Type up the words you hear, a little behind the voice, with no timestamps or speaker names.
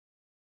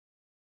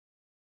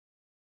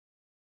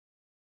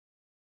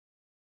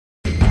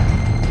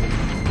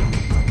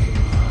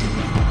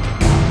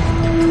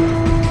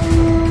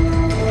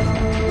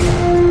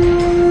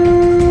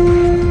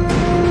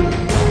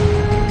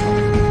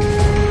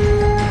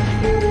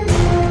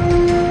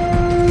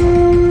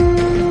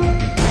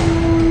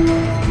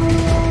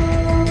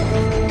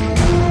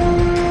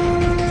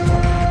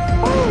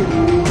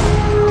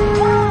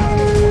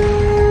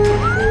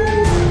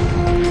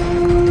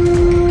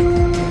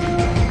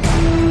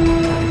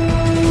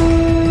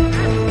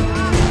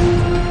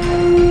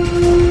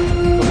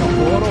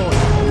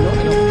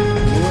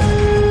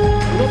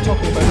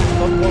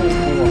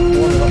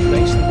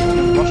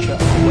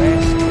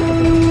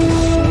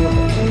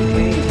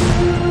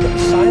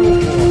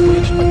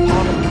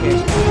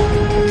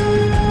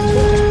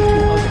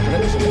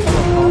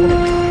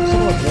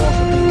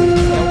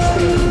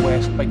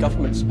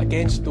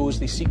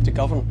seek to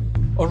govern,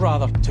 or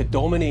rather to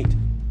dominate.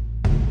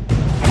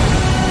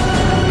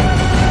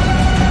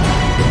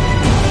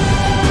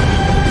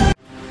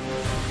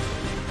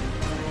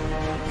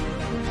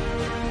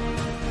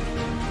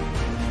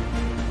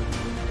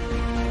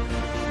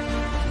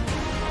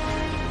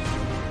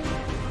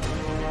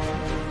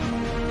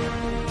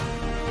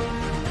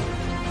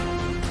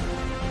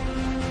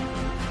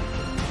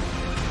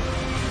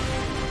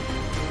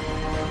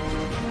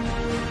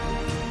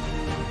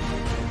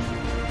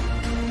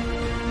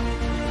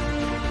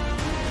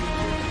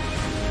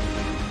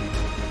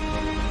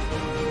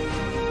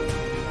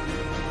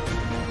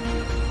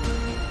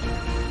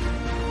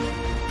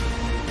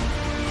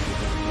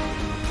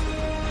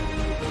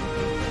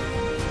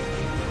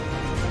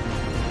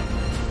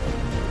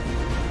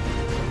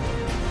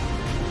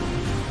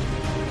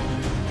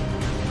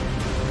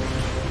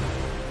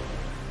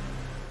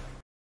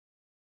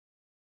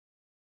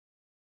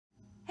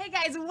 Hey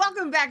guys,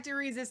 welcome back to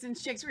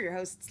Resistance Chicks. We're your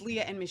hosts,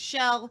 Leah and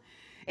Michelle.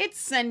 It's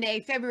Sunday,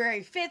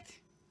 February 5th,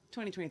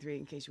 2023,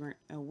 in case you weren't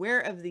aware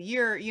of the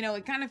year. You know,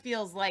 it kind of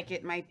feels like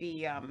it might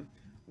be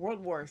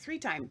World War III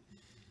time.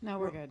 No,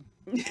 we're good.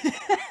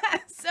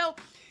 So,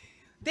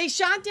 they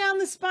shot down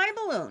the spy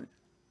balloon.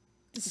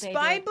 The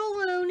spy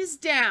balloon is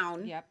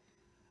down. Yep.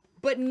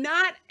 But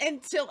not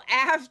until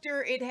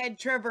after it had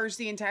traversed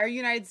the entire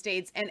United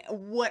States and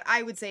what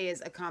I would say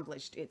is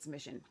accomplished its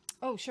mission.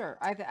 Oh, sure.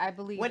 I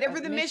believe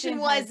Whatever the mission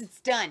was, it's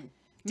done.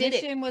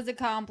 Mission was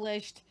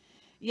accomplished.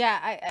 Yeah,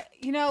 I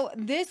you know,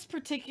 this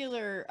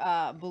particular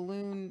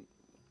balloon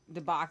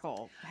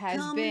debacle has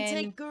Come been.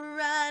 and take a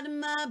ride in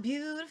my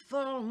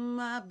beautiful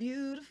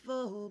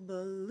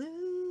balloon.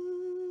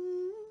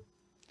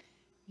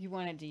 You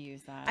wanted to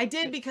use that. I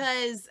did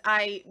because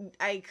I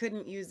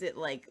couldn't use it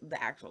like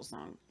the actual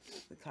song.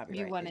 The copyright.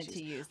 You wanted issues.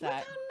 to use Look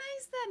that. how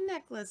nice that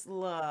necklace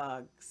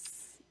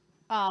looks.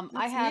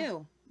 I have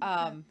new.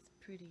 It's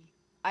Pretty.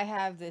 I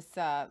have this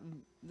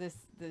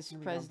this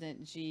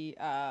President G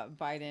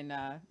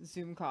Biden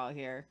Zoom call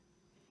here.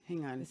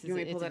 Hang on. This You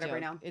want me to pull it's a that up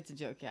right joke. now? It's a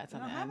joke. Yeah, it's I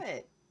on don't the have end.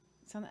 it.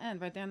 It's on the end,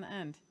 right there on the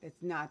end.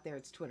 It's not there.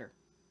 It's Twitter.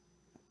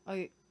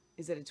 Oh,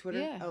 Is it a Twitter?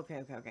 Yeah.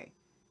 Okay.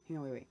 Hang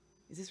on. Wait.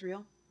 Is this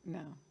real?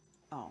 no.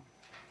 Oh.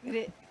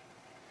 It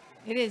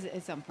is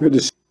at some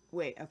point.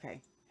 Wait. Okay.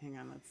 Hang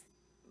on.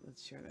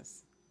 Let's share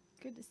this.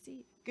 Good to see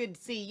you. Good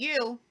to see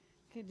you.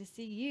 Good to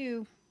see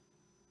you.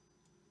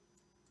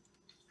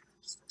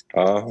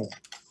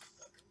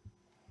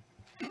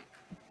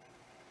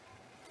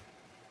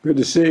 Good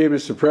to see you,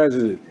 Mr.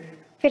 President.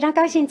 非常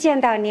高兴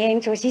见到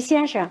您，主席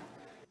先生。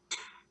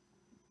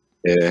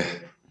 Yeah.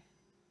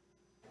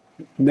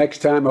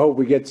 Next time, I hope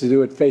we get to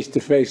do it face to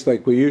face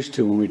like we used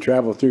to when we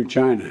travel through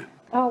China.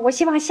 我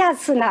希望下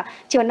次呢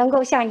就能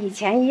够像以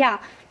前一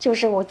样，就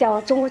是我到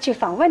中国去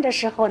访问的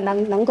时候，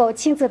能够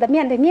亲自的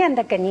面对面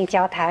的跟您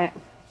交谈。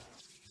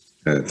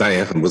但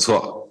也很不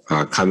错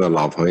啊，看到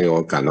老朋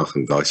友感到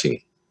很高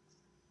兴。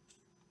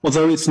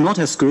Although it's not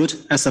as good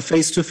as a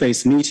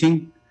face-to-face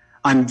meeting,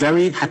 I'm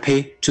very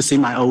happy to see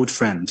my old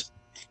friend.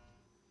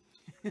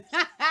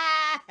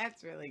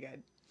 That's really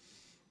good.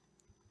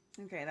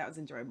 Okay, that was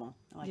enjoyable.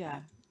 I like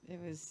that. It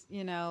was,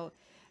 you know,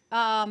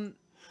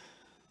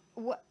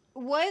 what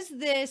was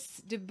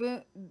this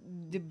Debacle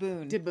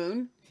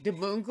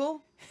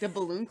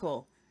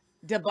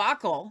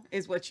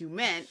is what you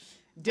meant.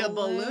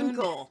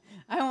 Deballooncle.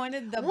 I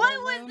wanted the What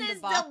balloon was this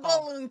debacle.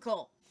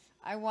 deballooncle?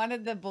 I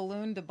wanted the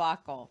balloon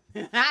debacle.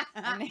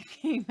 And it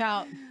came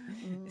out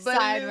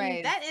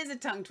sideways. That is a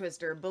tongue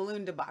twister.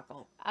 Balloon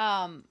debacle.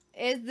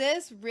 Is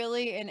this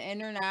really an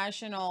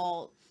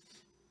international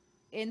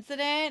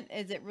incident?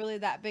 Is it really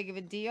that big of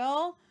a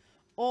deal?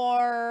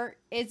 Or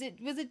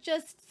was it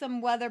just some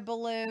weather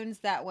balloons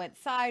that went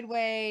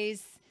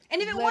sideways?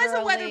 And if it was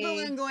a weather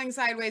Literally. balloon going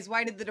sideways,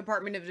 why did the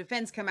Department of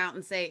Defense come out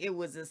and say it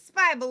was a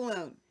spy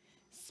balloon?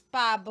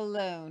 Spy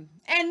balloon.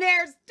 And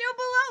there's two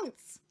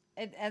balloons.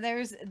 And there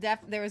was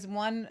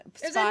one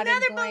There's spotted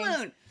another going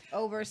balloon.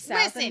 over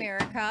South Listen,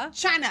 America.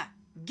 China,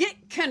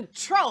 get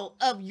control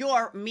of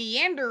your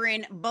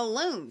meandering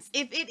balloons.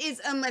 If it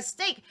is a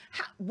mistake,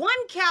 one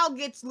cow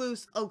gets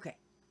loose, okay.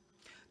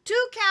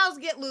 Two cows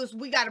get loose,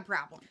 we got a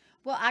problem.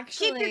 Well,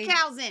 actually, Keep your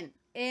cows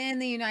in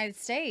the United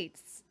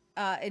States,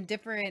 in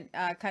different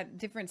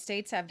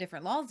states have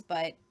different laws,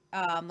 but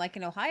like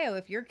in Ohio,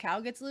 if your cow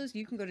gets loose,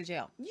 you can go to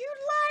jail. You're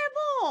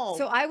liable.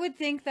 So I would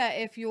think that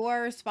if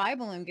your spy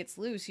balloon gets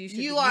loose, you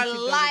should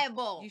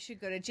liable. You should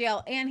go to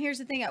jail. And here's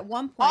the thing: at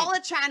one point, all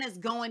of China's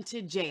going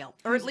to jail,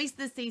 or at least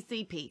the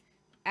CCP.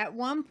 At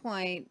one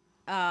point,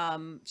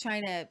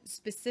 China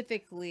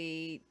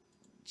specifically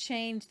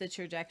changed the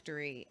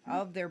trajectory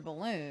of their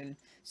balloon,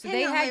 so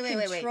they had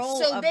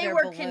control. So they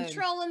were balloon.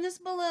 controlling this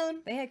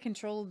balloon. They had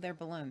control of their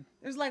balloon.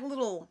 There's like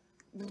little,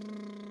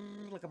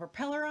 like a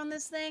propeller on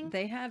this thing.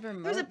 They had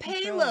remote. There's a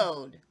control.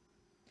 payload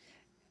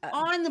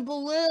on the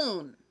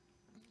balloon.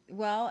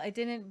 Well, it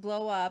didn't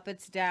blow up.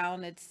 It's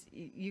down.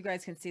 You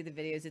guys can see the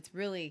videos. It's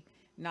really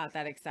not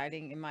that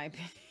exciting, in my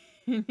opinion.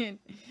 Union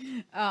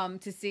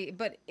to see.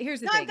 But here's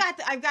the No, thing.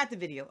 I've got the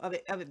video of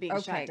it being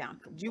Okay. shot down.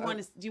 Do you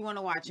want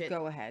to watch it?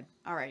 Go ahead.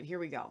 All right, here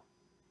we go.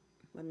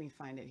 Let me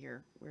find it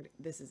here.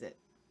 This is it.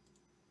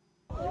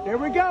 Here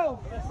we go.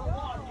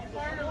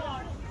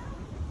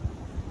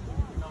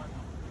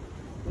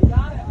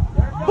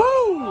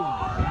 Boom!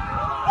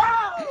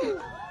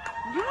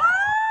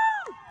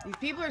 These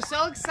people are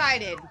so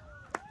excited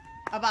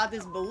about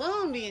this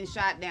balloon being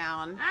shot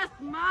down.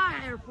 That's my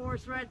Air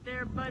Force right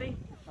there, buddy.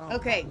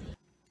 Okay.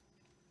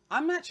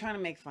 I'm not trying to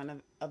make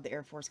fun of the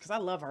Air Force because I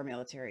love our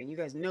military, and you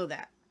guys know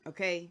that,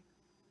 okay?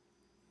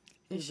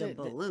 It's a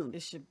balloon.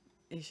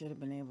 It should have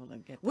been able to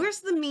get.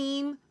 Where's the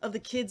meme of the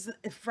kids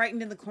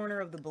frightened in the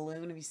corner of the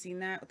balloon? Have you seen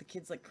that? With the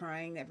kids like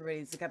crying,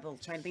 everybody's got the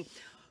little China thing.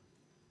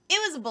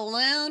 It was a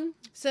balloon.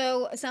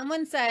 So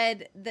someone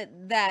said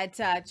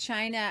that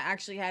China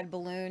actually had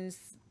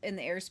balloons in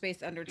the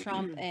airspace under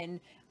Trump,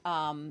 and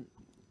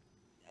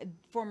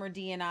former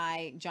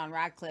DNI John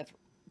Radcliffe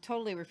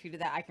totally refuted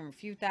that. I can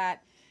refute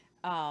that.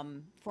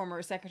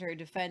 Former Secretary of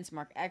Defense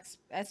Mark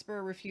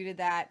Esper refuted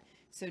that.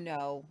 So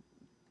no,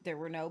 there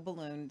were no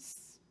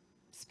balloons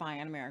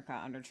spying on America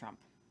under Trump.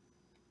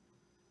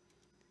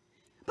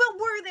 But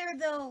were there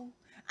though?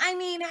 I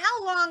mean,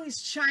 how long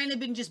has China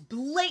been just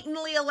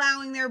blatantly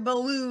allowing their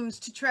balloons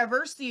to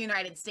traverse the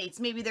United States?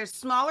 Maybe they're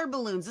smaller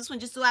balloons. This one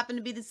just so happened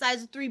to be the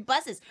size of 3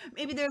 buses.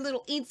 Maybe they're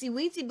little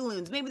eensy-weensy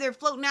balloons. Maybe they're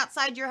floating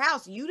outside your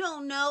house. You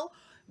don't know.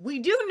 We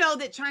do know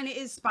that China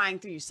is spying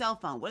through your cell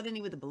phone. What do they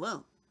need with a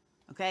balloon?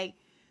 Okay?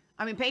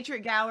 I mean,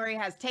 Patriot Gallery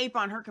has tape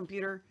on her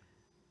computer.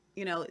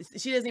 You know,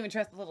 she doesn't even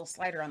trust the little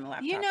slider on the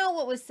laptop. You know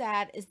what was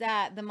sad is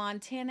that the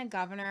Montana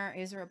governor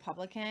is a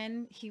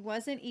Republican. He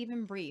wasn't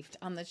even briefed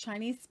on the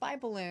Chinese spy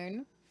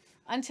balloon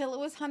until it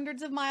was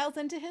hundreds of miles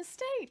into his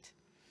state.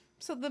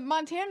 So the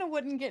Montana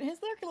wouldn't get his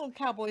little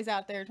cowboys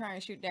out there trying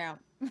to shoot down.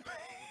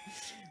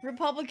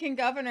 Republican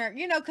governor,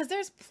 you know, because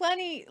there's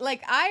plenty,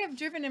 like I have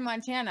driven in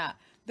Montana.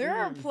 There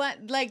are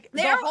plenty, like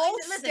the whole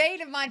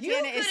state of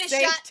Montana is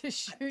safe to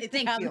shoot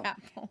down that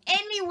balloon.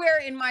 Anywhere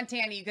in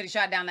Montana, you could have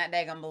shot down that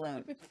daggone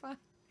balloon.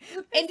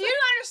 And do you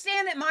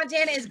understand that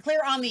Montana is clear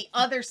on the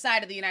other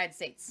side of the United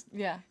States?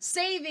 Yeah.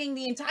 Saving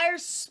the entire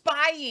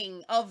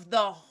spying of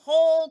the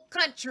whole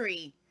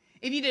country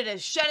if you did a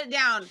shut it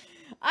down.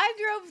 I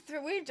drove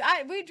through,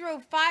 we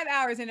drove 5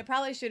 hours, and it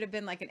probably should have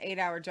been like an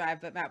 8-hour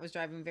drive, but Matt was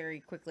driving very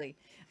quickly.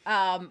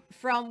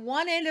 From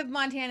one end of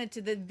Montana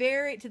to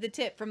the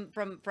tip,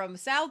 from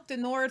south to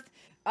north,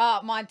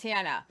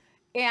 Montana.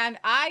 And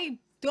I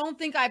don't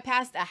think I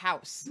passed a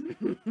house.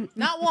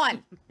 Not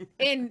one.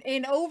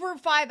 In over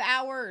 5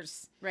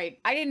 hours. Right.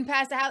 I didn't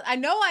pass a house. I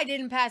know I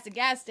didn't pass a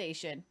gas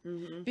station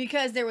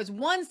because there was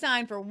one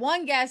sign for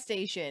one gas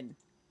station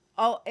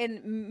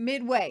in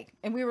midway.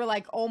 And we were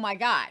like, oh my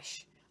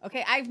gosh.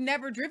 Okay, I've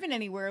never driven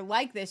anywhere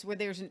like this where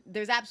there's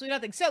absolutely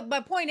nothing. So my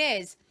point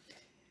is,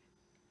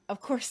 of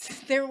course,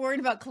 they're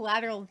worried about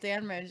collateral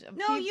damage of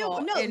people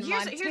in Montana.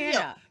 Here's the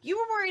deal. You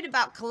were worried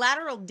about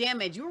collateral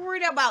damage. You were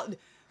worried about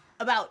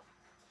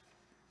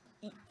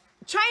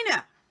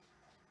China,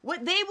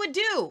 what they would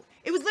do.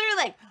 It was literally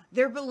like,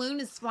 their balloon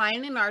is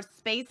flying in our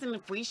space, and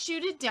if we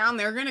shoot it down,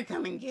 they're going to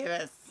come and get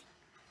us.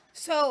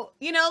 So,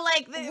 you know,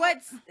 like...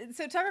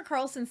 So Tucker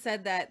Carlson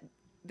said that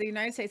the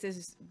United States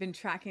has been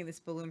tracking this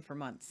balloon for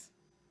months.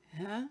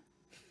 Huh?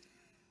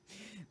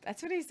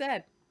 That's what he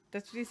said.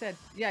 That's what he said.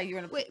 Yeah, you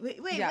want to... Wait a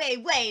minute.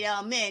 Wait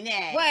a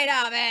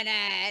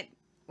minute.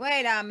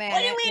 What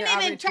do you mean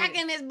they've been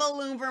tracking this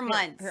balloon for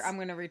months? Here, I'm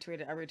going to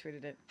retweet it. I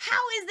retweeted it. How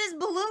is this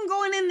balloon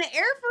going in the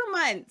air for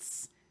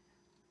months?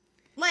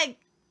 Like...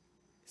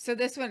 So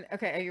this one...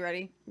 Okay, are you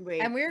ready?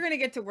 Wait. And we're going to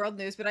get to world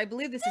news, but I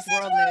believe this is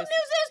world news. news.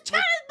 This is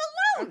China's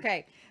balloon!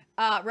 Okay.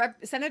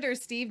 Senator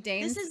Steve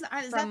Daines is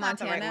from that Montana. not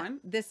the right one?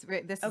 This is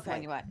the Okay.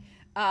 one you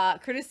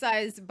want.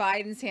 Criticized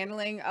Biden's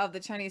handling of the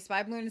Chinese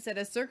spy balloon and said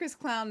a circus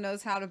clown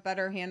knows how to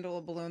better handle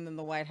a balloon than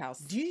the White House.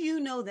 Do you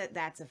know that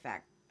that's a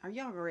fact? Are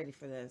y'all ready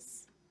for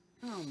this?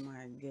 Oh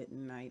my good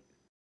night.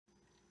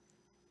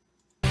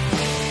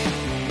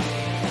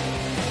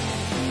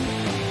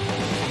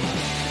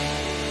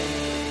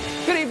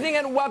 Good evening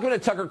and welcome to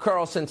Tucker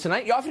Carlson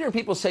Tonight. You often hear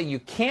people say you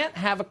can't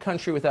have a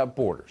country without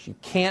borders. You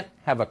can't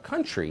have a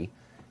country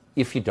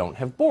if you don't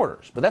have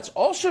borders. But that's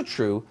also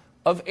true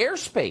of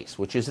airspace,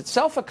 which is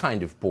itself a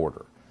kind of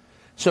border.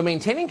 So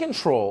maintaining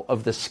control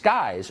of the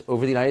skies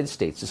over the United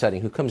States,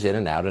 deciding who comes in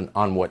and out and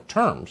on what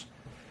terms,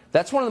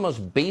 that's one of the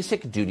most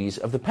basic duties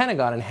of the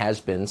Pentagon and has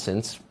been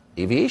since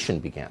aviation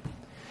began.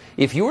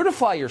 If you were to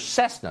fly your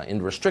Cessna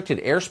into restricted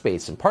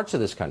airspace in parts of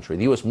this country,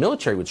 the U.S.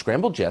 military would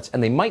scramble jets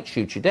and they might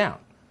shoot you down.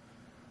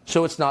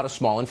 So it's not a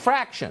small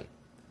infraction.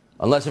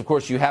 Unless, of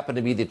course, you happen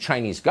to be the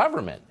Chinese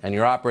government and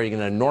you're operating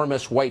an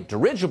enormous white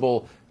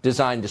dirigible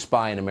designed to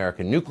spy on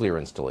American nuclear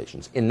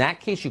installations. In that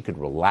case, you could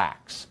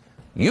relax.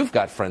 You've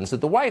got friends at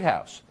the White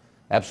House.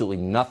 Absolutely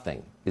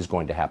nothing is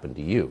going to happen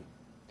to you.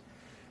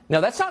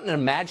 Now, that's not an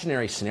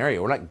imaginary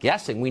scenario. We're not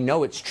guessing. We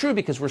know it's true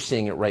because we're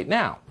seeing it right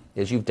now.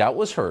 As you've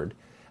doubtless heard,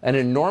 an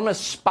enormous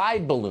spy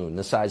balloon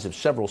the size of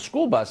several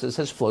school buses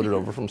has floated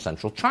over from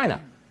central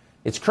China.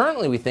 It's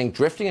currently, we think,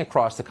 drifting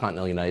across the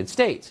continental United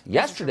States.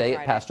 Yesterday, it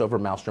Friday. passed over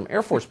Malmstrom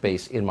Air Force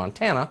Base in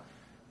Montana.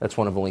 That's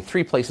one of only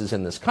 3 places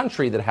in this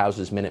country that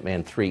houses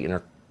Minuteman III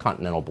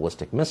intercontinental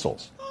ballistic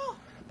missiles.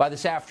 By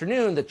this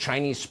afternoon, the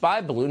Chinese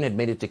spy balloon had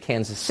made it to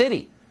Kansas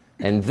City.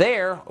 And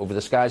there, over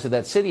the skies of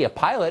that city, a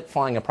pilot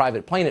flying a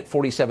private plane at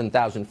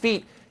 47,000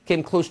 feet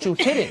came close to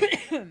hitting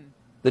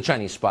the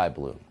Chinese spy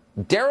balloon.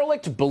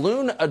 Derelict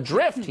balloon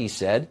adrift, he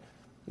said,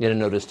 in a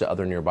notice to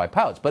other nearby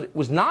pilots. But it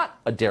was not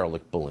a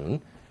derelict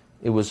balloon.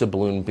 It was a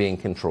balloon being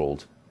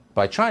controlled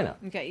by China.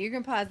 Okay, you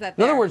can pause that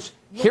In there. other words,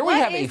 here we What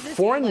have a is this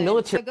foreign balloon?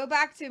 military... So go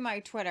back to my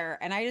Twitter,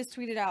 and I just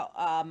tweeted out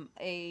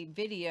a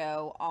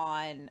video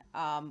on,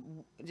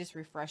 just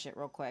refresh it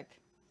real quick.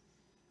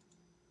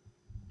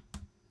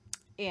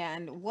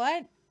 And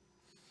what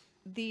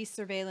these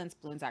surveillance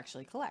balloons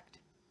actually collect.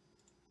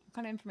 What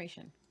kind of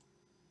information?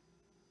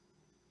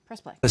 Press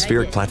play.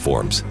 Atmospheric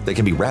platforms that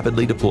can be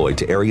rapidly deployed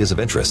to areas of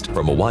interest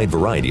from a wide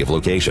variety of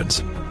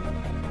locations.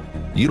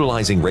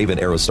 Utilizing Raven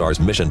Aerostar's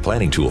mission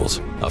planning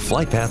tools, a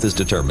flight path is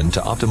determined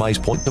to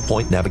optimize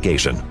point-to-point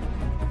navigation.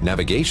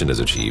 Navigation is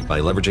achieved by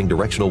leveraging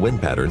directional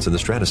wind patterns in the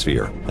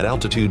stratosphere at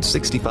altitudes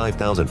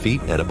 65,000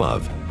 feet and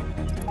above.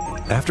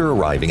 After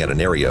arriving at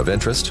an area of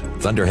interest,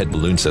 Thunderhead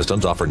balloon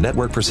systems offer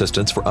network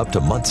persistence for up to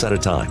months at a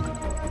time.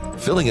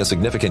 Filling a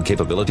significant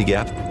capability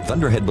gap,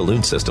 Thunderhead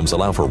balloon systems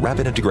allow for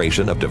rapid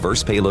integration of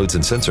diverse payloads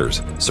and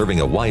sensors, serving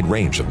a wide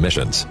range of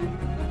missions.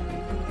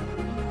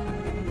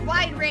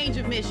 Wide range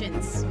of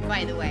missions,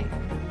 by the way.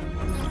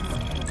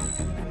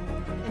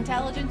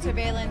 Intelligence,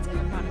 surveillance,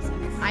 and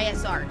reconnaissance.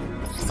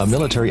 ISR. A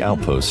military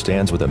outpost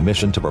stands with a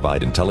mission to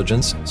provide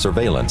intelligence,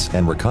 surveillance,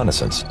 and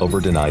reconnaissance over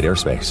denied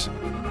airspace.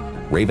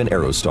 Raven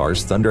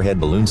Aerostar's Thunderhead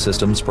balloon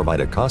systems provide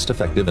a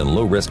cost-effective and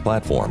low-risk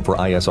platform for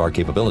ISR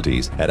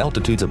capabilities at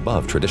altitudes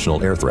above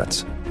traditional air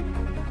threats.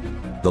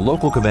 The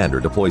local commander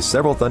deploys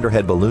several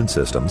Thunderhead balloon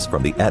systems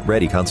from the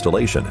At-Ready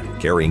constellation,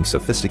 carrying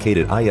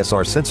sophisticated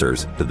ISR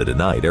sensors to the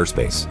denied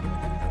airspace.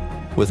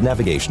 With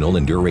navigational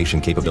and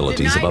duration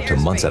capabilities of up to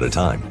months at a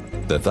time,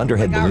 the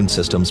Thunderhead balloon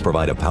systems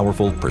provide a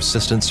powerful,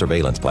 persistent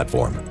surveillance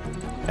platform.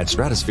 At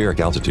stratospheric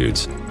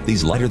altitudes,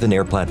 these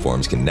lighter-than-air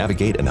platforms can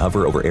navigate and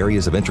hover over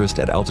areas of interest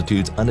at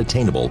altitudes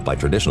unattainable by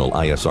traditional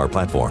ISR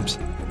platforms.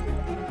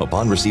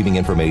 Upon receiving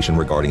information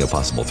regarding a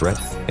possible threat,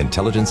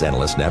 intelligence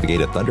analysts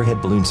navigate a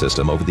Thunderhead balloon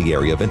system over the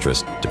area of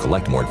interest to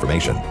collect more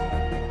information.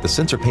 The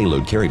sensor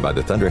payload carried by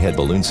the Thunderhead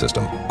balloon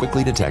system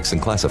quickly detects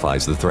and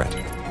classifies the threat.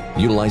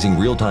 Utilizing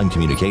real-time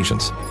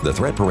communications, the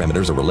threat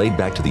parameters are relayed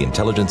back to the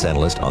intelligence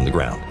analyst on the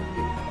ground.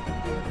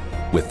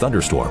 With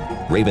Thunderstorm,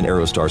 Raven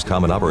Aerostar's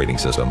common operating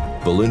system,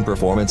 balloon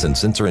performance and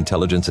sensor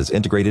intelligence is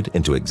integrated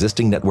into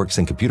existing networks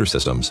and computer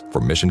systems for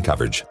mission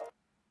coverage.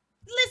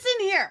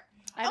 Listen here.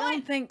 I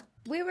don't think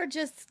we were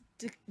just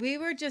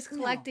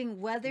collecting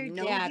weather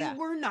data. No, you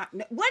were not.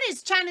 No. What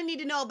does China need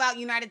to know about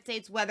United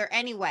States weather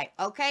anyway?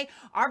 Okay,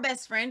 our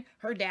best friend,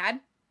 her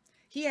dad,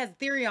 he has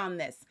theory on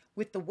this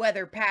with the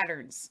weather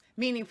patterns,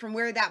 meaning from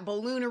where that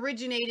balloon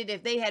originated.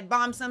 If they had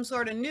bombed some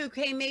sort of nuke,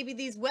 hey, maybe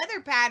these weather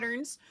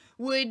patterns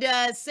would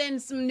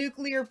send some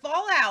nuclear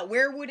fallout.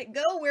 Where would it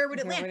go? Where would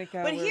it land?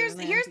 But here's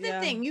the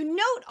thing. You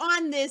note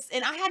on this,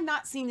 and I had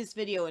not seen this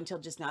video until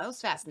just now. It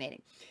was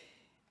fascinating.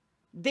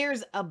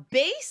 There's a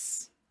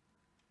base,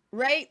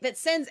 right, that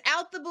sends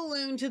out the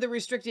balloon to the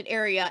restricted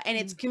area, and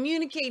it's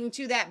communicating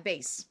to that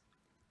base.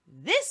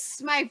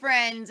 This, my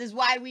friends, is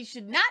why we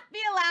should not be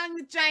allowing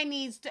the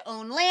Chinese to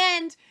own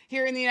land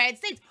here in the United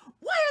States.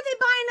 Why are they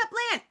buying up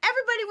land?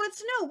 Everybody wants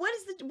to know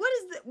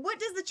what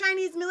does the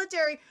Chinese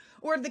military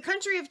or the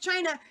country of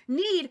China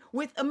need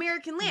with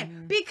American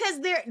land?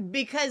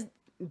 Because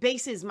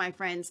bases, my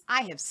friends,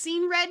 I have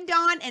seen Red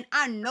Dawn and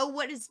I know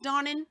what is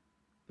dawning.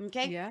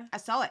 Okay? Yeah. I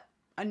saw it.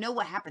 I know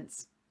what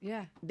happens.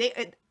 Yeah.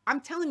 I'm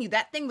telling you,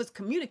 that thing was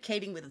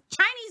communicating with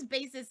Chinese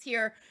bases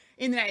here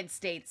in the United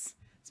States.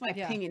 It's my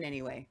opinion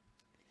anyway.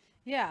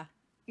 Yeah.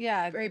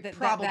 Yeah. Very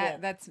probable.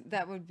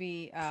 That would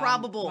be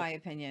probable. My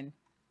opinion.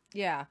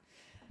 Yeah.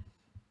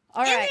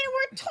 All right. And they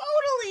were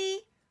totally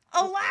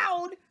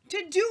allowed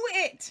to do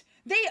it.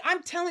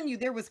 I'm telling you,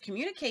 there was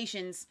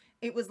communications.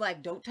 It was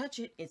like, don't touch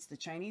it. It's the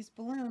Chinese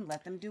balloon.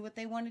 Let them do what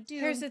they want to do.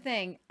 Here's the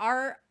thing.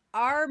 Our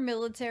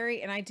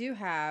military, and I do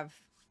have,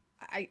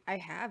 I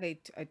have a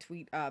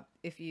tweet up.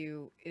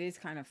 It is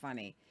kind of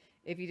funny.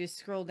 If you just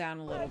scroll down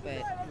a little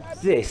bit.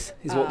 This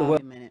is what the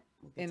world...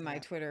 In my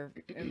Twitter,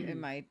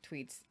 in my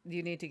tweets,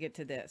 you need to get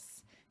to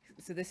this.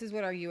 So this is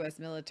what our U.S.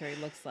 military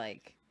looks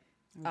like.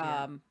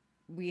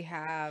 We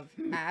have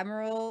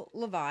Admiral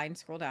Levine.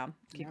 Scroll down.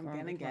 I'm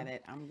gonna get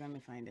it. I'm gonna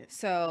find it.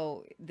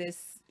 So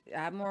this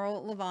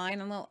Admiral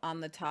Levine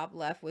on the top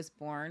left was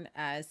born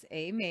as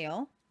a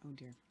male. Oh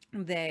dear.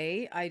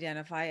 They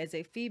identify as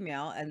a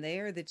female, and they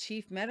are the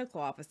chief medical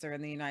officer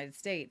in the United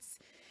States.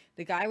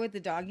 The guy with the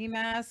doggy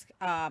mask.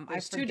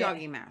 There's two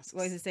doggy masks.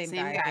 Was the same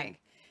guy. I think.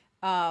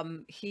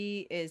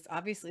 He is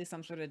obviously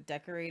some sort of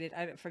decorated,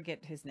 I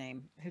forget his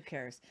name, who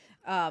cares,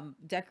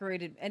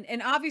 decorated,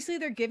 and obviously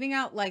they're giving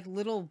out like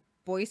little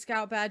Boy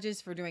Scout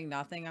badges for doing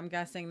nothing, I'm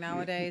guessing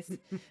nowadays.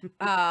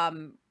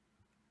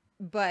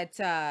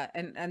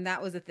 and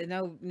that was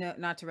no,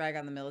 not to rag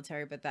on the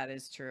military, but that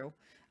is true.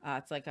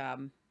 It's like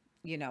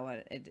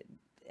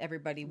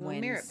everybody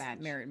wins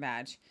merit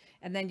badge,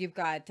 and then you've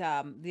got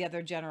the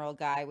other general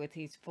guy with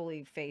he's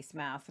fully face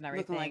mask and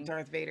everything, looking like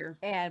Darth Vader,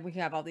 and we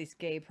have all these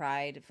gay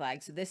pride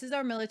flags. So this is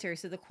our military.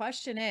 So the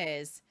question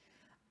is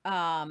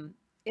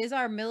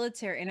our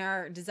military, in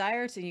our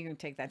desire to, you can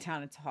take that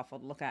down, it's awful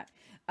to look at,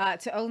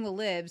 to own the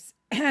libs,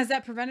 has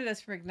that prevented us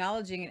from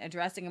acknowledging and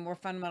addressing a more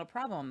fundamental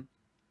problem?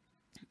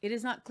 It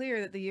is not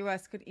clear that the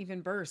U.S. could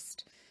even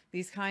burst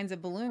these kinds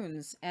of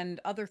balloons and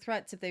other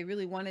threats if they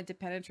really wanted to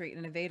penetrate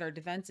and evade our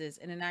defenses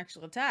in an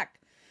actual attack,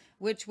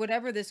 which,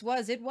 whatever this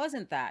was, it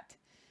wasn't that.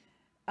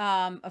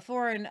 A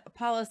foreign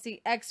policy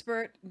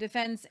expert,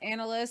 defense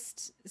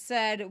analyst,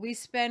 said, we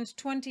spent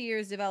 20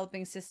 years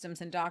developing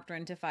systems and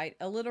doctrine to fight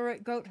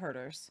illiterate goat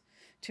herders,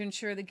 to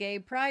ensure the gay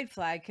pride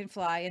flag can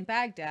fly in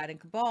Baghdad and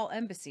Kabul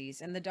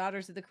embassies, and the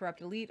daughters of the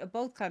corrupt elite of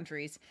both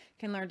countries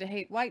can learn to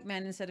hate white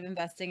men instead of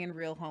investing in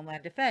real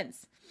homeland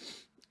defense.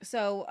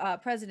 So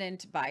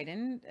President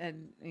Biden,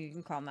 and you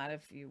can call him that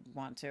if you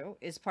want to,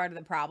 is part of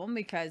the problem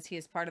because he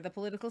is part of the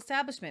political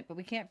establishment. But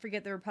we can't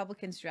forget the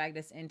Republicans dragged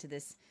us into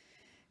this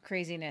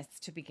craziness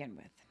to begin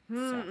with.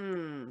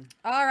 So.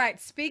 All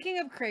right. Speaking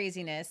of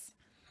craziness,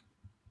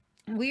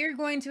 we are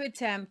going to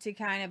attempt to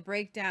kind of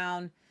break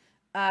down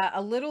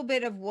a little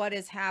bit of what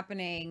is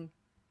happening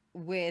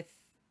with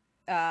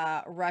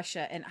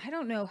Russia. And I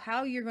don't know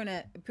how you're going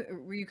to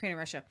Ukraine and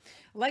Russia.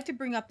 I'd like to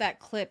bring up that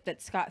clip that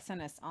Scott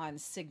sent us on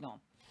Signal.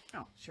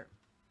 Oh, sure.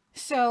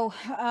 So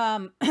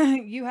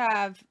you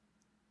have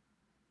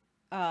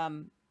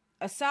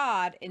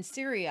Assad in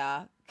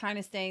Syria kind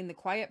of saying the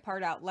quiet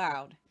part out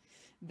loud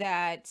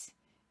that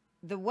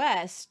the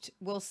West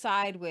will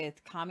side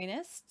with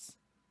communists,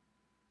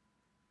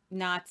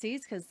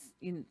 Nazis, because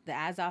the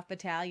Azov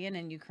battalion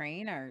in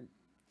Ukraine are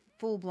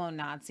full-blown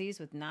Nazis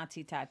with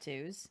Nazi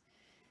tattoos.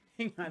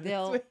 Hang on,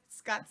 that's what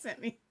Scott sent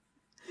me.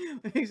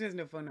 There's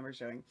no phone number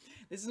showing.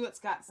 This is what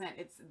Scott sent.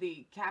 It's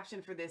the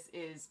caption for this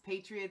is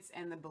Patriots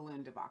and the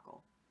balloon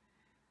debacle.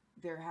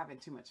 They're having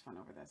too much fun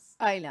over this.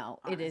 I know.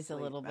 Honestly, it is a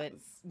little bit.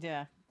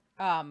 Yeah.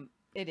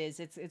 It is.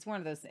 It's one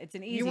of those. It's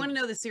an easy. You want to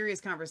know the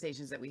serious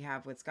conversations that we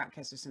have with Scott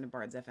Kesterson of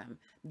Bards FM.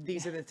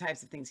 These are the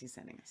types of things he's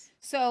sending us.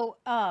 So,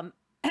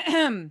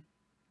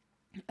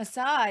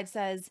 Assad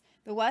says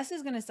the West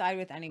is going to side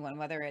with anyone,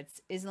 whether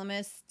it's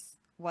Islamists,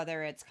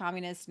 whether it's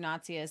communists,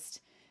 Nazis,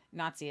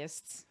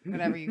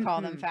 whatever you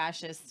call them,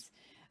 fascists,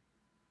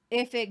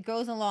 if it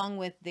goes along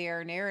with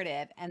their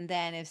narrative. And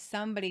then if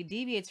somebody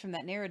deviates from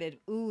that narrative,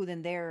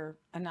 then they're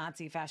a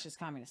Nazi, fascist,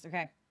 communist.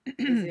 Okay.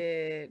 Is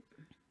it?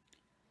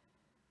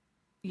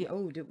 Yeah.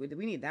 Oh, do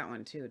we need that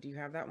one too? Do you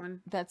have that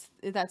one? That's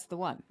the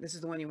one. This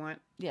is the one you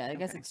want? Yeah, I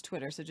guess it's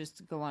Twitter. So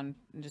just go on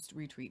and just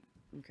retweet.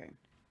 Okay.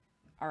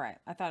 All right.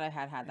 I thought I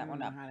had that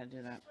one up. How to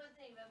do that?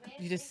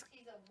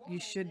 You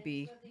should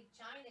be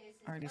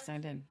already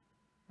signed in.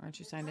 Aren't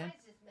you signed in?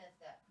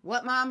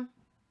 What, Mom?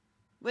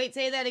 Wait,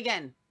 say that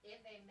again. If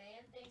a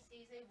man thinks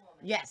he's a woman,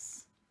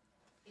 yes,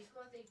 he's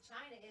going to think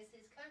China is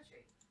his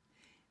country.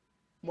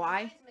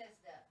 Why? His mind's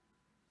messed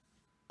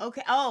up.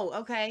 Okay. Oh,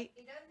 okay.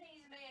 He doesn't think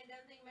he's a man.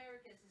 Doesn't think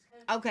America is his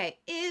country. Okay.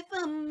 If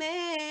a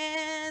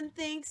man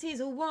thinks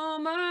he's a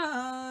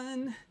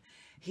woman,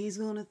 he's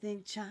gonna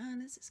think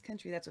China's his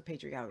country. That's what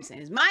Patriot always saying.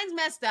 His mind's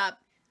messed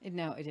up.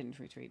 No, it didn't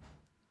retweet.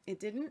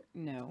 It didn't?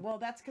 No. Well,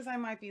 that's because I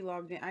might be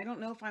logged in. I don't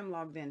know if I'm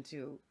logged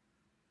into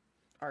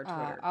our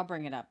Twitter. I'll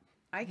bring it up.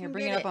 I can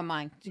bring it up on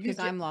mine because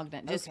I'm logged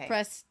in. Just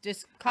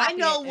just copy it. I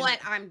know what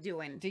I'm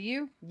doing. Do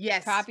you?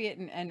 Yes. Copy it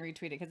and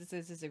retweet it because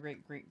this is a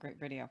great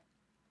video.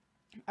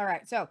 All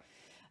right. So,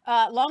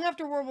 long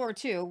after World War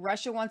II,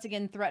 Russia once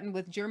again threatened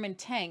with German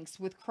tanks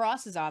with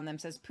crosses on them,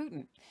 says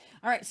Putin.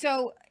 All right.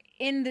 So,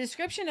 in the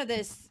description of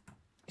this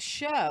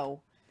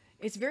show,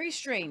 it's very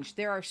strange.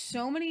 There are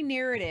so many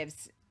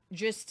narratives,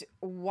 just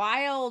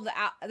wild.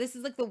 This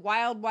is like the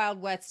wild,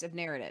 wild west of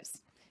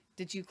narratives.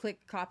 Did you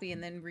click copy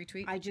and then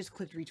retweet? I just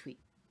clicked retweet.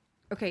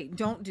 Okay,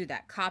 don't do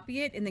that.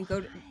 Copy it and then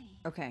go to...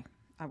 Okay,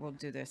 I will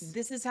do this.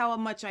 This is how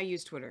much I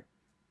use Twitter.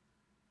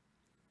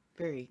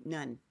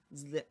 None.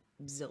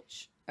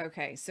 Zilch.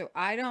 Okay, so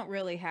I don't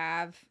really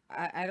have...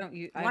 I don't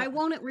use... Why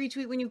won't it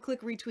retweet when you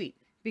click retweet?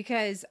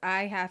 Because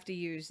I have to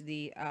use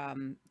the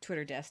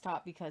Twitter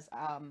desktop because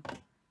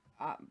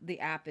the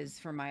app is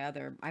for my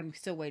other... I'm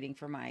still waiting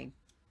for my...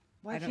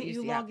 Why can't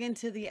you log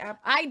into the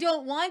app? I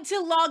don't want to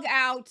log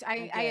out.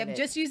 I am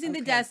just using the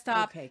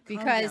desktop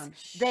because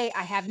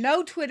I have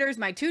no Twitters.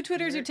 My 2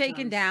 Twitters are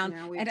taken down,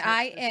 and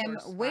I am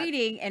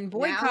waiting and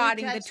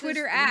boycotting the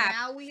Twitter app.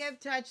 Now we have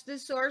touched the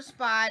sore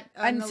spot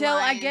until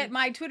I get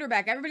my Twitter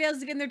back. Everybody else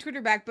is getting their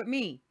Twitter back, but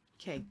me.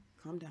 Okay,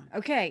 calm down.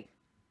 Okay,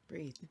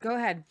 breathe. Go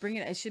ahead, bring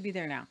it. It should be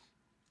there now.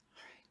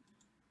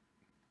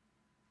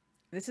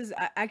 This is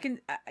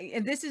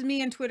and this is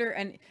me on Twitter,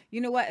 and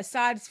you know what?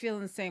 Assad's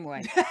feeling the same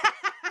way.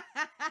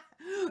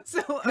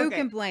 So who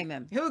can blame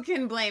him? Who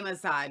can blame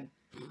Assad?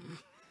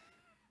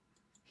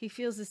 He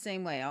feels the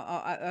same way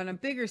on a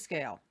bigger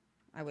scale,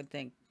 I would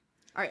think.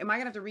 All right, am I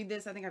gonna have to read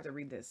this? I think I have to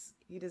read this.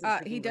 He doesn't.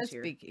 Speak He English does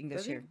here. speak English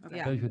Does he? here. Okay.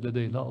 Yeah. لا يوجد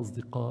لديه لا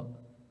أصدقاء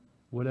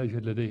ولا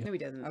يوجد لديه No, he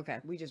doesn't. Okay.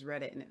 We just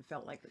read it and it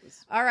felt like it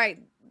was. All right.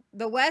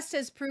 The West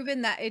has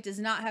proven that it does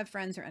not have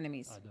friends or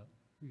enemies. أعداء.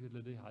 يوجد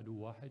لديه عدو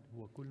واحد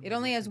هو كل It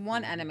only has من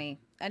one يحب enemy,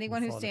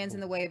 anyone who مصالحه stands in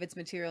the way of its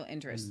material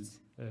interests.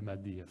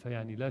 المادية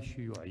فيعني لا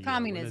الشيوعية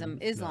Communism, ولا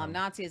Islam, الإسلام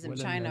Nazism, ولا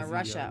China, النازية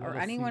Russia, or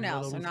ولا anyone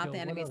الصين else ولا are not the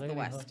روسيا enemies of the ولا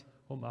غيرها West.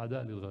 هم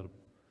أعداء للغرب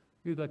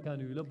إذا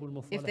كانوا يلبوا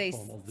المصالح If they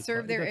فهم أصدقاء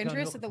serve their إذا كانوا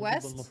interests at the يقفوا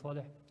ضد West,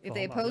 المصالح if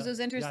they فهم oppose أعداء. those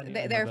interests, يعني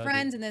they're المبادئ.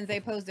 friends and then they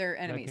oppose their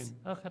enemies.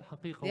 لكن آخر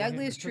حقيقة The وهي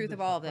ugliest truth مسبب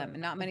of all of them, الحقائق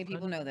and not many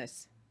people know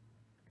this,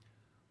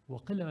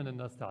 وقلة من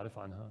الناس تعرف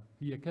عنها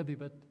هي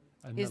كذبة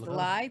أن is the الغرب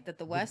lie that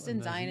the ضد West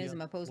and النازية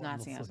Zionism oppose وأن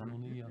Nazism.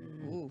 الصهيونية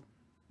Ooh.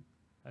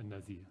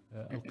 النازية.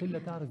 القلة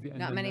تعرف بأن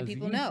Not many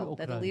people النازيين know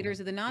في that the أوكرانيا leaders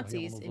of the وهي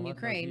Nazis in منظمات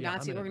Ukraine, نازية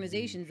Nazi عملت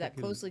organizations that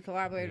بشكل closely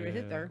collaborated with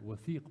Hitler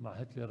وثيق مع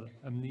هتلر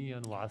أمنيا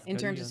in terms of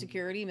وعسكريا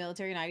security,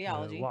 military, and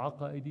ideology,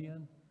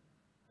 وعقائديا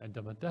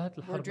عندما انتهت were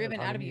الحرب driven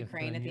out of العالمية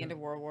Ukraine at the end of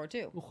الثانية World War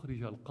II.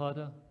 أخرج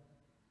القادة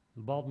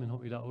البعض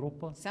منهم إلى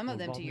أوروبا Some of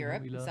them والبعض to منهم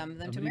Europe, إلى some of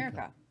them to أمريكا.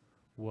 America.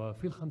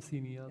 وفي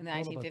الخمسينيات In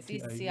the طلبت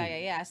 1950s, the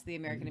CIA asked the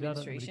American الإدارة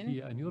administration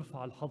الأمريكية أن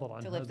يرفع الحظر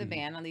عن to lift the هذه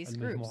ban on these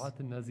groups,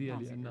 المجموعات النازية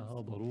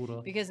لأنها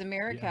ضرورة because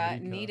America لأمريكا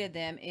needed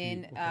them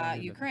in في أوكرانيا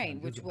التي Ukraine,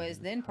 كانت which جزءاً was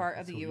من then part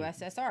of the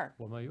الاتحاد السوفيتي. USSR.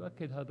 وما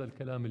يؤكد هذا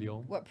الكلام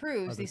اليوم What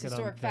proves هذا these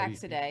الكلام historic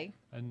facts التاريخي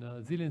today,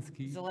 أن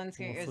زيلينسكي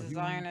Zelensky هو is a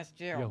صهيوني Zionist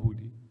Jew.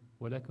 يهودي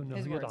ولكنه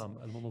His words. يدعم Yet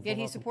he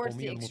المنظمات supports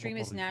the القومية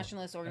extremist المتطرفة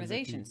nationalist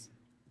التي organizations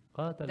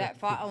قاتلت that في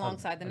fought الحرب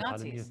alongside the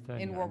العالمية Nazis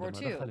الثانية in World War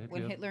عندما II دخل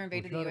when Hitler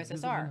invaded the وشارك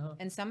جزء USSR, منها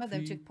and some of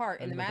them في took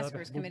part in the المذابح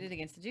massacres ضد committed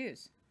against the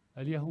Jews.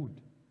 اليهود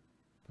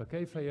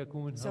فكيف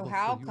يكون So هذا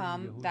how الصهيوني come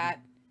اليهودي that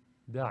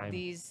داعم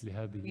these,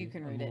 لهذه you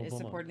can read it, is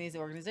المنظمات supporting these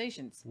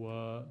organizations?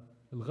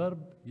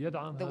 والغرب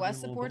يدعم The هذه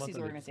West supports المنظمات these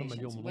التي تسمى organizations,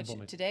 اليوم which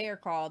منظمة today are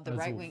called the Azov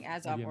right-wing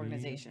Azov اليمنية.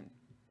 organization.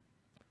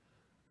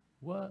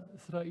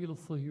 وإسرائيل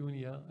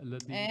الصهيونية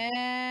التي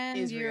And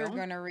you're Israel.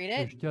 going to read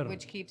it, تشتر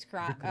which keeps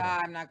crying. ذكرى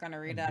I'm not going to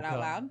read that out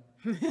loud.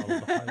 على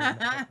ضحايا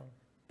المحرقة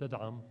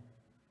تدعم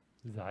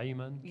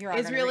زعيما You're all gonna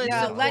Israel read- is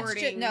no, let's just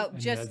supporting no,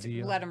 just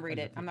النازية let him read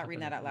it. التي I'm not reading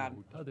that out loud.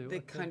 قتلت اليهود. هذا The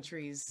يؤكد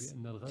countries.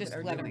 بأن الغرب Just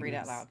are let him doing read it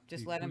out this. loud.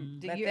 Just في let him.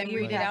 كل Let You, them you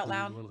read read it it out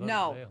loud. والغرب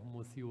No, لا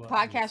يهم سوى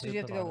podcasters, you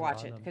have to السيطرة go على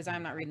watch it العالم because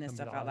I'm not reading this كم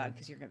stuff out loud العالم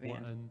because you're gonna be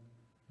in.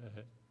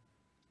 وأن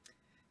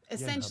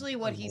Essentially,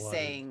 what he's الموارد.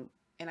 saying,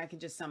 and I can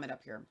just sum it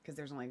up here because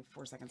there's only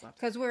 4 seconds left.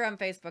 Because we're on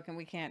Facebook and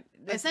we can't.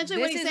 Essentially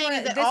what he's saying one is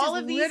of- that this all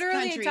is of these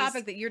literally countries- a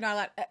topic that you're not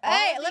allowed. all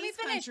Hey, of let me these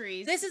finish.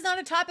 countries- This is not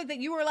a topic that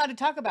you were allowed to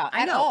talk about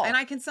I at know, all. and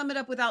I can sum it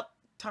up without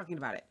talking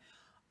about it.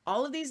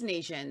 All of these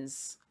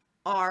nations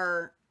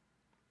are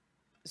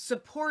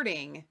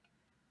supporting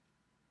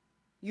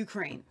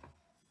Ukraine.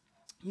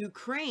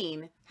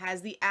 Ukraine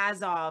has the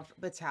Azov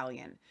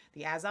Battalion.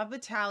 The Azov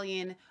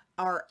Battalion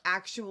are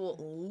actual,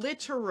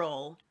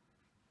 literal,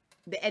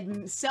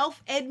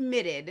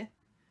 self-admitted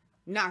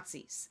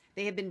Nazis.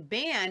 They have been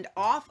banned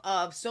off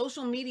of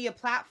social media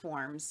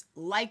platforms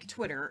like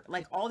Twitter,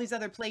 like all these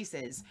other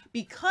places,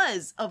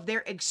 because of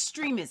their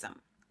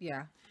extremism.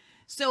 Yeah.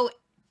 So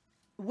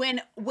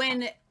when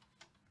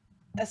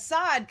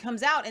Assad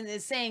comes out and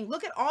is saying,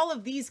 look at all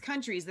of these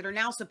countries that are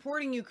now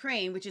supporting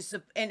Ukraine, which is,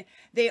 and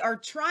they are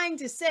trying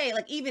to say,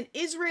 like, even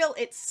Israel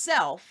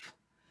itself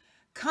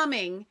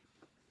coming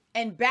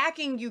and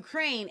backing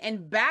Ukraine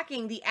and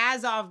backing the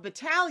Azov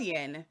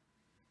Battalion.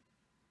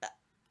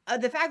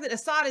 The fact that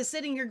Assad is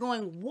sitting here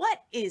going,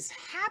 what is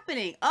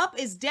happening? Up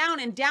is down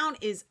and down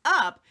is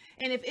up.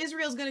 And if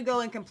Israel's going to go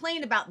and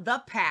complain about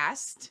the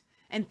past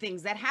and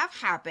things that have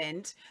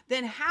happened,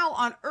 then how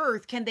on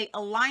earth can they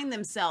align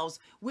themselves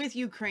with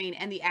Ukraine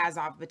and the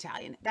Azov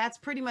Battalion? That's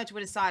pretty much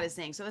what Assad is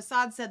saying. So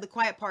Assad said the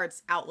quiet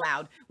parts out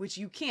loud, which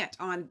you can't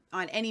on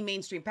any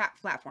mainstream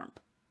platform.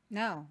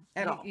 No,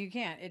 At all. You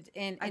can't.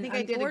 I think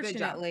I did a good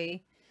job.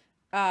 Unfortunately,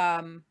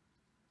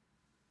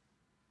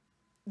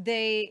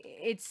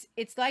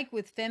 it's like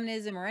with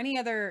feminism or any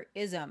other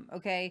ism.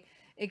 Okay,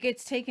 it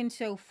gets taken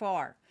so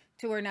far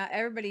to where now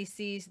everybody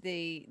sees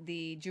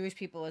the Jewish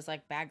people as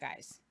like bad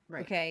guys.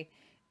 Right. Okay.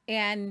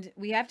 And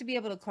we have to be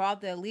able to call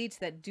out the elites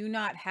that do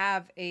not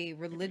have a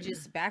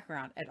religious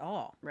background at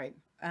all. Right.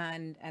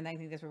 And I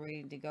think that's where we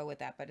need to go with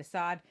that. But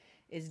Assad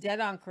is dead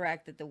on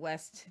correct that the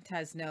West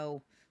has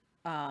no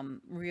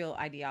real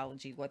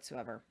ideology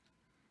whatsoever.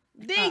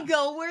 They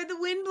go where the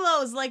wind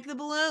blows, like the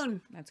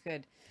balloon. That's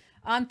good.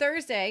 On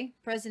Thursday,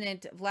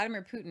 President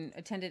Vladimir Putin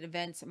attended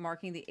events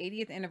marking the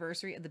 80th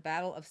anniversary of the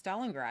Battle of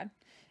Stalingrad.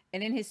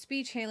 And in his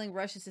speech hailing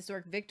Russia's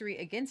historic victory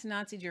against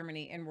Nazi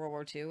Germany in World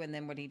War II, and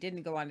then what he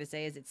didn't go on to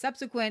say is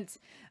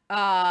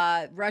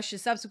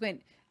Russia's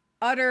subsequent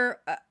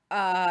utter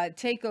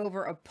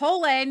takeover of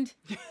Poland,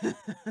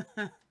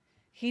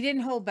 he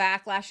didn't hold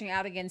back, lashing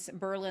out against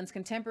Berlin's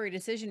contemporary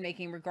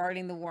decision-making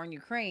regarding the war in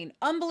Ukraine.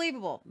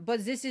 Unbelievable,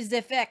 but this is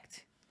the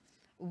fact.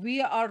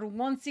 We are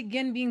once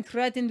again being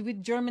threatened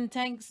with German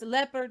tanks,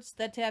 Leopards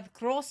that have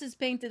crosses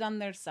painted on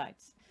their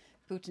sides,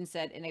 Putin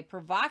said in a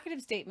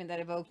provocative statement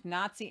that evoked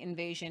Nazi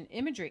invasion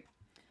imagery.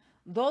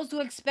 Those who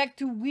expect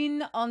to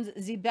win on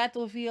the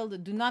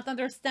battlefield do not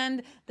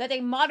understand that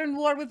a modern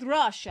war with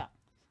Russia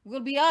will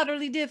be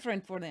utterly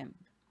different for them.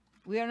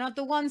 We are not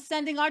the ones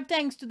sending our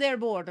tanks to their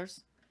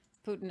borders,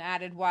 Putin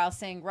added, while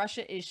saying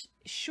Russia is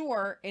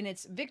sure in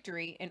its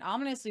victory and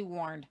ominously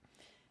warned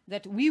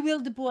that we will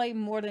deploy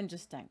more than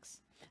just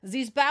tanks.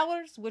 These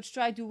powers, which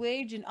try to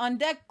wage an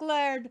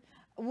undeclared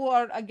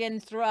war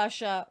against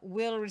Russia,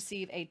 will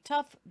receive a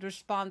tough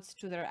response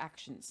to their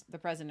actions, the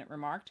president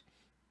remarked.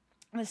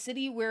 The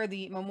city where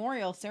the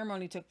memorial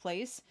ceremony took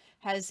place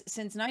has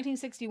since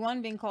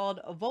 1961 been called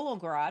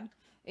Volgograd,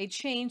 a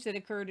change that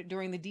occurred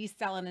during the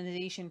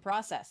de-Stalinization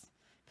process.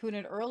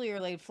 Putin earlier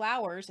laid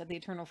flowers at the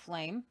Eternal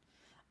Flame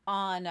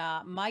on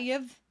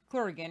Mayev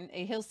Kurgan,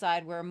 a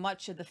hillside where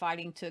much of the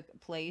fighting took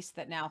place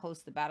that now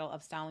hosts the Battle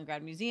of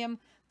Stalingrad Museum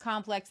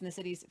complex and the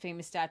city's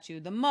famous statue,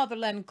 The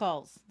Motherland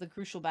Calls, the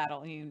crucial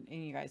battle. And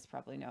you guys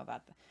probably know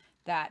about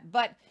that.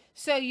 But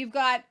so you've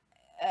got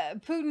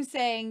Putin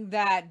saying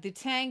that the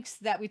tanks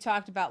that we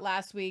talked about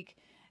last week,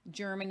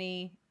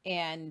 Germany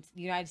and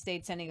the United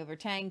States sending over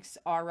tanks,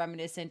 are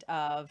reminiscent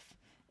of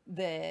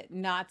the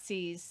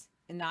Nazi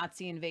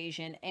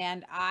invasion.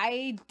 And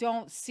I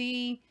don't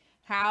see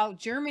how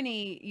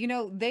Germany,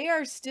 they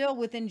are still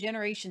within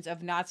generations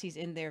of Nazis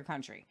in their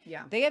country.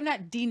 Yeah. They have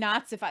not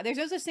denazified. There's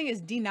no such thing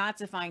as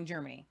denazifying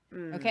Germany.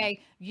 Okay.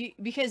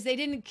 Because they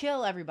didn't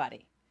kill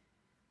everybody.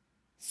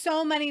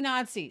 So many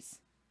Nazis.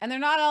 And they're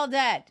not all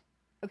dead.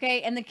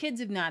 Okay. And the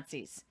kids of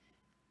Nazis.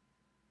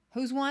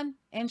 Who's won?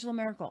 Angela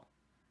Merkel.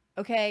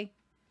 Okay.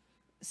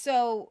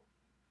 So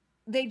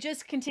they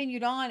just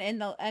continued on.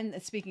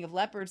 And speaking of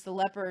leopards, the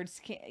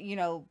leopards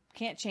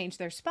can't change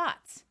their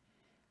spots.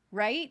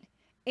 Right?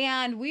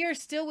 And we are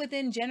still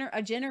within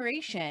a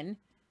generation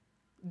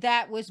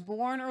that was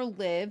born or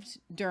lived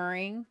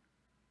during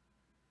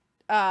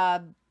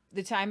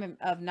the time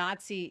of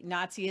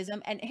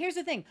Nazism. And here's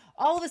the thing.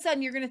 All of a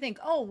sudden, you're going to think,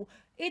 oh,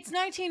 it's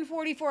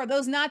 1944.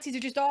 Those Nazis are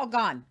just all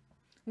gone.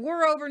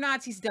 War over,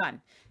 Nazis done.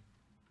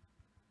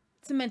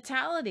 It's a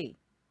mentality.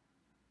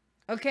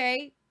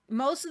 Okay?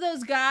 Most of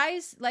those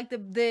guys, like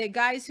the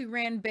guys who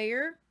ran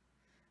Bayer,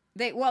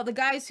 the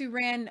guys who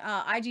ran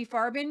IG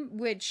Farben,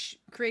 which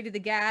created the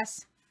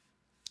gas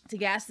to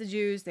gas the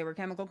Jews. They were a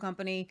chemical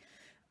company,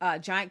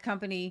 giant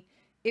company.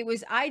 It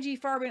was IG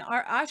Farben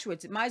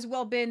Auschwitz. It might as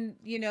well have been,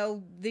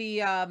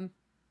 the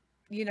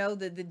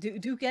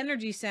Duke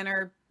Energy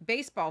Center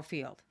baseball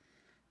field.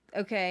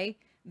 Okay.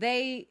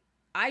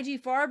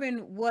 IG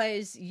Farben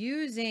was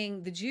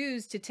using the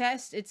Jews to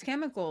test its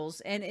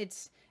chemicals and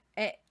it's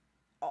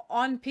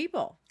on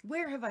people.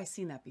 Where have I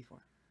seen that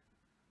before?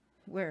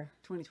 Where?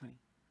 2020.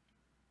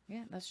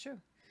 Yeah, that's true.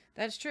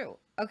 That's true.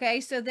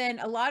 Okay, so then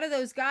a lot of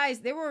those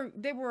guys, there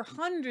were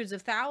hundreds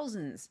of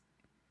thousands,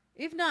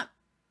 if not,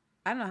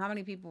 I don't know how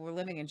many people were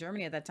living in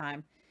Germany at that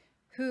time,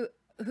 who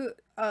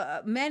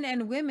men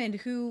and women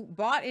who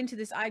bought into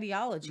this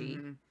ideology,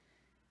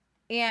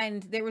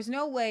 and there was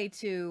no way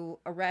to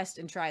arrest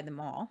and try them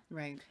all.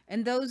 Right.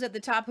 And those at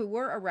the top who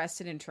were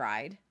arrested and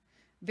tried,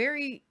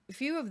 very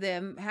few of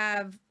them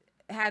have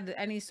had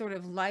any sort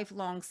of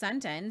lifelong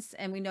sentence.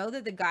 And we know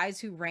that the guys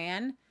who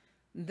ran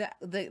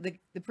the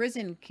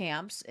prison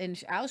camps in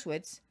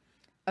Auschwitz,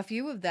 a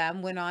few of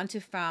them went on to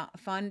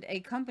fund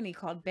a company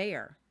called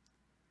Bayer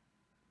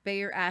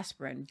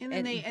Aspirin.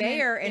 And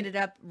Bayer ended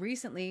up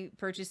recently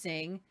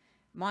purchasing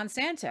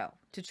Monsanto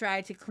to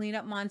try to clean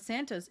up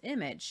Monsanto's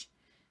image.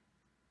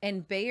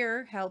 And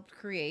Bayer helped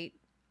create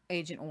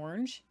Agent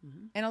Orange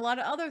and a lot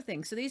of other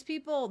things. So these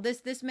people,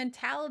 this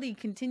mentality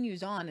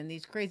continues on in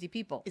these crazy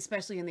people.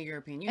 Especially in the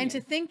European Union. And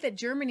to think that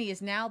Germany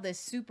is now this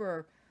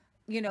super,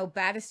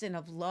 bastion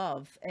of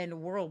love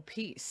and world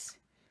peace.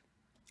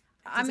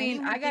 I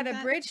mean, I got a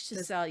bridge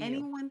to sell you. Does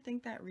anyone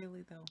think that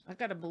really, though? I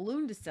got a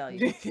balloon to sell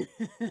you.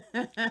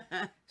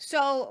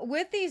 So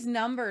with these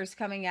numbers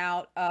coming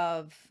out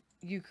of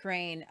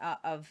Ukraine,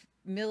 of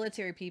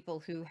military people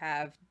who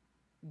have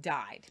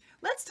died.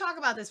 Let's talk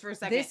about this for a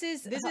second. This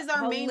is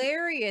our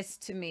hilarious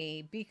to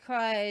me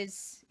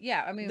because,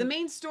 the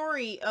main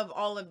story of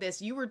all of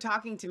this, you were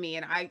talking to me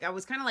and I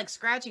was kind of like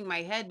scratching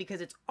my head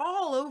because it's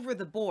all over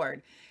the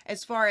board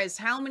as far as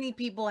how many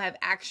people have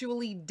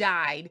actually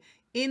died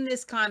in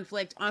this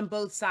conflict on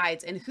both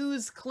sides and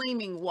who's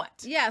claiming what.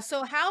 Yeah.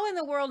 So how in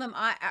the world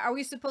are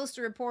we supposed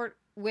to report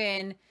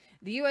when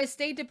the U.S.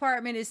 State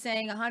Department is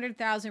saying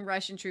 100,000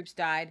 Russian troops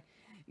died?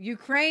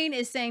 Ukraine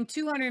is saying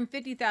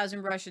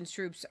 250,000 Russian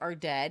troops are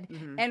dead,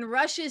 and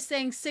Russia is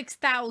saying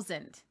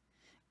 6,000.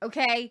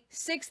 Okay,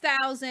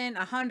 6,000,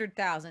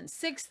 100,000,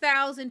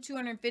 6,000,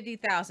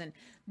 250,000.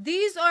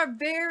 These are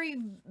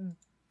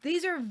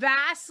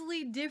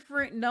vastly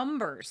different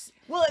numbers.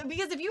 Well,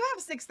 because if you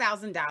have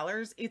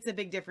 $6,000, it's a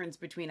big difference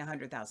between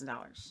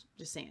 $100,000.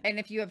 Just saying. And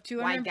if you have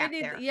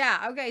 250,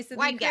 okay. So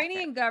the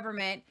Ukrainian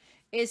government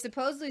is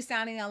supposedly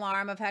sounding the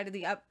alarm ahead of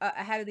the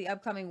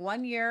upcoming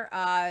 1-year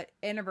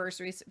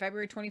anniversary,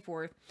 February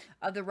 24th,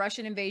 of the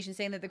Russian invasion,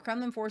 saying that the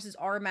Kremlin forces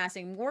are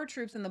amassing more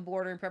troops on the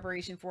border in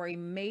preparation for a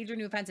major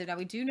new offensive. Now,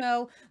 we do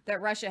know that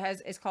Russia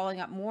is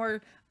calling up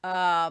more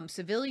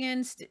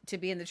civilians to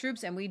be in the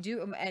troops, and we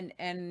do,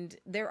 and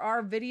there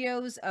are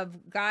videos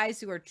of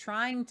guys who are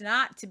trying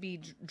not to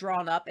be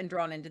drawn up and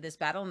drawn into this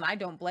battle, and I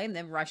don't blame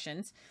them,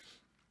 Russians.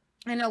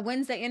 In a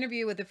Wednesday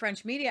interview with the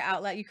French media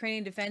outlet,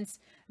 Ukrainian defense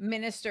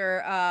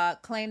minister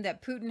claimed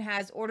that Putin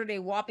has ordered a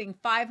whopping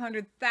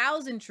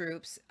 500,000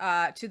 troops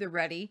to the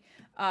ready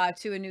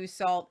to a new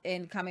assault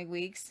in coming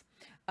weeks.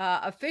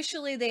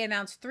 Officially, they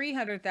announced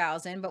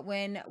 300,000, but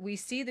when we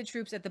see the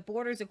troops at the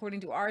borders,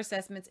 according to our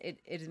assessments, it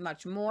is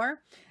much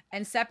more.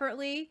 And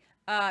separately,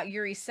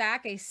 Yuri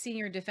Sak, a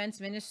senior defense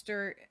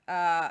minister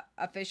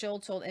official,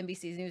 told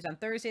NBC News on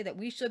Thursday that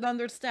we should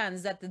understand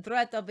that the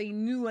threat of a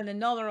new and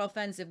another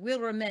offensive will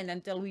remain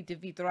until we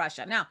defeat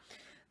Russia. Now,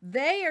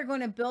 they are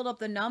going to build up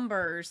the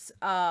numbers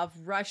of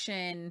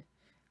Russian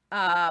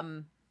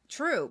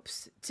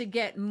troops to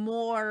get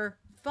more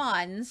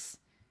funds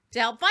to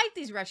help fight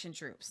these Russian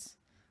troops,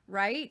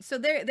 right? So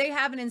they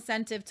have an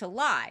incentive to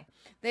lie.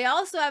 They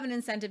also have an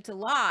incentive to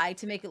lie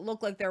to make it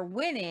look like they're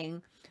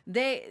winning.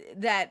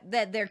 That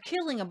they're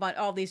killing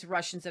all these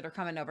Russians that are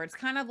coming over. It's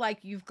kind of like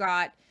you've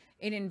got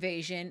an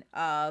invasion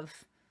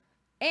of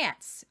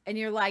ants, and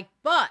you're like,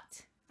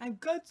 but I've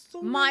got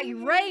so my many.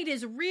 raid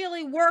is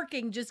really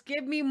working. Just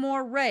give me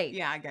more raid.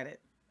 Yeah, I get it.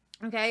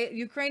 Okay,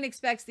 Ukraine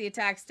expects the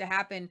attacks to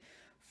happen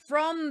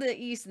from the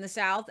east and the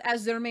south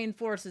as their main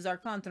forces are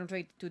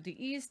concentrated to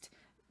the east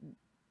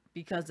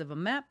because of a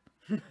map.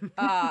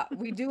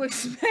 We do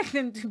expect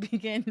them to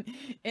begin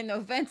an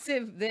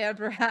offensive there,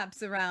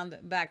 perhaps around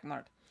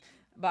Bakhmut.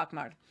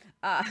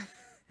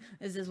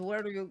 This is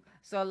where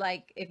so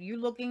like, if you're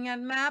looking at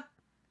map,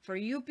 for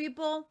you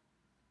people,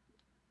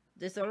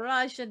 this is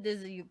Russia, this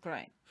is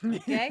Ukraine.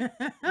 Okay?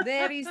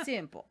 Very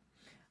simple.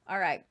 All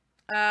right.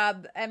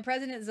 And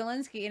President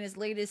Zelensky, in his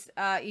latest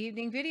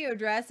evening video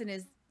dress, in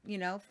his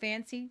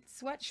fancy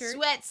sweatshirt.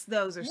 Sweats,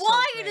 those are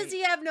Why so does great.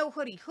 he have no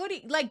hoodie?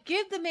 Like,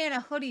 give the man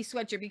a hoodie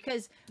sweatshirt,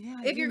 because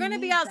if you you're going to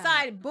be need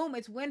outside, boom,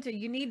 it's winter.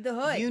 You need the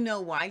hood. You know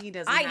why he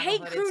doesn't I have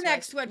hate a hooded crew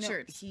neck sweat- No,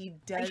 sweatshirts. he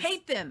does. I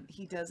hate them.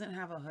 He doesn't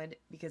have a hood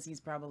because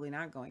he's probably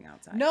not going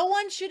outside. No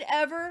one should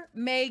ever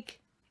make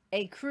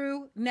a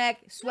crew neck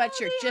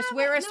sweatshirt. Just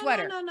wear a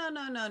sweater. No.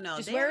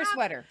 Just They wear a have-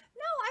 sweater.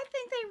 No, I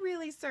think they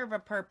really serve a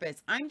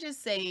purpose. I'm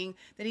just saying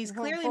that he's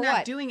For- clearly for not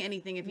what? doing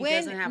anything if he When-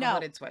 doesn't have no, a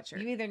hooded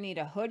sweatshirt. You either need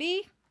a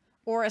hoodie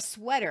or a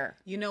sweater.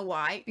 You know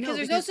why? Because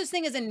there's no such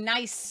thing as a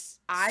nice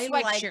I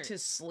sweatshirt. like to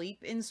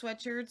sleep in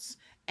sweatshirts,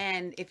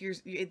 and if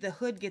the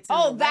hood gets in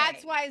the Oh, way.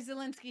 that's why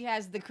Zelensky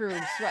has the crew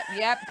sweat.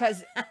 Yep,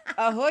 because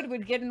a hood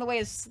would get in the way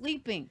of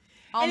sleeping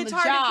on and it's the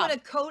hard job. to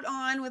put a coat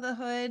on with a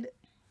hood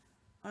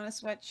on a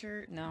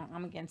sweatshirt. No,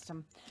 I'm against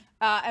him.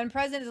 And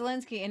President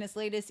Zelensky, in his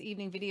latest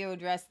evening video,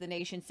 addressed the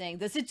nation, saying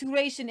the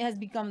situation has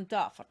become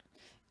tougher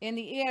in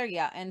the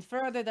area, and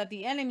further that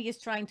the enemy is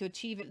trying to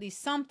achieve at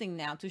least something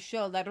now to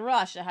show that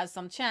Russia has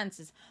some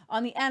chances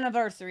on the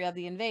anniversary of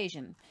the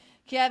invasion.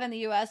 Kiev and the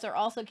U.S. are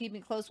also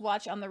keeping close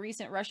watch on the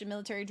recent Russian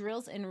military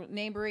drills in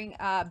neighboring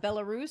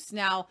Belarus.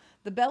 Now,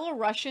 the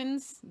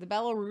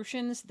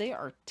Belarusians, they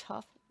are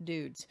tough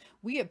dudes.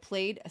 We have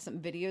played some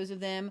videos of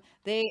them.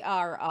 They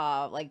are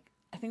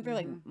I think they're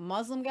like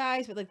Muslim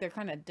guys, but like they're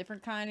kind of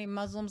different kind of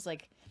Muslims.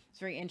 Like, it's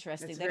very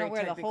interesting. That's They very don't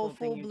wear the technical whole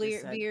full thing you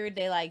just said. beard.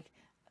 They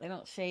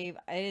don't shave.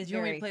 It is Do you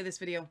want me very to play this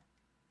video?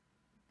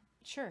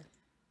 sure.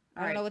 All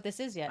I don't right. know what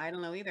this is yet. I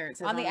don't know either. It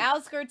says On the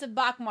outskirts of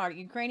Bakhmut,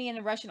 Ukrainian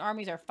and Russian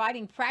armies are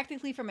fighting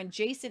practically from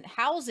adjacent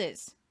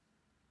houses.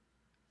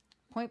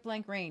 Point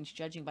blank range,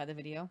 judging by the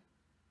video.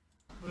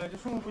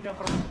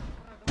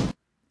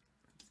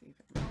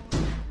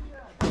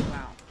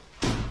 Wow.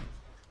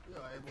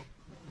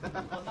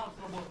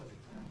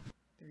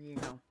 There you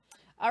go.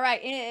 All right,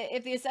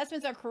 if the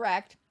assessments are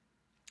correct,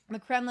 the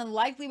Kremlin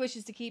likely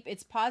wishes to keep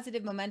its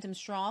positive momentum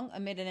strong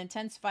amid an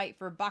intense fight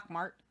for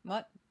Bakhmut.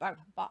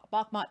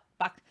 Bakhmut.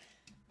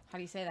 How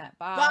do you say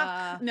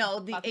that? No,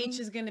 the Bakhmut? H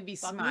is going to be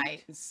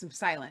Bakhmut?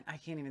 silent. I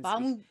can't even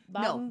Bakhmut? speak.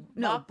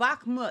 No,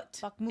 Bakhmut.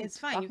 Bakhmut. It's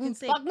fine. You can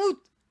say Bakhmut.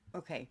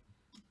 Okay.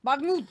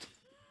 Bakhmut.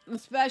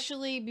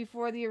 Especially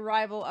before the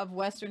arrival of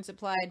Western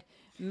supplied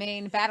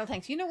main battle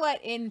tanks. You know what?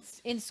 In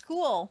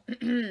school,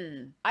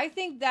 I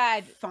think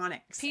that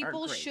phonics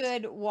people are great.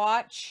 should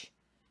watch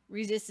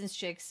Resistance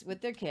Chicks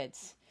with their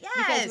kids. Yes.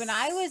 Because when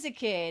I was a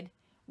kid,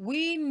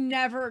 we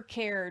never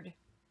cared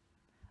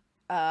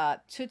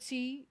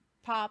Tootsie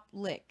Pop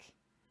Lick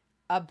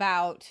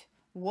about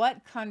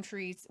what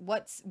countries,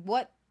 what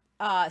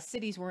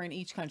cities were in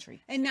each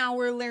country. And now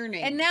we're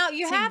learning. And now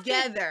you have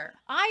together.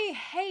 I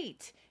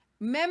hate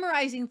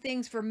memorizing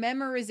things for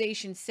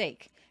memorization's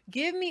sake.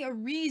 Give me a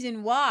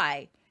reason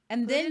why,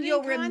 and Put then it in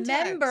you'll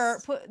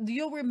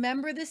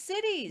remember the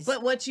cities.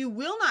 But what you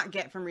will not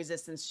get from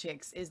Resistance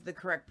Chicks is the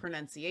correct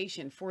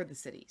pronunciation for the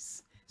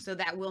cities. So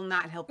that will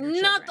not help your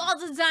not children. all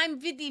the time,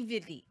 vitty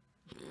vitty.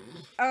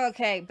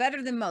 Okay,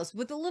 better than most.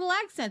 With a little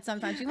accent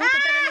sometimes. You won't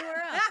get that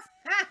anywhere else.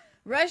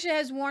 Russia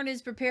has warned it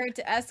is prepared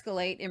to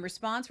escalate. In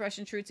response,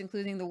 Russian troops,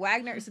 including the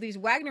Wagner. So these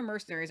Wagner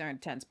mercenaries are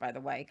intense, by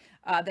the way.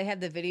 They had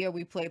the video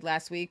we played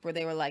last week where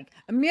they were like,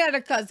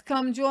 Americans,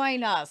 come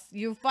join us.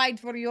 You fight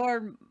for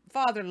your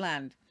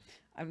fatherland.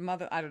 I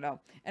don't know.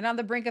 And on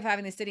the brink of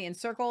having the city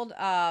encircled,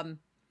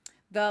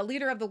 the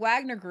leader of the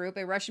Wagner Group,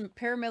 a Russian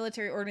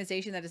paramilitary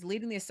organization that is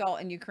leading the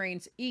assault in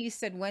Ukraine's east,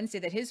 said Wednesday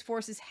that his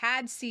forces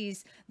had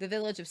seized the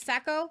village of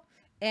Sako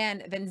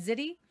and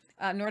Venzity,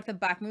 north of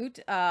Bakhmut,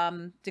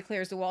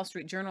 declares the Wall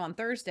Street Journal on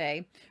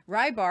Thursday.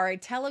 Rybar, a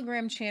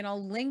Telegram channel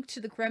linked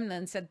to the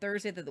Kremlin, said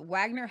Thursday that the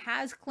Wagner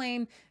has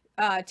claimed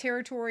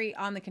territory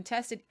on the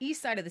contested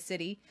east side of the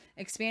city,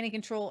 expanding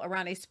control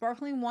around a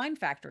sparkling wine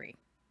factory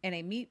and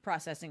a meat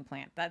processing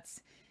plant. That's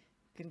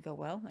going to go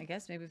well, I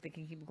guess, maybe if they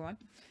can keep going.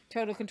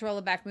 Total control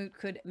of Bakhmut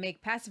could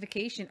make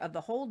pacification of the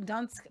whole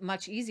Donetsk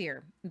much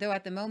easier, though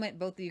at the moment,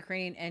 both the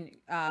Ukrainian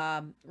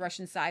and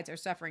Russian sides are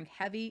suffering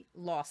heavy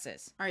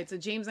losses. All right, so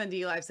James on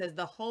D Live says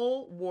the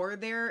whole war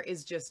there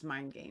is just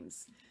mind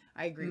games.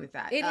 I agree with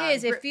that. It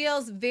is. It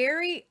feels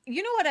very,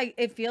 you know what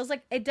it feels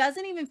like? It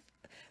doesn't even,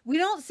 we're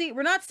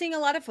not seeing a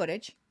lot of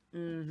footage.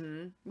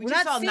 Mm-hmm. We're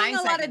not seeing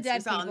a lot of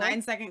dead people. We saw a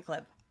 9-second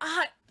clip.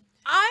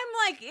 I'm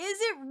like, is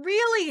it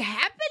really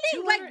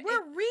happening? Like,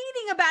 we're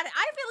reading about it.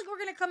 I feel like we're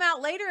gonna come out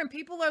later and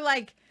people are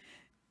like,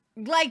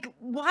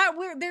 why?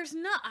 There's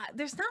not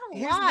a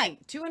lot.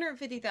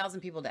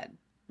 250,000 people dead.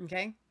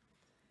 Okay,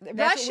 Russians,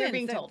 that's what we're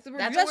being told.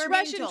 That's what we're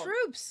Russian being told.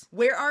 troops.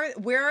 Where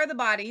are the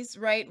bodies?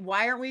 Right?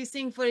 Why aren't we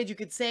seeing footage? You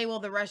could say, well,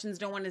 the Russians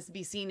don't want us to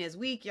be seen as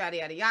weak. Yada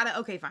yada yada.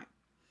 Okay, fine.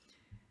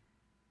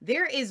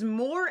 There is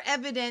more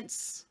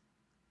evidence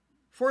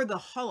for the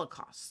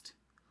Holocaust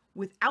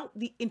without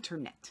the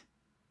internet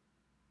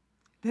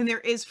than there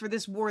is for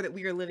this war that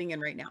we are living in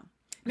right now.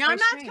 Now, I'm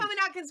not coming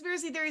out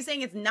conspiracy theory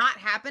saying it's not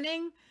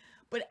happening,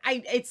 but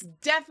it's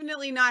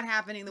definitely not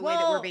happening the way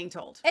that we're being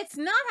told. It's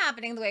not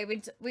happening the way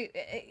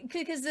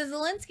because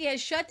Zelensky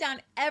has shut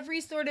down every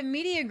sort of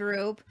media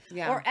group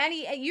or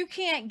any. You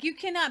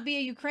cannot be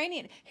a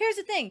Ukrainian. Here's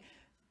the thing.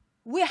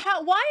 Why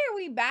are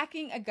we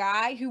backing a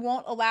guy who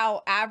won't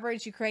allow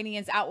average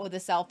Ukrainians out with a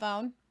cell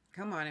phone?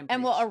 Come on,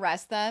 and will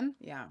arrest them.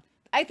 Yeah.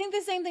 I think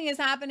the same thing is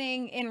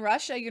happening in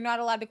Russia. You're not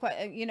allowed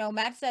to,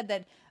 Matt said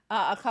that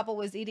a couple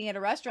was eating at a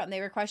restaurant and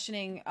they were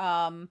questioning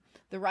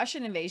the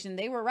Russian invasion.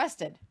 They were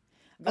arrested.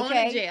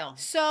 Going to jail.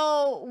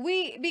 So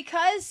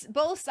because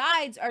both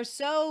sides are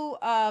so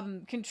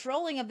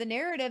controlling of the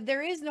narrative,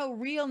 there is no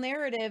real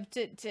narrative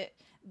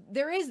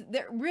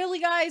really,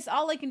 guys,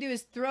 all they can do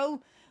is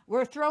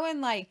we're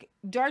throwing like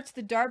darts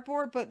to the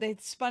dartboard, but they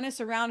spun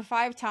us around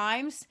 5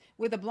 times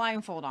with a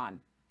blindfold on.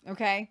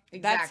 Okay,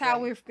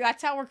 exactly.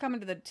 That's how we're coming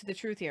to the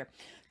truth here.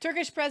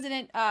 Turkish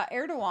President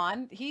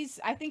Erdogan,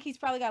 I think he's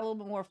probably got a little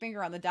bit more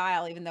finger on the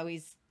dial, even though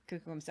he's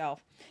cuckoo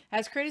himself,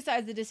 has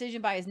criticized the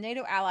decision by his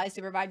NATO allies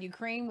to provide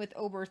Ukraine with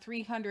over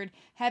 300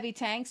 heavy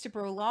tanks to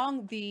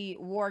prolong the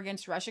war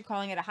against Russia,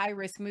 calling it a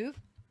high-risk move.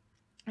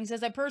 He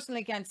says, I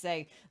personally can't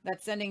say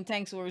that sending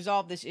tanks will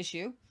resolve this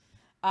issue.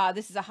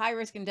 This is a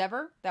high-risk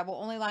endeavor that will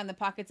only line the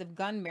pockets of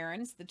gun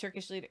barons. The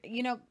Turkish leader,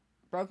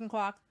 broken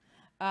clock.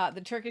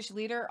 The Turkish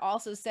leader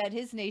also said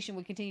his nation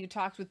would continue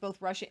talks with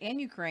both Russia and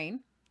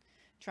Ukraine,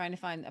 trying to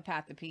find a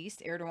path to peace.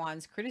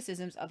 Erdogan's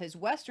criticisms of his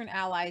Western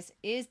allies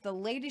is the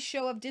latest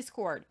show of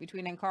discord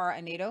between Ankara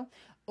and NATO.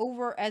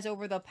 Over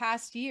the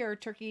past year,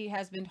 Turkey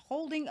has been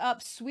holding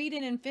up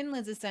Sweden and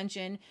Finland's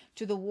ascension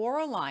to the war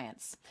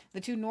alliance.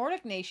 The two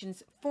Nordic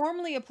nations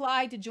formally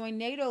applied to join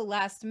NATO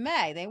last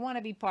May. They want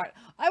to be part.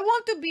 I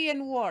want to be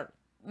in war.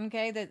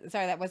 Okay,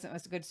 that wasn't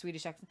a good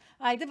Swedish accent.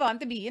 I want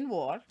to be in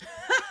war.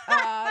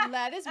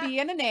 Let us be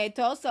in a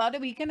NATO so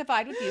that we can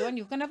fight with you and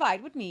you can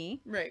fight with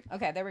me. Right.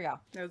 Okay, there we go.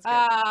 That was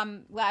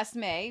good. Last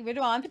May, we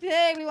want to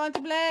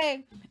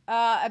play.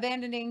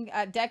 Abandoning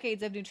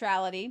decades of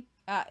neutrality.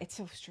 It's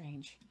so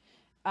strange.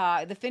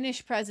 The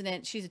Finnish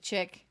president, she's a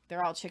chick.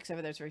 They're all chicks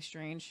over there. It's very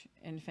strange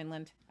in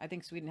Finland. I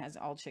think Sweden has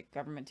all chick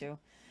government too.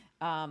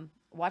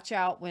 Watch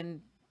out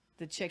when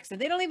the chicks,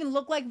 and they don't even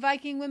look like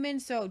Viking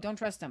women, so don't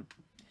trust them.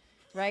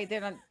 Right?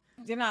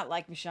 They're not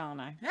like Michelle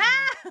and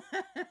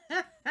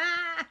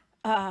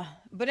I.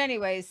 But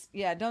anyways,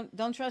 yeah,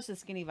 don't trust the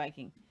skinny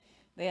Viking.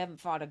 They haven't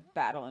fought a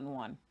battle and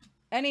won.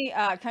 Any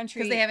country,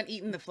 because they haven't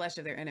eaten the flesh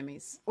of their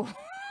enemies.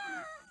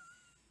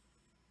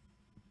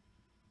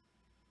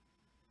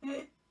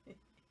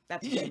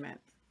 That's what you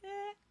meant.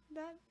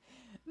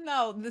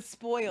 No, the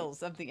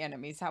spoils of the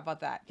enemies. How about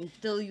that?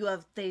 Until you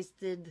have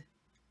tasted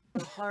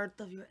the heart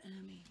of your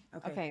enemy.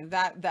 Okay,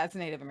 that's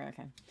Native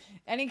American.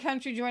 Any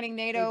country joining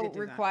NATO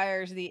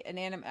requires the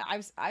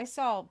unanimous. I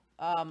saw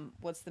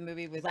what's the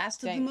movie with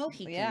Last of the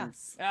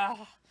Mohicans? Yeah.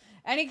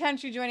 Any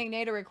country joining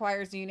NATO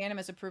requires the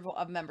unanimous approval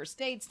of member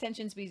states.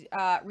 Tensions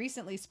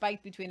recently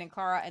spiked between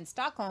Ankara and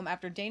Stockholm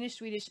after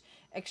Danish-Swedish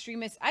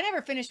extremists. I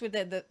never finished with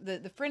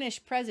the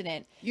Finnish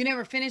president. You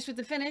never finished with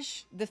the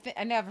Finnish?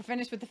 I never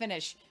finished with the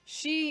Finnish.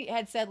 She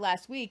had said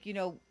last week,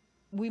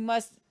 we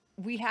must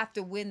we have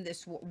to win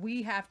this war.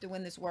 We have to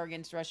win this war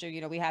against Russia.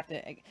 You know, we have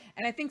to.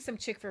 And I think some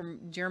chick from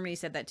Germany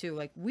said that too.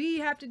 Like, we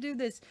have to do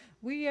this.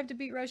 We have to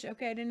beat Russia.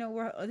 Okay, I didn't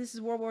know this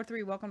is World War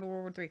III. Welcome to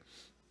World War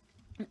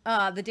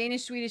III. The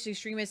Danish-Swedish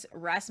extremist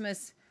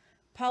Rasmus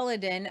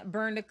Paludan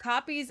burned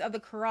copies of the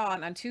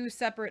Quran on 2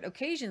 separate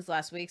occasions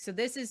last week. So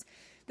this is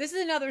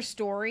another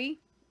story.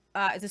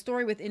 It's a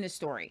story within a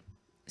story.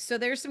 So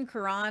there's some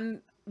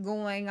Quran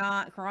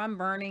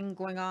burning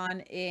going on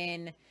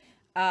in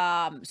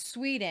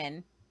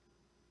Sweden,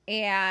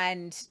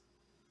 and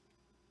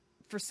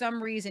for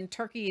some reason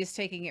Turkey is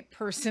taking it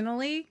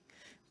personally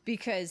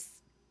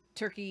because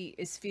Turkey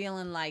is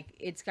feeling like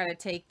it's got to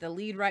take the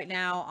lead right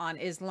now on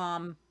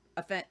Islam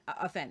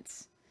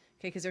offense.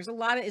 Okay, because there's a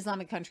lot of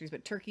Islamic countries,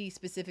 but Turkey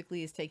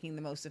specifically is taking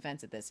the most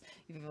offense at this.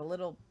 You have a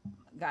little,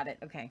 got it.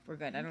 Okay, we're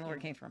good. I don't know where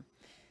it came from.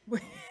 A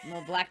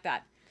little black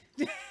dot.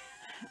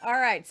 All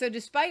right. So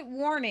despite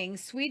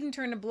warnings, Sweden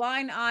turned a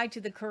blind eye to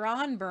the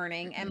Quran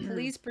burning, and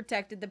police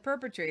protected the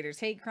perpetrators.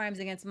 Hate crimes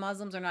against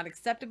Muslims are not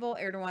acceptable,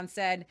 Erdogan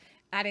said,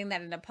 adding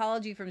that an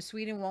apology from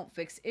Sweden won't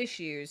fix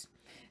issues.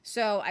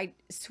 So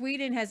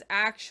Sweden has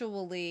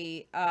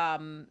actually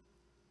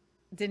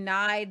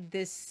denied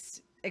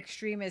this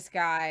extremist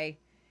guy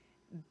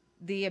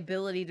the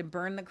ability to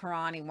burn the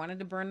Quran. He wanted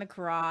to burn the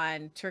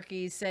Quran.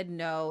 Turkey said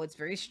no. It's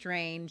very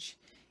strange.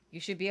 You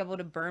should be able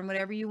to burn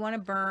whatever you want to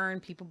burn.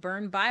 People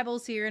burn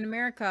Bibles here in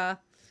America.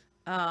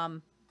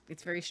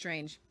 It's very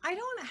strange. I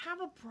don't have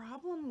a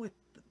problem with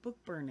book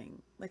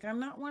burning. Like,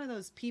 I'm not one of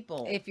those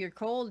people. If you're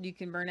cold, you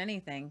can burn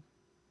anything.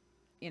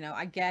 You know,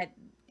 I get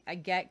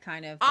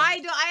kind of.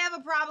 I have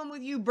a problem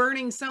with you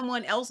burning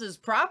someone else's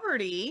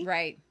property.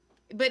 Right.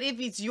 But if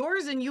it's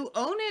yours and you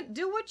own it,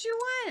 do what you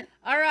want.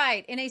 All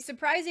right. In a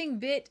surprising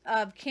bit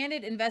of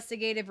candid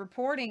investigative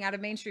reporting out of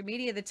mainstream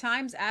media, The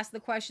Times asked the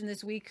question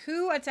this week,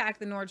 who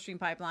attacked the Nord Stream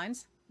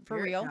pipelines? For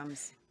Here real. it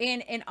comes.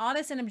 In an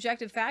honest and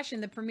objective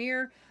fashion, the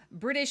premier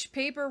British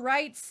paper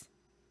writes,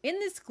 in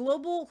this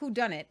global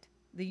whodunit,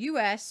 the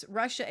U.S.,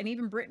 Russia, and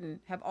even Britain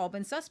have all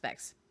been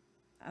suspects.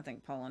 I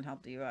think Poland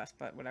helped the U.S.,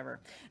 but whatever.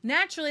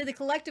 Naturally, the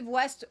collective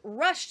West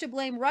rushed to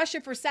blame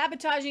Russia for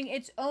sabotaging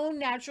its own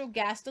natural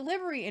gas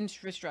delivery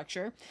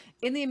infrastructure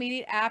in the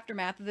immediate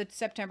aftermath of the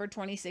September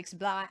 26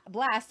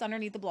 blast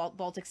underneath the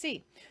Baltic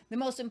Sea. The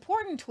most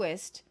important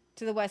twist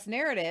to the West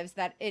narratives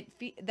that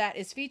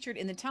is featured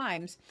in the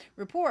Times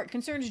report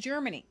concerns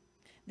Germany.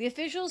 The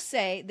officials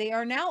say they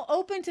are now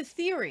open to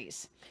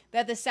theories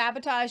that the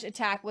sabotage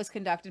attack was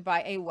conducted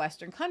by a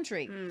Western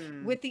country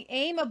with the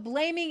aim of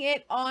blaming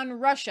it on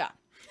Russia.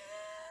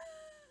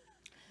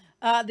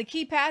 The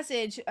key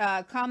passage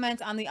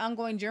comments on the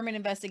ongoing German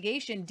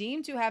investigation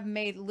deemed to have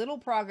made little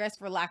progress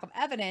for lack of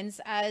evidence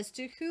as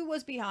to who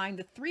was behind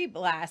the 3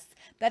 blasts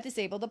that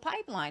disabled the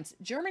pipelines.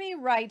 Germany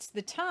writes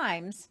The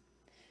Times.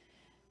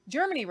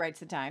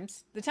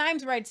 The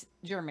Times writes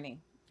Germany.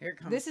 Here it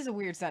comes. This is a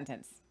weird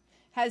sentence.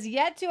 Has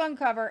yet to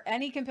uncover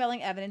any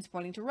compelling evidence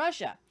pointing to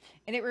Russia.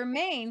 And it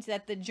remains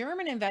that the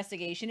German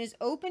investigation is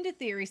open to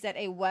theories that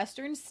a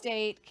Western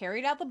state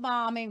carried out the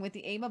bombing with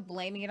the aim of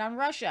blaming it on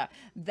Russia.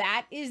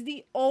 That is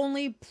the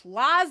only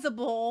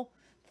plausible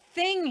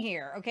thing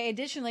here. Okay.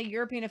 Additionally,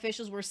 European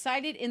officials were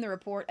cited in the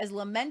report as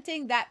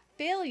lamenting that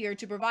failure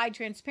to provide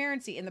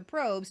transparency in the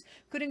probes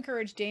could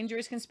encourage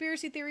dangerous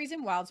conspiracy theories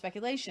and wild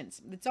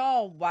speculations. It's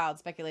all wild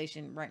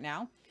speculation right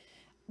now.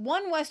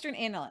 One Western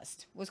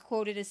analyst was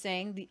quoted as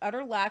saying the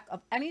utter lack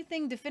of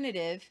anything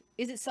definitive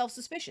is itself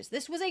suspicious.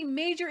 This was a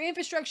major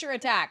infrastructure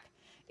attack.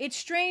 It's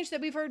strange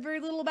that we've heard very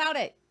little about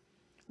it.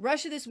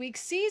 Russia this week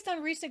seized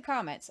on recent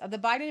comments of the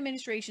Biden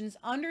administration's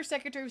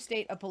Undersecretary of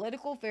State of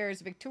Political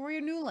Affairs,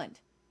 Victoria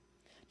Nuland,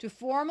 to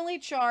formally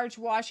charge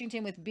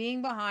Washington with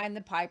being behind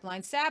the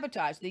pipeline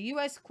sabotage. The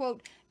U.S.,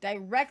 quote,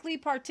 directly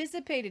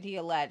participated, he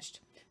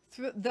alleged.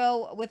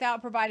 Though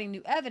without providing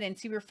new evidence,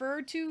 he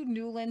referred to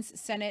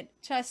Nuland's Senate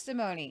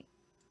testimony.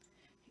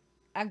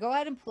 I'll go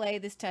ahead and play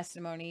this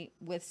testimony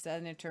with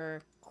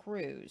Senator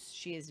Cruz.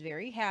 She is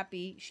very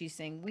happy. She's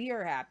saying, we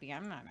are happy.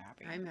 I'm not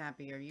happy. I'm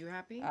happy. Are you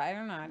happy?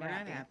 I'm not We're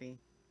happy. not happy.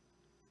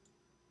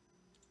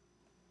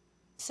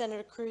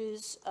 Senator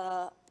Cruz,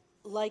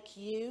 like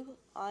you,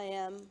 I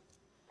am,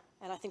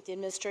 and I think the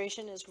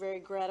administration is very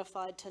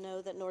gratified to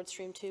know that Nord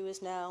Stream 2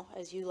 is now,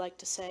 as you like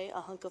to say,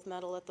 a hunk of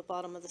metal at the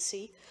bottom of the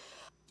sea.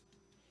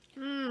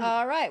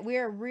 All right,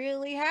 we're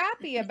really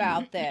happy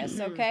about this.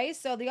 Okay,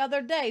 so the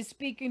other day,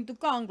 speaking to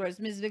Congress,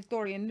 Ms.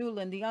 Victoria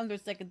Nuland, the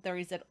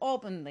Undersecretary, said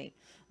openly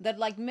that,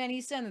 like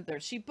many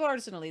senators, she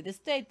personally, the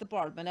State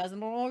Department, as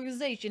an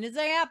organization, is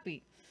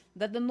happy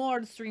that the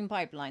Nord Stream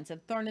pipelines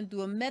have turned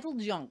into a metal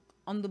junk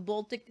on the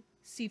Baltic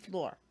Sea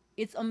floor.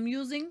 It's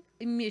amusing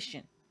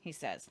emission, he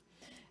says.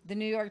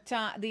 The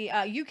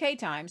UK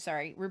Times,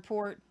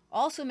 report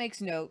also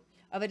makes note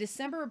of a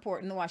December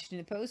report in the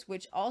Washington Post,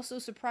 which also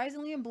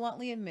surprisingly and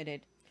bluntly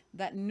admitted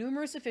that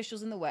numerous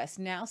officials in the West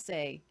now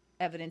say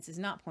evidence is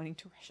not pointing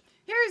to Russia.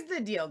 Here's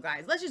the deal,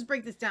 guys. Let's just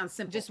break this down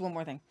simple. Just one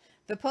more thing.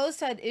 The Post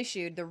had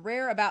issued the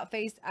rare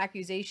about-face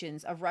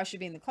accusations of Russia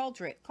being the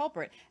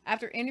culprit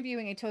after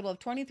interviewing a total of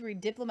 23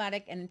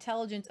 diplomatic and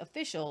intelligence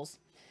officials,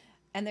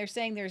 and they're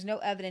saying there's no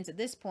evidence at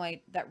this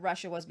point that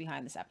Russia was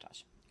behind the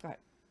sabotage. Go ahead.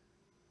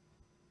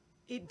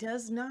 It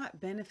does not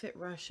benefit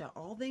Russia.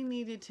 All they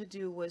needed to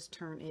do was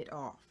turn it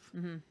off.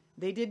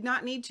 They did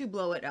not need to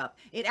blow it up.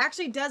 It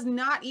actually does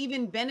not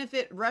even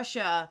benefit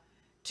Russia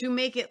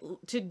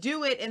to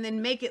do it and then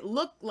make it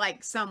look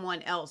like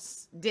someone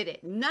else did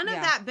it. None of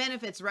that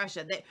benefits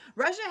Russia.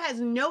 Russia has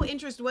no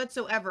interest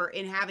whatsoever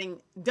in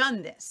having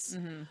done this.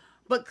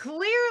 But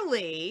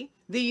clearly,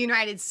 the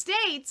United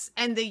States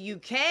and the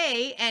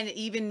UK, and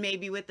even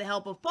maybe with the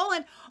help of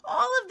Poland,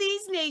 all of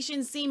these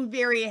nations seem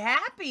very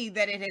happy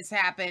that it has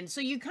happened.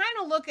 So you kind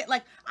of look at,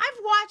 like, I've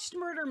watched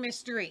Murder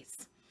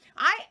Mysteries.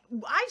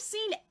 I've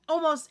seen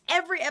almost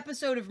every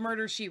episode of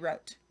Murder, She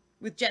Wrote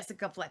with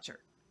Jessica Fletcher.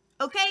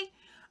 Okay?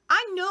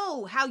 I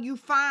know how you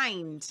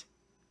find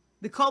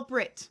the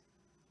culprit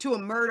to a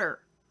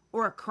murder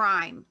or a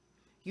crime.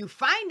 You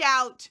find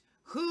out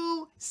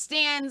who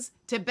stands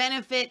to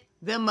benefit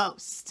the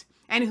most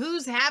and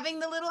who's having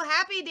the little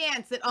happy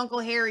dance that Uncle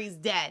Harry's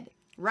dead,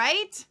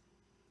 right?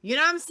 You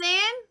know what I'm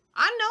saying?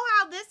 I know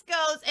how this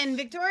goes. And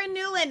Victoria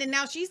Nuland, and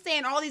now she's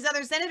saying all these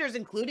other senators,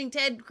 including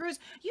Ted Cruz,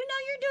 you know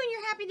you're doing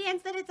your happy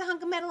dance that it's a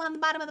hunk of metal on the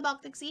bottom of the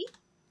Baltic Sea.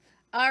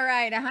 All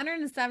right,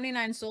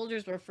 179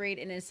 soldiers were freed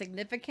in a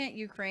significant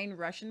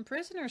Ukraine-Russian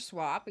prisoner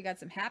swap. We got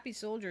some happy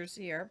soldiers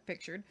here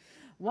pictured.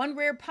 One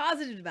rare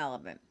positive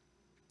development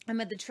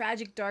amid the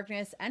tragic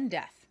darkness and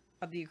death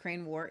of the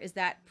Ukraine war is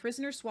that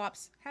prisoner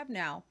swaps have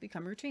now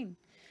become routine.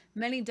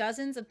 Many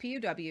dozens of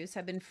POWs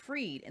have been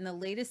freed in the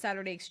latest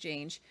Saturday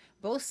exchange.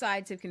 Both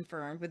sides have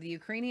confirmed, with the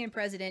Ukrainian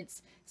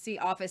presidency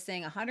office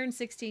saying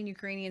 116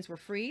 Ukrainians were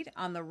freed.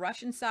 On the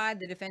Russian side,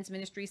 the defense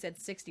ministry said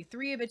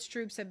 63 of its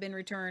troops have been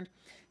returned,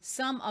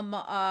 some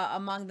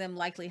among them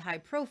likely high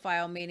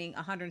profile, meaning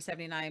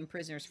 179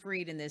 prisoners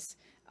freed in this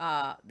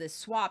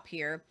swap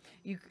here.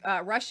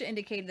 Russia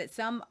indicated that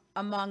some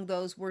among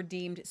those were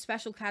deemed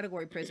special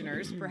category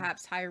prisoners,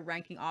 perhaps higher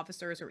ranking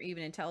officers or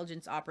even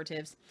intelligence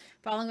operatives,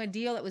 following a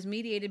deal that was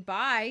mediated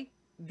by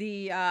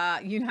the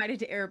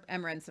United Arab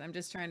Emirates. And I'm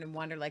just trying to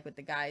wonder, like, with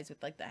the guys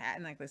with like the hat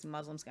and like this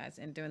Muslims guys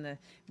and doing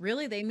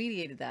they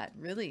mediated that,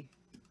 really?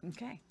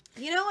 Okay.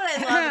 You know what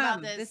I love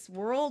about this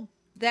world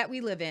that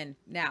we live in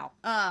now.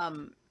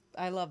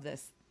 I love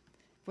this.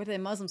 Where the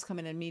Muslims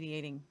coming and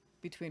mediating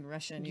between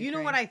Russia and Ukraine. You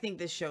know what I think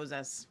this shows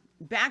us?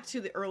 Back to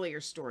the earlier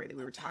story that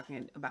we were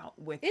talking about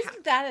with...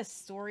 Isn't that a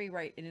story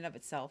right in and of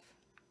itself?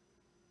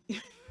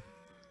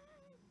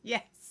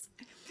 Yes.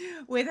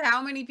 With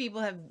how many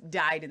people have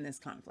died in this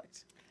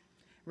conflict,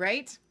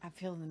 right? I'm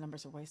feeling the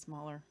numbers are way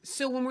smaller.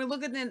 So when we're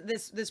looking at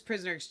this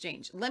prisoner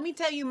exchange, let me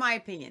tell you my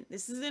opinion.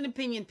 This is an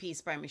opinion piece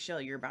by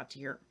Michelle you're about to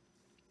hear.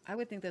 I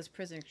would think those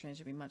prisoner exchanges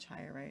would be much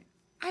higher, right?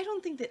 I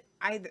don't think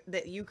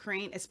that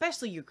Ukraine,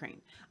 especially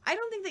Ukraine, I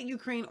don't think that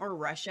Ukraine or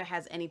Russia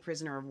has any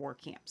prisoner of war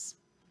camps.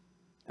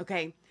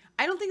 Okay?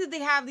 I don't think that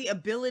they have the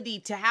ability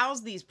to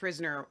house these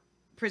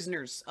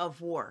prisoners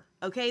of war.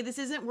 Okay? This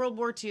isn't World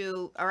War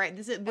II. All right?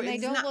 And they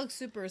don't look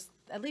super,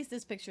 at least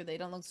this picture, they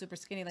don't look super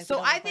skinny. Like,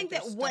 so I think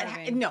that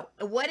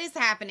what is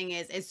happening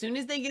is, as soon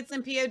as they get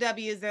some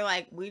POWs, they're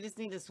like, we just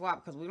need to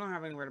swap because we don't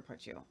have anywhere to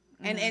put you.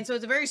 And so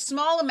it's a very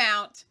small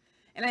amount.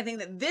 And I think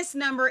that this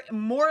number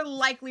more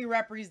likely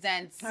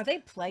represents... Are they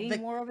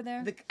playing war over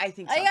there? I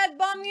think so. I got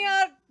bomb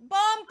here.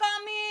 Bomb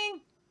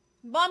coming.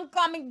 Bomb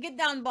coming. Get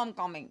down, bomb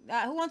coming.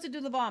 Who wants to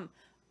do the bomb?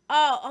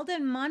 Oh, all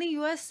that money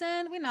U.S.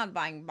 sent? We're not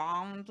buying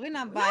bombs. We're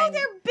not buying... No,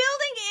 they're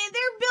building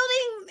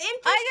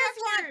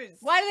infrastructures.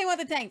 Why do they want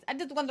the tanks? I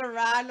just want to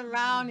ride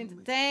around in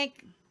the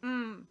tank.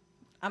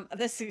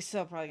 This is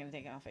so probably going to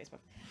take it on Facebook.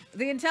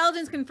 The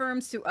intelligence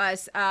confirms to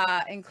us,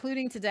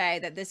 including today,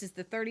 that this is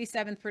the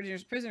 37th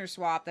prisoner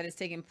swap that has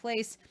taken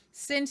place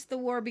since the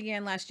war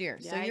began last year.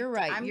 Yeah, so you're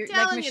right. I'm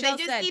telling you, they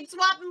just keep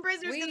swapping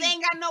prisoners because they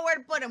ain't got nowhere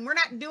to put them. We're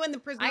not doing the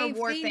prisoner of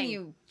war thing.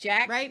 You,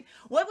 Jack. Right?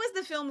 What was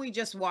the film we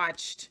just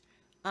watched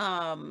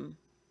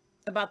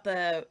about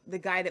the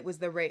guy that was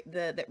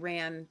that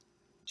ran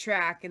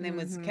track and then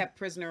was kept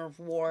prisoner of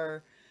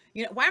war?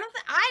 You know,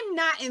 I'm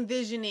not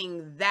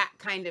envisioning that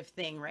kind of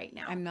thing right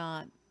now. I'm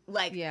not.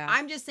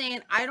 I'm just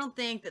saying, I don't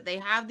think that they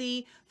have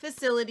the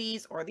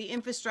facilities or the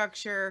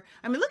infrastructure.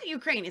 I mean, look at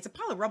Ukraine. It's a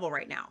pile of rubble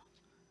right now.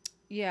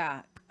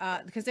 Yeah.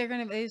 Because they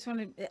just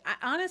want to,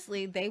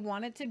 honestly, they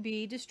want it to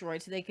be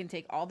destroyed so they can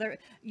take all their,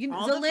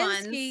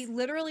 Zelensky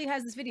literally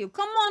has this video.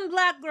 Come on,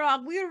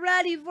 BlackRock. We're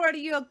ready for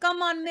you.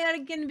 Come on,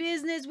 American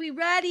business.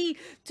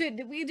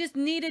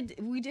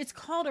 It's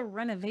called a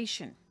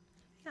renovation.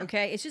 Yeah.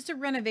 Okay. It's just a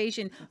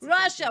renovation.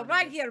 Russia,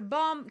 right here.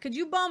 Bomb. Could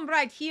you bomb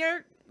right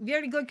here?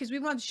 Very good, because we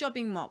want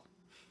shopping mall.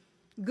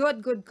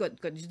 Good.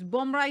 Just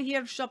bomb right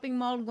here, shopping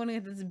mall. Gonna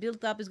get this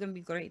built up. Is gonna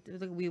be great. It's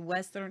gonna be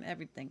Western,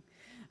 everything.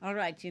 All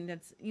right,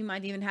 you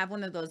might even have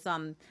one of those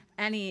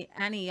any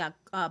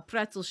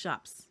pretzel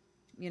shops,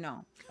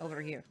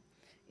 over here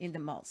in the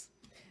malls.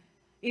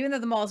 even though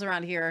the malls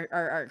around here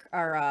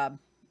are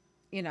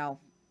you know,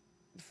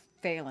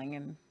 failing.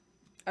 And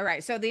all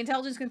right, so the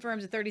intelligence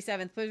confirms the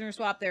 37th prisoner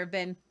swap. There have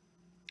been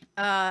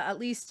at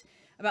least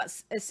about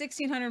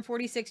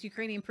 1,646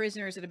 Ukrainian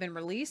prisoners that have been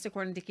released,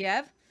 according to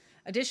Kiev.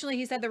 Additionally,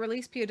 he said the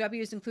released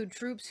POWs include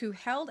troops who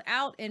held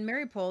out in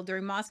Mariupol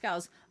during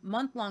Moscow's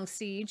month-long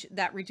siege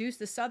that reduced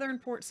the southern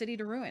port city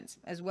to ruins,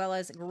 as well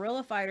as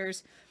guerrilla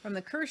fighters from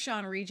the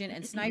Kherson region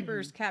and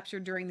snipers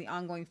captured during the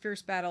ongoing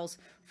fierce battles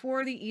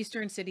for the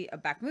eastern city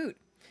of Bakhmut.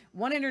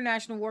 One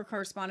international war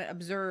correspondent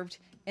observed,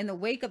 in the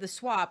wake of the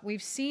swap,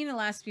 we've seen in the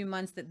last few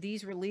months that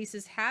these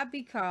releases have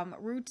become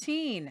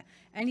routine,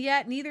 and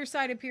yet neither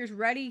side appears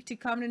ready to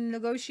come to the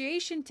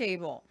negotiation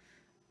table.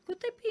 Could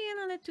they be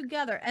in on it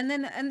together?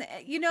 And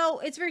you know,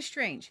 it's very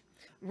strange.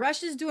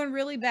 Russia's doing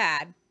really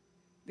bad.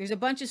 There's a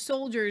bunch of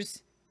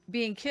soldiers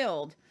being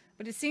killed,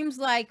 but it seems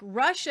like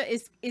Russia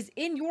is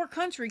in your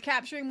country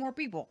capturing more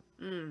people,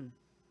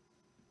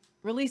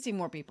 releasing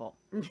more people.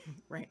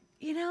 Right.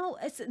 You know,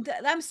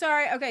 I'm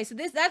sorry. Okay, so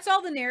that's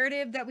all the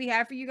narrative that we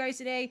have for you guys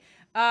today.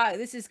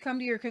 This is come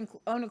to your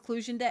own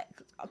conclusion.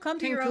 Come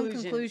to your own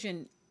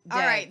conclusion. All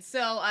right.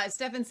 So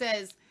Stefan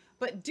says,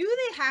 but do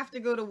they have to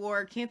go to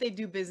war? Can't they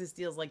do business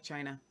deals like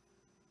China?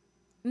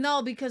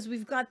 No, because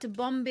we've got to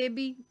bomb,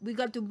 baby. We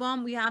got to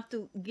bomb. We have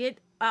to get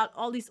out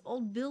all these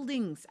old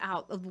buildings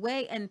out of the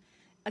way, and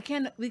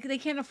they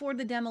can't afford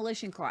the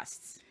demolition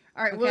costs.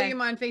 All right. Okay? William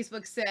on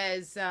Facebook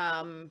says,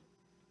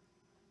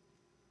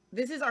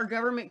 this is our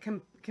government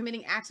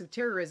committing acts of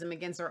terrorism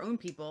against our own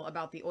people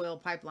about the oil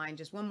pipeline.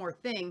 Just one more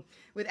thing.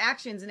 With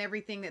actions and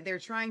everything that they're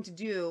trying to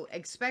do,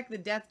 expect the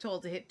death toll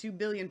to hit 2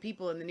 billion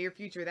people in the near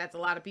future. That's a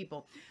lot of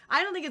people.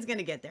 I don't think it's going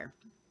to get there.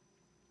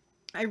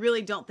 I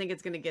really don't think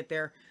it's going to get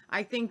there.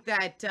 I think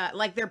that,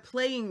 like, they're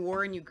playing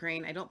war in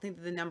Ukraine. I don't think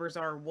that the numbers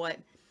are what...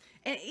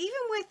 And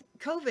even with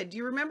COVID, do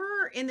you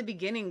remember in the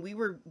beginning, we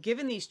were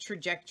given these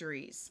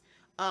trajectories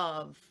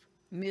of...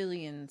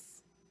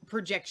 millions...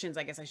 projections,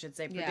 I guess I should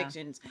say,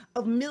 predictions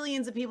of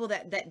millions of people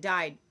that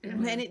died,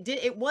 and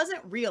it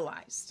wasn't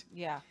realized.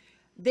 Yeah,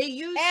 they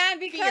used and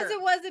because fear.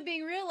 It wasn't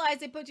being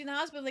realized, they put you in the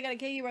hospital. They got to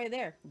kill you right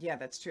there. Yeah,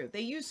 that's true.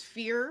 They use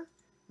fear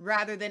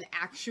rather than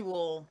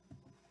actual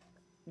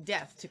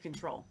death to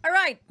control. All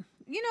right,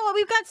 you know what?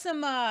 We've got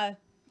some. I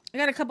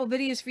got a couple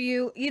videos for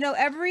you. You know,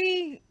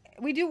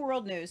 we do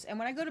world news, and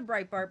when I go to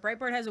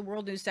Breitbart has a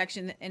world news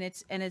section,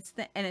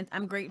 and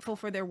I'm grateful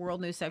for their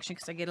world news section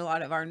because I get a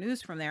lot of our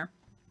news from there.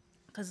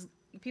 Because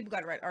people got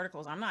to write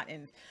articles. I'm not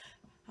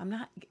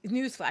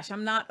newsflash.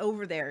 I'm not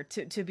over there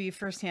to be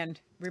first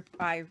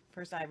eye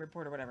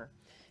report or whatever.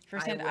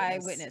 First-hand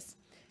eyewitness.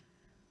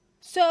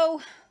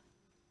 So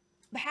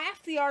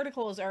half the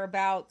articles are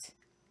about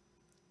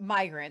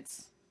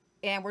migrants,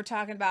 and we're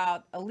talking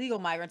about illegal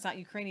migrants, not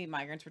Ukrainian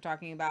migrants. We're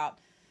talking about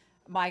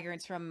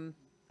migrants from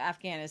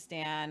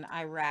Afghanistan,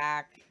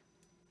 Iraq,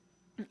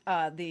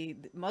 the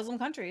Muslim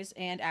countries,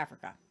 and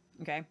Africa.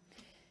 Okay,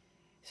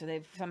 so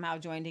they've somehow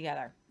joined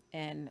together.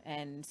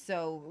 And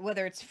so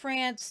whether it's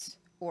France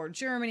or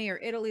Germany or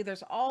Italy,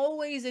 there's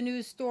always a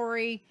news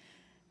story.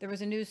 There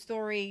was a news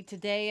story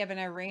today of an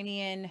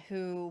Iranian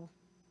who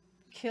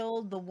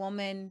killed the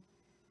woman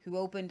who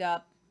opened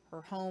up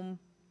her home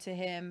to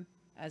him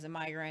as a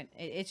migrant.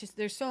 It's just,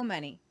 there's so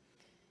many.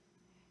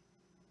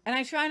 And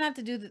I try not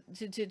to do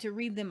to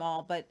read them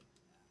all, but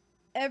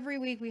every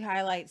week we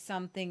highlight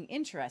something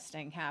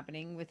interesting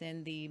happening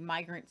within the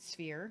migrant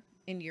sphere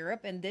in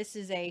Europe. And this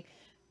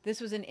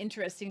was an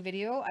interesting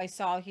video I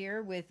saw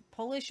here with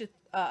Polish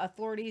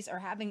authorities are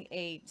having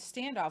a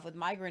standoff with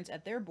migrants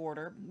at their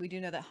border. We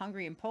do know that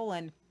Hungary and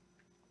Poland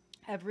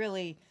have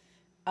really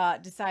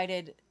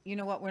decided, you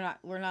know what,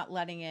 we're not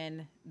letting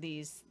in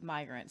these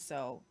migrants.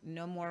 So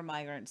no more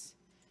migrants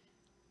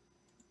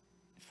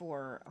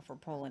for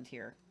Poland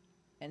here.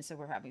 And so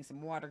we're having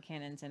some water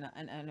cannons and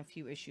a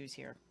few issues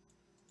here.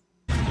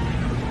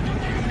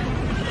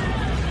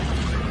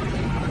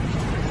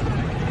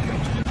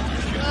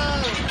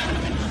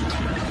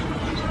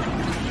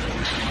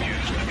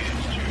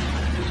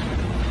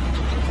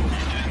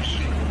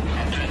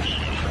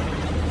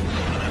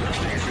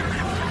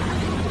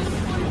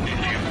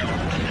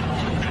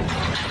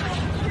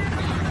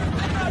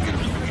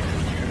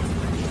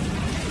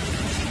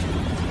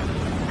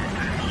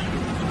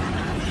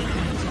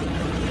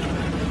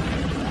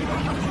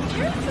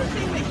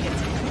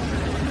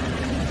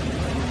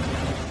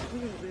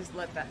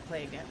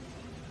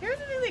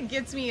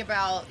 Gets me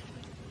about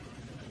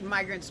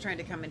migrants trying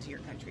to come into your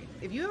country.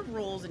 If you have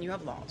rules and you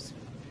have laws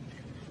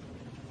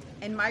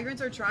and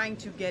migrants are trying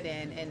to get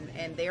in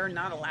and they are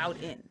not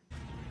allowed in,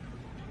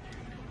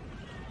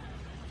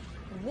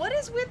 what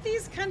is with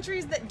these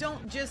countries that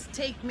don't just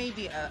take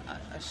maybe a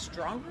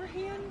stronger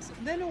hand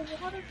than a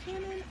water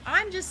cannon?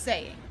 I'm just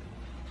saying,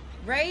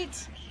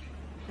 right?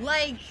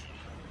 Like,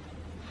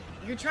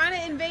 you're trying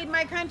to invade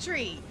my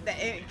country.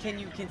 Can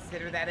you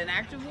consider that an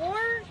act of war?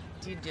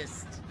 Do you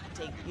just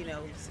take,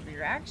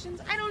 severe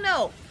actions? I don't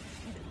know.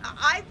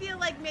 I feel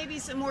like maybe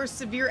some more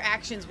severe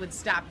actions would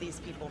stop these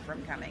people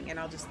from coming, and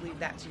I'll just leave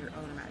that to your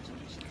own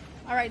imagination.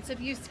 All right, so if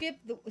you skip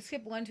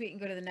one tweet and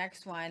go to the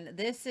next one,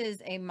 this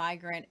is a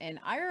migrant in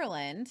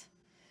Ireland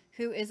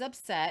who is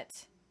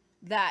upset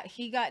that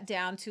he got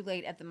down too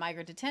late at the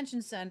migrant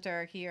detention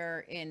center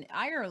here in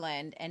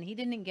Ireland and he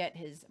didn't get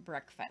his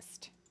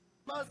breakfast.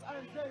 They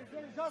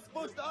just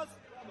pushed us.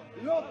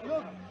 Look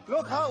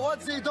what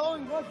they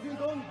doing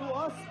to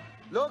us.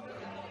 Look.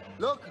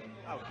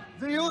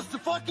 They used to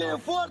fucking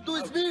afford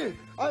with me.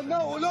 And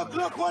now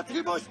look what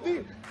he pushed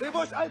me.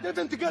 I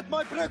didn't get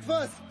my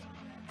breakfast.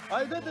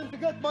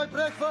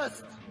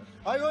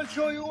 I will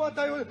show you what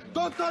I will.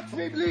 Don't touch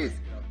me, please.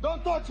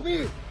 Don't touch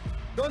me.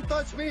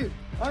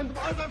 And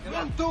other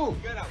friend too.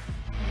 Get out.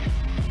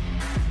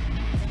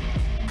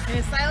 An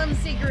asylum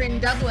seeker in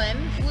Dublin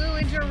flew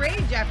into a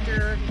rage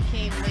after he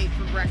came late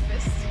for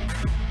breakfast.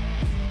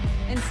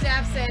 And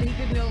staff said he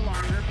could no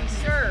longer be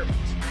served.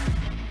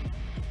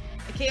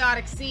 A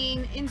chaotic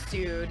scene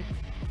ensued,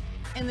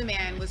 and the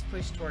man was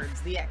pushed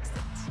towards the exit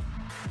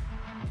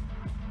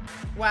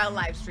while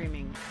live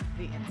streaming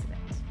the incident.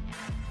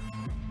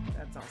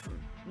 That's awesome.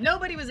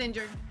 Nobody was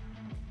injured,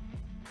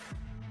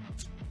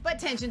 but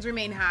tensions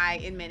remain high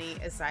in many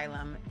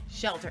asylum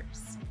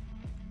shelters,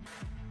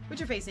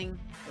 which are facing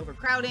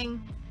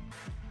overcrowding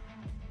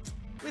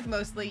with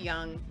mostly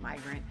young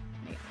migrant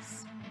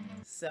males.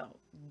 So,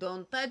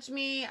 don't touch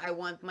me. I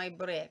want my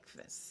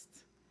breakfast.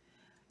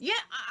 Yeah,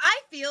 I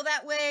feel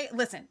that way.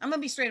 Listen, I'm going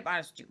to be straight up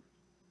honest with you.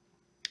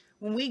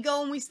 When we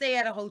go and we stay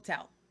at a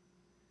hotel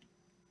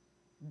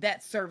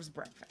that serves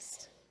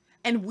breakfast,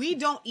 and we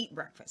don't eat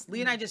breakfast.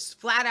 Lee and I just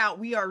flat out,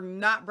 we are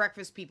not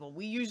breakfast people.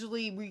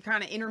 We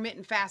kind of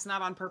intermittent fast,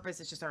 not on purpose.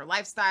 It's just our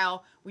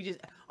lifestyle.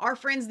 Our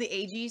friends, the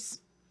Agees,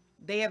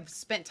 they have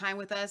spent time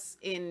with us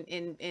in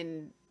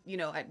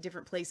at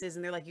different places,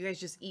 and they're like, you guys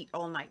just eat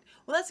all night.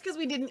 Well, that's because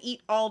we didn't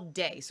eat all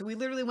day. So we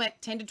literally went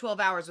 10 to 12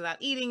 hours without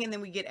eating, and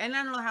then and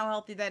I don't know how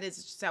healthy that is.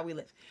 It's just how we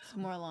live. It's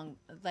more along,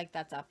 like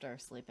that's after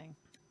sleeping.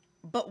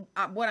 But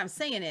what I'm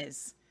saying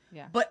is,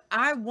 yeah. But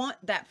I want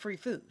that free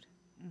food.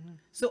 Mm-hmm.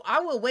 So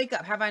I will wake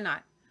up, have I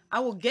not? I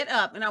will get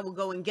up and I will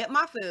go and get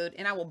my food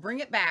and I will bring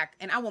it back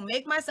and I will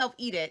make myself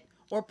eat it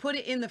or put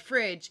it in the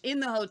fridge in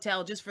the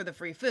hotel just for the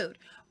free food.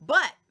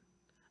 But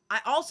I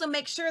also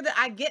make sure that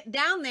I get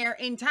down there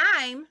in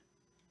time.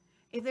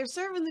 If they're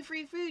serving the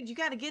free food, you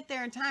got to get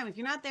there in time. If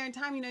you're not there in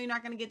time, you know you're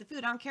not going to get the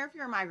food. I don't care if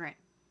you're a migrant.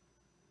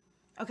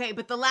 Okay,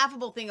 but the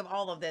laughable thing of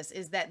all of this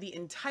is that the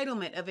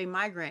entitlement of a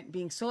migrant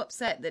being so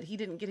upset that he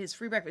didn't get his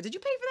free breakfast. Did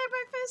you pay for that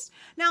breakfast?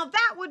 Now,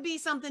 that would be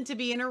something to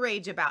be in a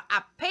rage about.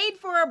 I paid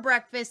for a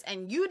breakfast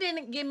and you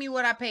didn't give me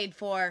what I paid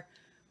for.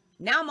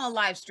 Now I'm going to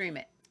live stream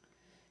it.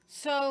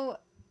 So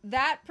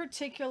that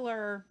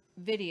particular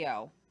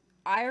video,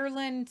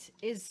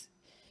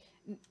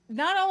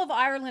 not all of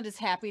Ireland is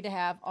happy to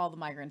have all the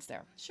migrants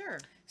there. Sure.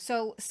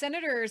 So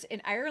senators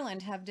in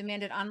Ireland have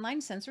demanded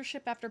online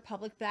censorship after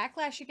public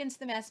backlash against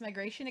the mass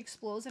migration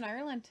explodes in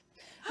Ireland.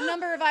 A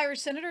number of Irish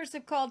senators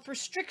have called for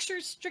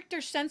stricter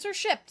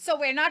censorship. So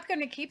we're not going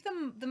to keep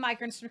the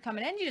migrants from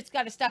coming in. You just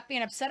got to stop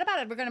being upset about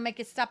it. We're going to make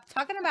you stop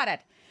talking about it.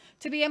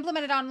 To be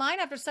implemented online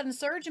after sudden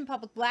surge in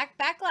public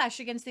backlash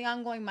against the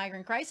ongoing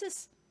migrant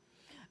crisis.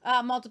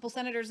 Multiple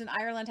senators in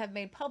Ireland have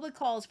made public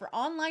calls for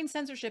online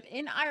censorship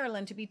in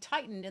Ireland to be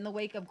tightened in the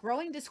wake of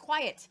growing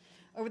disquiet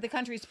over the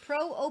country's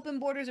pro-open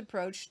borders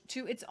approach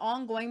to its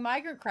ongoing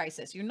migrant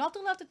crisis. You're not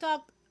allowed to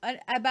talk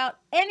about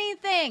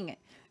anything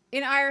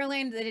in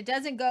Ireland that it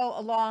doesn't go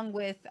along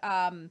with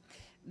the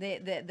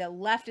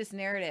leftist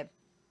narrative.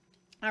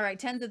 All right,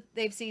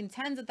 they've seen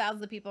tens of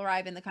thousands of people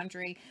arrive in the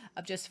country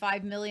of just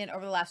 5 million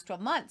over the last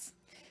 12 months.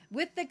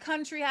 With the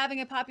country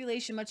having a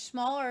population much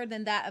smaller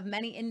than that of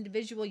many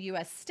individual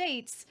U.S.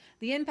 states,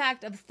 the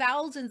impact of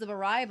thousands of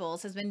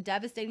arrivals has been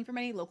devastating for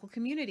many local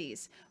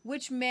communities,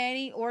 which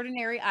many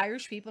ordinary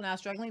Irish people now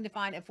struggling to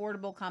find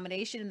affordable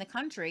accommodation in the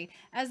country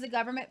as the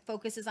government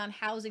focuses on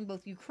housing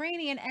both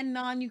Ukrainian and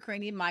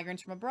non-Ukrainian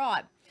migrants from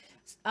abroad.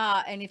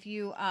 And if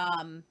you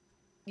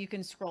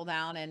can scroll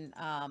down and...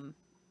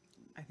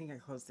 I think I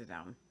closed it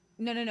down.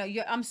 No.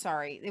 I'm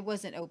sorry. It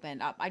wasn't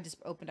opened up. I just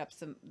opened up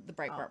the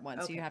Breitbart ones.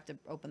 Okay. So you have to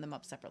open them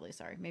up separately.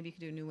 Sorry. Maybe you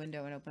could do a new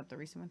window and open up the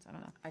recent ones. I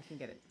don't know. I can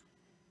get it.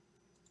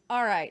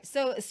 All right.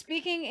 So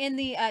speaking in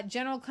the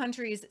General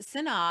Country's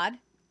Synod,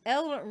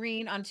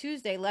 Elreen on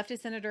Tuesday,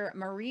 leftist Senator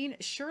Maureen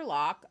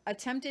Sherlock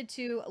attempted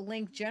to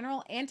link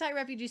general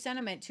anti-refugee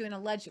sentiment to an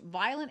alleged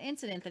violent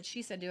incident that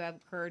she said to have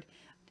occurred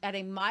at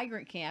a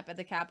migrant camp at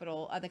the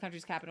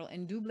country's capital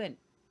in Dublin.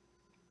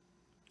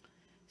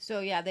 So,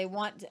 yeah, they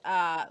want,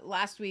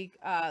 last week,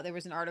 there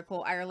was an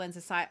article, Ireland's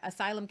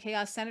asylum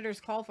chaos.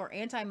 Senators call for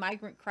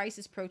anti-migrant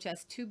crisis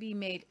protests to be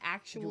made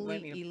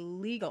actually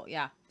illegal.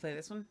 Yeah. Play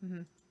this one?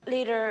 Mm-hmm.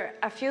 Leader,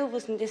 a few of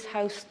us in this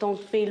House don't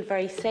feel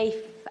very safe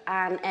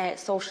on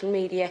social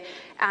media,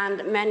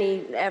 and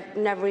many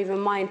never even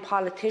mind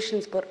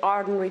politicians, but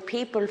ordinary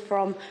people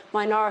from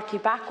minority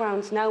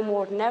backgrounds now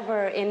more than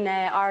ever in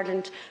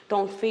Ireland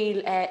don't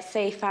feel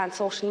safe on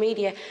social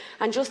media.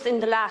 And just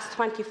in the last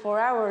 24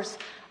 hours,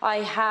 I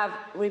have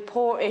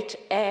reported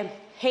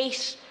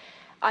hate,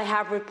 I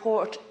have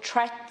reported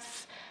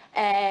threats,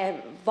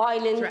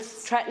 violence,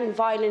 threatening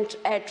violent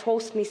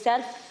towards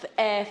myself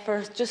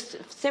for just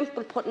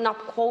simple putting up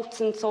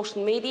quotes on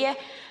social media.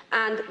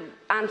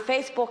 And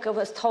Facebook, I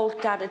was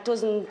told that it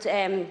doesn't,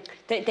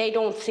 they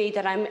don't see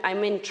that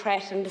I'm in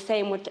threat, and the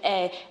same with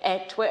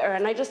Twitter.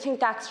 And I just think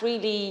that's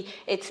really,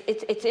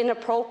 it's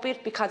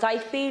inappropriate, because I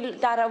feel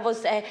that I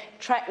was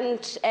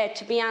threatened,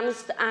 to be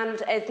honest.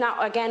 And it's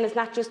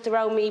not just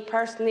around me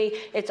personally,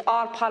 it's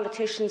all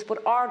politicians,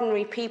 but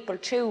ordinary people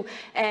too,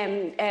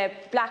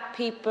 black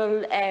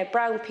people,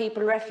 brown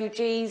people,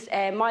 refugees,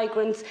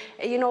 migrants,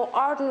 you know,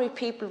 ordinary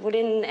people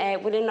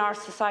within our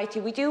society.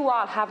 We do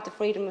all have the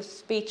freedom of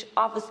speech,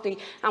 obviously,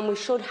 and we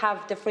should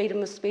have the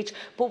freedom of speech.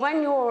 But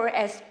when your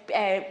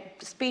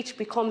speech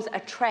becomes a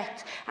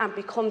threat and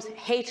becomes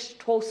hate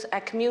towards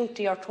a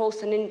community or towards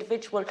an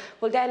individual,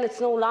 well, then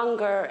it's no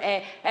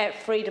longer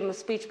freedom of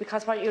speech,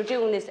 because what you're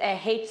doing is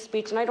hate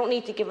speech. And I don't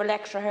need to give a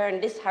lecture here in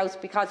this House,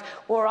 because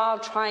we're all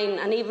trying,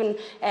 and even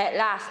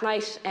last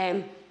night,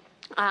 and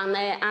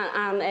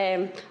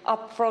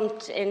up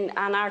front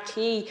on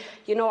RTE,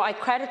 you know, I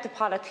credit the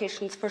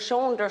politicians for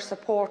showing their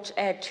support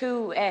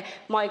to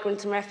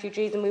migrants and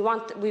refugees, and we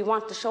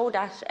want to show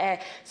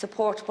that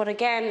support. But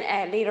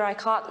again, Leader, I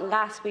called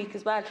last week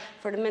as well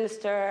for the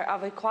Minister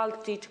of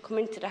Equality to come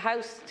into the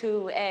House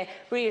to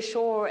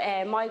reassure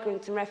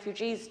migrants and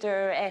refugees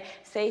their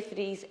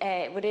safeties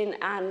within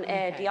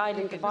the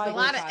island of Ireland. There's a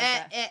lot of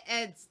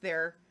eds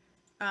there.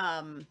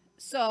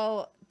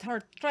 So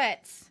her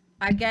threats,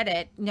 I get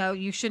it. No,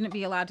 you shouldn't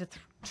be allowed to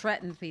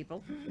threaten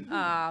people,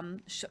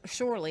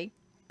 surely.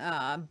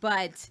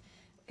 But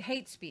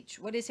hate speech.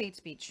 What is hate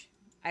speech?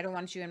 I don't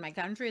want you in my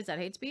country. Is that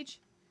hate speech?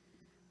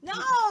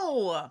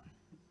 No,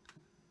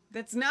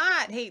 that's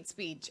not hate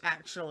speech,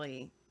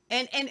 actually.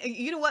 And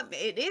you know what?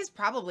 It is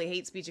probably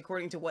hate speech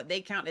according to what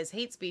they count as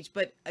hate speech.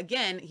 But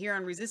again, here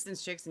on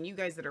Resistance Chicks, and you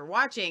guys that are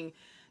watching,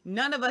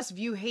 none of us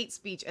view hate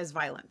speech as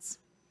violence.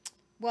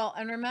 Well,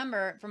 and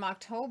remember, from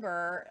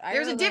October,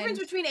 there's a difference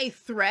between a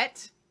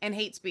threat and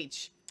hate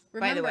speech.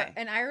 By the way,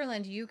 in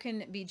Ireland, you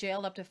can be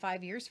jailed up to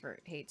 5 years for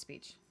hate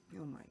speech.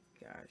 Oh my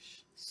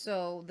gosh!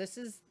 So this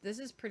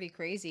is pretty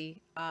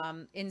crazy.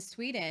 In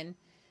Sweden,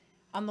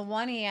 on the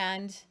one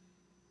hand,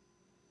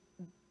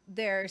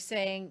 they're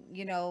saying,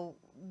 you know,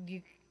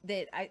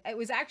 it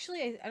was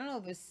actually, I don't know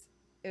if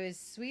it was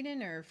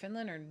Sweden or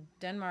Finland or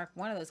Denmark,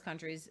 one of those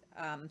countries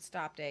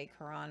stopped a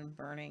Quran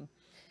burning.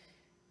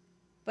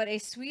 But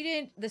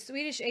the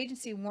Swedish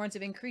agency warns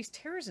of increased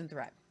terrorism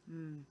threat.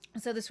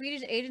 So the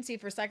Swedish Agency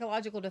for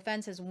Psychological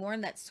Defense has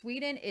warned that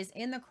Sweden is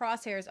in the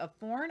crosshairs of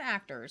foreign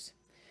actors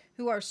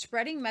who are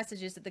spreading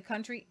messages that the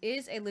country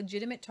is a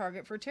legitimate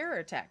target for terror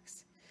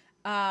attacks.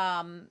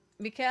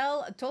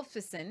 Mikael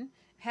Tolfsson,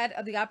 head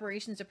of the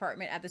operations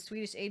department at the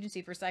Swedish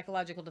Agency for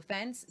Psychological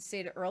Defense,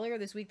 stated earlier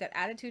this week that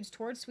attitudes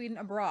towards Sweden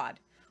abroad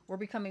were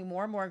becoming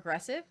more and more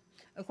aggressive.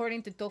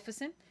 According to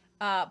Tolfsson,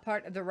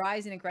 part of the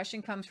rise in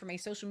aggression comes from a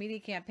social media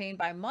campaign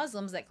by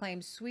Muslims that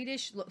claims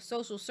Swedish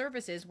social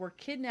services were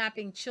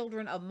kidnapping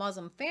children of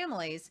Muslim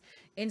families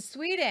in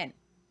Sweden.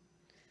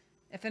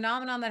 A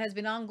phenomenon that has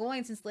been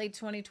ongoing since late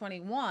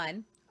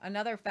 2021.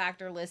 Another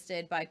factor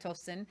listed by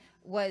Tofsen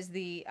was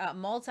the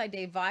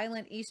multi-day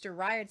violent Easter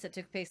riots that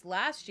took place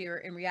last year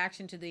in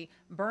reaction to the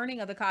burning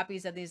of the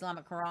copies of the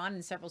Islamic Quran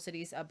in several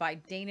cities by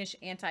Danish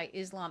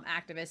anti-Islam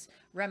activist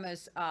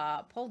Rasmus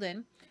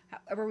Paludan.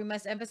 However, we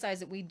must emphasize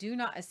that we do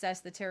not assess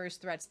the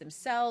terrorist threats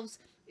themselves.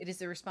 It is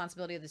the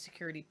responsibility of the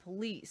security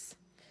police.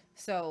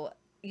 So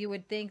you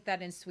would think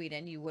that in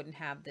Sweden you wouldn't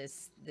have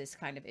this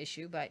kind of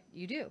issue, but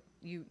you do.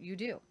 You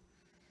do.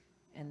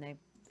 And they...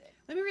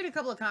 Let me read a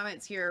couple of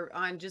comments here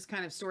on just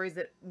kind of stories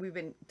that we've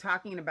been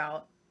talking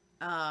about.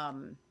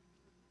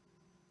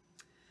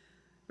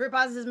 Britt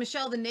Boz says,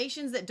 Michelle, the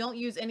nations that don't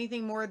use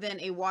anything more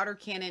than a water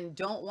cannon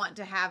don't want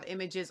to have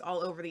images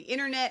all over the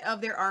internet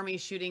of their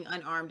armies shooting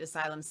unarmed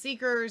asylum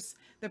seekers.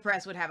 The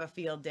press would have a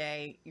field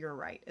day. You're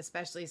right,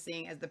 especially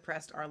seeing as the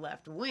press are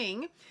left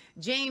wing.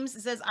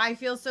 James says, I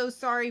feel so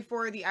sorry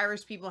for the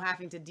Irish people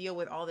having to deal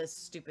with all this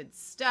stupid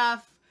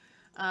stuff.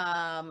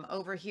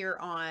 Over here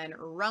on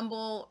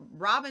Rumble,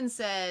 Robin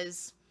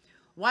says,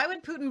 why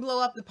would Putin blow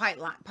up the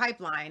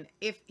pipeline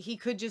if he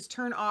could just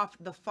turn off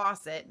the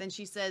faucet? Then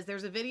she says,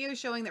 there's a video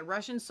showing that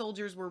Russian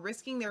soldiers were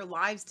risking their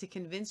lives to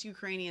convince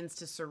Ukrainians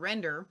to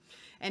surrender.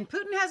 And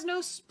Putin has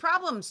no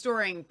problem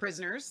storing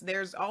prisoners.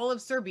 There's all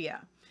of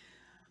Serbia.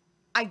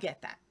 I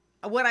get that.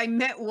 What I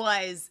meant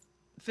was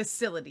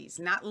facilities,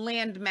 not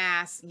land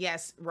mass.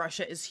 Yes,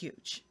 Russia is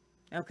huge.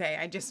 Okay,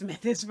 I just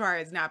meant as far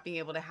as not being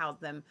able to house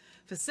them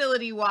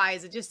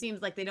facility-wise. It just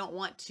seems like they don't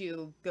want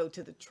to go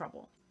to the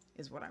trouble,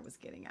 is what I was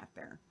getting at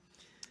there.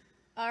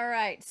 All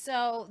right.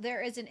 So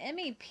there is an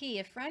MEP,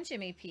 a French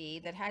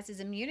MEP, that has his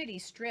immunity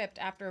stripped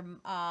after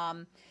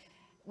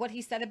what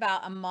he said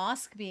about a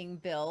mosque being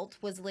built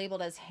was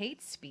labeled as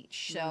hate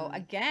speech. So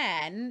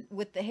again,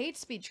 with the hate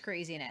speech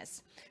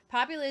craziness,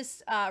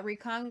 populist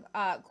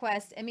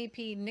Reconquest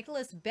MEP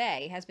Nicolas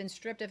Bay has been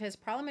stripped of his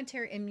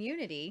parliamentary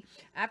immunity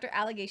after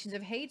allegations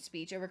of hate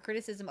speech over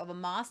criticism of a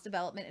mosque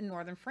development in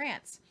northern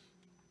France.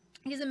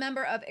 He's a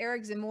member of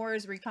Eric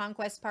Zemmour's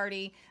Reconquest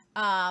Party.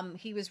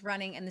 He was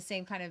running in the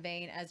same kind of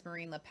vein as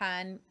Marine Le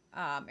Pen.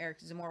 Eric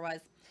Zemmour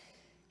was.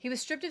 He was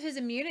stripped of his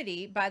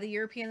immunity by the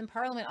European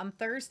Parliament on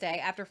Thursday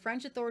after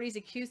French authorities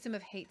accused him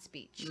of hate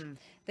speech.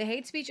 The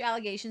hate speech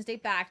allegations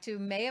date back to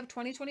May of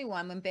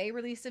 2021 when Bay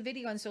released a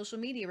video on social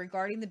media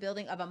regarding the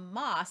building of a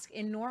mosque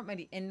in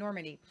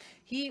Normandy.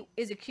 He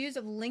is accused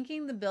of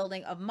linking the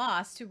building of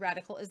mosques to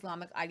radical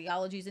Islamic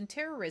ideologies and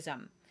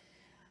terrorism.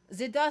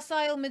 The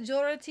docile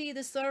majority,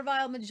 the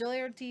servile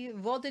majority,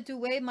 voted to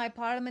waive my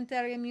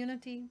parliamentary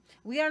immunity.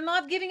 We are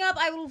not giving up.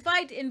 I will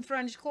fight in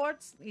French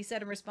courts, he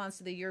said in response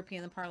to the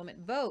European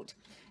Parliament vote.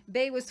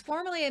 Bay was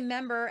formerly a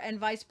member and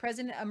vice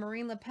president of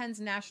Marine Le Pen's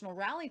National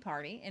Rally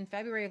Party in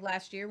February of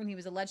last year when he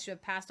was alleged to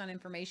have passed on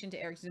information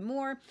to Eric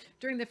Zemmour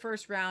during the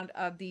first round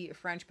of the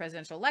French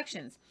presidential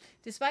elections.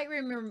 Despite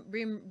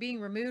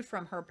being removed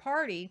from her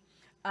party,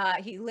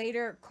 he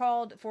later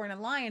called for an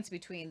alliance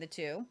between the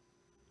two.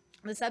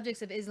 The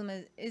subjects of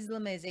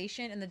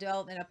Islamization and the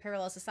development of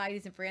parallel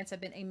societies in France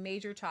have been a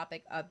major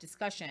topic of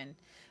discussion,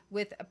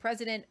 with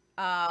President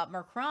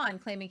Macron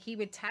claiming he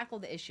would tackle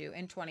the issue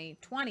in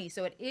 2020.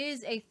 So it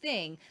is a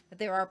thing that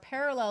there are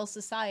parallel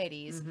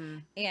societies,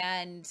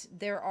 and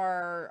there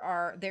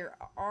are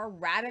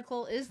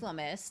radical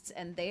Islamists,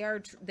 and they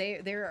are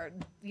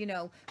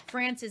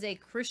France is a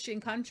Christian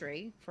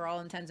country for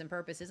all intents and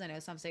purposes. I know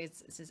some say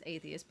it's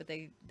atheist, but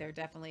they're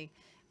definitely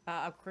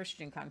a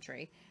Christian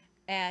country.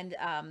 And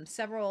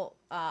several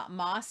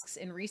mosques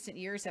in recent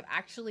years have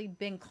actually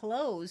been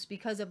closed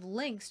because of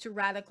links to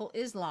radical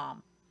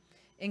Islam,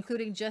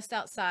 including just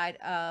outside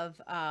of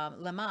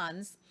Le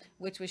Mans,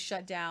 which was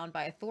shut down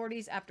by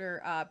authorities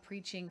after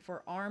preaching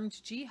for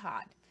armed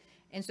jihad.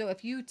 And so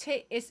if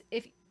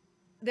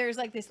there's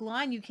like this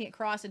line you can't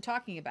cross in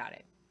talking about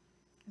it,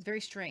 it's very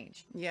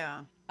strange.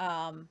 Yeah.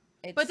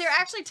 But they're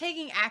actually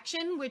taking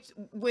action, which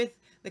with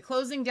the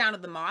closing down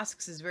of the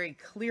mosques is very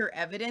clear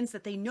evidence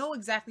that they know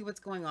exactly what's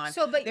going on.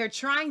 So, but they're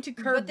trying to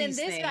curb these things.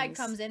 But then this guy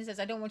comes in and says,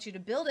 I don't want you to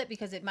build it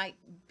because it might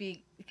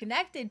be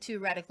connected to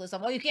radicalism.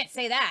 Well, you can't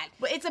say that.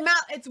 But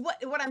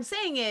what I'm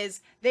saying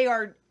is they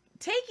are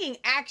taking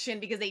action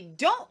because they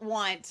don't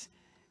want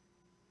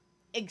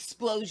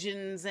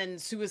explosions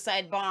and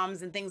suicide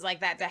bombs and things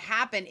like that to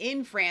happen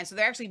in France. So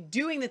they're actually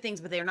doing the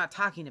things, but they're not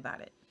talking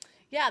about it.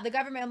 Yeah, the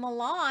government of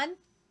Milan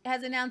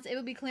has announced it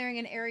will be clearing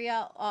an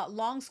area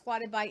long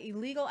squatted by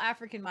illegal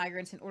African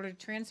migrants in order to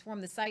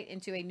transform the site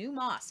into a new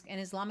mosque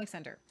and Islamic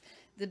center.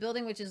 The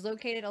building, which is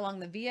located along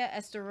the Via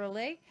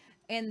Estorile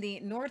in the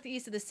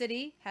northeast of the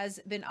city,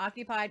 has been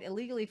occupied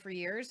illegally for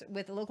years,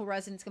 with local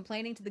residents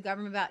complaining to the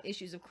government about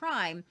issues of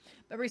crime,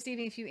 but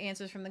receiving few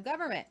answers from the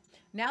government.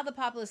 Now the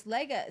populist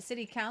Lega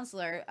city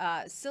councilor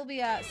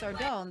Silvia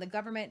Sardone, the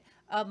government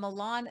of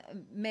Milan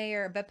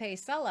Mayor Beppe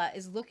Sala,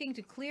 is looking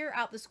to clear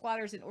out the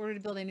squatters in order to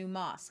build a new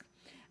mosque.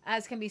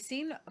 As can be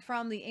seen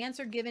from the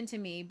answer given to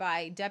me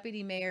by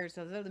deputy mayors,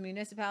 although the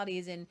municipality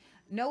is in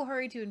no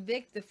hurry to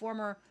evict the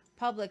former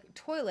public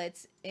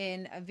toilets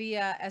in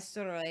Via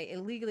Estorile,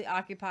 illegally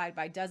occupied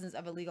by dozens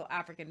of illegal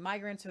African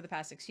migrants for the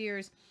past 6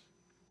 years,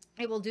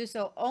 it will do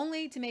so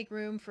only to make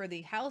room for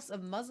the House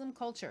of Muslim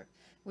Culture,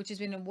 which has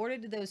been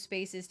awarded to those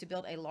spaces to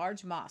build a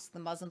large mosque. The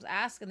Muslims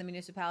ask and the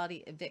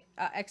municipality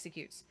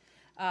executes.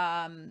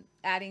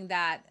 Adding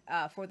that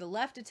for the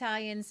left,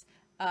 Italians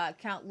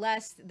count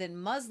less than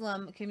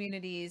Muslim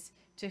communities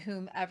to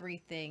whom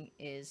everything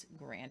is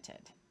granted.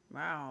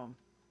 Wow.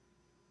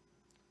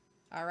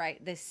 All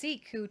right. The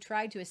Sikh who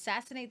tried to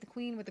assassinate the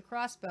queen with a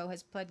crossbow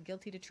has pled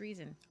guilty to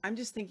treason. I'm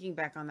just thinking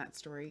back on that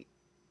story.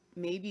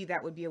 Maybe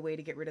that would be a way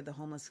to get rid of the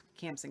homeless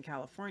camps in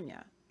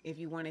California if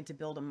you wanted to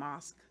build a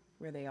mosque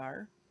where they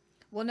are.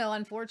 Well, no,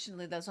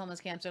 unfortunately, those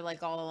homeless camps are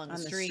like all along the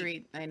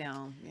street. I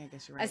know. Yeah, I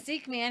guess you're right. A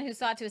Sikh man who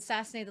sought to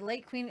assassinate the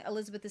late Queen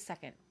Elizabeth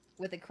II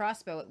with a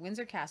crossbow at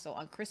Windsor Castle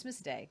on Christmas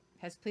Day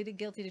has pleaded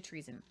guilty to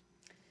treason.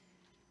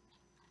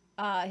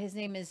 His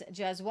name is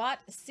Jaswat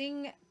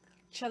Singh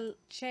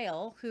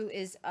Chail, who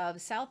is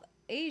of South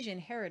Asian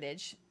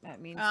heritage.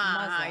 That means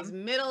Muslim. He's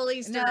Middle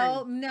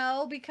Eastern.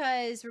 No,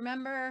 because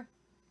remember,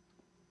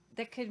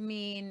 that could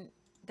mean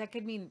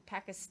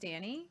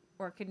Pakistani,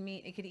 or it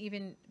could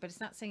even, but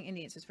it's not saying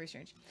Indian, so it's very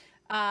strange.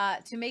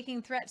 To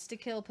making threats to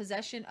kill,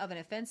 possession of an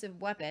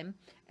offensive weapon,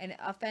 an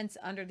offense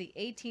under the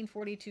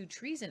 1842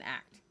 Treason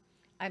Act.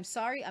 I'm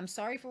sorry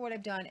for what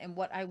I've done and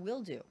what I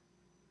will do.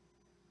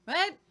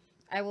 What?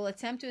 I will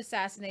attempt to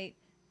assassinate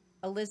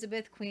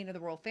Elizabeth, Queen of the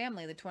royal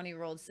family. The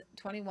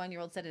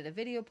 21-year-old said in a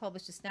video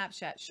published a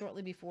Snapchat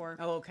shortly before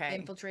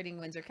infiltrating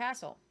Windsor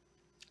Castle.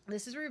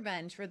 This is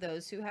revenge for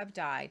those who have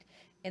died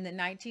in the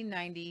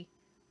 1919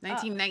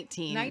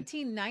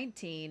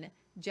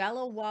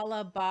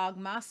 Jallianwala Bagh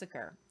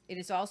massacre. It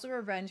is also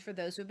revenge for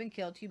those who have been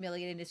killed,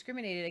 humiliated, and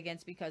discriminated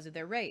against because of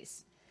their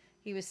race.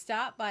 He was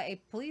stopped by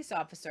a police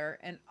officer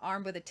and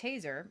armed with a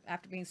taser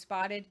after being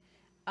spotted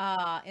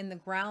in the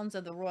grounds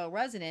of the royal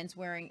residence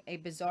wearing a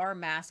bizarre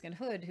mask and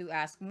hood, who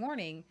asked,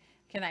 "Morning,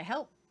 can I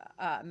help,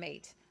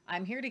 mate?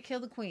 I'm here to kill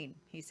the queen,"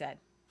 he said.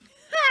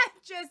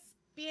 Just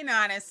being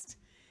honest.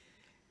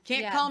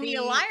 Can't Yeah, call me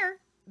a liar.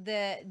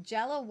 The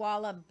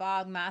Jallianwala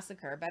Bagh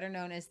massacre, better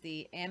known as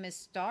the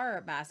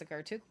Amritsar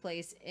massacre, took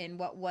place in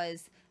what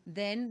was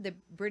then the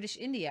British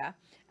India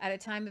at a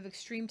time of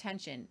extreme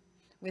tension,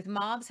 with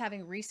mobs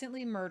having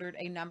recently murdered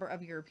a number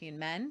of European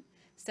men,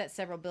 set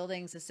several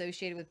buildings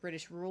associated with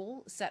British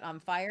rule set on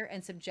fire,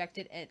 and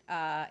subjected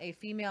a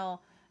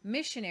female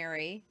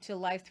missionary to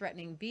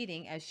life-threatening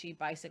beating as she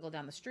bicycled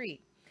down the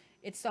street.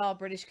 It saw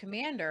British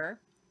commander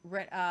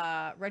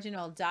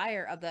Reginald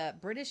Dyer of the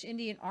British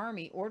Indian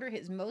Army order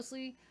his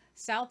mostly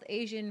South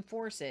Asian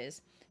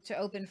forces to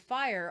open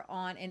fire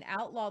on an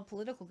outlawed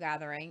political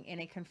gathering in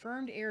a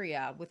confirmed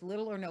area with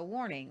little or no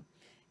warning,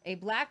 a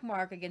black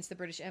mark against the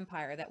British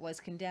Empire that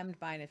was condemned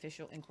by an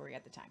official inquiry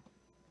at the time.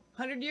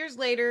 100 years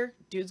later,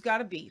 dude's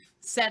got a beef.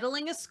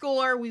 Settling a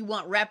score. We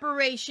want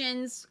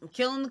reparations. I'm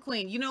killing the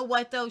queen. You know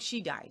what, though? She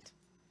died.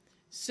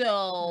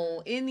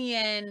 So, in the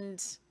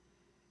end,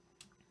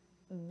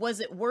 was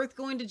it worth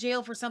going to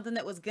jail for something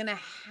that was going to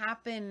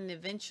happen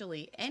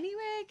eventually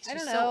anyway? 'Cause I don't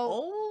she's know. so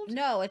old?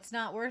 No, it's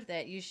not worth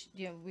it.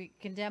 We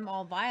condemn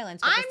all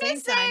violence. I'm at the same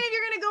just saying, time, if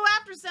you're going to go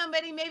after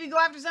somebody, maybe go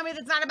after somebody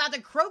that's not about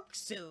to croak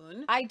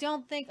soon. I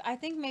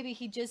think maybe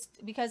he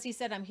just, because he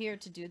said, "I'm here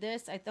to do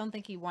this," I don't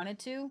think he wanted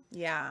to.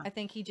 Yeah. I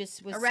think he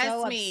just was Arrest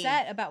so me.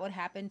 upset about what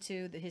happened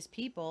to his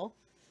people.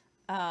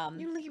 You don't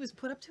think he was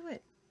put up to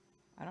it?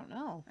 I don't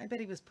know. I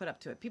bet he was put up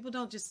to it. People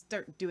don't just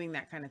start doing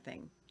that kind of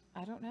thing.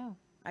 I don't know.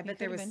 I He bet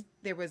could've been.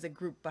 there was a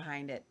group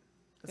behind it.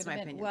 That's Could've my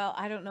been. opinion. Well,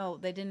 I don't know.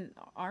 They didn't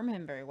arm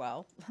him very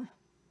well.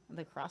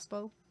 The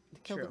crossbow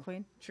to kill the True.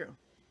 queen. True.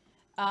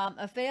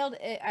 A failed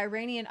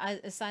Iranian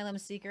asylum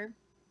seeker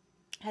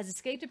has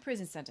escaped a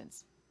prison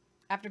sentence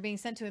after being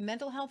sent to a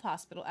mental health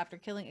hospital after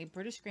killing a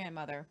British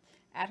grandmother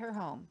at her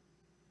home,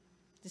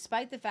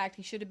 despite the fact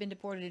he should have been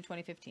deported in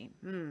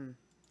 2015.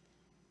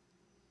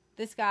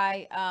 This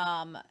guy,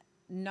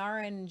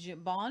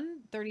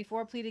 Naranjban,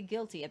 34, pleaded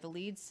guilty at the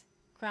Leeds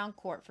Crown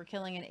Court for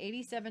killing an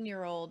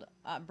 87-year-old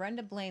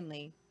Brenda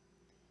Blanley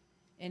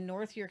in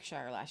North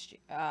Yorkshire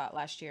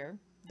last year.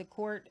 The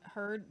court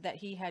heard that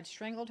he had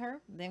strangled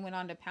her, then went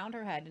on to pound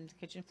her head into the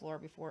kitchen floor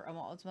before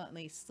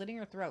ultimately slitting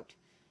her throat.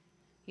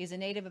 He is a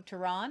native of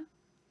Tehran,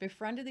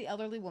 befriended the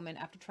elderly woman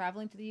after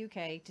traveling to the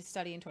UK to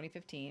study in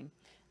 2015,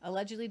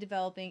 allegedly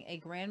developing a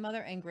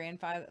grandmother and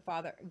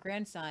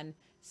grandson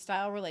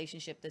style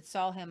relationship that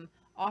saw him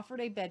offered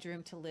a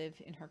bedroom to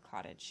live in her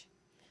cottage.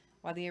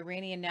 While the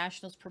Iranian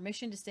national's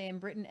permission to stay in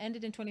Britain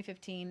ended in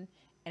 2015,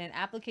 and an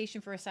application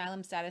for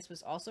asylum status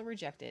was also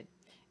rejected,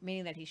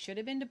 meaning that he should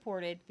have been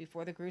deported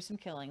before the gruesome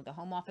killing, the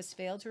Home Office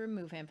failed to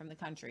remove him from the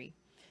country.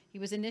 He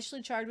was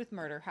initially charged with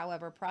murder.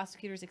 However,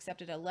 prosecutors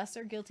accepted a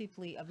lesser guilty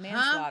plea of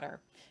manslaughter,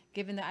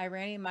 given the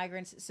Iranian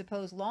migrant's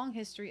supposed long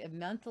history of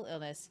mental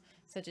illness,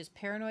 such as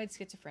paranoid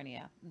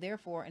schizophrenia.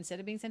 Therefore, instead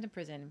of being sent to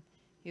prison,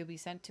 he will be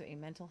sent to a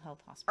mental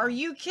health hospital. Are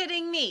you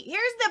kidding me?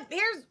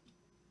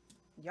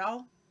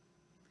 Y'all.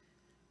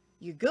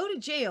 You go to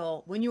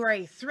jail when you are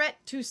a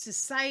threat to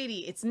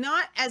society. It's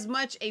not as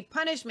much a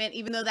punishment,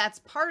 even though that's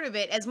part of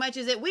it, as much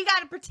as we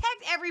got to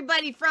protect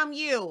everybody from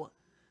you.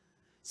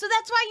 So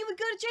that's why you would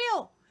go to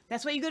jail.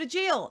 That's why you go to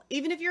jail,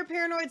 even if you're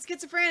paranoid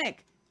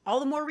schizophrenic. All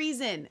the more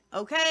reason,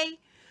 okay?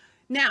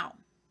 Now,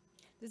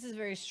 this is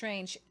very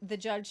strange. The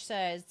judge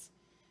says,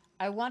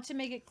 "I want to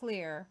make it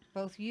clear,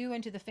 both you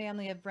and to the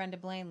family of Brenda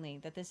Blanley,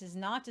 that this is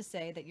not to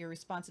say that your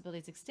responsibility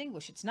is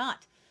extinguished. It's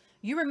not.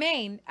 You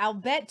remain, I'll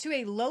bet to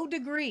a low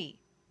degree,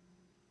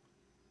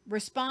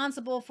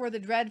 responsible for the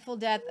dreadful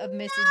death of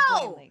Mrs.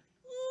 Blanley."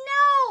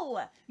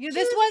 No.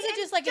 This wasn't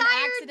just like an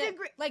accident.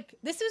 Like,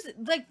 this was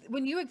like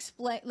when you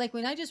explain, like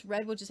when I just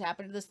read what just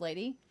happened to this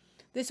lady,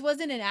 this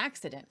wasn't an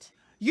accident.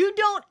 You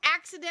don't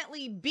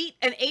accidentally beat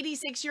an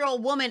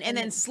 86-year-old woman and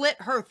then slit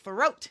her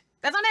throat.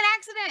 That's not an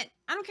accident.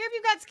 I don't care if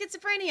you've got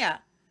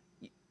schizophrenia.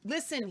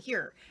 Listen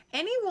here.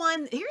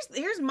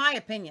 Here's my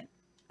opinion,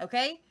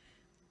 okay?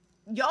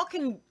 Y'all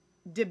can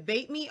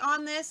debate me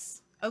on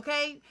this,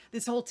 okay?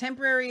 This whole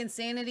temporary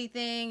insanity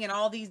thing and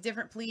all these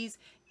different pleas.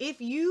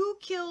 If you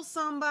kill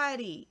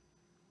somebody,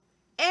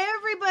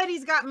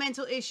 everybody's got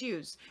mental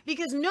issues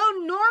because no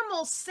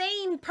normal,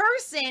 sane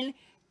person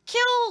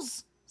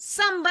kills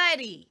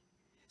somebody.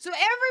 So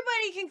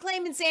everybody can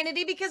claim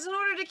insanity because in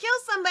order to kill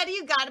somebody,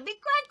 you got to be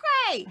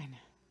cray-cray. I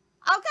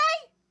know.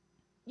 Okay?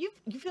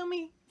 You feel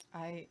me?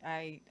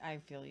 I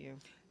feel you.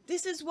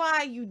 This is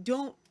why you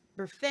don't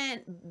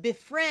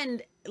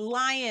befriend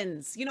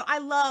lions. You know,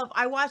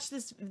 I watched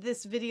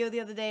this video the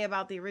other day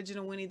about the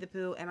original Winnie the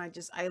Pooh, and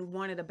I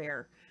wanted a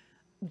bear.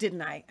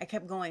 Didn't I? I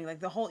kept going like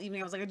the whole evening.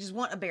 I was like, I just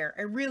want a bear.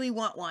 I really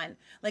want one.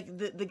 Like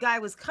the guy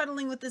was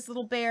cuddling with this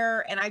little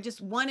bear, and I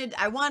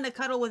wanted to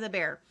cuddle with a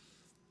bear.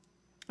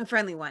 A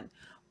friendly one.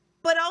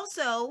 But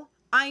also,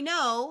 I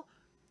know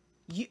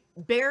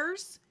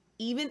bears,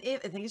 even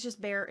if, I think it's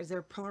just bear. Is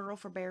there plural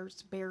for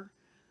bears?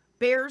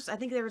 Bears, I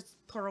think there's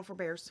plural for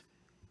bears.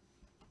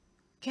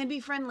 Can be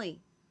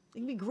friendly. They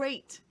can be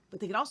great. But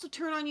they can also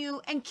turn on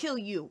you and kill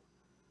you.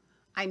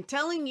 I'm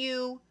telling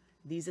you,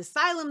 these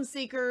asylum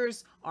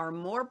seekers are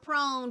more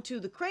prone to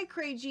the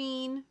cray-cray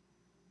gene,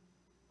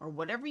 or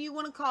whatever you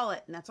want to call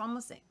it. And that's all I'm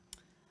going to say.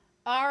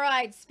 All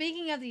right.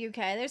 Speaking of the UK,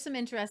 there's some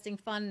interesting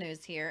fun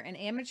news here. An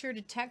amateur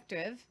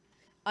detective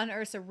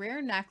unearths a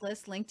rare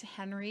necklace linked to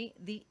Henry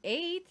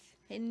VIII.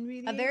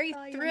 A very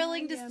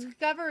thrilling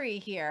discovery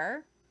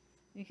here.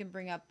 You can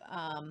bring up,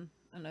 I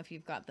don't know if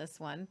you've got this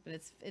one, but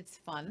it's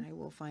fun. I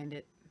will find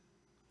it.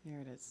 Here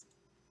it is.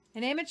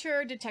 An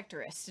amateur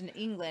detectorist in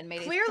England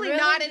made clearly a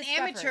not an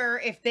discovery. amateur.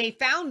 If they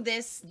found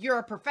this, you're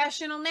a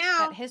professional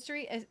now. That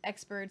history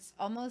experts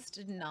almost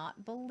did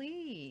not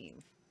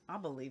believe. I'll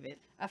believe it.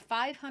 A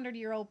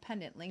 500-year-old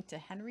pendant linked to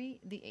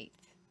Henry VIII.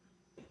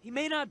 He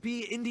may not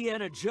be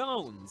Indiana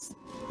Jones.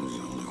 There's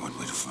only one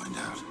way to find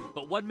out.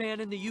 But one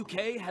man in the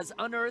UK has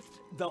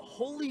unearthed the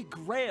holy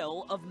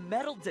grail of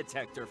metal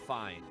detector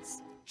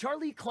finds.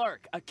 Charlie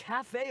Clark, a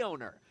cafe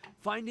owner,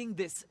 finding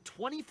this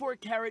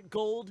 24-karat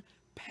gold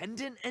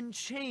pendant and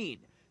chain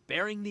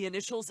bearing the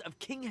initials of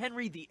King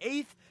Henry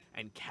VIII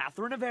and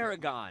Catherine of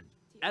Aragon.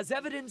 As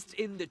evidenced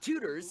in The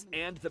Tudors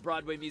and the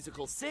Broadway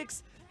musical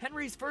Six,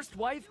 Henry's first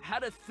wife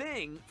had a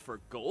thing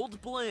for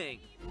gold bling.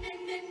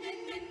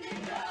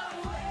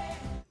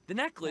 The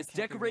necklace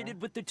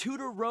decorated with the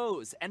Tudor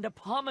rose and a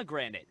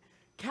pomegranate,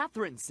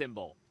 Catherine's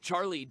symbol.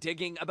 Charlie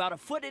digging about a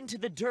foot into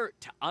the dirt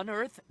to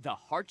unearth the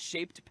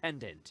heart-shaped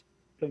pendant.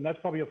 And that's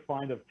probably a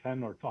find of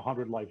 10 or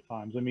 100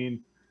 lifetimes. I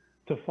mean,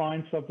 to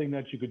find something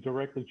that you could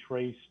directly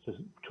trace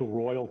to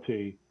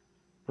royalty,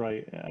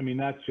 right? I mean,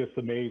 that's just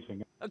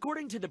amazing.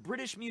 According to the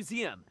British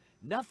Museum,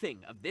 nothing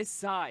of this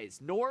size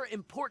nor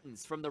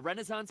importance from the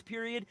Renaissance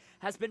period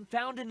has been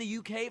found in the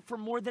UK for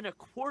more than a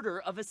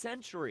quarter of a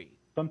century.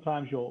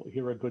 Sometimes you'll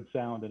hear a good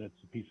sound and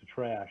it's a piece of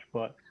trash,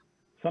 but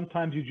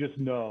sometimes you just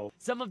know.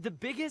 Some of the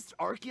biggest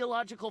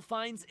archaeological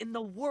finds in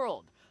the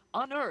world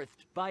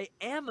unearthed by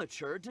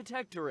amateur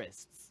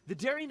detectorists. The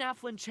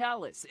Derrynaflin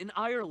Chalice in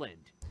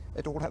Ireland.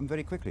 It all happened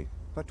very quickly,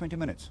 about 20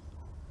 minutes.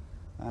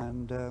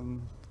 And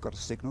got a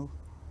signal.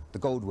 The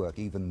gold work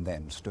even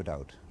then stood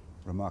out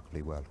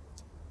remarkably well.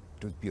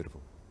 It was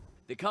beautiful.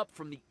 The cup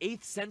from the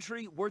 8th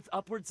century worth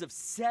upwards of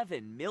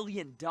 $7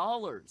 million.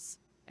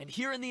 And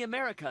here in the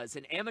Americas,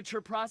 an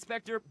amateur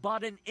prospector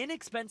bought an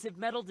inexpensive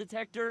metal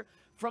detector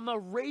from a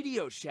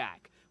Radio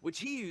Shack, which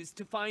he used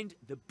to find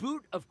the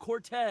Boot of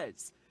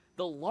Cortez,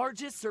 the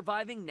largest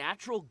surviving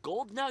natural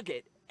gold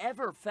nugget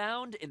ever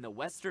found in the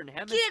Western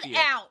Hemisphere. Get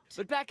out!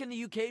 But back in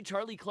the UK,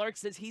 Charlie Clark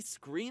says he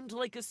screamed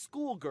like a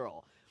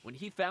schoolgirl when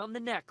he found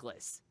the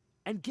necklace.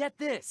 And get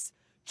this,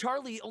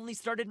 Charlie only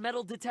started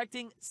metal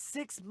detecting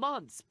 6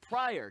 months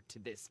prior to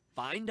this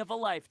find of a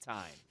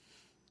lifetime.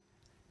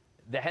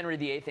 The Henry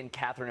VIII and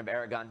Catherine of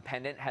Aragon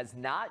pendant has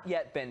not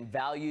yet been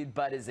valued,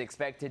 but is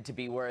expected to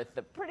be worth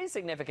a pretty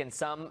significant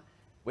sum,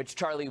 which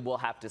Charlie will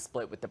have to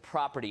split with the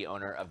property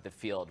owner of the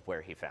field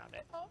where he found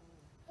it.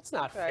 That's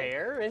not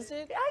fair, is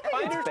it? I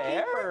think it's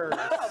fair.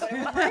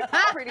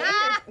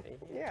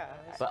 Yeah.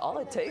 But all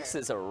it takes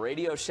is a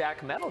Radio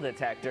Shack metal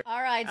detector.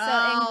 All right, so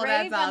Oh,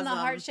 engraved that's on the awesome.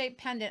 heart-shaped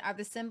pendant are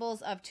the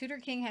symbols of Tudor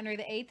King Henry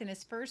VIII and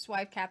his first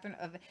wife, Catherine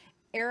of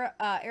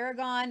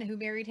Aragon, who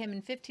married him in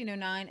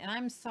 1509. And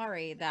I'm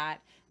sorry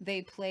that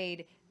they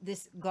played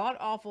this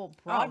god-awful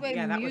Broadway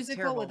yeah, that was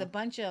musical with terrible.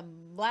 a bunch of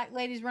black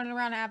ladies running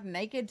around half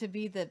naked to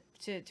be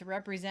to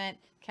represent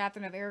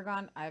Catherine of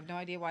Aragon. I have no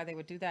idea why they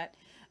would do that.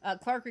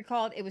 Clark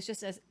recalled it was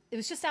just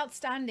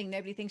outstanding.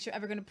 Nobody thinks you're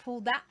ever going to pull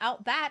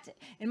that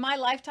in my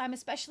lifetime,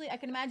 especially I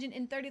can imagine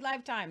in 30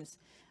 lifetimes.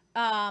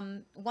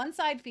 One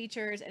side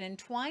features an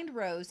entwined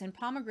rose and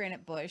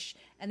pomegranate bush,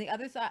 and the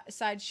other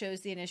side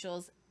shows the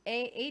initials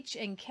A-H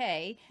and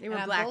K. They were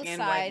on black both and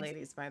sides, white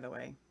ladies, by the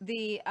way.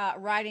 the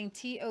writing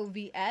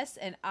T-O-V-S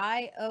and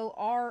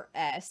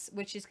I-O-R-S,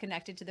 which is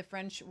connected to the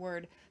French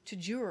word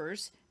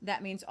toujours,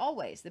 that means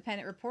always. The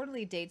pendant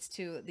reportedly dates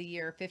to the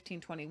year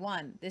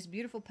 1521. This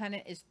beautiful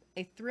pendant is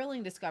a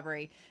thrilling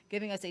discovery,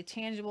 giving us a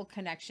tangible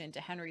connection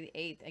to Henry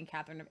VIII and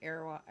Catherine of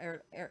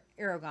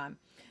Aragon,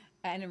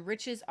 and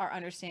enriches our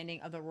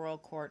understanding of the royal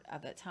court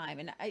of that time.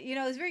 And,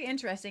 it's very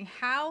interesting.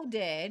 How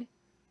did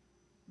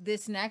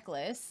this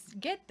necklace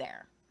get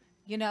there?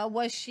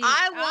 Was she?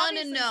 I wanna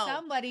obviously know.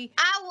 Somebody.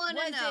 I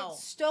wanna know. Was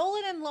it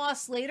stolen and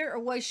lost later, or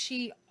was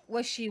she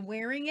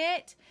wearing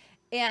it?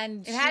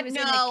 And It had she was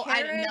in no, a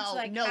carriage?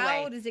 no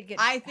how way. does it get?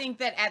 I think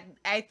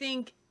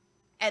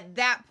at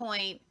that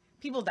point,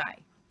 people die.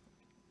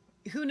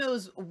 Who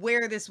knows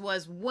where this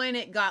was, when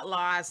it got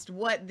lost,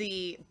 what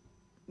the,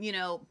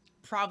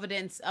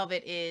 providence of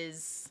it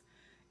is.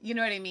 You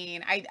know what I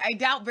mean? I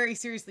doubt very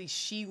seriously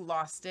she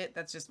lost it.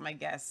 That's just my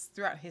guess.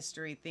 Throughout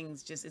history,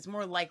 it's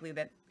more likely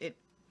that it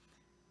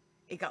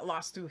got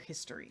lost through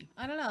history.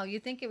 I don't know. You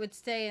think it would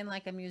stay in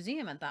like a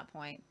museum at that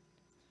point?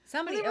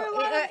 Somebody, There were a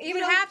lot of, it you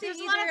would know, have to there's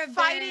a either lot of have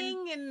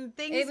fighting been, and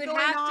things it would going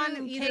have on to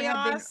and either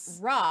chaos. have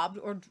been robbed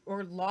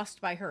or lost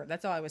by her.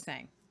 That's all I was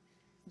saying.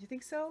 Do you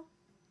think so?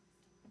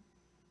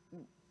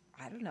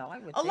 I don't know. I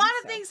would. A think lot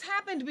of so. things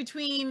happened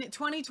between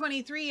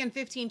 2023 and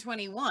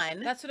 1521.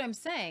 That's what I'm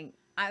saying.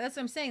 That's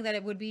what I'm saying. That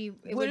it would be.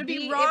 It Would it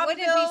be It robbed,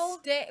 wouldn't though?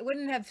 it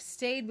wouldn't have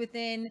stayed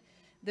within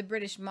the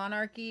British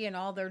monarchy and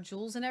all their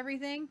jewels and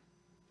everything.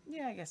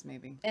 Yeah, I guess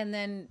maybe. And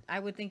then I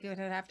would think it would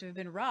have to have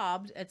been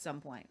robbed at some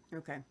point.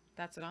 Okay.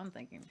 That's what I'm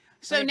thinking.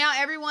 So But it- now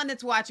everyone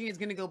that's watching is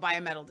going to go buy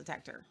a metal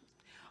detector.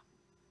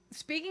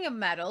 Speaking of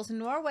metals,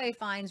 Norway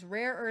finds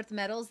rare earth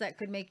metals that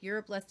could make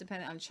Europe less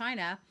dependent on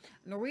China.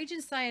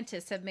 Norwegian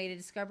scientists have made a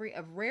discovery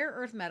of rare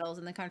earth metals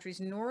in the country's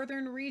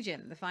northern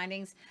region. The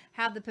findings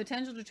have the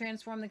potential to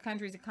transform the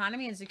country's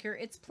economy and secure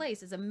its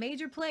place as a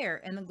major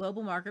player in the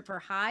global market for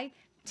high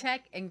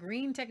tech and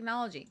green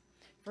technology.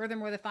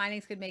 Furthermore, the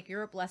findings could make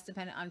Europe less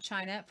dependent on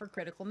China for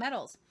critical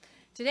metals.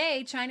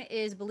 Today, China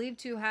is believed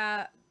to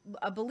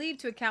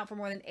account for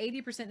more than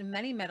 80% of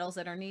many metals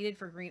that are needed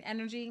for green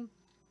energy,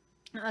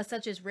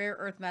 such as rare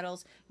earth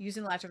metals used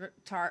in electric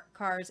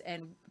cars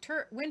and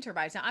wind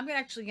turbines. Now, I'm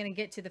actually going to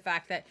get to the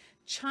fact that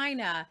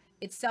China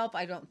itself,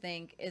 I don't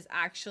think, is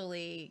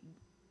actually,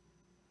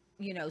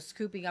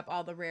 scooping up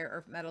all the rare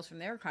earth metals from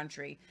their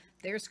country.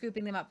 They're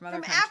scooping them up from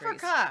other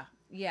countries. Africa.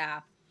 Yeah.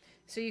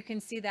 So you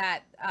can see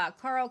that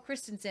Carl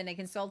Christensen, a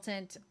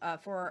consultant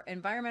for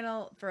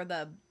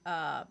the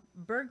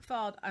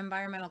Bergfald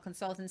Environmental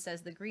Consultant,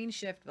 says the green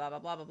shift, blah, blah,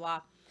 blah,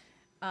 blah,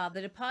 blah.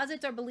 The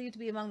deposits are believed to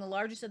be among the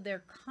largest of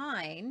their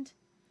kind.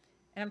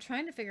 And I'm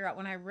trying to figure out,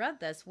 when I read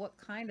this, what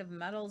kind of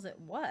metals it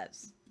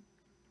was.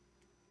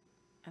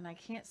 And I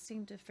can't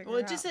seem to figure out.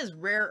 Well, it just says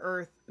rare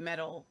earth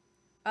metal.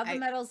 Other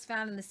metals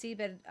found in the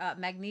seabed,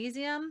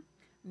 magnesium,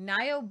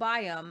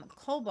 niobium,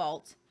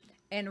 cobalt,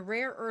 and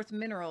rare earth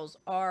minerals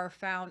are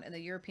found in the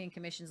European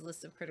Commission's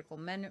list of critical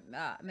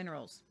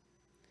minerals.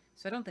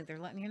 So I don't think they're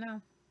letting you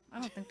know. I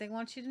don't think they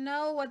want you to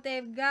know what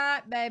they've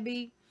got,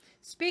 baby.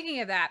 Speaking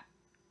of that,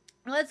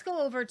 let's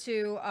go over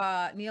to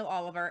Neil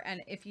Oliver.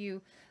 And if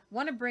you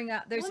want to bring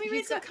up... Let me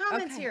read some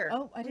comments here.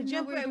 Oh, I didn't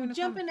know we were doing a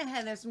jumping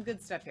ahead. There's some good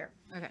stuff here.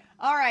 Okay.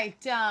 All right.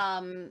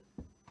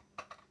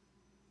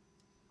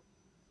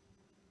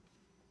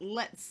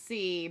 Let's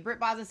see. Britt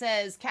Baza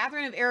says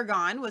Catherine of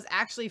Aragon was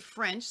actually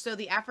French, so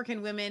the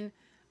African women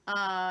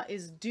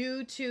is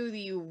due to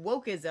the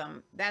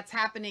wokeism that's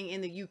happening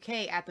in the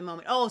UK at the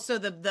moment. Oh, so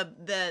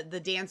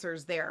the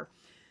dancers there.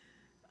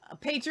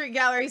 Patriot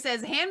Gallery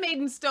says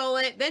Handmaiden stole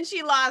it, then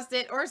she lost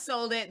it or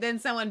sold it, then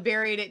someone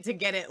buried it to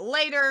get it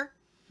later.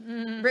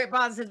 Britt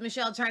Baza says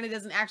Michelle, China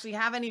doesn't actually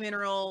have any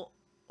mineral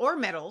or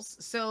metals,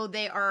 so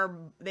they are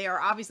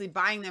obviously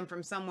buying them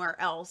from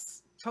somewhere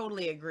else.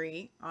 Totally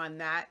agree on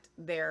that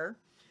there.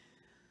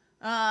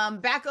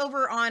 Back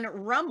over on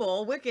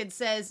Rumble, Wicked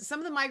says some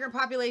of the migrant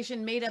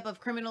population made up of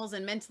criminals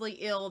and mentally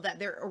ill that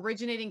their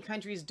originating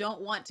countries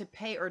don't want to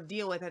pay or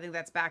deal with. I think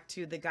that's back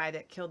to the guy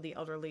that killed the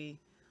elderly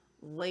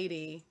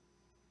lady.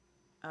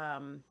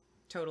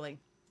 Totally.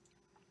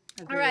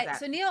 Agree All right. with that.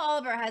 So Neil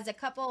Oliver has a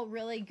couple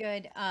really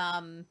good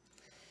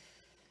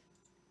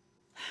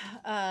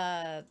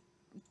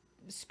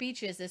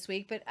speeches this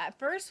week, but I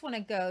first want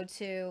to go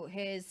to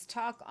his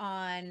talk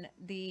on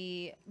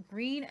the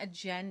green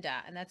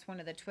agenda, and that's one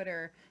of the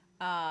Twitter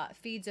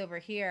feeds over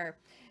here.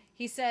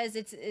 He says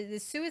it's the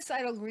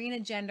suicidal green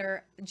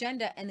agenda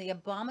and the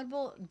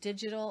abominable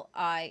digital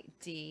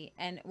ID,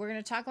 and we're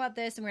going to talk about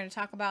this, and we're going to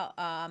talk about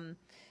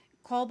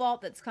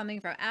cobalt that's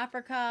coming from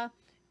Africa,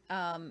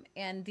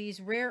 and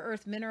these rare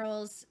earth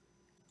minerals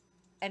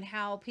and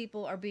how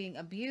people are being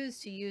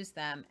abused to use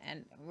them,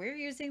 and we're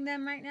using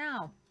them right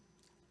now.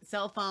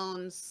 Cell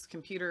phones,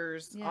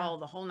 computers, all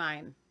the whole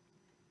nine.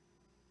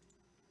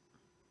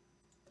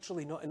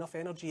 Actually not enough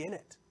energy in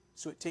it,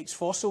 so it takes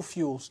fossil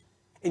fuels.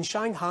 In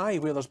Shanghai,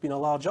 where there's been a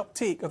large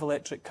uptake of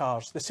electric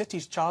cars, the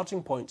city's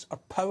charging points are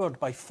powered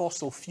by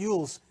fossil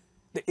fuels.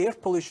 The air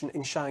pollution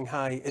in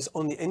Shanghai is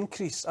on the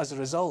increase as a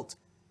result.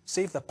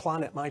 Save the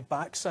planet, my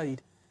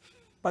backside.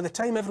 By the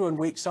time everyone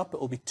wakes up,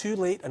 it will be too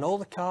late and all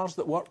the cars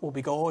that work will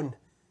be gone.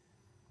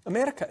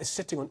 America is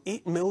sitting on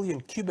 8 million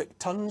cubic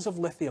tons of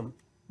lithium.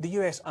 The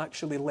US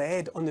actually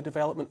led on the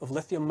development of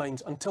lithium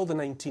mines until the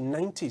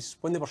 1990s,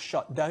 when they were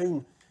shut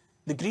down.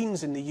 The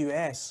Greens in the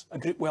US, a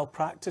group well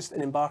practiced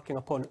in embarking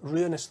upon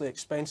ruinously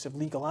expensive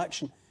legal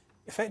action,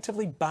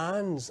 effectively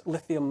bans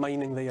lithium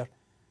mining there.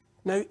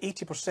 Now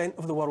 80%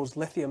 of the world's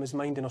lithium is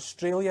mined in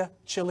Australia,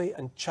 Chile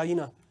and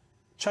China.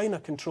 China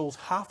controls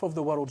half of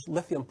the world's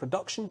lithium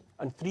production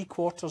and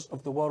 3/4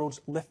 of the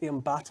world's lithium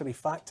battery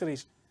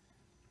factories.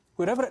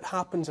 Wherever it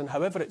happens and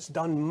however it's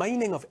done,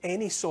 mining of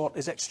any sort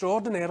is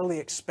extraordinarily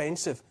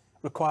expensive,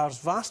 requires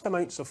vast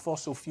amounts of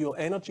fossil fuel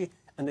energy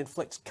and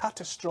inflicts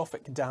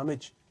catastrophic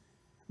damage.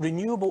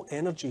 Renewable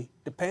energy,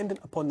 dependent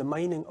upon the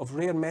mining of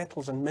rare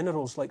metals and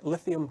minerals like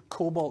lithium,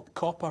 cobalt,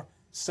 copper,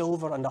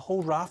 silver and a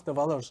whole raft of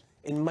others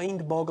in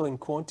mind-boggling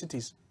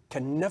quantities,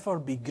 can never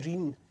be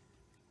green.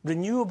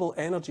 Renewable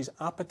energy's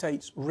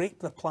appetites rape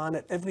the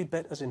planet every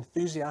bit as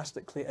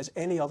enthusiastically as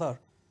any other.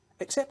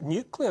 except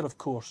nuclear, of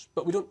course,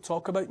 but we don't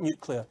talk about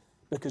nuclear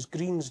because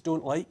Greens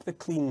don't like the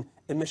clean,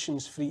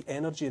 emissions-free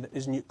energy that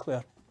is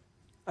nuclear.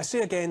 I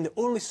say again, the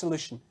only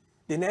solution,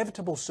 the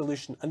inevitable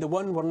solution, and the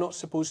one we're not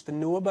supposed to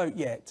know about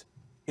yet,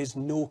 is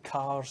no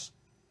cars.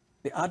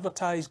 They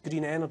advertise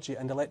green energy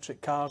and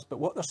electric cars, but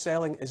what they're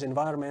selling is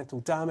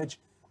environmental damage,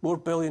 more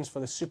billions for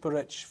the super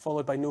rich,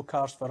 followed by no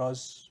cars for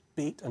us,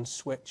 bait and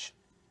switch.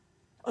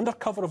 Under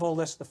cover of all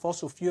this, the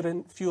fossil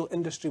fuel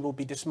industry will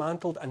be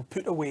dismantled and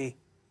put away.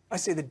 I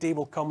say the day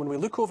will come when we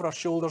look over our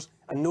shoulders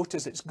and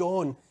notice it's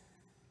gone.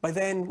 By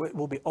then, it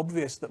will be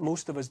obvious that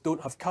most of us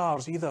don't have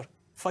cars either.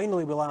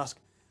 Finally, we'll ask,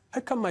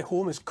 how come my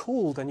home is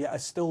cold and yet I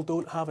still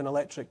don't have an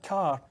electric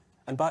car?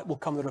 And back will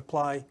come the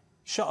reply,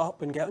 shut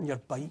up and get on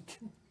your bike.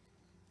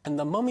 And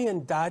the mummy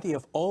and daddy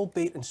of all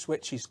bait and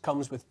switches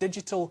comes with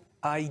digital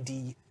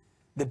ID.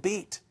 The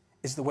bait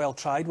is the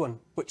well-tried one,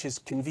 which is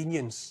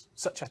convenience,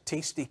 such a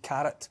tasty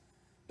carrot.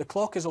 The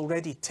clock is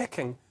already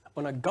ticking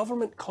on a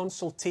government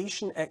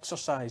consultation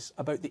exercise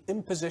about the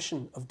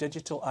imposition of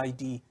digital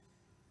ID.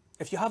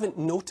 If you haven't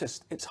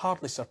noticed, it's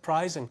hardly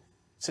surprising,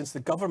 since the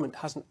government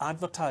hasn't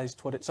advertised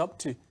what it's up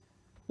to.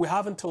 We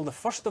have until the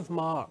 1st of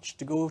March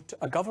to go to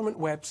a government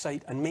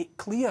website and make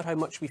clear how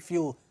much we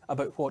feel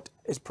about what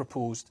is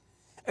proposed.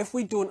 If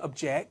we don't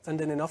object,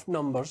 and in enough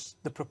numbers,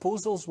 the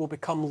proposals will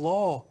become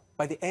law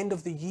by the end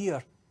of the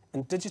year,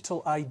 and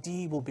digital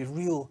ID will be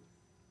real.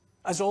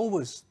 As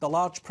always, the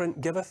large print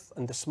giveth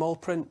and the small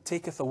print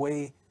taketh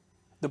away.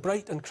 The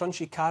bright and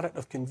crunchy carrot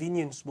of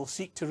convenience will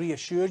seek to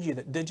reassure you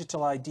that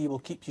digital ID will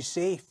keep you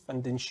safe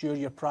and ensure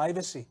your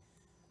privacy.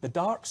 The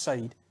dark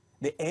side,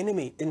 the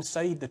enemy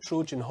inside the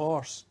Trojan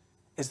horse,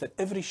 is that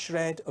every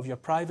shred of your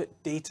private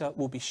data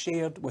will be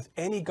shared with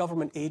any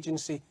government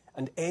agency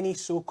and any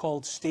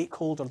so-called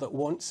stakeholder that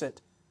wants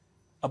it.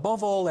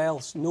 Above all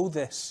else, know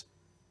this.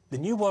 The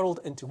new world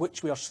into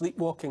which we are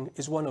sleepwalking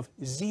is one of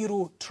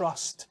zero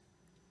trust.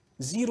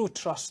 Zero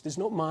trust is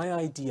not my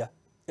idea.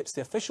 It's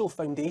the official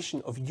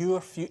foundation of your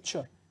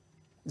future.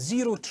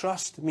 Zero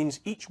trust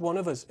means each one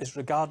of us is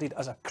regarded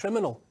as a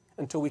criminal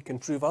until we can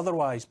prove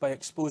otherwise by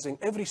exposing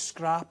every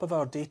scrap of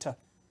our data.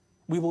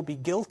 We will be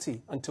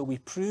guilty until we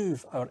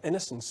prove our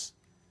innocence.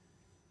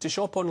 To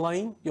shop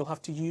online, you'll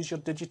have to use your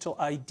digital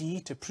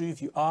ID to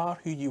prove you are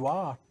who you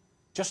are.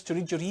 Just to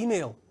read your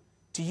email,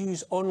 to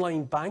use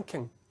online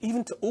banking,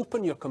 even to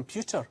open your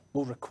computer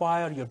will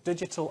require your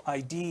digital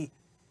ID.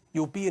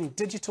 You'll be in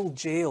digital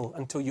jail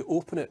until you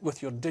open it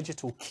with your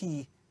digital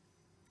key.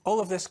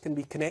 All of this can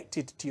be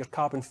connected to your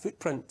carbon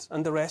footprint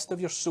and the rest of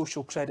your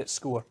social credit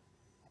score.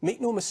 Make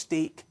no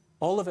mistake,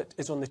 all of it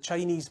is on the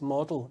Chinese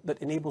model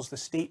that enables the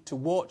state to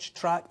watch,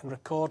 track and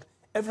record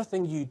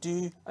everything you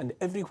do and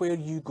everywhere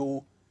you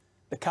go.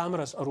 The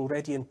cameras are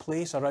already in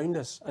place around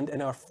us and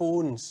in our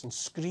phones and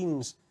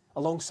screens,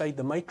 alongside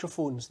the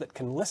microphones that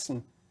can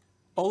listen.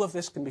 All of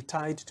this can be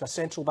tied to a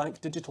central bank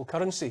digital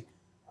currency,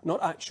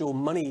 not actual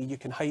money you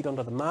can hide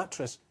under the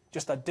mattress,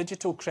 just a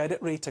digital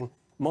credit rating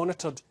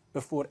monitored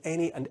before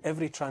any and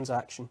every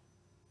transaction.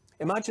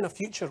 Imagine a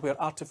future where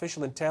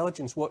artificial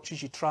intelligence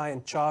watches you try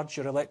and charge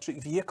your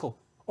electric vehicle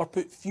or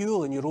put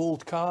fuel in your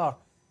old car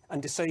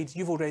and decides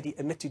you've already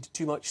emitted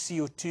too much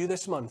CO2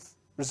 this month.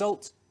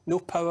 Result, no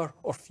power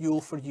or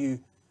fuel for you.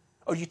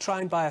 Or you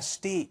try and buy a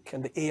steak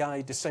and the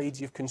AI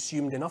decides you've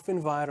consumed enough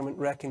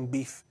environment-wrecking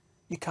beef.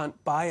 You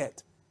can't buy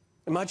it.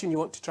 Imagine you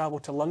want to travel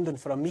to London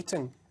for a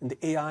meeting and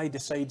the AI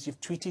decides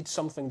you've tweeted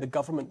something the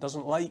government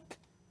doesn't like.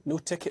 No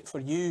ticket for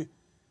you.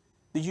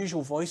 The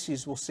usual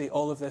voices will say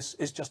all of this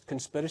is just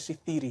conspiracy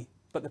theory,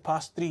 but the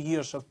past 3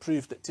 years have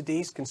proved that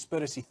today's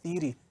conspiracy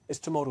theory is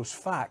tomorrow's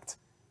fact.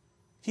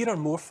 Here are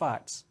more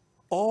facts.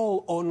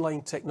 All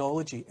online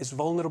technology is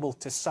vulnerable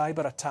to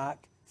cyber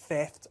attack,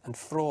 theft and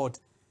fraud.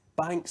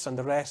 Banks and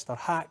the rest are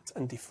hacked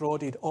and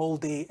defrauded all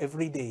day,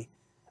 every day.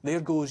 There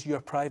goes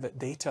your private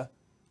data.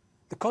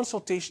 The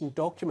consultation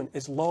document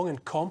is long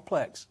and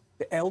complex.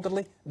 The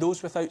elderly,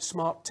 those without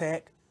smart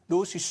tech,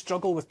 those who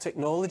struggle with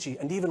technology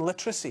and even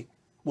literacy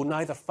will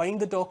neither find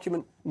the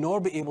document nor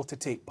be able to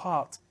take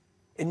part.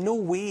 In no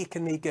way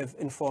can they give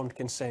informed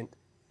consent.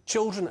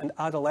 Children and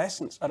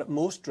adolescents are at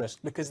most risk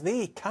because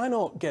they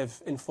cannot give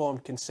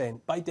informed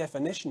consent by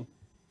definition.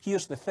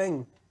 Here's the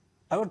thing.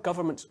 Our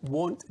governments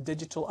want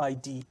digital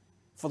ID.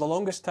 For the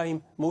longest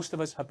time, most of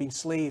us have been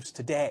slaves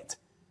to debt.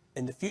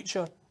 In the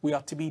future, we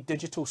are to be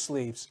digital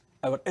slaves.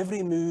 Our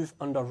every move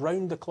under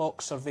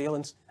round-the-clock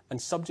surveillance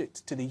and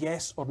subject to the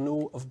yes or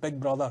no of Big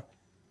Brother.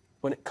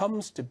 When it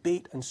comes to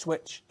bait and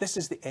switch, this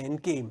is the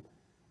end game.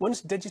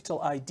 Once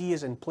digital ID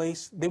is in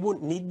place, they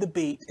won't need the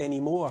bait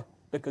anymore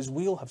because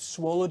we'll have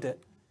swallowed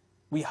it.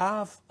 We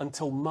have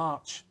until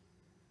March.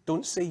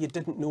 Don't say you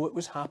didn't know it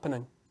was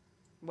happening.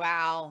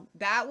 Wow,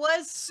 that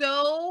was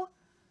so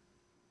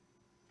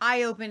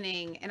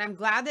eye-opening, and I'm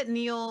glad that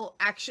Neil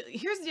actually...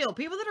 Here's the deal.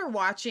 People that are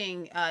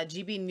watching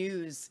GB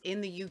News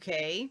in the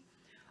UK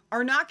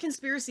are not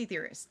conspiracy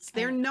theorists.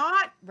 They're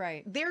not...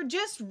 Right. They're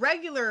just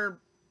regular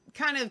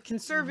kind of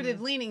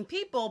conservative-leaning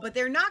people, but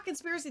they're not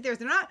conspiracy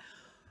theorists. They're not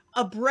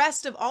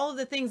abreast of all of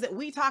the things that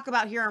we talk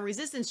about here on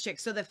Resistance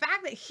Chicks. So the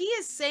fact that he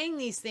is saying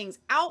these things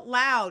out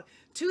loud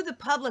to the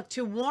public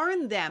to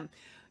warn them.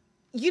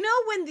 You know,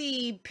 when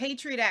the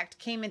Patriot Act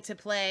came into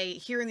play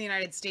here in the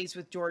United States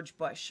with George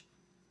Bush,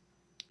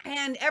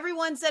 and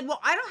everyone said, well,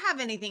 I don't have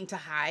anything to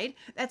hide.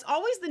 That's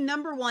always the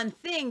number one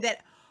thing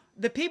that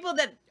the people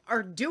that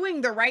are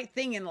doing the right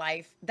thing in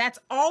life, that's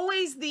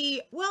always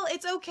well,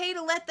 it's okay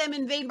to let them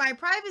invade my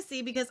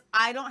privacy because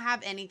I don't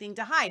have anything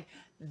to hide.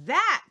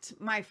 That,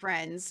 my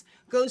friends,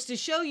 goes to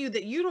show you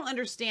that you don't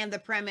understand the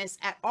premise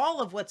at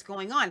all of what's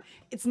going on.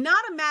 It's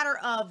not a matter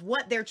of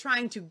what they're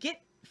trying to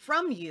get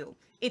from you.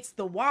 It's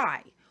the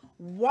why.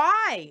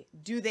 Why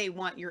do they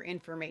want your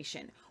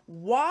information?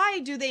 Why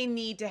do they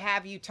need to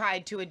have you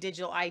tied to a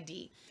digital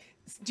ID?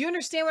 Do you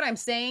understand what I'm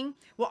saying?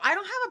 Well, I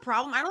don't have a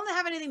problem. I don't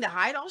have anything to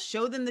hide. I'll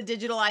show them the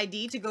digital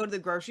ID to go to the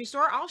grocery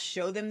store. I'll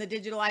show them the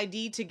digital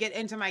ID to get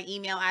into my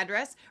email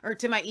address or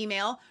to my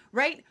email,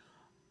 right?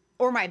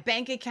 Or my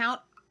bank account.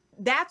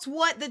 That's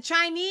what the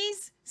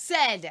Chinese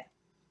said.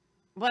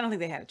 Well, I don't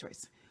think they had a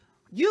choice.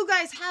 You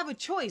guys have a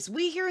choice.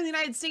 We here in the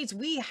United States,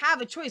 we have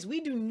a choice. We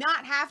do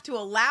not have to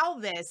allow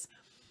this.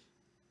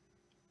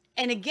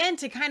 And again,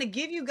 to kind of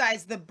give you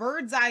guys the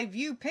bird's eye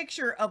view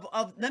picture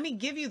of let me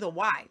give you the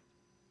why.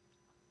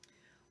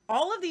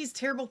 All of these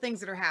terrible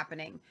things that are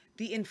happening,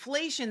 the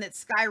inflation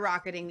that's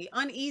skyrocketing, the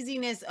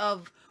uneasiness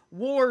of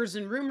wars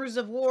and rumors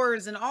of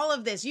wars and all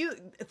of this, you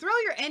throw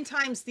your end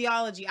times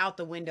theology out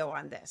the window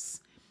on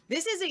this.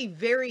 This is a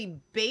very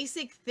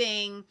basic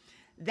thing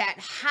that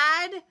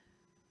had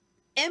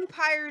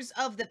empires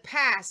of the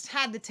past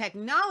had the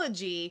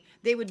technology,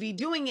 they would be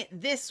doing it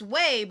this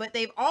way, but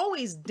they've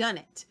always done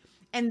it.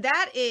 And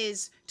that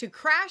is to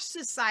crash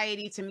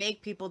society to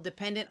make people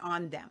dependent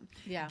on them.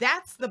 Yeah.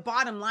 That's the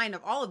bottom line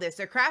of all of this.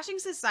 They're crashing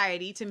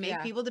society to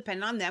make people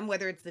dependent on them,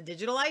 whether it's the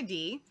digital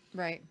ID.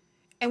 Right.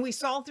 And we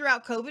saw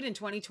throughout COVID in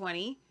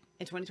 2020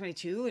 and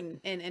 2022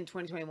 and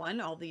 2021,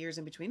 all the years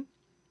in between,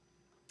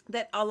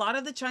 that a lot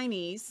of the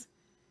Chinese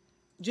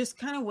just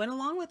kind of went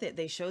along with it.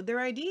 They showed their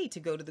ID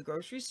to go to the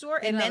grocery store,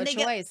 and then they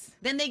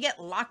get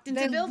locked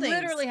into buildings. They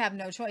literally have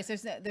no choice.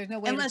 There's no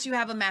way unless you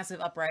have a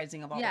massive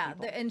uprising of all the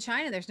people. In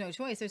China, there's no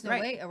choice. There's no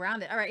way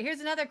around it. All right,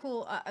 here's another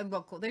cool.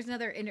 There's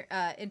another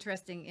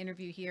interesting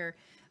interview here,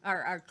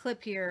 our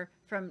clip here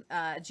from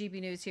GB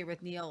News here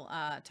with Neil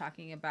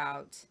talking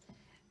about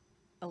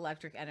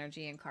electric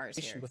energy in cars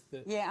here.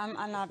 Yeah,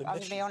 I'm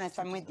going to be honest.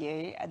 I'm with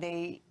you.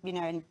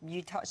 And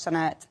you touched on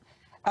it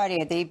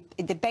earlier.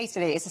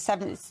 Basically,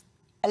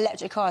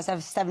 electric cars have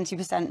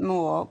 70%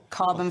 more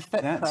carbon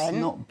footprint. That's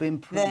not been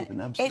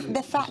proven, absolutely.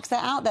 The facts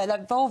are out there.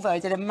 Like Volvo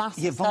did a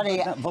massive study,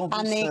 and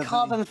the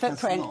carbon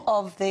footprint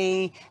of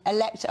their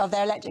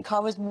electric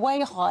car was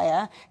way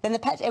higher than the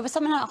petrol. It was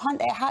something like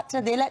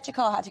the electric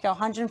car had to go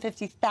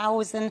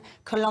 150,000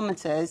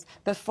 kilometres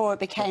before it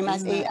became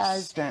and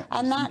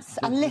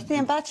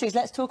lithium batteries.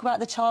 Let's talk about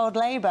the child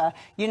labour.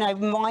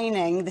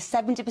 Mining, the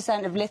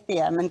 70% of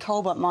lithium and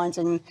cobalt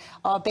mining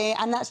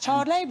and that's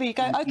child labour. You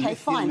go, okay,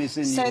 fine.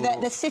 So that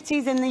the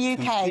cities in the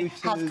UK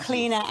have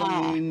cleaner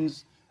air.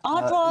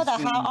 I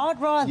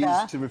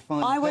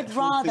would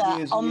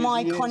rather, on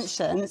my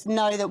conscience,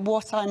 know that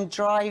what I'm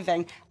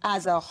driving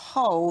as a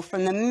whole,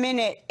 from the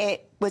minute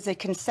it was a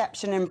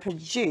conception and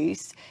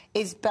produced,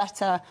 is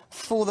better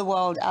for the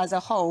world as a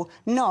whole.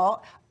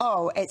 Not,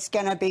 it's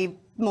going to be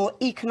more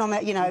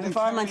economic,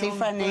 environmentally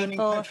friendly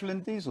for petrol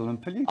and diesel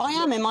and pollution. I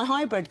am in my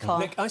hybrid car.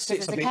 Nick, I say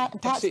it's a bait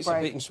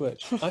and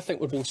switch. I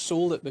think we're being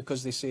sold it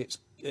because they say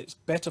it's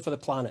better for the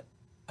planet.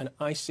 And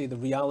I say the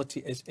reality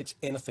is it's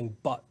anything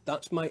but.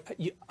 That's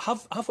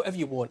have whatever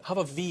you want. Have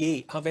a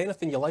V8. Have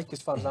anything you like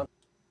as far as I'm.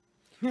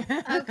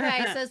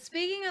 Okay, so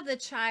speaking of the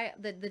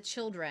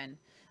children,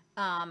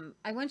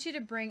 I want you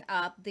to bring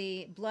up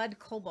the blood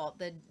cobalt,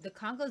 the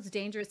Congo's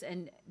dangerous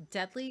and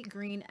deadly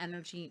green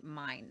energy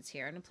mines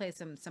here. I'm going to play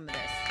some of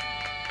this.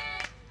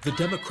 The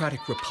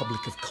Democratic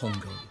Republic of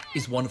Congo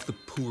is one of the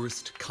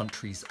poorest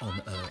countries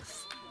on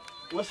Earth.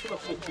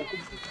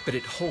 But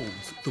it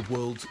holds the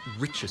world's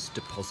richest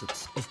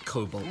deposits of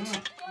cobalt.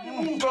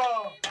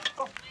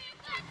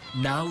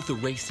 Now the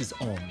race is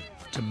on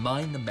to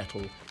mine the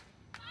metal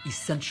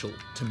essential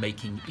to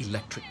making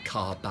electric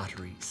car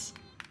batteries.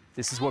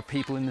 This is what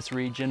people in this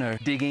region are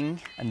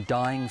digging and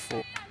dying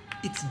for.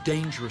 It's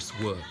dangerous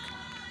work.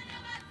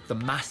 The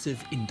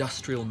massive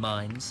industrial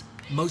mines,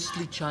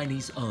 mostly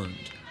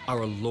Chinese-owned,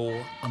 are a law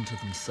unto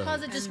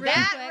themselves.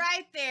 That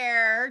right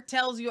there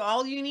tells you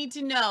all you need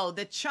to know.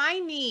 The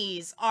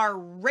Chinese are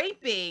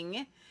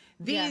raping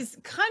these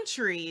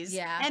countries,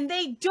 and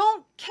they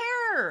don't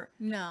care.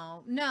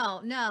 No.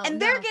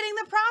 And they're getting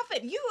the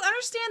profit. You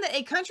understand that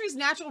a country's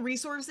natural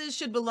resources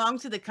should belong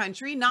to the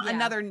country, not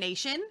another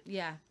nation?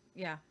 Yeah.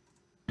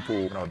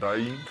 People are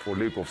dying for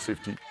lack of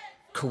safety.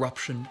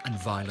 Corruption and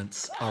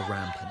violence are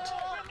rampant.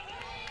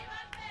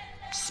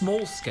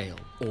 Small-scale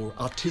or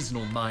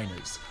artisanal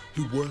miners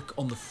who work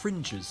on the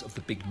fringes of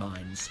the big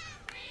mines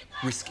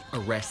risk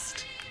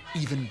arrest,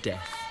 even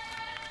death.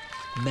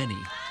 Many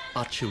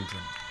are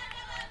children.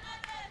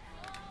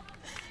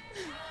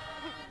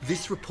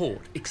 This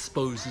report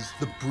exposes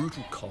the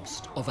brutal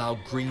cost of our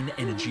green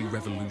energy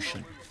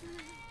revolution.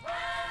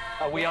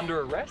 Are we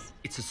under arrest?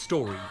 It's a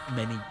story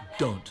many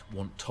don't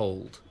want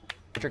told.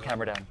 Put your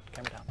camera down.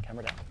 Camera down.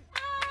 Camera down.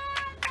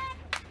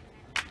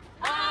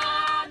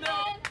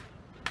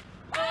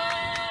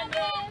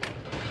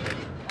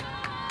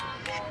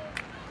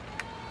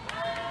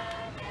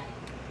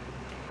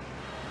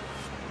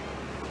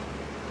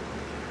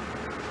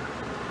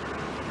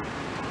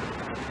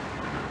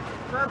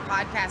 For our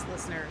podcast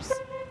listeners,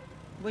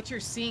 what you're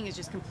seeing is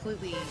just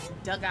completely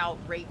dug out,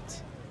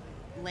 raped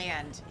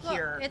land Look,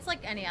 here. it's like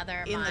any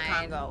other in the mine,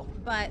 Congo.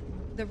 but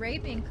the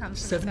raping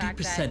comes from the fact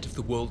 70% of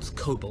the world's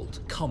cobalt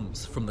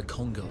comes from the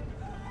Congo.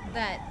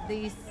 that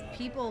these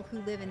people who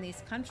live in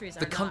these countries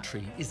are The not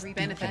country is deeply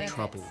benefiting.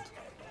 troubled.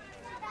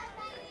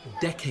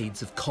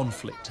 Decades of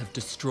conflict have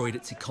destroyed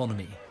its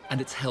economy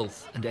and its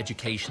health and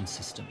education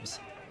systems.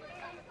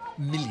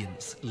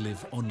 Millions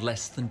live on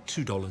less than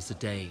 $2 a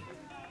day.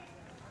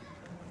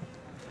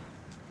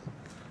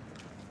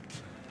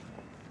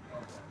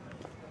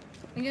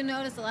 You'll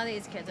notice a lot of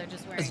these kids are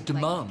just wearing As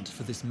demand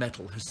for this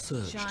metal has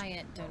surged,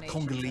 giant donations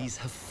Congolese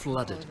have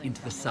flooded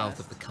into the south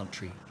of the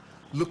country,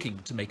 looking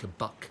to make a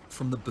buck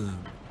from the boom.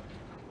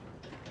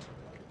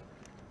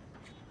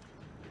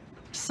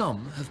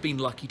 Some have been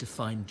lucky to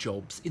find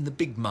jobs in the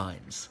big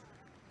mines.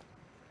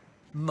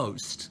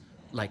 Most,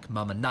 like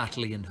Mama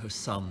Natalie and her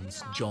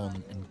sons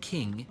John and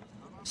King,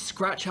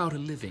 scratch out a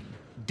living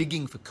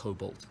digging for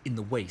cobalt in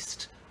the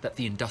waste that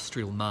the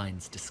industrial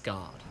mines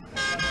discard.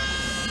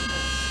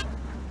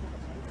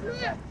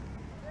 I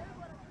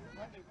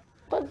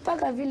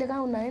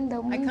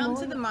come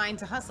to the mine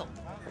to hustle.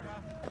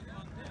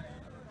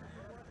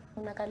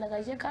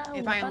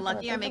 If I am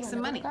lucky, I make some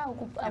money,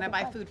 and I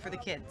buy food for the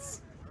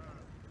kids.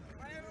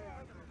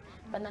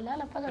 But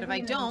if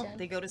I don't,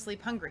 they go to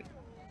sleep hungry.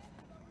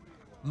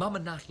 Mama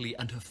Natalie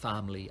and her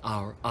family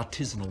are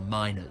artisanal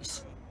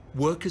miners,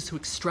 workers who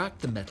extract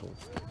the metal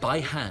by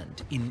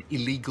hand in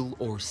illegal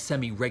or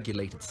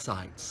semi-regulated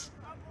sites.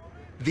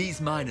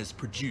 These miners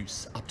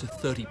produce up to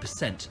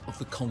 30% of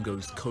the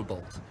Congo's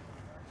cobalt.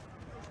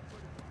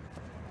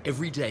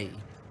 Every day,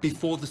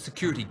 before the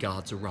security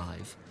guards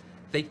arrive,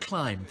 they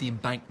climb the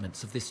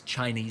embankments of this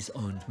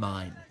Chinese-owned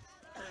mine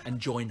and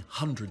join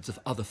hundreds of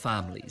other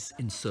families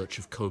in search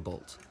of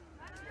cobalt.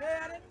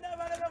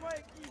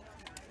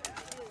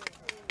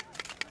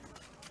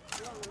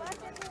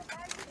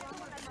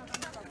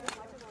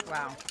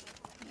 Wow.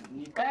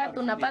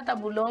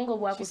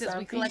 She says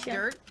we collect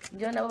dirt.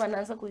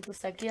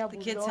 The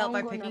kids help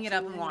by picking it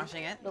up and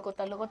washing it.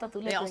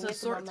 They also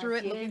sort through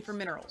it looking for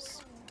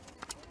minerals.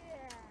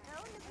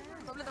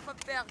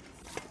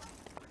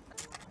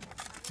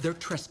 They're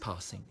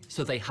trespassing,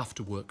 so they have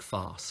to work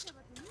fast.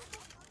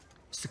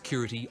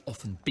 Security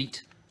often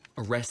beat,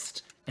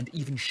 arrest, and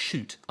even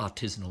shoot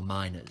artisanal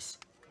miners.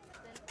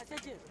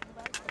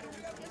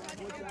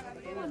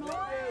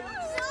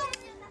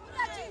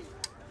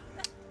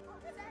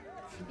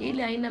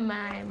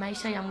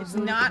 It's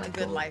not a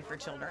good life for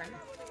children.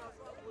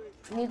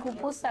 We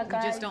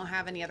just don't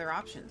have any other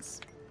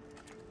options.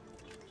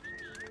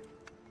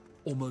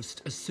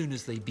 Almost as soon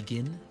as they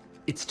begin,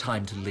 it's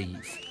time to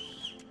leave.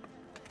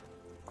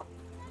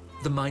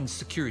 The mine's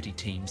security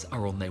teams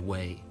are on their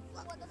way.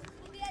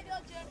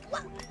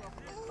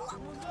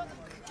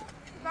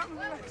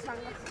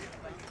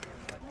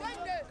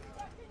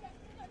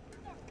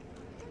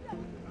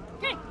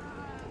 King!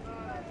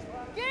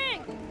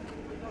 King!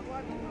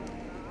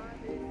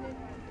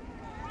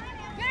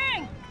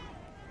 King!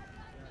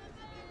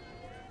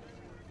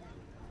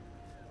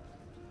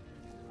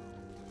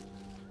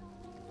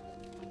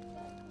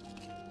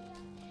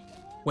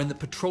 When the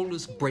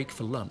patrollers break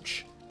for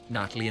lunch,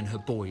 Natalie and her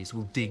boys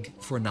will dig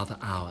for another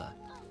hour.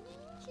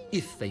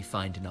 If they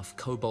find enough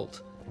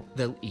cobalt,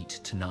 they'll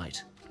eat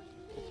tonight.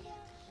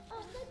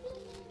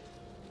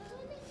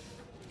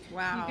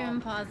 Wow. You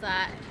can pause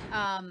that.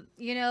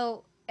 You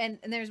know, and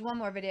there's one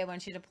more video I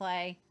want you to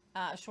play,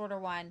 a shorter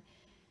one.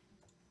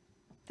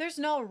 There's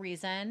no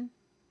reason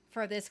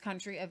for this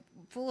country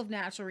full of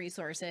natural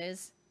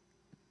resources.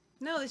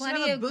 No, they should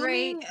Plenty have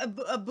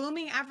of a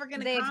booming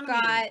African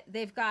economy.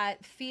 They've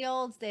got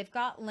fields, they've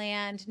got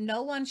land.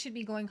 No one should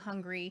be going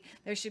hungry.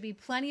 There should be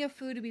plenty of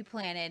food to be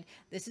planted.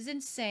 This is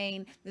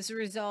insane. This is a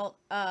result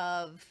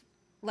of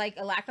like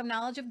a lack of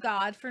knowledge of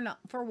God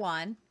for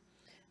one.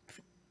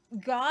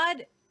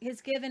 God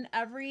has given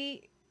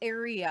every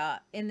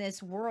area in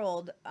this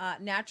world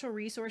natural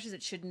resources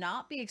that should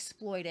not be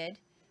exploited.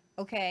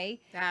 Okay.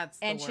 That's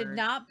the and should word.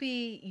 not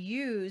be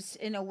used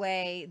in a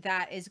way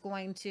that is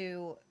going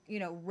to, you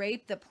know,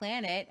 rape the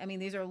planet. I mean,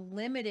 these are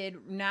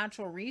limited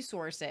natural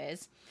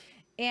resources.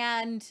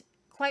 And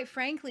quite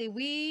frankly,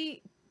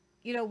 we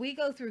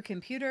go through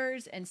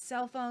computers and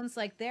cell phones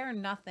like they're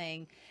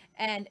nothing.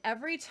 And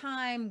every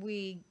time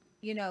we,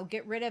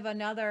 get rid of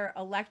another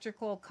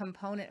electrical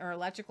component or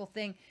electrical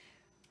thing,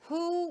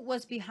 who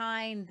was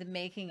behind the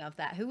making of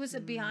that? Who was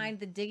behind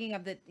the digging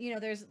of the,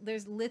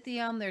 there's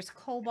lithium, there's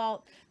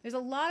cobalt, there's a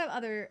lot of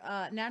other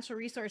natural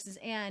resources.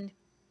 And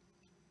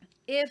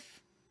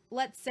if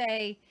let's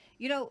say,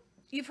 you know,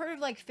 you've heard of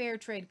like fair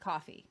trade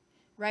coffee,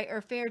 right?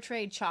 Or fair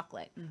trade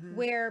chocolate,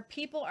 where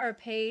people are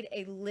paid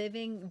a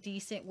living,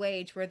 decent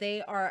wage, where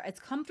they are as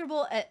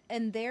comfortable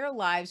in their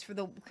lives for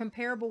the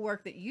comparable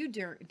work that you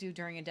do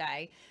during a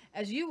day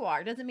as you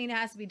are. It doesn't mean it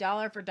has to be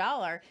dollar for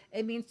dollar.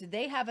 It means, do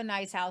they have a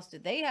nice house? Do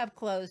they have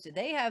clothes? Do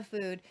they have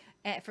food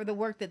for the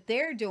work that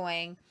they're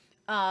doing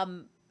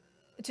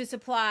to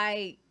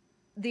supply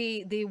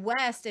the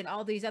West and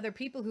all these other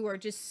people who are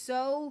just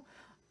so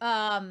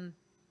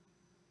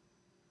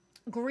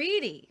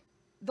greedy.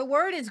 The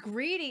word is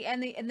greedy,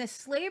 and the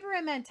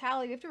slavery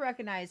mentality. You have to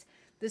recognize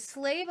the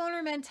slave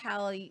owner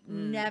mentality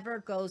never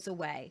goes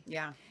away.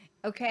 Yeah.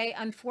 Okay.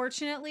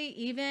 Unfortunately,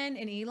 even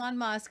Elon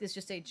Musk is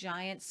just a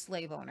giant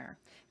slave owner,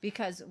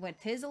 because with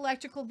his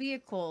electrical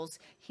vehicles,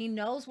 he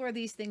knows where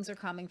these things are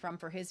coming from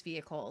for his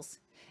vehicles,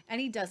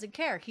 and he doesn't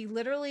care. He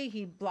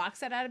blocks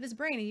that out of his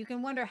brain. And you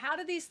can wonder, how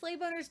do these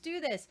slave owners do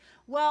this?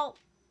 Well,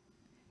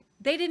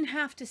 they didn't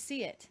have to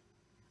see it.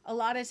 A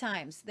lot of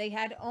times they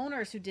had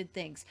owners who did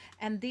things,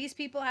 and these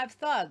people have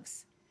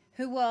thugs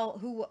who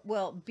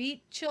will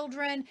beat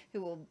children,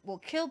 who will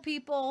kill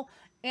people.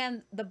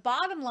 And the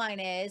bottom line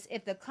is,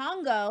 if the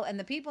Congo and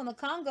the people in the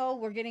Congo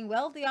were getting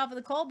wealthy off of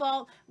the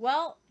cobalt,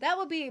 well, that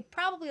would be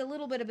probably a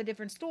little bit of a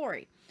different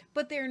story,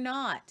 but they're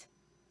not.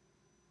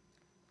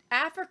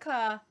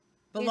 Africa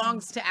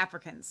belongs to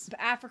Africans.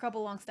 Africa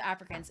belongs to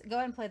Africans. Go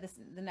ahead and play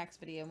the next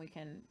video, and we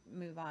can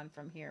move on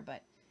from here.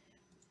 But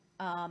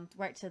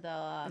right to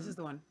the... this is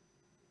the one.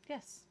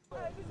 Yes.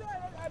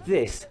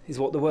 This is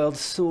what the world's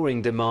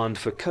soaring demand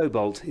for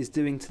cobalt is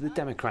doing to the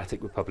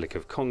Democratic Republic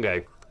of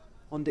Congo.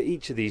 Under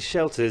each of these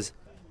shelters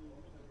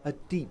are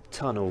deep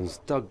tunnels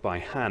dug by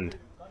hand.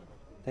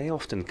 They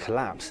often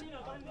collapse.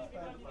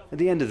 At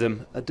the end of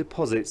them are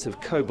deposits of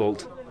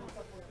cobalt,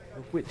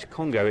 of which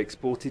Congo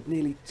exported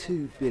nearly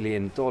 $2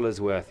 billion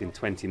worth in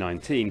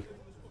 2019,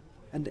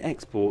 and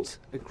exports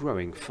are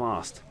growing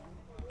fast.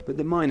 But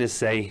the miners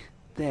say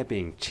they're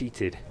being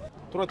cheated.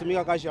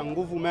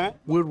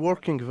 We're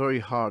working very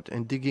hard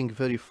and digging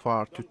very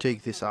far to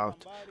take this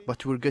out,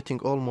 but we're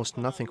getting almost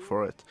nothing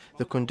for it.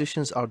 The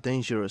conditions are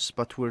dangerous,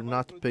 but we're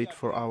not paid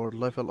for our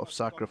level of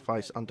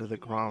sacrifice under the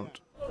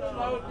ground.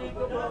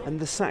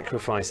 And the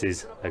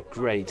sacrifices are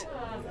great.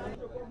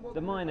 The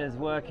miners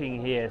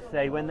working here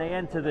say when they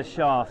enter the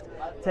shaft,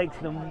 it takes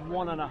them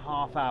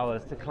 1.5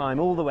 hours to climb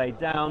all the way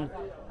down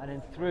and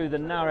then through the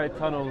narrow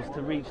tunnels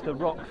to reach the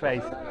rock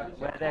face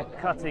where they're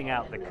cutting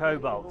out the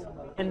cobalt.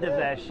 End of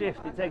their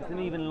shift, it takes them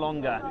even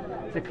longer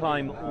to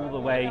climb all the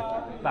way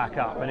back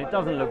up, and it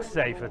doesn't look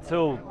safe at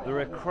all. There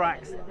are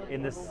cracks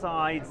in the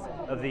sides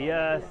of the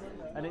earth,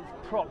 and it's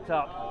propped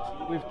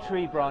up with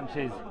tree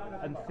branches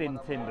and thin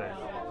timbers.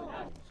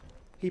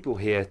 People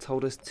here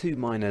told us 2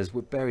 miners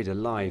were buried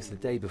alive the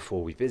day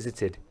before we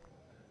visited.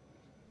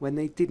 When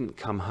they didn't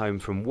come home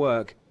from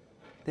work,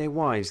 their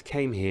wives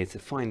came here to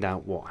find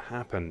out what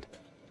happened.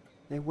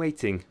 They're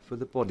waiting for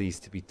the bodies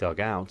to be dug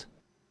out.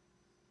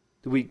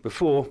 The week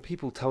before,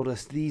 people told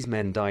us these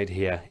men died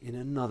here in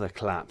another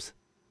collapse.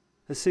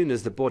 As soon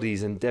as the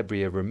bodies and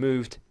debris are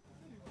removed,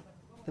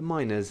 the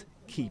miners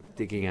keep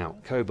digging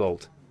out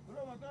cobalt.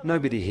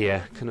 Nobody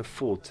here can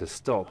afford to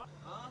stop.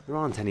 There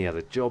aren't any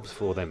other jobs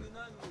for them.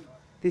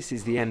 This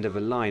is the end of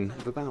a line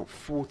of about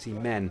 40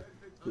 men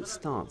that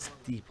starts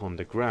deep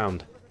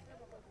underground.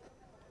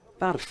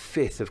 About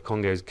 1/5 of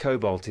Congo's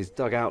cobalt is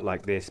dug out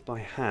like this by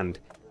hand.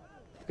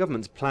 The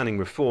government's planning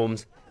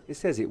reforms. It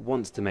says it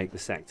wants to make the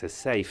sector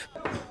safe.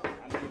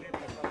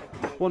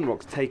 One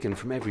rock's taken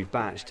from every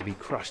batch to be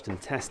crushed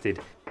and tested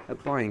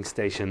at buying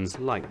stations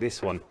like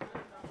this one.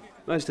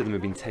 Most of them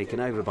have been taken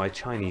over by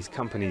Chinese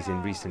companies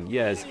in recent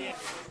years.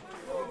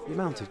 The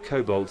amount of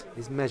cobalt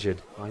is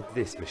measured by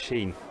this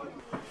machine.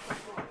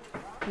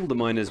 All the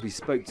miners we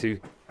spoke to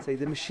say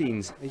the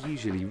machines are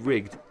usually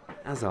rigged,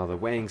 as are the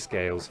weighing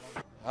scales.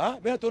 Are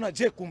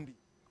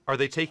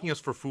they taking us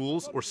for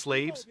fools or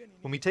slaves?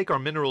 When we take our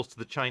minerals to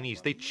the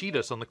Chinese, they cheat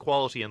us on the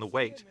quality and the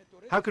weight.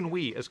 How can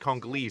we, as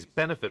Congolese,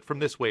 benefit from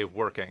this way of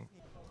working?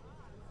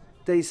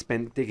 Days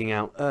spent digging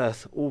out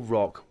earth or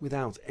rock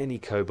without any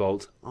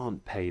cobalt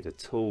aren't paid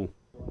at all.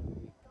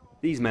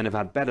 These men have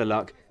had better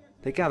luck.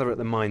 They gather at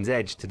the mine's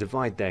edge to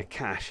divide their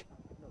cash.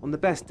 On the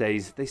best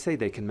days, they say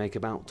they can make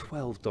about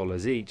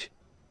 $12 each,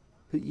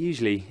 but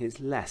usually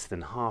it's less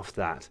than half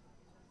that.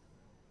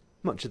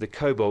 Much of the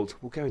cobalt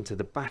will go into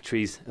the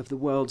batteries of the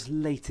world's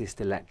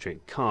latest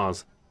electric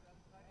cars.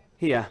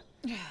 Here,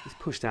 it's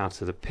pushed out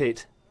of the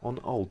pit on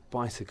old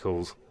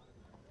bicycles.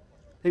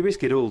 They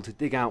risk it all to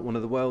dig out one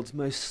of the world's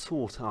most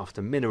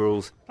sought-after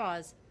minerals.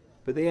 Pause.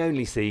 But they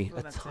only see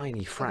a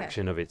tiny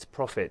fraction of its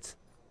profits.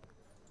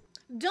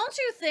 Don't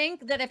you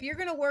think that if you're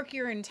going to work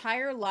your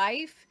entire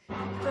life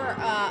for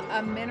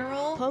a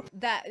mineral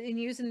that and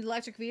use an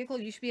electric vehicle,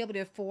 you should be able to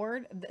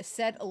afford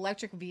said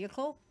electric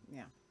vehicle?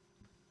 Yeah.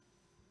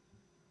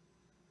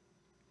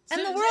 And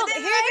So- the world, so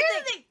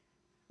here's the thing,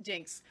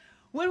 Jinx.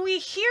 When we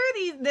hear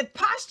the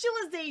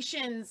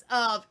postulations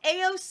of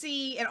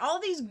AOC and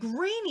all these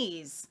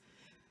greenies,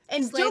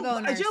 And Slave Joe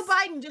owners.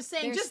 Biden just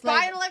saying, They're just slave-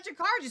 buy an electric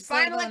car. Just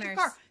buy an slave electric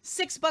owners. car.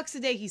 $6 a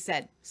day, he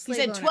said. Slave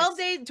he said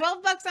owners.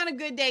 12 bucks on a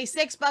good day,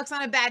 $6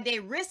 on a bad day,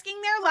 risking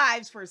their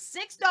lives for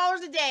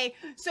 $6 a day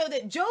so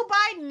that Joe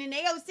Biden and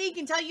AOC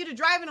can tell you to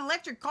drive an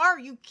electric car. Are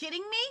you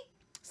kidding me?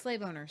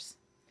 Slave owners.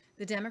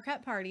 The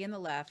Democrat Party and the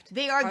left.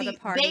 They are the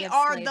party they of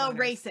are slave the owners.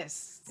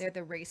 racists. They're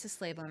the racist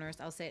slave owners.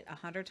 I'll say it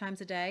 100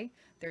 times a day.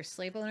 They're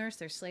slave owners.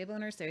 They're slave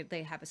owners.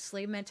 They have a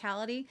slave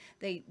mentality.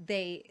 They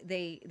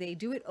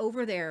do it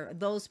over there.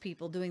 Those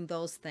people doing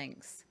those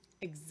things.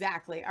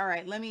 Exactly. All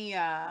right. Let me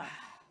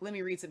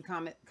read some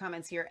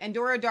comments here.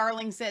 Andorra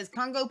Darling says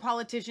Congo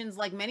politicians,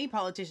 like many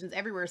politicians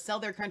everywhere, sell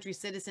their country's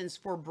citizens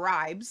for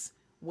bribes.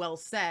 Well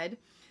said.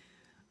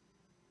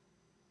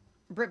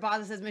 Britt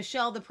Baza says,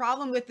 Michelle, the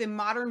problem with the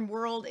modern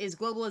world is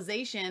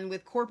globalization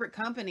with corporate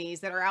companies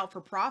that are out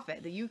for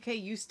profit. The UK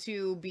used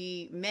to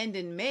be mend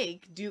and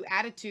make, do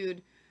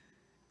attitude.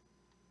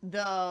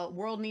 The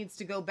world needs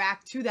to go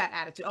back to that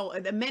attitude. Oh,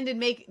 the mend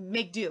and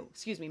make do.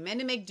 Excuse me. Mend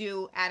and make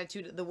do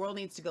attitude. The world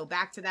needs to go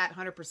back to that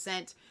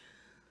 100%.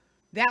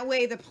 That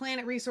way, the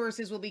planet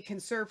resources will be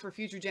conserved for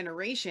future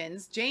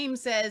generations.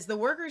 James says the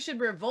workers should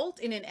revolt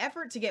in an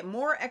effort to get a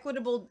more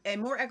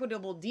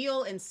equitable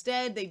deal.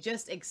 Instead, they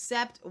just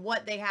accept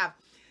what they have.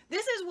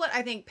 This is what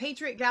I think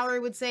Patriot Gallery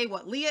would say,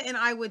 what Leah and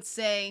I would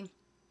say.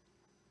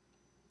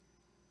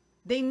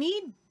 They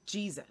need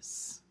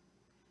Jesus.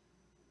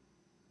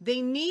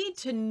 They need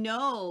to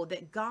know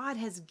that God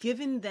has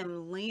given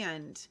them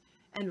land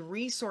and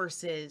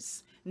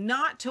resources,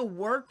 not to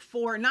work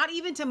for, not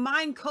even to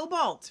mine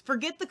cobalt.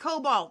 Forget the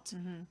cobalt.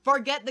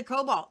 Forget the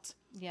cobalt.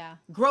 Yeah.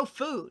 Grow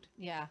food.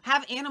 Yeah.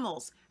 Have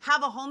animals.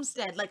 Have a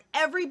homestead. Like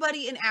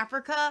everybody in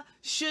Africa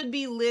should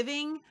be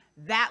living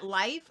that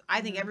life. I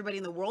think everybody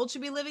in the world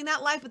should be living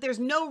that life, but there's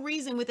no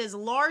reason with as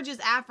large as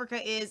Africa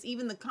is,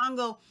 even the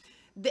Congo,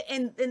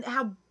 and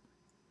how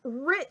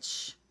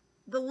rich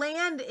the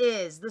land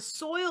is, the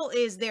soil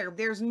is there.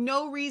 There's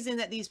no reason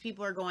that these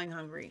people are going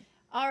hungry.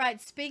 All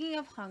right. Speaking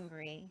of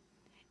hungry,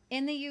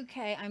 in the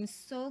UK, I'm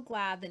so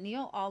glad that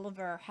Neil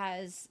Oliver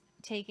has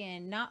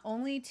taken not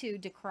only to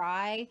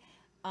decry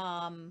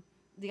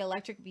the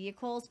electric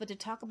vehicles, but to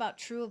talk about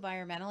true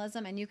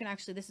environmentalism. And you can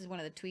actually, this is one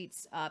of the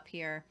tweets up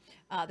here.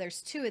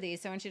 There's two of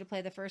these. So I want you to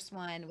play the first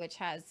one, which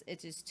has,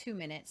 it is 2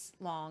 minutes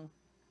long.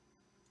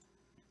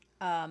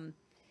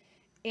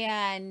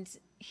 And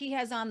he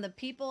has on the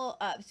people,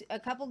 a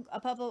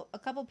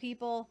couple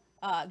people,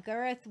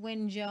 Gareth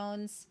Wynne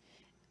Jones,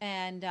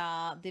 and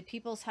the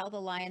People's Health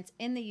Alliance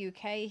in the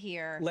UK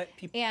here.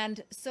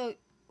 And so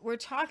we're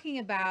talking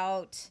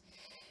about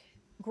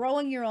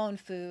growing your own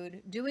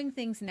food, doing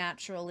things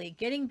naturally,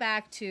 getting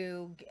back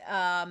to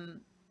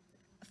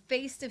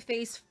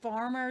face-to-face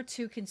farmer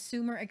to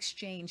consumer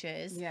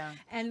exchanges. Yeah.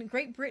 And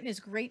Great Britain is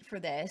great for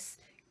this.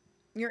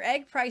 Your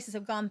egg prices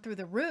have gone through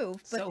the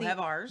roof. But So have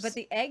ours. But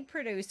the egg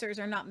producers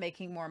are not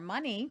making more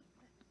money.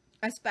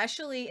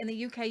 Especially in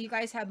the UK, you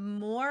guys have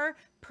more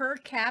per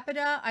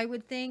capita, I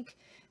would think.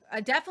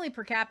 Definitely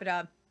per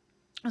capita.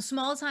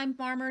 Small-time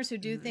farmers who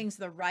do things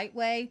the right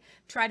way,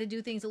 try to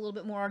do things a little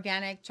bit more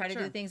organic, try to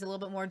do things a little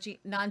bit more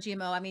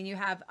non-GMO. I mean, you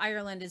have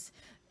Ireland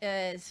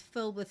is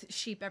filled with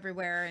sheep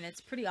everywhere, and it's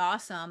pretty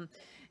awesome.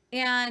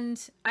 And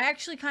I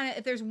actually kind of,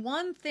 if there's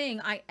one thing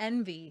I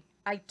envy,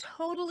 I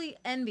totally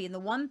envy, and the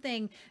one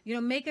thing, you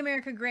know, make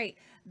America great.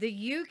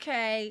 The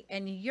UK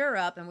and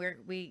Europe, and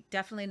we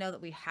definitely know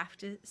that we have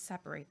to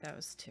separate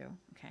those two.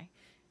 Okay,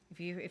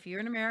 if you're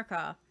in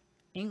America,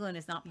 England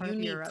is not part of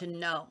Europe. You need to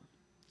know.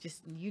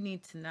 Just you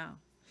need to know.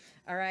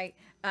 All right.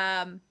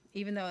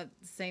 Even though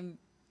it's the same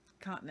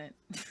continent,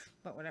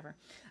 but whatever.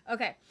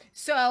 Okay.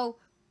 So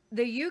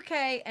the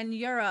UK and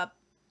Europe,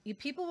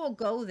 people will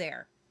go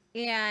there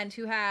and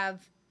who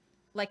have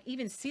like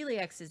even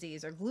celiac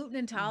disease or gluten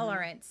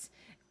intolerance,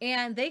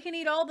 and they can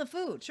eat all the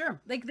food. Sure.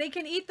 Like they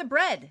can eat the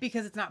bread.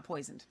 Because it's not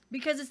poisoned.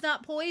 Because it's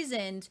not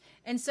poisoned.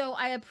 And so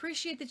I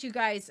appreciate that you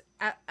guys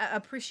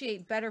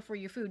appreciate better for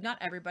your food. Not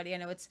everybody. I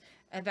know it's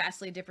a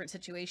vastly different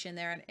situation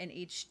there in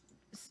each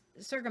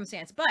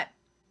circumstance, but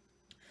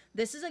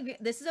this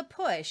is a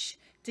push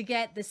to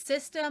get the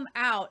system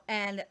out.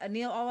 And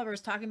Neil Oliver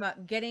is talking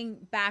about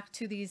getting back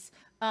to these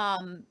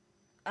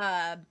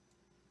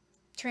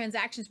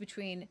transactions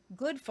between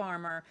good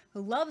farmer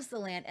who loves the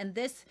land and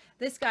this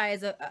guy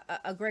is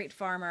a great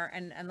farmer.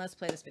 And let's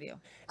play this video.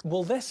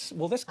 Will this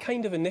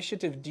kind of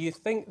initiative, do you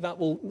think that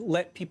will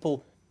let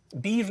people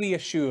be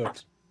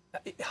reassured,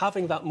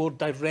 having that more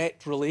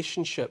direct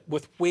relationship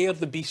with where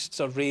the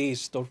beasts are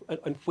raised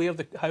and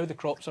how the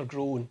crops are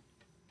grown?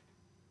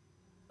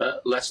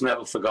 Let's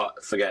never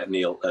forget,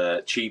 Neil,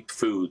 cheap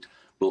food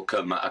will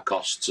come at a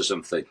cost to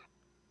something,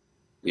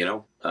 you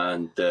know,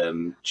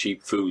 and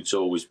cheap food's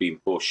always been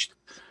pushed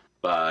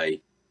by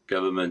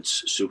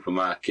governments,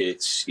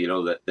 supermarkets, you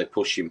know, that they're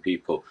pushing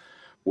people.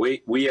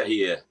 We are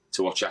here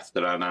to watch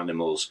after our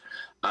animals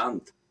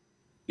and,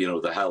 you know,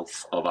 the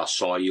health of our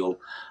soil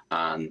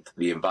and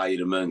the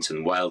environment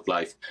and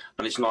wildlife.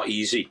 And it's not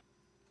easy,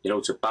 you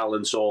know, to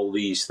balance all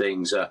these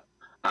things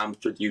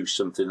and produce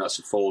something that's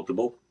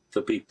affordable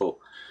for people.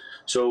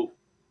 So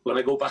when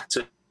I go back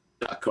to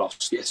that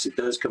cost, yes, it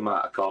does come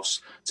at a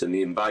cost to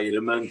the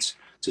environment,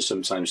 to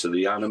sometimes to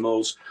the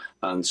animals,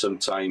 and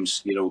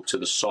sometimes, you know, to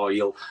the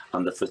soil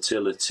and the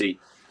fertility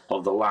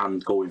of the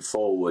land going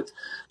forward.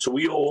 So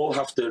we all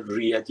have to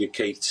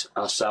re-educate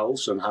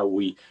ourselves on how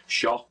we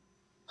shop,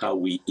 how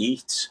we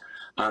eat,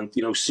 and,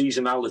 you know,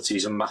 seasonality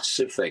is a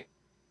massive thing.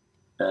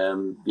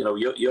 You know,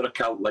 you're a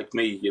Celt like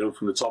me, you know,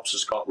 from the tops of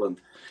Scotland.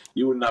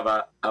 You wouldn't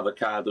have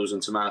avocados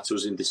and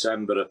tomatoes in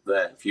December up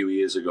there a few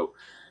years ago.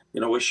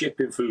 You know, we're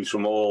shipping foods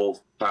from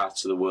all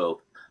parts of the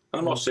world.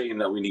 I'm not saying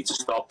that we need to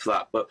stop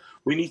that, but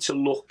we need to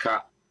look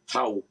at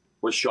how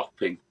we're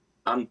shopping.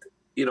 And,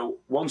 you know,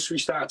 once we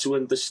start to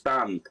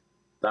understand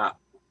that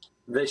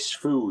this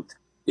food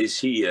is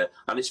here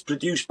and it's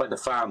produced by the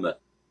farmer,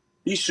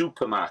 these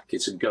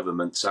supermarkets and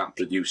governments aren't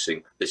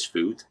producing this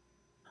food.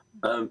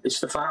 It's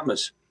the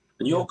farmers.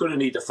 And you're going to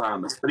need a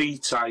farmer 3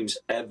 times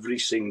every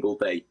single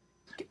day.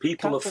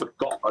 People have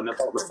forgotten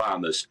about the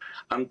farmers.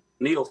 And,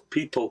 Neil,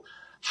 people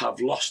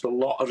have lost a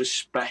lot of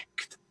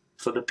respect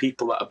for the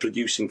people that are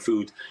producing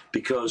food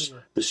because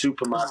the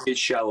supermarket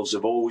shelves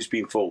have always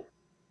been full.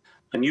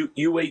 And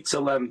you wait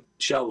till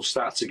shelves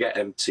start to get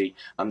empty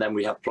and then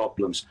we have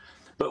problems.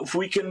 But if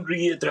we can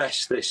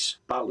readdress this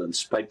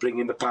balance by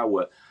bringing the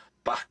power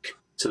back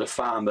to the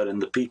farmer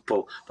and the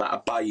people that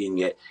are buying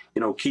it,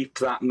 you know, keep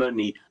that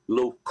money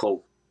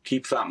local,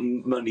 keep that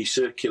money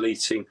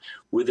circulating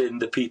within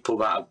the people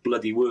that have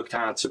bloody worked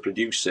hard to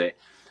produce it,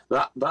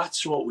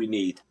 that's what we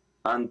need.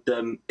 And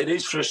it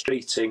is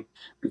frustrating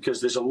because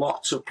there's a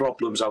lot of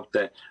problems out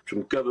there,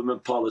 from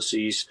government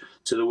policies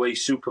to the way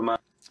supermarkets.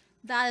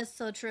 That is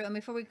so true. And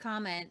before we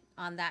comment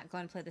on that, go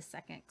and play the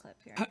second clip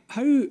here.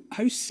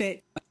 How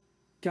set,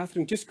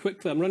 Catherine, just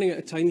quickly, I'm running out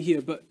of time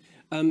here, but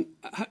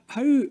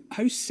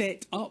how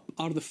set up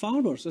are the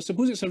farmers? I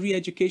suppose it's a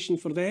re-education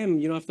for them,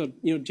 you know, after,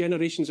 you know,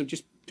 generations of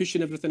just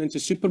pushing everything into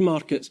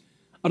supermarkets.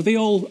 Are they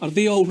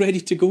all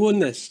ready to go on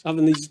this,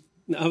 having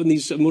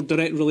these more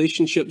direct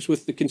relationships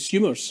with the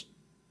consumers?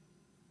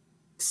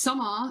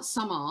 Some are,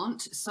 some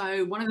aren't.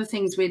 So one of the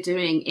things we're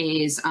doing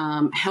is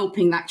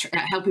helping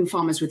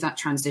farmers with that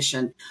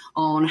transition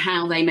on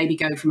how they maybe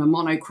go from a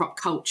monocrop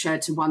culture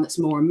to one that's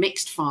more a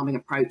mixed farming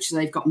approach. So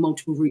they've got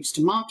multiple routes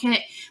to market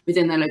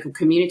within their local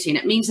community, and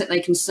it means that they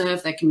can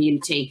serve their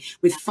community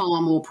with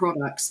far more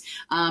products.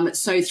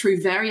 So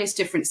through various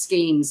different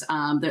schemes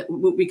that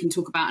we can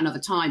talk about another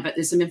time, but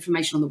there's some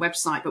information on the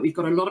website, but we've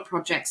got a lot of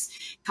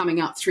projects coming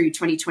up through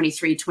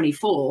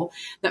 2023-24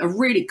 that are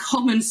really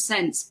common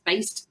sense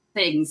based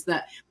things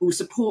that will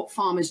support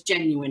farmers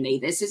genuinely.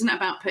 This isn't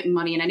about putting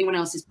money in anyone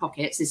else's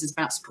pockets. This is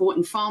about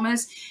supporting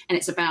farmers, and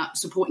it's about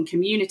supporting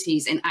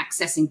communities in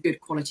accessing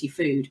good quality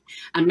food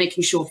and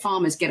making sure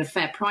farmers get a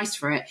fair price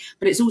for it.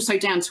 But it's also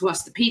down to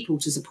us, the people,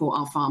 to support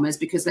our farmers,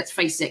 because let's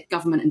face it,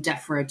 government and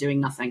DEFRA are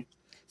doing nothing.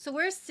 So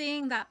we're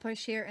seeing that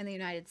push here in the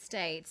United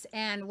States.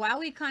 And while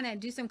we kind of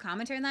do some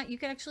commentary on that, you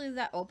can actually leave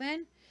that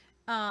open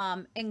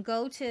and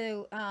go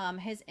to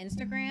his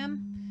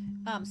Instagram.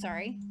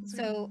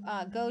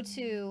 Go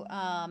to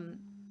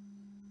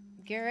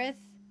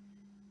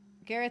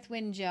Gareth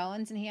Wynne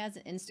Jones, and he has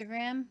an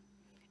Instagram.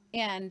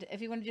 And if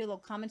you want to do a little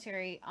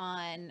commentary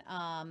on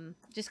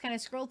just kind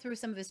of scroll through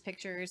some of his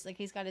pictures, like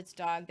he's got his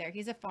dog there.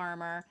 He's a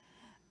farmer.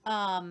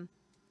 And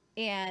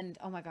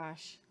oh my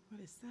gosh,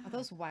 what is that? Are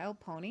those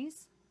wild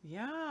ponies?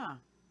 Yeah.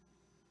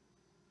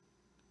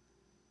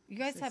 You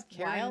guys have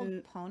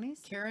wild ponies?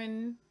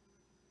 Karen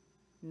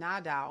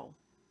Nadau.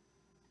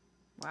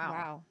 Wow.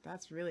 Wow.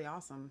 That's really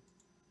awesome.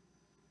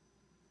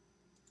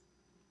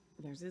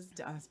 There's his,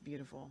 that's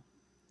beautiful.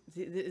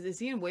 Is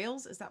he in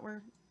Wales? Is that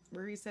where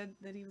he said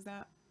that he was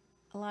at?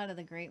 A lot of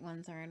the great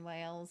ones are in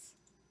Wales.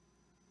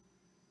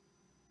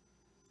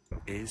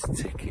 Is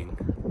ticking,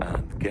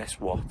 and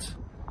guess what?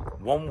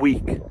 1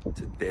 week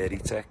to Dairy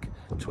Tech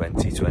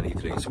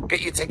 2023. So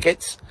get your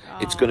tickets.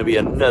 It's going to be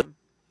another.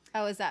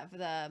 Oh, is that for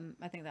the?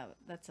 I think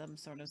that's some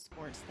sort of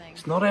sports thing.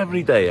 It's not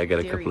every day I get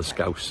a couple of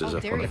Scousers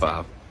up on the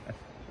farm.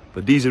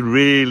 But these are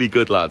really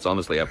good lads,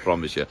 honestly, I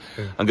promise you.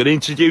 I'm going to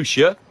introduce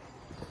you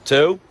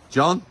to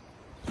John,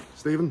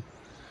 Stephen.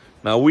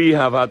 Now, we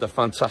have had a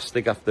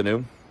fantastic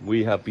afternoon.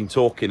 We have been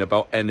talking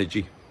about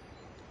energy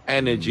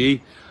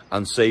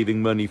and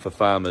saving money for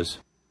farmers.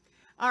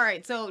 All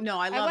right, so no,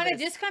 I want to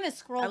just kind of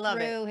scroll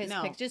through his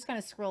picture. Just kind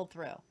of scroll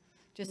through.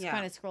 Just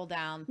kind of scroll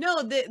down.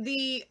 No,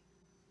 the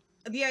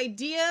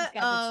idea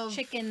He's got of his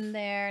chicken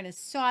there and his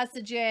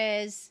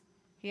sausages.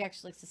 He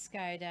actually likes to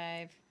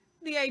skydive.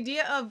 The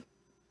idea of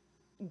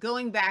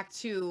going back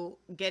to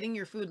getting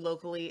your food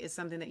locally is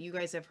something that you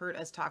guys have heard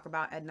us talk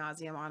about ad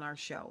nauseum on our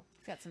show.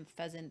 He's got some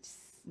pheasants.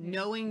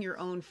 Knowing your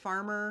own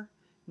farmer,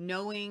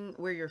 knowing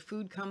where your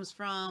food comes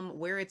from,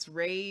 where it's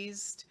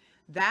raised.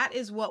 That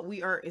is what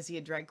we are. Is he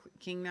a drag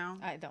king now?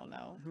 I don't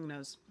know. Who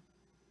knows?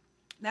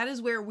 That is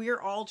where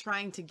we're all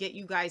trying to get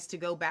you guys to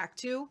go back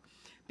to,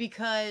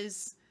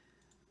 because...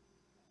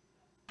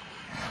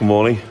 Good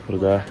morning. What a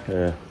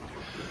day.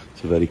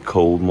 It's a very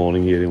cold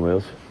morning here in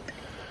Wales.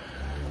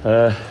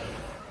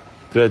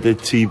 Dreaded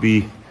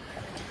TB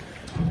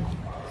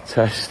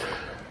test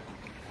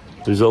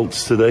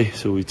results today,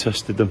 so we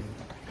tested them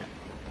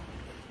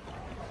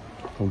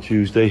on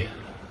Tuesday,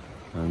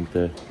 and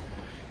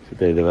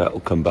today the vet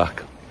will come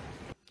back.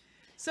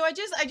 So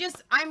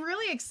I'm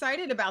really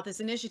excited about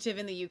this initiative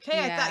in the UK.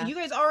 I Yeah. thought you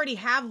guys already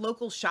have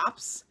local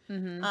shops,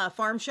 Mhm.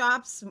 farm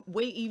shops,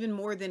 way even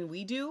more than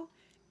we do.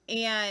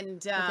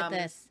 And Look at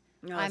this.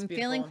 oh, that's I'm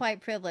feeling beautiful.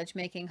 quite privileged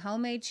making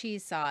homemade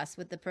cheese sauce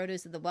with the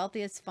produce of the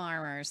wealthiest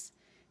farmers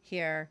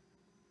here.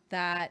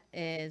 That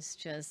is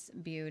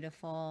just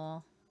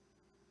beautiful.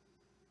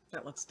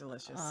 That looks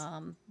delicious.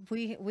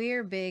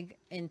 We're big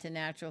into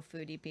natural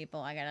foodie people,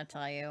 I gotta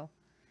tell you.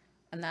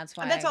 And that's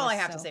why And that's all I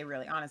was have to so- say,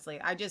 really,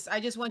 honestly. I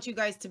just want you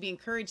guys to be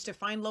encouraged to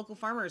find local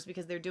farmers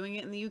because they're doing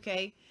it in the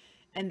UK,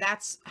 and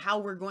that's how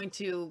we're going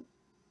to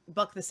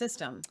buck the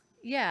system.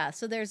 Yeah,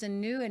 so there's a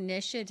new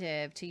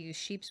initiative to use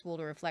sheep's wool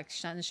to reflect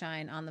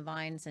sunshine on the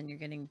vines, and you're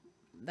getting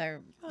they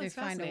that's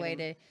find a way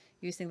to fascinating.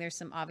 using there's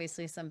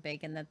some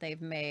bacon that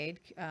they've made,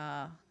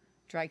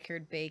 dry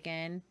cured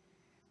bacon.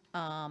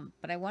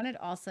 But I wanted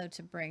also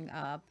to bring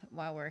up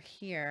while we're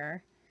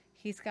here,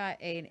 he's got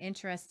an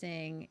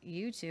interesting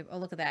YouTube. Oh,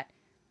 look at that.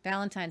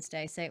 Valentine's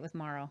Day, say it with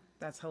marrow.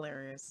 That's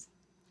hilarious.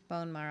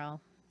 Bone marrow.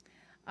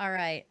 All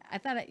right. I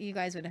thought you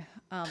guys would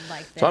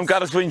like this. So I'm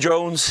Gareth Wyn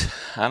Jones,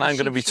 and I'm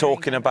going to be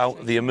talking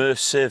about the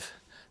immersive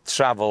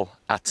travel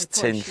at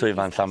Tynllwyd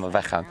Van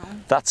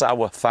Llanfyfechan. That's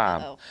our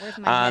farm. Where's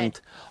my And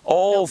head?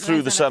 all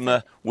through the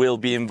summer, we'll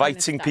be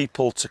inviting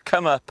people to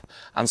come up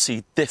and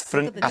see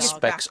different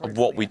aspects of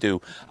what we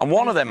do. And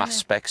one of them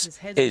aspects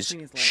is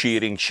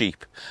shearing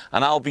sheep.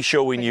 And I'll be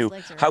showing you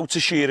how to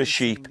shear a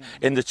sheep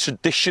in the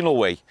traditional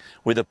way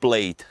with a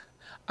blade.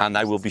 And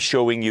I will be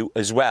showing you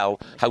as well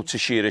how to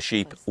shear a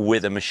sheep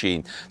with a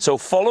machine. So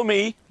follow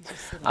me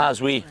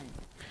as we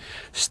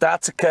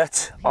start to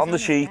cut on the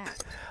sheep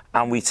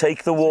and we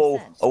take the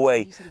wool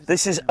away.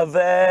 This is a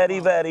very,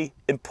 very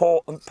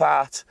important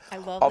part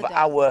of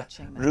our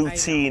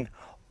routine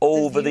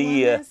over the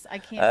year.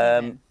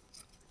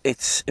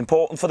 It's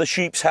important for the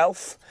sheep's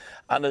health,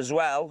 and as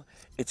well,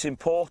 it's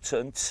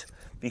important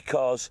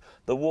because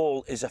the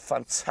wool is a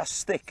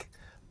fantastic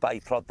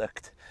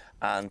byproduct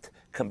and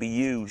can be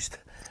used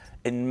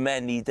in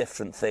many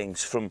different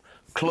things, from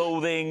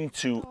clothing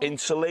to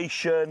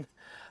insulation,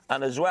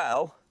 and as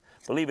well,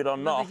 believe it or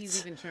not,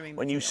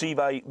 when you see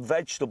my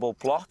vegetable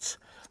plot,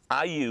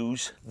 I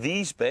use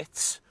these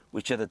bits,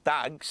 which are the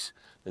dags,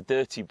 the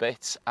dirty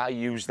bits, I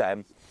use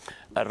them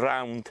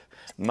around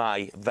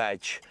my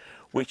veg,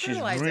 which is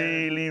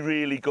really,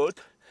 really good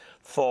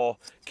for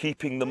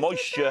keeping the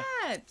moisture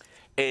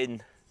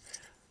in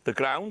the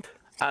ground.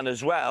 And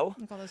as well,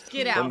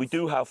 when we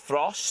do have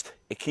frost,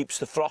 it keeps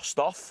the frost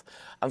off.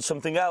 And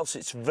something else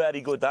it's very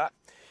good at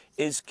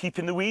is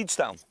keeping the weeds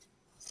down.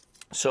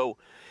 So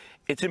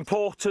it's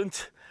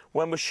important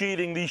when we're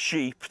shearing these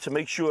sheep to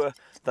make sure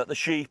that the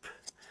sheep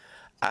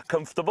are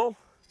comfortable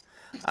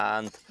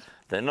and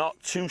they're not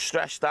too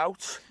stressed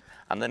out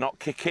and they're not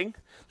kicking.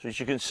 So as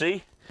you can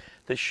see,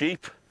 the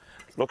sheep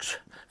looks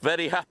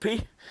very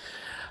happy.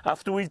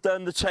 After we've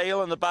done the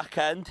tail and the back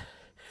end,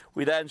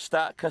 we then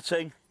start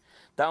cutting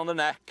down the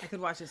neck. I could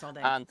watch this all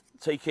day. And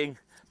taking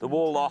the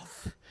wool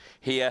off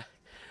here.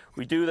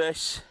 We do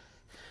this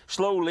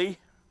slowly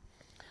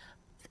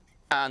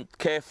and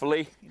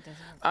carefully,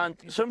 and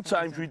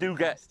sometimes we do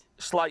get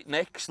slight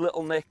nicks,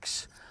 little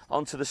nicks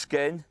onto the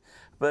skin,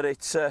 but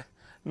it's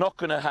not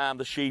going to harm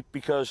the sheep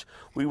because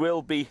we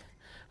will be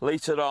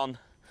later on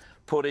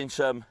putting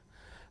some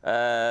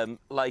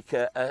like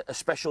a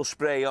special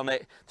spray on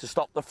it to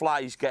stop the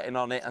flies getting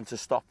on it and to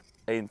stop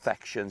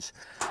infections.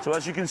 So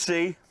as you can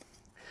see,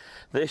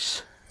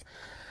 this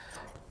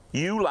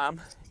ewe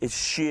lamb is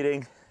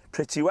shearing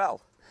pretty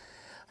well,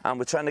 and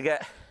we're trying to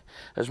get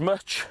as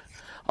much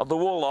of the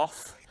wool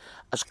off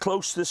as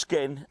close to the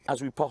skin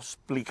as we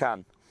possibly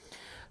can.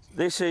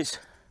 This is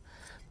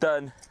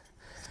done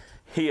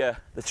here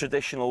the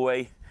traditional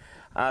way,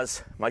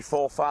 as my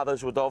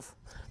forefathers would have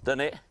done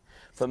it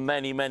for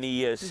many, many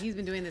years. He's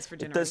been doing this for It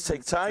generations. does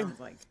take time,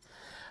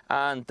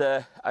 and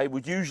I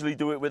would usually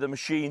do it with a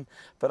machine,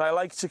 but I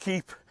like to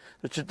keep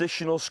the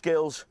traditional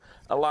skills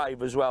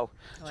alive as well,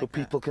 so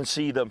people can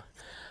see them.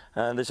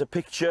 And there's a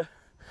picture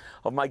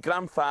of my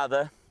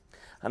grandfather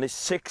and his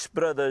 6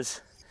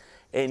 brothers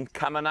in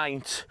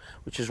Camernaint,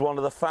 which is one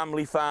of the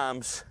family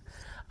farms,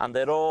 and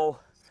they're all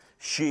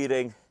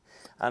shearing,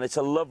 and it's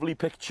a lovely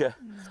picture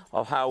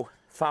of how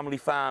family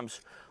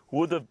farms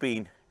would have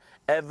been.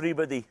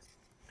 Everybody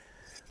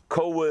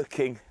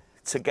co-working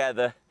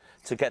together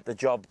to get the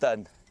job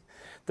done.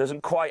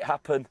 Doesn't quite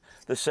happen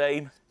the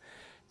same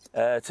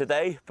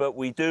today, but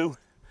we do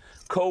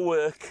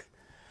co-work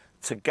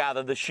to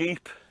gather the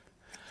sheep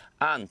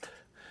and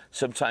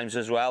sometimes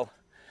as well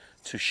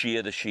to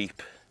shear the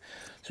sheep.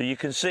 So you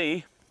can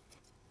see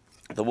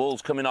the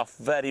wool's coming off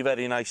very,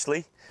 very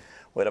nicely.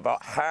 We're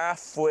about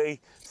halfway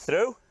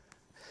through,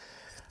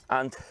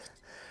 and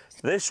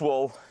this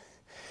wool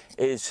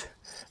is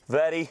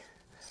very,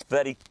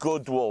 very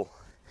good wool.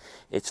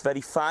 It's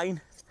very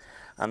fine,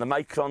 and the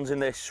microns in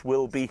this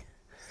will be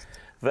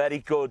very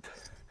good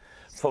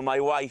for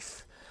my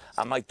wife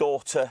and my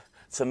daughter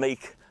to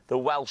make the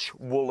Welsh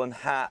woolen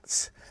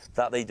hats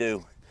that they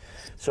do.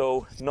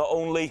 So not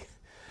only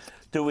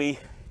do we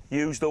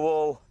use the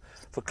wool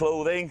for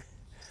clothing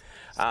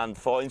and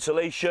for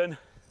insulation,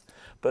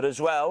 but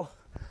as well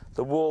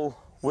the wool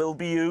will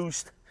be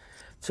used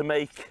to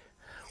make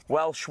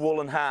Welsh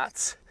woolen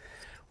hats,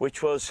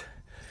 which was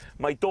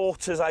my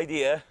daughter's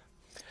idea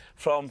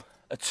from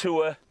a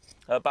tour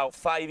about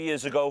 5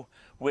 years ago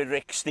with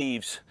Rick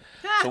Steves.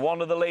 So one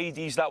of the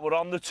ladies that were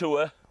on the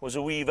tour was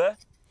a weaver,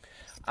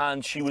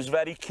 and she was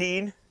very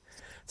keen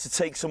to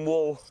take some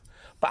wool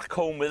back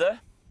home with her.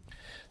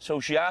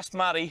 So she asked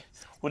Mary,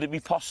 would it be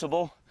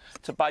possible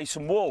to buy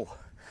some wool?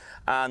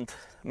 And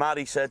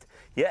Mary said,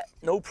 yeah,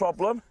 no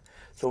problem.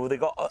 So they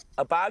got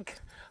a bag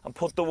and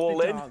put the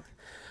wool in.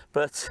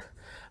 But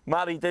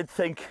Mary did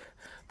think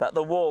that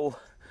the wool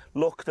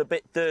looked a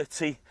bit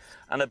dirty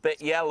and a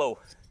bit yellow,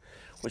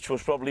 which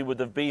probably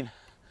would have been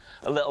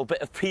a little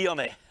bit of pee on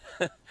it.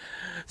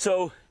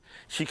 So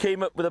she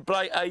came up with a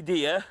bright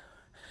idea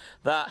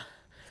that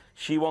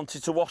she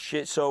wanted to wash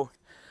it. So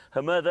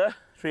her mother,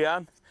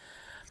 Rhian,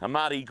 and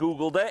Mary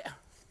Googled it,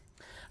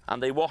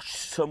 and they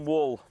washed some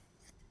wool.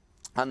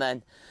 And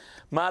then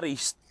Mary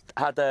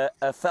had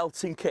a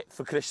felting kit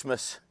for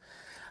Christmas,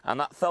 and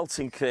that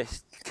felting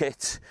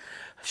kit,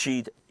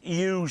 she'd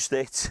used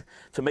it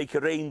to make a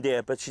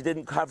reindeer, but she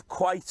didn't have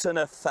quite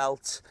enough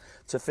felt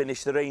to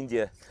finish the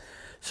reindeer.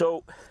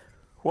 So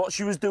what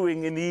she was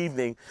doing in the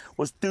evening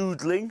was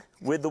doodling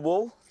with the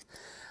wool,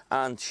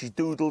 and she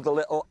doodled a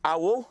little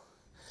owl,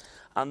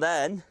 and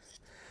then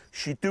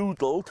she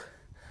doodled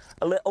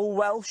a little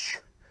Welsh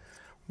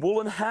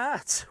woolen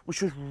hat,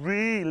 which was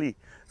really,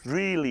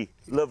 really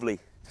lovely.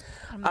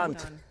 And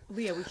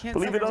Leah, we can't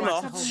believe it or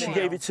not, she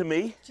gave it to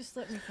me. Just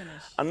let me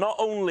finish. And not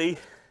only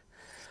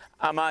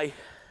am I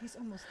He's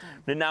almost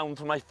done. renowned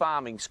for my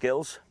farming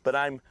skills, but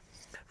I'm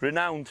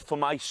renowned for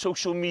my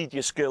social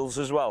media skills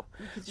as well.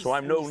 So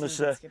I'm known as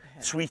a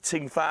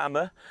tweeting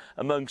farmer,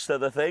 amongst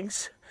other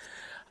things.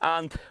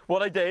 And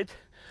what I did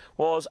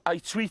was I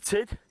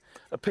tweeted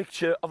a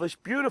picture of this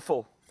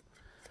beautiful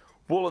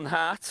woolen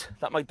hat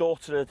that my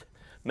daughter had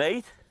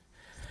made,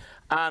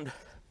 and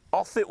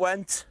off it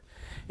went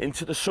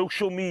into the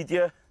social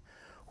media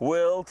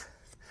world.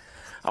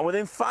 And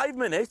within 5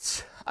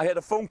 minutes, I had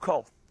a phone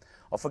call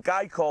of a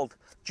guy called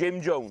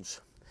Jim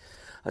Jones.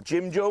 And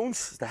Jim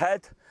Jones is the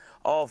head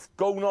of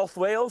Go North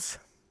Wales,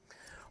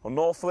 or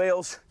North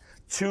Wales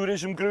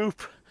Tourism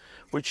Group,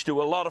 which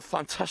do a lot of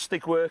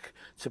fantastic work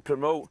to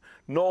promote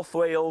North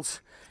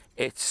Wales,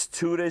 its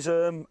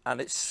tourism and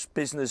its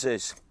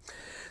businesses.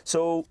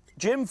 So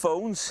Jim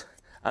phones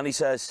and he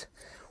says,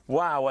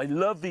 wow, I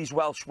love these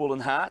Welsh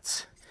woolen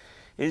hats.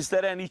 Is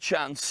there any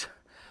chance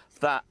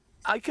that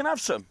I can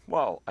have some?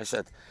 Well, I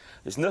said,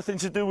 there's nothing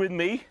to do with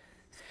me.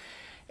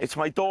 It's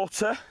my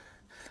daughter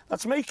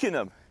that's making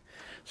them.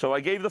 So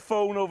I gave the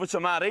phone over to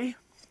Mary,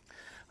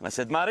 and I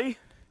said, Mary,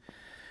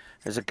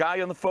 there's a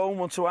guy on the phone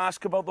wants to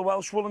ask about the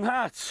Welsh woolen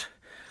hats.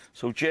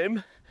 So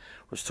Jim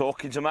was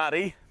talking to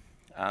Mary,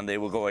 and they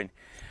were going,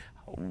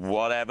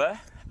 whatever.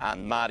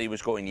 And Mary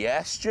was going,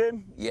 yes,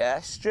 Jim,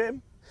 yes,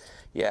 Jim,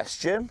 yes,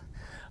 Jim.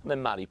 And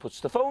then Mary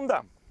puts the phone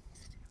down.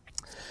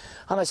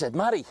 And I said,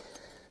 Mary,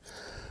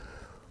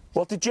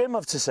 what did Jim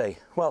have to say?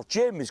 Well,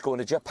 Jim is going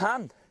to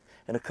Japan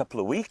in a couple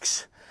of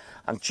weeks,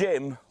 and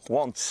Jim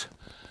wants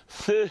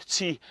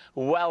 30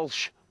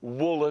 Welsh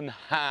woolen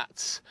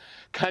hats.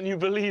 Can you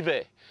believe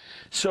it?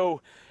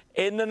 So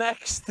in the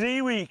next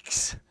 3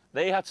 weeks,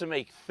 they had to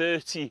make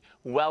 30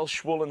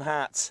 Welsh woolen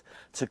hats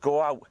to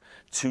go out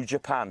to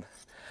Japan.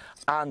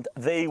 And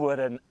they were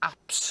an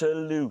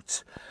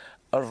absolute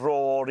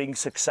roaring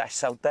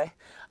success out there,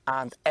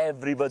 and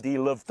everybody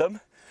loved them.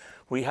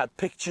 We had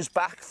pictures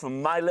back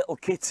from my little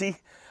kitty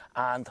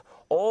and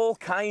all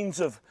kinds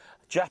of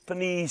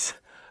Japanese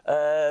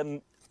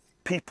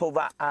people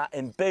that are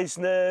in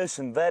business,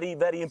 and very,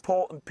 very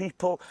important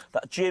people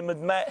that Jim had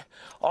met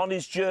on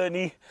his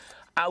journey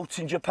out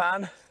in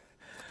Japan.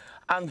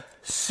 And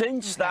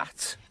since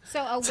that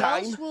So a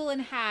time, Welsh woolen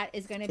hat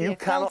is going to be you a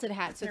felted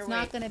hat, so it's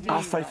not going to be...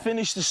 After I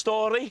finish the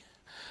story,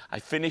 I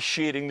finish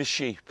shearing the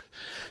sheep.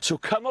 So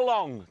come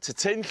along to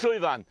Tyn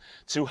Llwyfan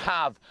to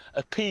have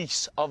a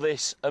piece of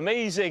this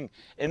amazing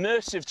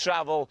immersive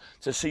travel,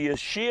 to see us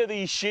shear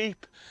these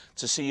sheep,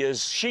 to see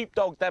us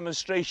sheepdog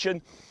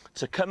demonstration,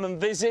 to come and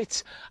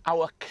visit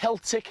our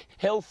Celtic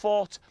hill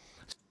fort.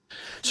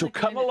 So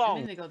come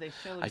along.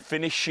 I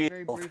finish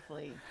shearing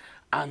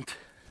and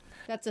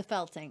That's a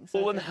felting. So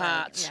woolen it's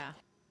hat. yeah.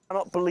 I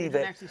cannot believe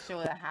it. Actually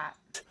show the hat.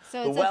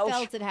 So The it's Welsh- a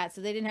felted hat, so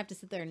they didn't have to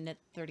sit there and knit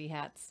 30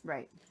 hats.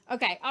 Right.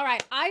 Okay, all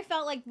right. I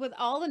felt like with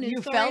all the news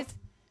You stories, felt?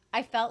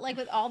 I felt like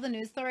with all the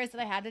news stories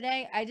that I had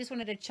today, I just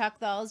wanted to chuck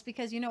those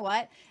because you know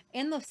what?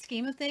 In the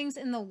scheme of things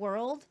in the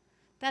world,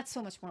 that's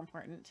so much more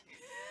important.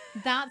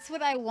 That's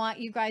what I want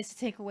you guys to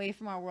take away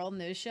from our world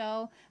news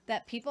show,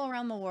 that people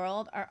around the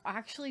world are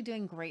actually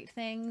doing great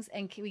things,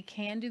 and we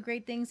can do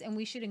great things, and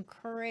we should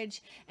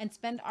encourage and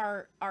spend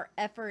our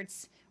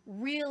efforts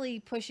really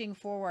pushing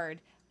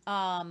forward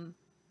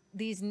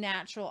these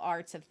natural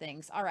arts of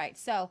things. All right,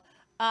 so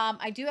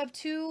I do have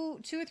two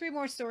or three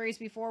more stories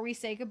before we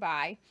say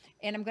goodbye,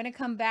 and I'm going to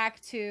come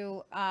back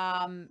to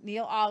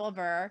Neil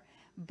Oliver,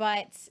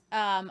 but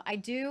I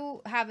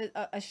do have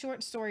a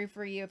short story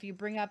for you. If you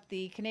bring up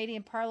the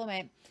Canadian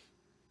Parliament,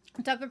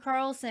 Tucker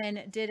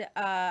Carlson did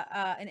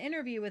an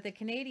interview with a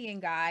Canadian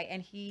guy,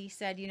 and he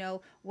said, you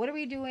know, what are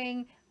we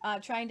doing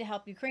trying to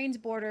help Ukraine's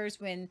borders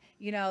when,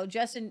 you know,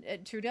 Justin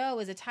Trudeau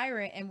is a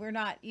tyrant and we're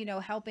not, you know,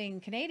 helping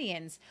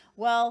Canadians?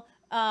 Well,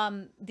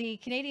 the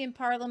Canadian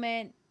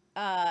Parliament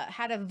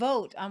had a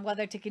vote on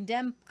whether to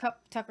condemn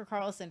Tucker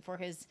Carlson for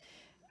his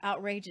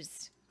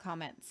outrageous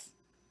comments.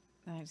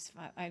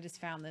 I just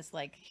found this,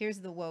 like, here's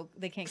the woke,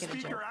 they can't get a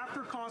joke. Speaker,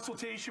 after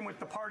consultation with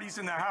the parties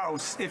in the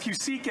House, if you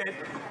seek it,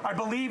 I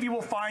believe you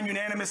will find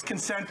unanimous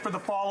consent for the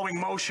following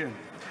motion.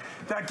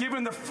 That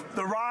given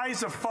the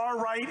rise of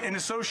far-right and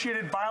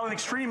associated violent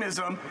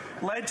extremism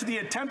led to the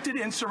attempted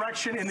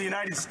insurrection in the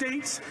United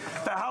States,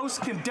 the House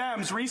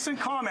condemns recent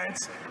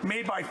comments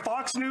made by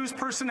Fox News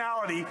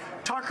personality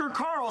Tucker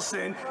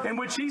Carlson, in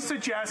which he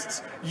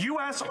suggests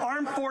U.S.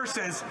 armed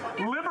forces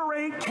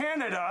liberate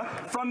Canada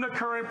from the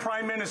current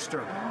Prime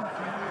Minister.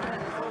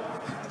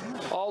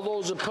 All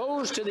those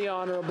opposed to the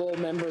honourable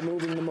member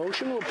moving the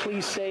motion will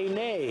please say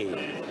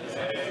nay.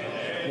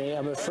 Nay,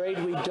 I'm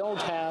afraid we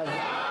don't have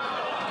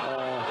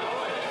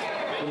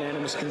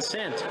unanimous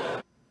consent.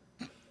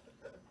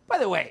 By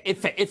the way,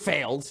 it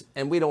failed,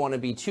 and we don't want to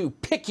be too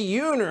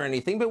picayune or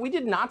anything, but we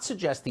did not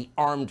suggest the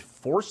armed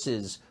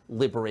forces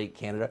liberate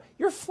Canada.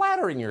 You're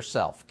flattering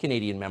yourself,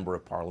 Canadian Member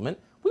of Parliament.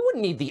 We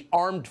wouldn't need the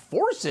armed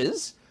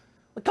forces.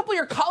 A couple of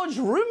your college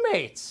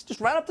roommates just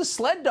round up the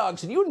sled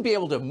dogs and you wouldn't be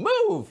able to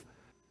move.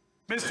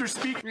 Mr.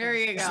 Speaker, there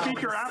you go.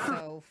 Speaker, after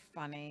so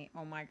funny.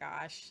 Oh my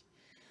gosh.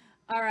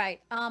 All right.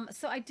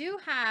 So I do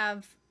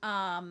have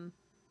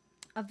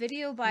a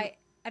video by,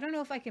 I don't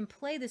know if I can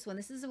play this one.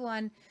 This is the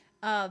one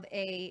of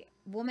a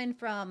woman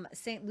from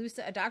St.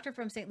 Lucia, a doctor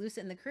from St.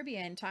 Lucia in the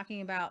Caribbean,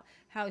 talking about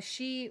how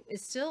she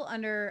is still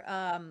under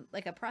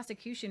like a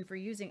prosecution for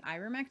using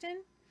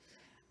ivermectin.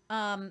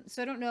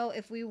 So I don't know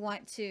if we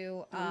want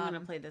to. I want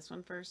to play this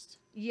one first.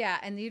 Yeah,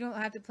 and you don't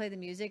have to play the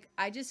music.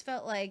 I just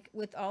felt like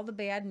with all the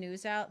bad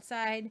news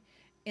outside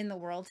in the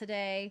world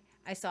today,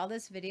 I saw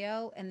this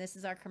video, and this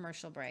is our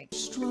commercial break.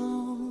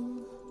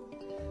 Strong,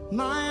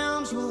 my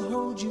arms will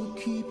hold you,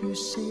 keep you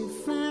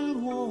safe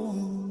and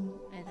warm.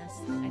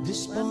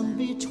 This bond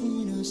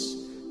between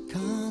us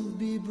can't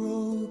be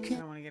broken. I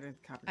don't want to get a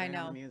copyright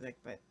on the music,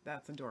 but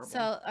that's adorable.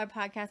 So our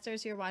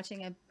podcasters, you're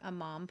watching a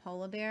mom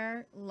polar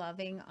bear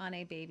loving on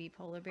a baby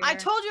polar bear. I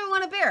told you I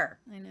want a bear.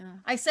 I know.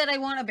 I said I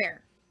want a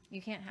bear.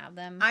 You can't have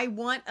them. I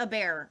want a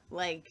bear.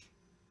 Like,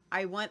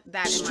 I want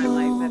that in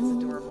my life.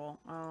 That's adorable.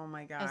 Oh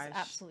my gosh. That's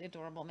absolutely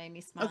adorable. Made me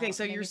smile. Okay,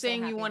 so you're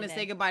saying you want to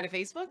say goodbye to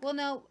Facebook? Well,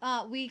 no,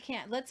 we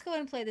can't. Let's go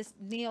ahead and play this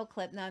Neil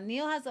clip. Now,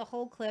 Neil has a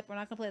whole clip. We're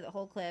not going to play the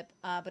whole clip,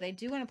 but I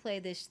do want to play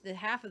the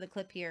half of the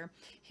clip here.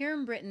 Here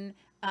in Britain,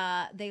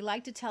 they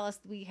like to tell us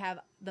we have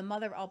the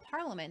mother of all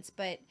parliaments,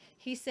 but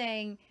he's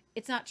saying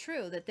it's not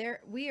true, that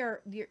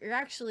you're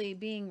actually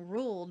being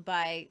ruled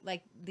by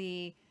like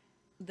the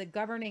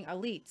governing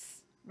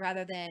elites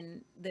rather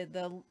than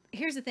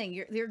here's the thing,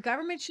 your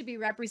government should be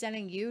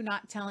representing you,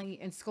 not telling you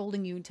and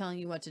scolding you and telling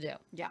you what to do.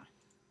 Yeah.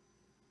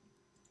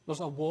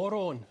 There's a war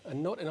on,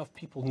 and not enough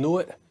people know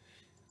it.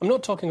 I'm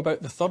not talking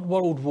about the Third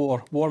World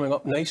War warming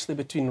up nicely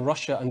between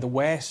Russia and the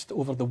West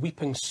over the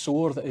weeping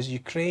sore that is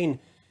Ukraine,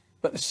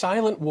 but the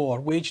silent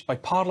war waged by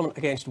Parliament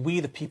against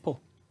we the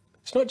people.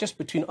 It's not just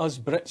between us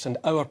Brits and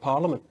our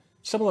Parliament.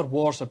 Similar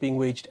wars are being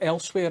waged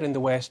elsewhere in the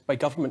West by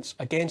governments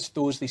against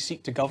those they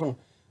seek to govern,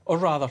 or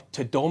rather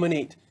to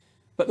dominate.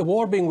 But the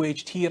war being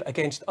waged here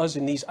against us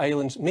in these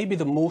islands may be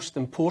the most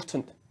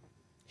important.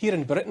 Here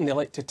in Britain, they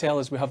like to tell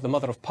us we have the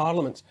mother of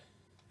parliaments.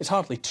 It's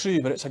hardly true,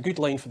 but it's a good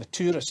line for the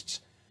tourists.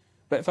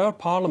 But if our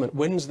Parliament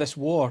wins this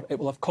war, it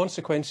will have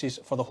consequences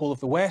for the whole of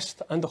the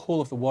West and the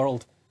whole of the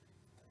world.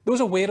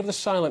 Those aware of the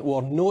silent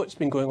war know it's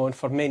been going on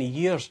for many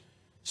years.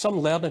 Some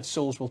learned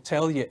souls will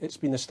tell you it's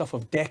been the stuff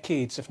of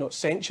decades, if not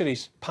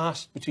centuries,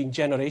 passed between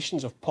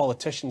generations of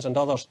politicians and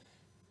others.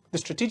 The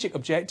strategic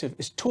objective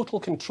is total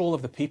control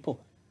of the people.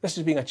 This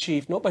is being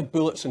achieved not by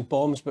bullets and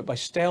bombs, but by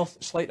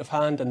stealth, sleight of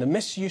hand, and the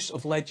misuse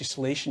of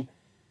legislation.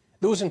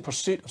 Those in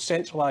pursuit of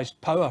centralised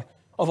power,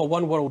 of a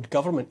one-world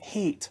government,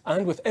 hate,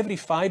 and with every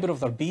fibre of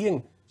their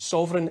being,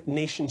 sovereign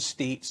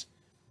nation-states.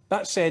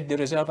 That said, they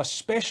reserve a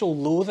special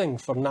loathing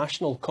for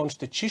national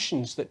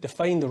constitutions that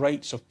define the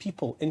rights of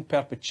people in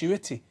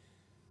perpetuity.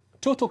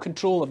 Total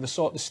control of the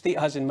sort the state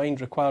has in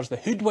mind requires the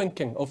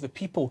hoodwinking of the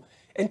people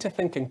into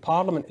thinking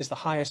Parliament is the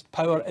highest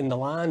power in the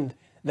land,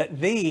 that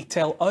they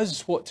tell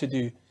us what to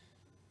do.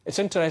 It's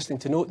interesting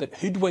to note that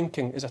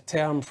hoodwinking is a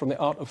term from the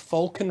art of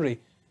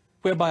falconry,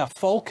 whereby a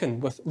falcon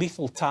with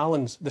lethal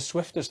talons, the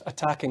swiftest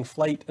attacking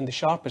flight and the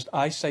sharpest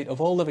eyesight of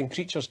all living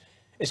creatures,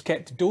 is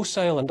kept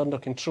docile and under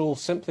control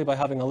simply by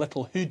having a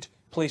little hood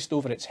placed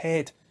over its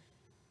head.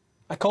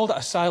 I called it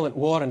a silent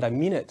war, and I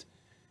mean it.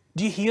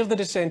 Do you hear the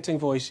dissenting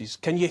voices?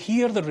 Can you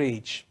hear the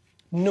rage?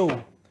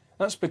 No.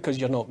 That's because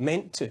you're not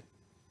meant to.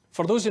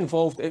 For those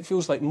involved, it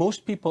feels like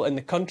most people in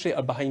the country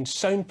are behind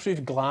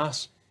soundproof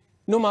glass.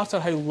 No matter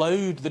how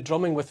loud the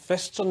drumming with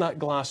fists on that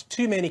glass,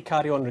 too many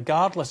carry on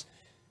regardless.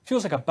 It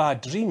feels like a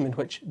bad dream in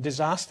which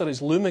disaster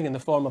is looming in the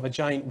form of a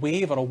giant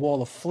wave or a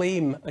wall of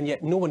flame, and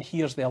yet no one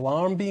hears the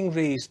alarm being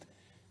raised.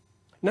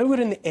 Now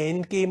we're in the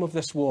end game of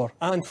this war,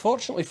 and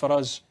fortunately for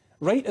us,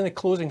 right in the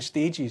closing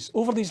stages,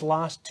 over these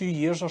last 2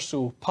 years or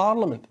so,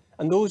 Parliament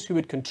and those who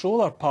would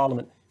control our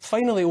Parliament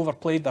finally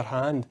overplayed their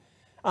hand,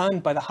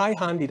 and by the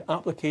high-handed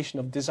application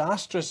of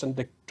disastrous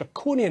and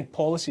draconian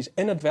policies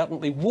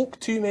inadvertently woke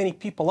too many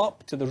people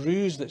up to the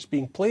ruse that's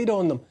being played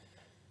on them.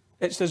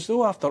 It's as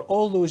though after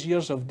all those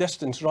years of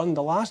distance run,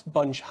 the last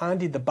bunch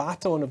handed the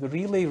baton of the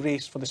relay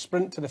race for the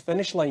sprint to the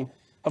finish line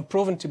have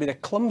proven to be the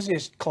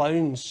clumsiest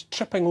clowns,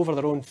 tripping over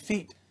their own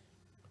feet.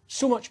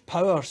 So much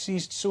power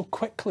seized so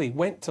quickly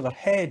went to their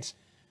heads.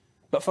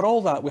 But for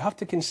all that, we have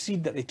to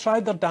concede that they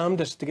tried their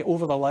damnedest to get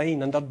over the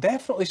line, and they're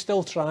definitely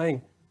still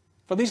trying.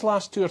 For these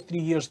last 2 or 3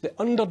 years, the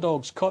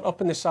underdogs caught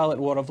up in the silent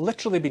war have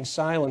literally been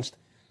silenced,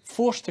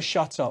 forced to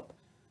shut up.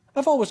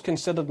 I've always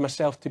considered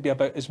myself to be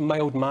about as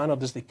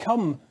mild-mannered as they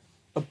come,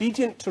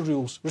 obedient to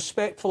rules,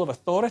 respectful of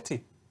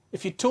authority.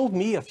 If you told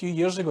me a few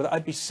years ago that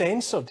I'd be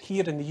censored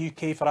here in the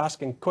UK for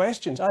asking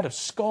questions, I'd have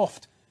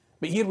scoffed.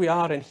 But here we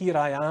are, and here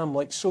I am,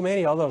 like so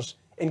many others,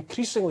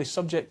 increasingly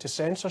subject to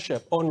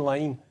censorship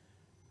online.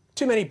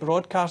 Too many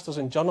broadcasters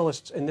and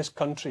journalists in this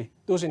country,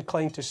 those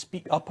inclined to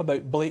speak up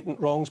about blatant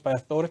wrongs by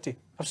authority,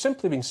 have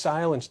simply been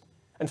silenced,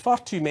 and far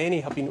too many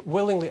have been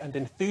willingly and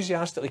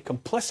enthusiastically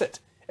complicit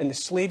in the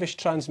slavish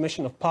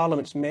transmission of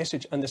Parliament's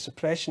message and the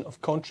suppression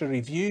of contrary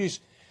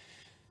views.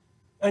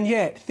 And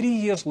yet, 3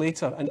 years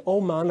later, and all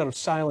manner of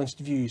silenced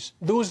views,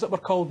 those that were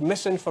called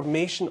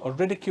misinformation or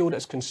ridiculed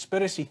as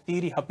conspiracy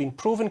theory have been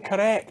proven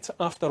correct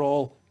after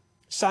all.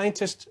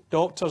 Scientists,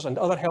 doctors and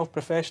other health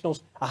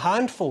professionals, a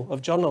handful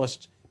of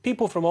journalists,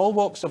 people from all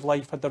walks of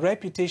life had their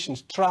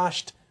reputations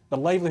trashed, their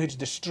livelihoods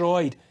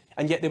destroyed,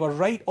 and yet they were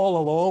right all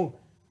along.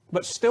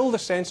 But still the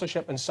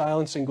censorship and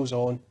silencing goes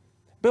on.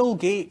 Bill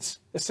Gates,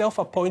 the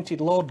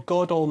self-appointed Lord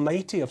God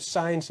Almighty of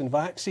science and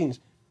vaccines,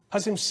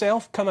 has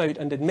himself come out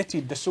and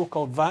admitted the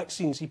so-called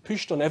vaccines he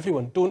pushed on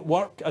everyone don't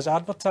work as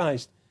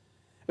advertised.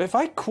 But if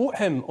I quote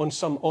him on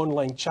some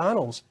online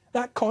channels,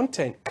 that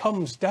content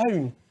comes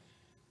down.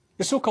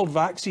 The so-called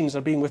vaccines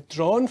are being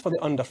withdrawn for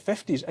the under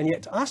 50s, and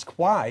yet to ask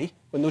why,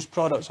 when those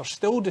products are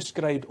still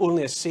described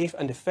only as safe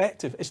and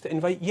effective, is to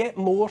invite yet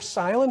more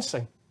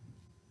silencing.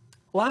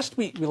 Last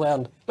week we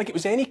learned, like it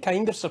was any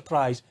kind of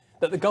surprise,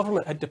 that the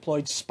government had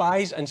deployed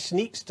spies and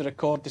sneaks to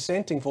record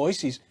dissenting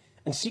voices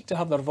and seek to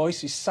have their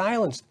voices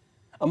silenced.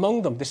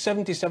 Among them, the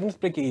 77th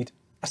Brigade,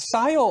 a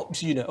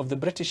PSYOPs unit of the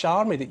British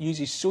Army that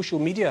uses social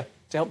media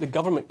to help the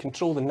government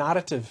control the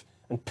narrative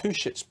and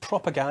push its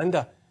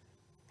propaganda.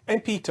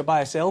 MP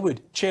Tobias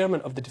Ellwood, chairman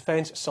of the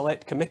Defence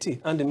Select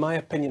Committee, and in my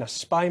opinion a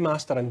spy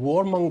master and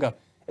warmonger,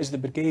 is the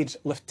brigade's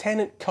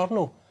lieutenant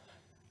colonel.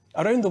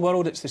 Around the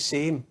world it's the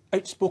same.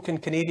 Outspoken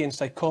Canadian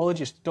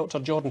psychologist Dr.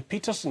 Jordan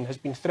Peterson has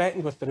been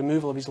threatened with the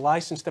removal of his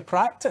licence to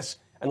practice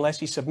unless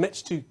he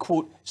submits to,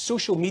 quote,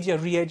 social media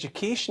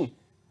re-education.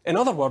 In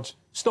other words,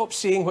 stop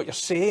saying what you're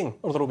saying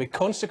or there will be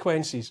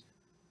consequences.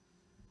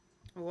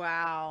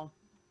 Wow.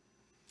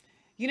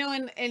 You know,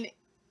 and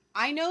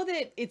I know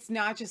that it's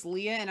not just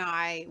Leah and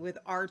I with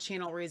our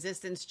channel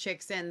Resistance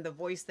Chicks and the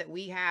voice that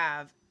we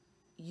have.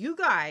 You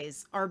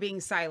guys are being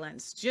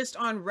silenced just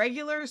on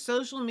regular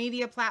social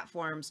media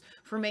platforms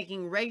for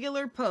making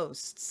regular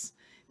posts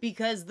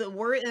because the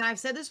word, and I've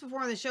said this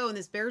before on the show and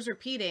this bears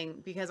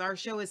repeating because our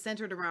show is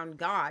centered around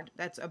God.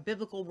 That's a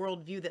biblical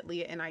worldview that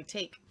Leah and I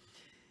take.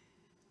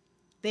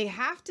 They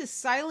have to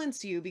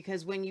silence you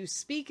because when you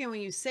speak and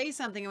when you say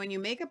something and when you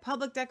make a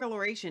public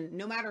declaration,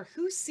 no matter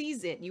who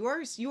sees it, you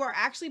are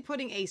actually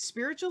putting a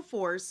spiritual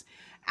force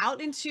out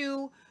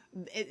into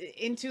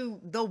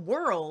the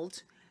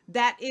world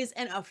that is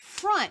an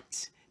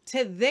affront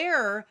to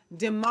their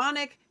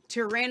demonic,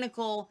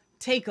 tyrannical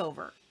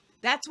takeover.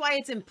 That's why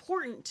it's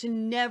important to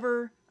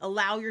never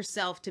allow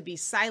yourself to be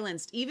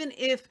silenced. Even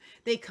if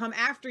they come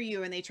after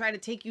you and they try to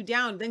take you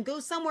down, then go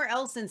somewhere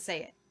else and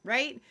say it,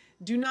 right?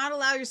 Do not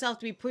allow yourself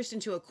to be pushed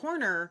into a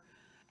corner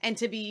and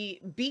to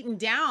be beaten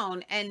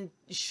down and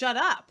shut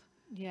up.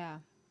 Yeah.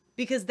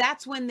 Because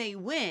that's when they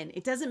win.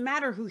 It doesn't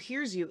matter who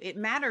hears you. It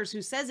matters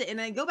who says it. And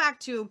I go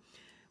back to,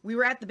 we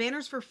were at the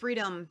Banners for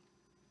Freedom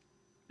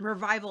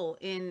revival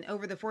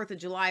over the 4th of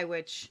July,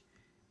 which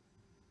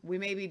we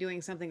may be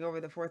doing something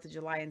over the 4th of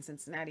July in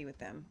Cincinnati with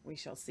them. We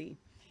shall see.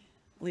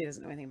 Lee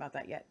doesn't know anything about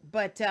that yet,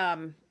 but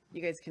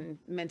you guys can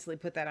mentally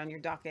put that on your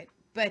docket.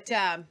 But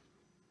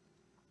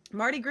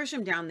Marty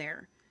Grisham down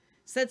there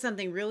said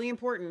something really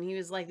important. He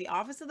was like, the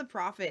office of the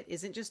prophet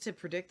isn't just to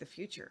predict the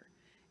future.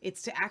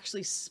 It's to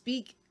actually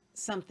speak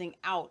something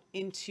out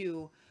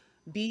into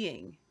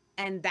being.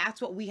 And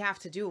that's what we have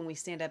to do when we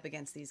stand up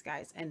against these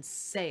guys and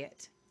say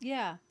it.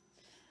 Yeah.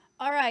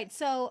 All right,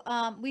 so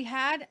we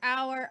had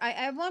I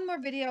have one more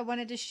video I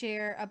wanted to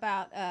share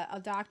about a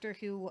doctor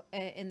who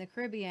in the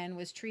Caribbean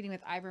was treating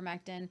with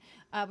ivermectin.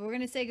 But we're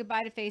going to say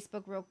goodbye to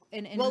Facebook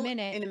in a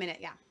minute. In a minute,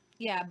 yeah.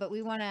 Yeah, but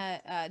we want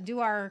to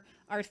do our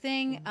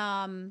thing.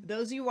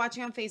 Those of you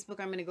watching on Facebook,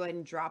 I'm going to go ahead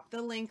and drop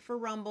the link for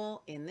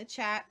Rumble in the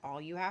chat.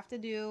 All you have to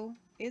do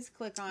is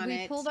click on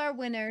it. We pulled our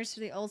winners for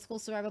the Old School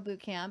Survival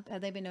Boot Camp.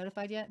 Have they been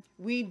notified yet?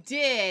 We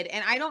did,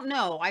 and I don't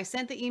know. I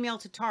sent the email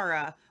to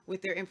Tara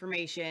with their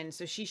information,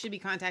 so she should be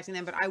contacting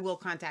them, but I will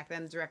contact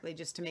them directly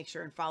just to make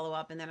sure and follow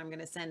up, and then I'm going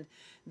to send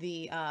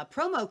the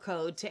promo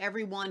code to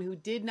everyone who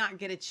did not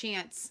get a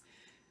chance.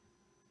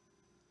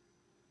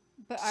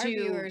 But our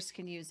viewers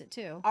can use it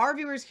too. Our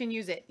viewers can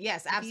use it.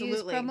 Yes, absolutely.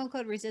 If you use promo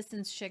code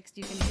Resistance Chicks,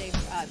 you can save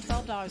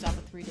 $12 off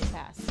a 3-day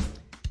pass.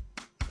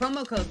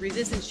 Promo code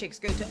Resistance Chicks.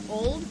 Go to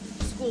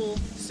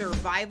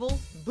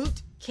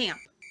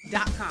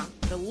oldschoolsurvivalbootcamp.com.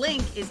 The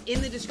link is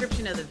in the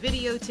description of the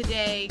video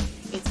today.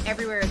 It's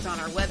everywhere. It's on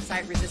our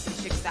website,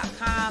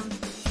 resistancechicks.com.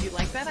 If you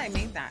like that, I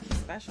made that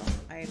special.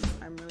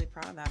 I'm really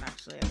proud of that,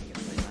 actually. I think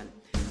it's really fun.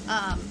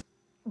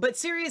 But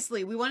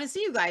seriously, we want to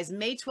see you guys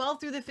May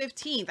 12th through the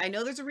 15th. I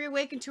know there's a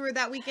Reawaken tour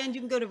that weekend.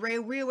 You can go to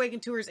Reawaken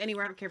tours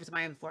anywhere. I don't care if it's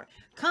Miami, Florida.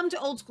 Come to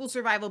Old School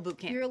Survival Boot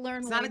Camp. You'll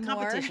learn It's not a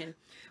competition.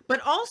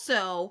 But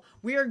also,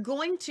 we are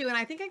going to, and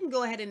I think I can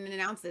go ahead and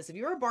announce this. If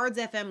you're a Bards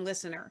FM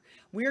listener,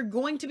 we're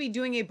going to be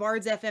doing a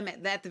Bards FM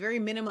at the very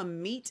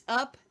minimum meet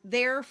up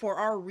there for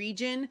our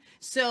region.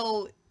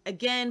 So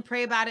again,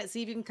 pray about it.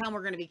 See if you can come.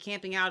 We're going to be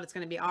camping out. It's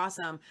going to be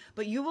awesome.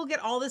 But you will get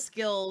all the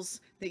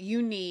skills that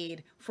you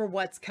need for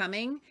what's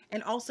coming,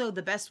 and also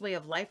the best way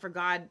of life for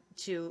God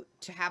to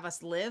have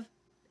us live.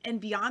 And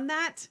beyond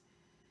that,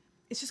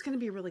 it's just going to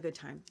be a really good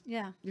time.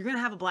 Yeah. You're going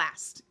to have a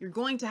blast. You're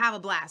going to have a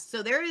blast.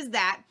 So there is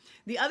that.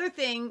 The other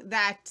thing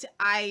that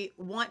I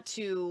want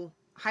to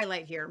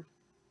highlight here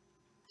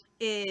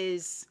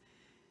is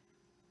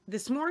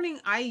this morning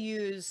I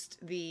used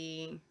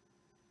the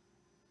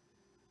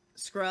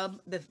scrub,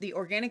 the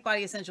Organic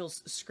Body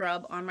Essentials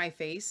scrub on my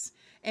face,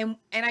 and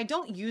I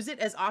don't use it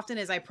as often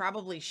as I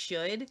probably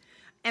should,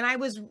 and I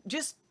was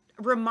just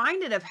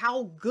reminded of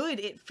how good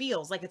it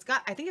feels. Like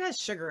I think it has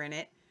sugar in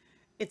it.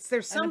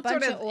 There's some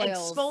sort of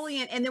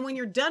exfoliant, and then when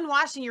you're done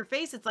washing your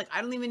face, it's like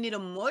I don't even need a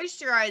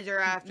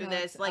moisturizer after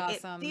this. Like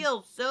awesome. It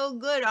feels so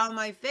good on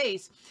my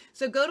face.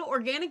 So go to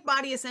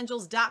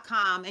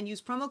organicbodyessentials.com and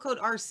use promo code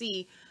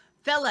RC.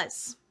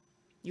 Fellas,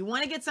 you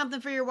want to get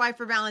something for your wife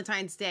for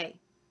Valentine's Day.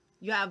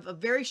 You have a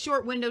very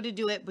short window to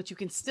do it, but you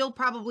can still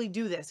probably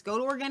do this. Go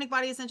to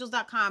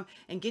organicbodyessentials.com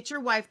and get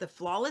your wife the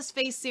Flawless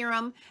Face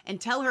Serum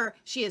and tell her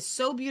she is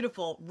so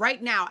beautiful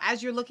right now.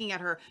 As you're looking at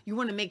her, you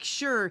want to make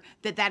sure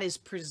that that is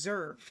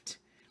preserved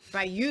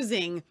by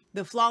using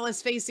the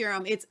Flawless Face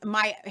Serum. It's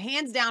my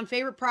hands down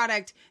favorite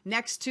product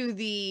next to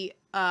the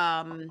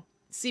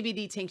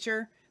CBD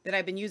tincture that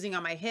I've been using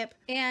on my hip.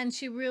 And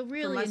she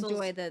really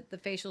enjoy the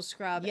facial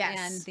scrub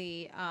and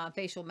the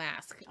facial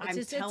mask.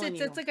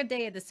 It's like a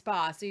day at the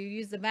spa. So you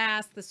use the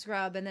mask, the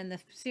scrub, and then the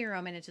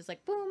serum, and it's just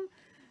like boom.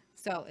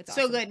 So it's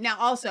so awesome. good. Now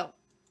also,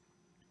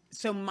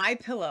 so My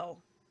Pillow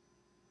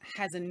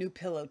has a new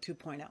pillow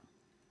 2.0.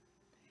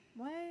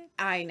 What?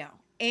 I know.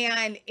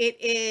 And it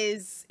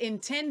is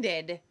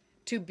intended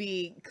to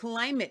be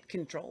climate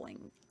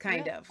controlling,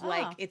 kind of.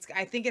 Like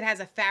I think it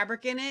has a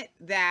fabric in it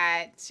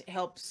that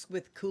helps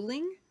with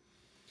cooling.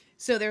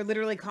 So they're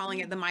literally calling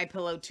it the My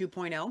Pillow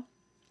 2.0.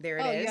 There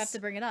it is. Oh, you have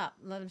to bring it up.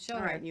 Let them show All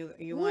her. right, you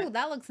Ooh, want...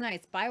 that looks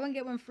nice. Buy one,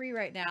 get one free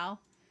right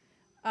now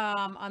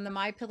on the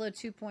My Pillow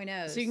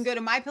 2.0. So you can go to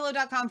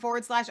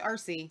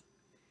mypillow.com/RC.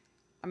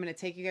 I'm going to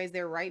take you guys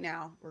there right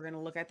now. We're going to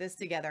look at this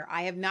together.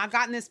 I have not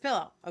gotten this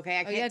pillow.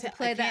 Okay. I can't you have to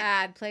play the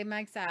ad. Play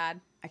Mike's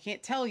ad. I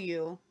can't tell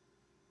you.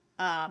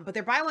 But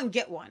they're buy one,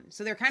 get one.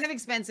 So they're kind of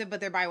expensive, but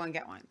they're buy one,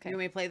 get one. Okay. You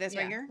want me to play this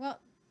right here? Well,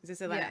 is this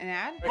an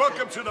ad?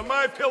 Welcome to the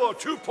My Pillow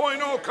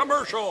 2.0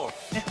 commercial.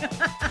 This is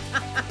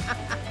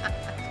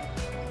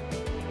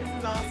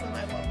awesome.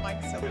 I love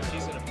Mike so much.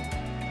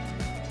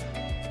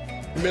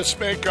 Miss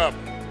Makeup.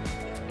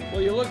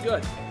 Well, you look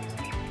good.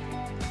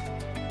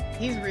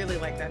 He's really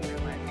like that in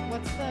real life.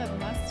 What's the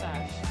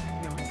mustache?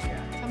 No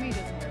idea. Tell me he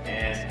doesn't wear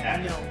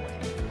And no way.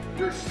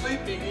 You're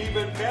sleeping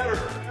even better.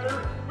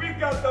 We've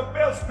got the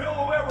best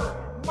pillow ever.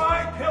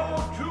 My Pillow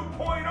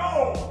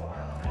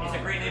 2.0. He's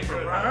a great name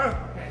for a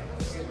product.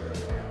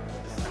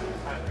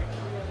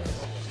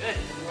 Good.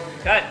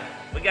 Cut.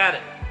 We got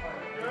it.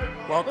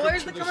 Welcome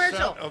Where's to the the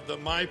commercial? set of the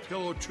My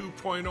Pillow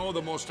 2.0,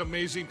 the most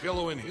amazing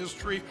pillow in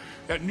history.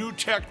 That new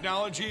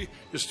technology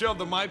is still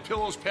the My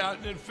Pillow's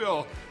patented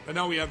fill, but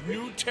now we have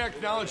new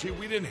technology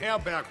we didn't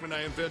have back when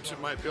I invented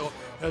My Pillow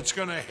that's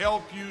going to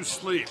help you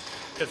sleep.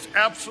 It's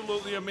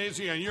absolutely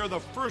amazing, and you're the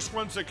first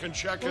ones that can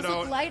check it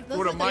out.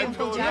 Go to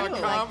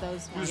mypillow.com,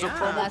 use the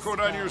promo code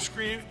on your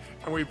screen,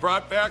 and we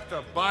brought back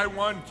the buy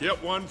one,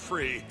 get one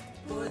free.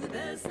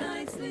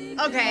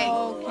 Okay.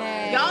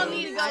 Y'all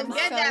need to go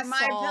get that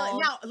My Pillow.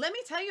 Now, let me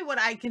tell you what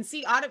I can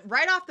see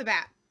right off the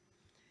bat.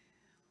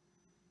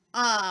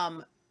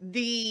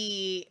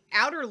 The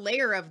outer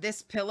layer of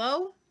this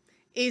pillow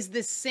is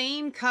the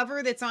same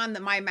cover that's on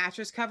my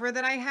mattress cover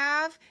that I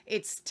have.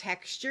 It's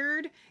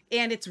textured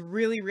and it's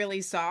really,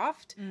 really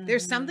soft.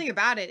 There's something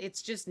about it.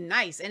 It's just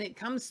nice. And it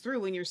comes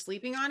through when you're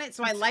sleeping on it.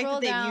 So I like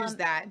that they've used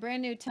that.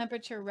 Brand new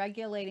temperature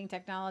regulating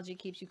technology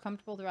keeps you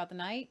comfortable throughout the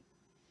night.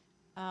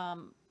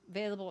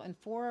 Available in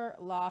 4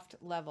 loft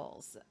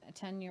levels, a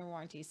 10-year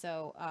warranty.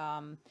 So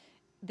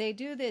they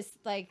do this,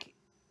 like,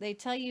 they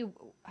tell you,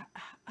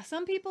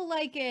 some people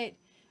like it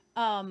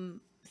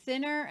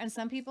thinner and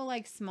some people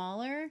like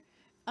smaller.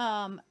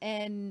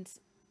 And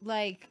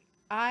like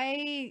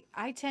I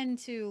tend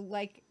to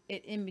like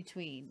it in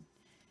between.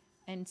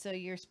 And so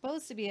you're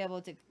supposed to be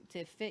able to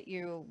fit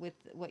you with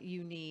what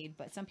you need,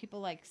 but some people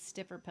like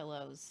stiffer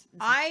pillows.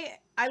 I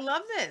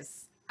love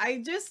this.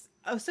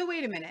 So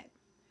wait a minute.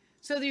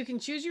 So you can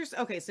choose your,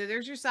 okay, so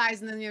there's your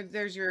size, and then you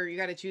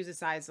got to choose a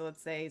size. So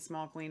let's say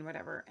small, queen,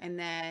 whatever. And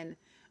then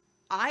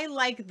I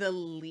like the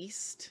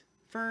least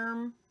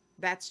firm.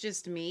 That's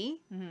just me.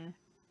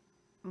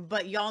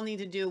 But y'all need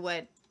to do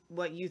what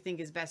you think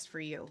is best for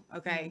you.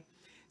 Okay.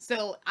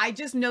 So I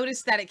just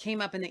noticed that it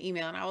came up in the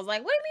email and I was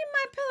like, what do you mean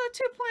My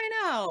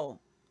Pillow 2.0?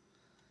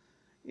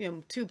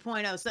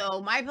 2.0.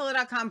 So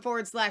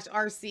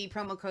mypillow.com/RC,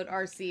 promo code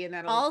RC, and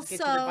that'll get you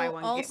the buy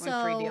one, get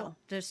one free deal.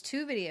 There's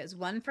 2 videos,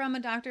 one from a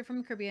doctor from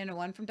the Caribbean and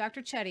one from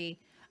Dr. Chetty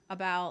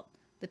about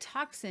the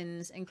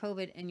toxins and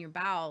COVID in your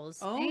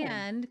bowels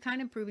and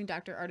kind of proving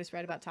Dr. Artist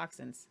right about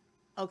toxins.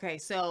 Okay.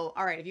 So,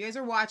 all right. If you guys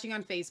are watching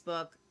on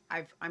Facebook,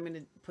 I'm going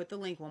to put the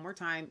link one more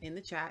time in the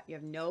chat. You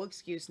have no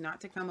excuse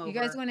not to come over. You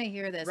guys want to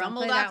hear this.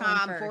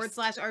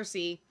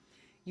 Rumble.com/RC.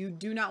 You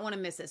do not want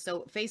to miss it.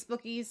 So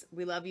Facebookies,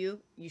 we love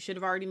you. You should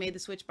have already made the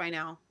switch by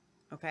now.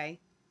 Okay.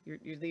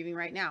 You're leaving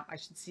right now. I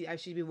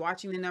should be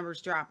watching the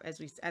numbers drop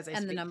as I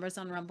speak. The numbers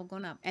on Rumble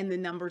going up. And the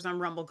numbers on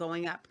Rumble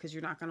going up, because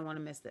you're not going to want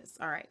to miss this.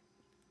 All right.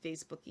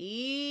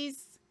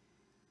 Facebookies.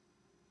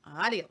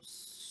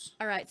 Adios.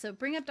 All right. So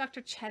bring up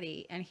Dr.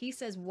 Chetty, and he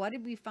says, what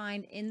did we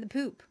find in the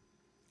poop?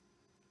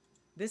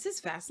 This is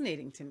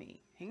fascinating to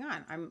me. Hang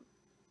on.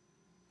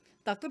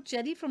 Dr.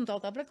 Chetty from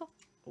South Africa.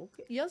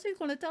 Okay. Yes, he's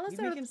going to tell us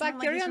about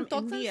bacteria and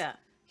toxins. India.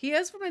 He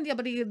is from India,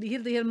 but he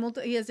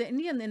is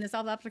Indian in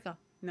South Africa.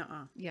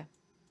 Nuh-uh. Yeah.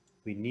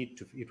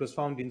 It was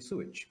found in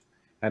sewage.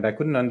 And I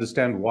couldn't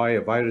understand why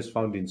a virus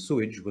found in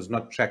sewage was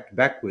not tracked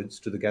backwards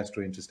to the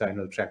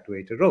gastrointestinal tract where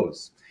it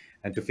arose,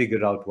 and to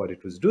figure out what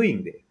it was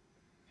doing there.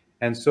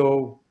 And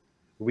so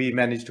we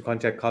managed to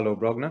contact Carlo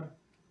Brogna,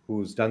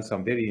 who's done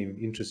some very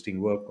interesting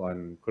work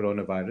on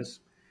coronavirus.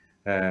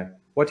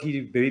 What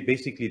he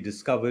basically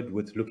discovered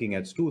with looking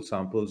at stool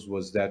samples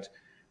was that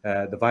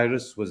the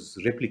virus was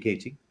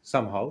replicating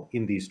somehow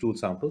in these stool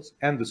samples,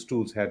 and the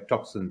stools had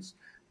toxins,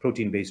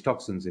 protein-based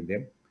toxins in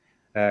them.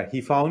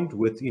 He found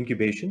with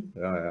incubation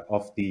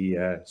of the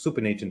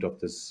supernatant of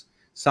this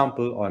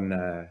sample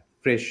on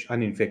fresh,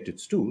 uninfected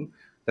stool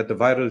that the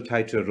viral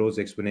titer rose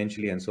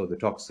exponentially, and so the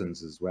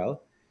toxins as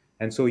well.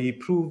 And so he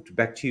proved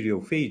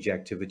bacteriophage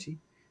activity,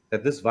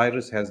 that this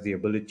virus has the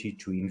ability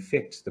to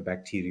infect the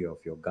bacteria of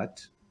your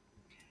gut.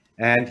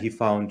 And he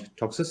found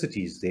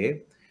toxicities there,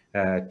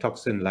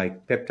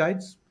 toxin-like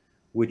peptides,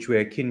 which were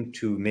akin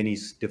to many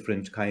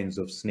different kinds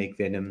of snake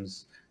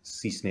venoms,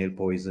 sea snail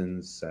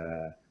poisons,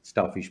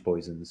 starfish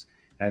poisons.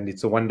 And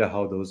it's a wonder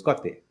how those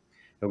got there.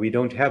 But we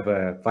don't have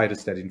a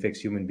virus that infects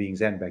human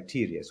beings and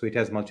bacteria, so it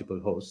has multiple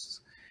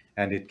hosts.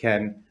 And it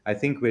can, I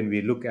think when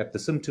we look at the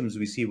symptoms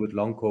we see with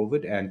long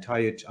COVID and tie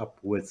it up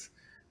with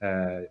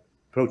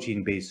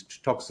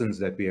protein-based toxins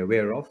that we are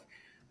aware of,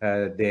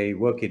 they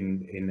work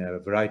in a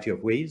variety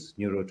of ways.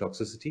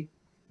 Neurotoxicity,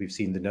 we've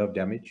seen the nerve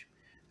damage.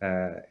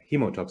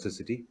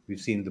 Hemotoxicity, we've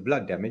seen the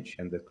blood damage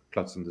and the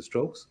clots and the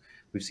strokes.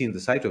 We've seen the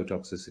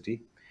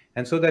cytotoxicity.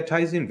 And so that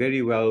ties in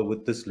very well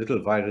with this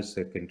little virus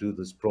that can do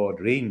this broad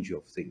range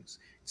of things.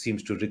 It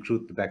seems to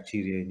recruit the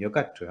bacteria in your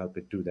gut to help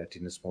it do that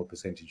in a small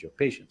percentage of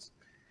patients.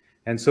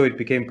 And so it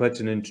became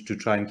pertinent to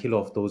try and kill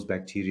off those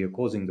bacteria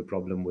causing the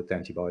problem with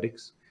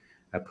antibiotics,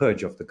 a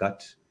purge of the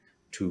gut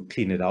to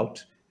clean it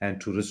out,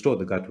 and to restore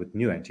the gut with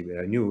new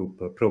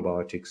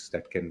probiotics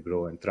that can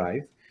grow and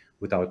thrive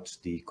without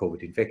the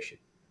COVID infection.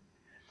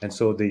 And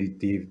so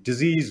the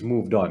disease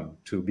moved on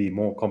to be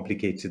more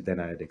complicated than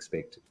I had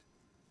expected.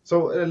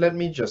 So let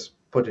me just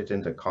put it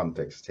into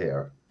context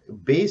here.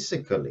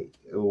 Basically,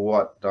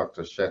 what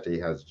Dr.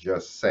 Chetty has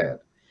just said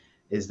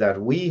is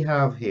that we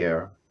have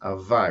here a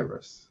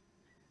virus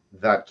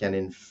that can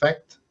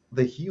infect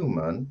the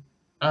human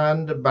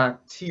and the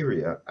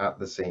bacteria at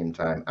the same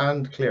time,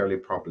 and clearly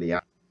probably.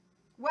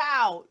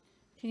 Wow.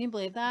 Can you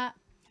believe that?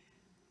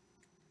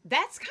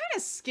 That's kind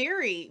of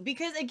scary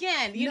because,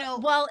 again, you know.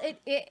 Well,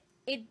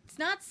 it's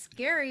not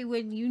scary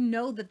when you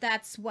know that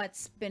that's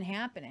what's been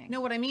happening.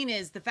 No, what I mean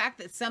is the fact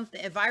that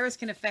a virus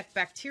can affect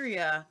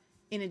bacteria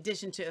in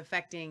addition to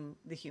affecting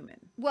the human.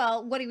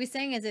 Well, what he was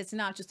saying is it's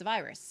not just a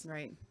virus.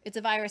 Right. It's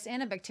a virus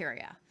and a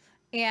bacteria.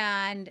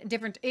 And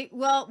different.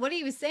 What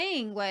he was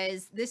saying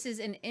was this is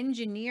an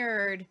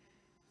engineered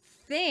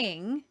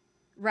thing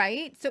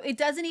right? So it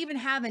doesn't even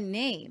have a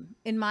name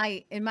in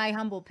my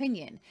humble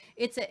opinion.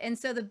 And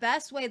so the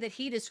best way that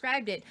he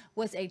described it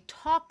was a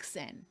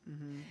toxin.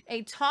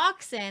 A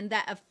toxin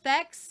that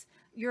affects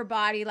your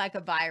body like a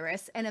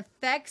virus and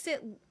affects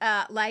it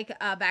like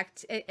a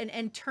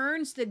and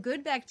turns the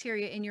good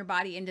bacteria in your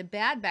body into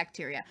bad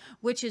bacteria,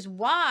 which is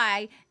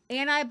why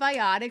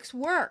antibiotics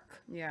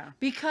work. Yeah.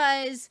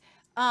 Because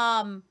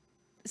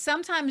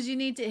sometimes you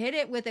need to hit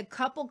it with a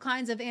couple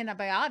kinds of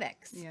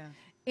antibiotics. Yeah.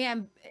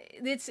 And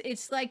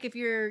it's like if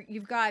you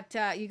go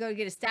to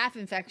get a staph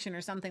infection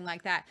or something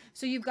like that.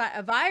 So you've got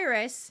a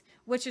virus,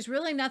 which is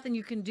really nothing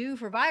you can do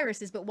for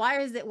viruses. But why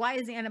is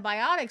the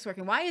antibiotics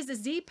working? Why is the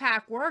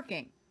Z-Pak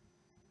working?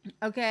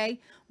 Okay,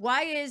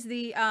 why is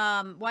the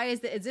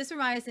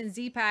azithromycin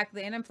Z-Pak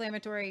the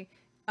anti-inflammatory?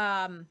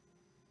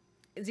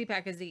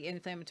 Z-Pak is the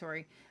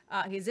inflammatory.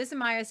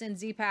 Azithromycin,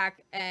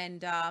 Z-Pak,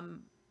 and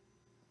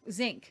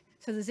zinc.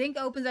 So the zinc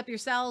opens up your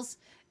cells,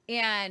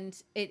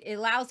 and it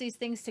allows these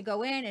things to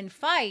go in and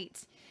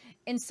fight.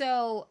 And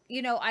so,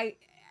 you know, I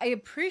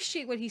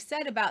appreciate what he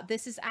said about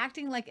this is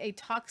acting like a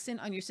toxin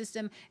on your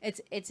system.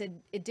 It's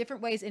in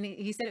different ways. And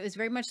he said it was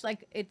very much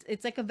like,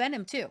 it's like a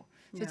venom too.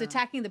 So it's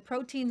attacking the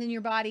proteins in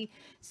your body.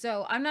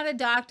 So I'm not a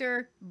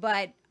doctor,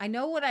 but I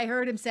know what I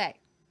heard him say.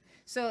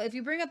 So if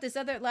you bring up this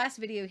last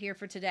video here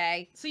for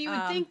today. So you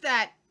would think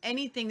that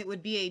anything that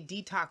would be a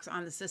detox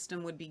on the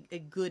system would be a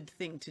good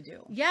thing to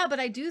do. Yeah, but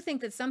I do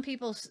think that some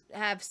people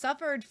have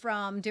suffered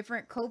from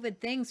different COVID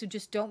things who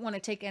just don't want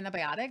to take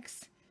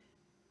antibiotics,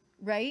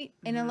 right?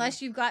 And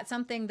unless you've got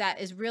something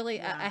that is really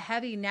a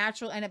heavy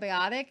natural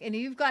antibiotic, and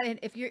you've got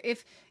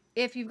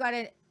if you've got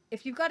a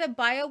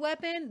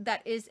bioweapon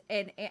that is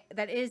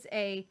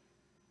a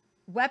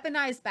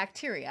weaponized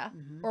bacteria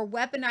or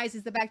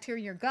weaponizes the bacteria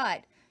in your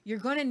gut, you're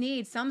going to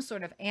need some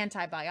sort of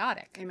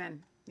antibiotic.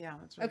 Amen. Yeah,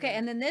 that's right. Okay,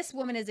 and then this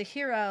woman is a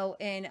hero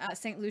in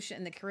St. Lucia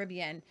in the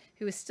Caribbean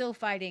who is still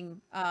fighting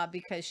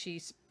because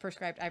she's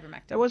prescribed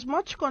ivermectin. There was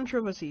much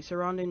controversy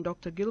surrounding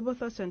Dr.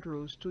 Gilbertha St.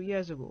 Rose 2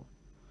 years ago.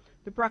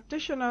 The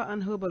practitioner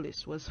and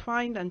herbalist was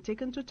fined and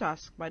taken to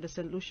task by the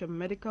St. Lucia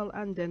Medical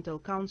and Dental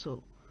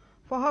Council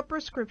for her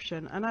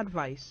prescription and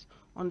advice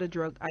on the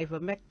drug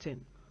ivermectin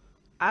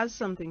as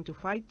something to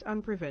fight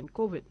and prevent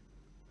COVID.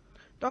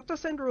 Dr.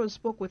 St. Rose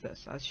spoke with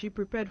us as she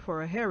prepared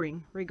for a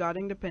hearing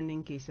regarding the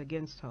pending case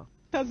against her.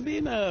 It has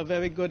been a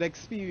very good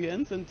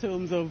experience in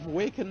terms of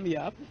waking me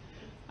up,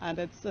 and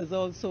it has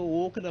also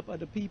woken up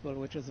other people,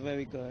 which is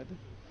very good.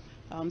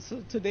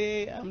 So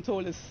today, I'm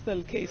told it's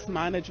still case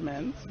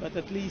management, but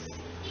at least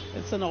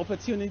it's an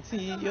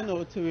opportunity, you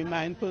know, to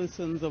remind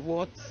persons of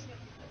what,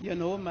 you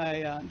know,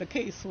 the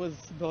case was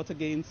brought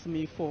against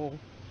me for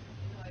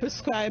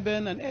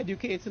prescribing and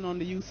educating on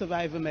the use of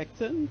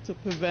ivermectin to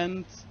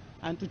prevent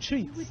and to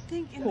treat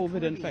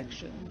COVID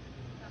infection.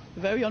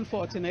 Very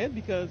unfortunate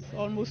because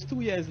almost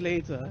 2 years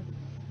later,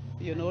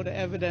 you know, the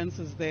evidence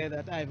is there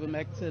that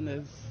ivermectin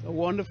is a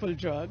wonderful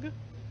drug.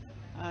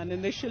 And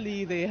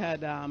initially they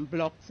had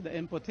blocked the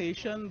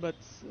importation, but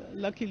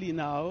luckily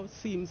now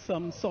seems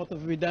some sort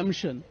of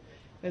redemption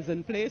is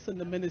in place, and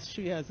the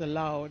ministry has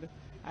allowed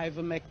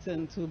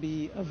ivermectin to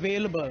be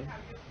available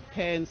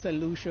here in St.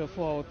 Lucia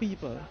for our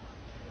people.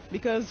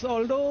 Because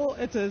although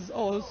it is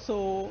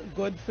also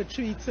good for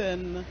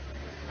treating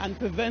and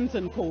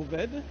preventing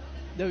COVID,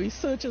 the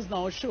research is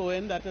now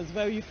showing that it's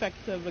very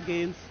effective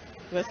against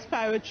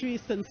respiratory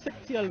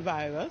syncytial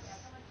virus,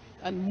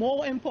 and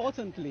more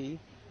importantly,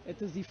 it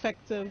is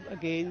effective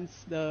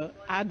against the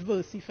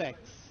adverse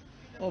effects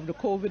of the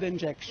COVID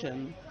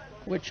injection,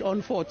 which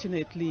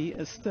unfortunately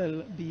is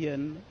still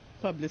being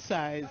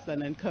publicized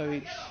and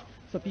encouraged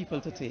for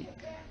people to take.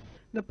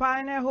 The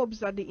pioneer hopes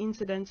that the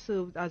incident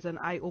served as an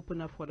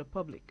eye-opener for the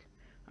public,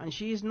 and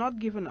she is not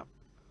giving up,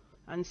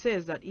 and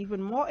says that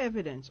even more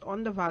evidence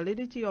on the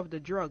validity of the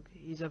drug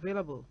is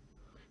available.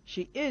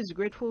 She is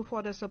grateful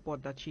for the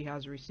support that she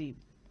has received.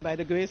 By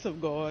the grace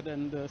of God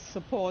and the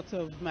support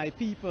of my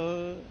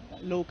people,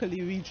 locally,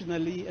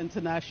 regionally,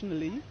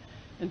 internationally.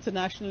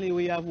 Internationally,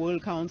 we have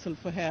World Council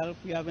for Health,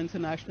 we have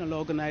international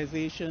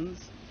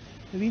organizations.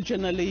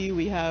 Regionally,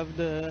 we have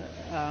the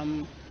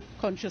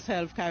Conscious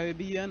Health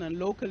Caribbean, and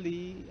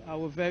locally,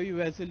 our very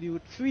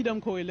resolute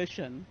Freedom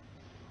Coalition,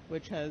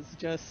 which has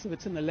just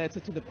written a letter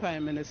to the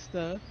Prime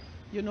Minister.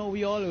 You know,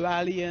 we all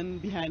rallying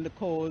behind the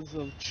cause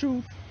of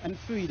truth and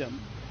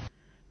freedom.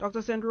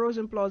 Dr. St. Rose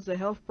implores the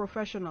health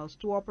professionals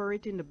to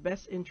operate in the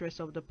best interest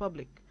of the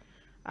public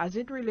as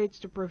it relates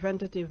to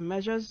preventative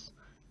measures,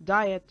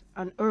 diet,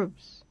 and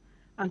herbs,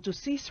 and to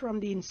cease from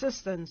the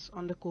insistence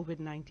on the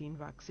COVID-19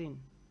 vaccine.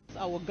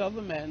 Our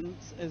government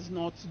is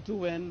not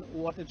doing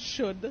what it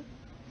should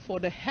for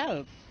the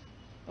health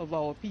of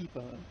our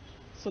people.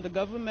 So the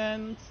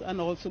government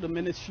and also the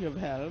Ministry of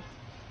Health,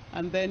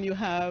 and then you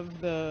have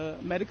the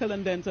Medical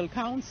and Dental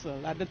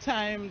Council. At the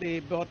time they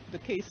brought the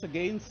case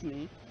against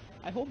me,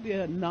 I hope they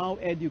are now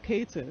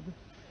educated,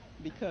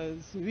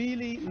 because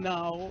really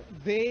now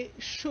they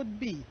should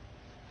be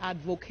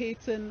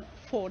advocating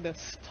for the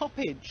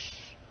stoppage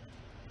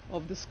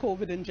of this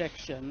COVID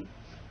injection,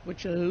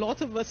 which a lot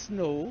of us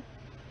know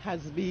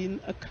has been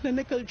a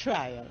clinical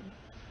trial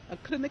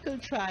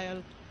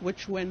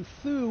which went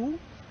through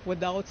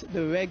without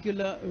the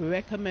regular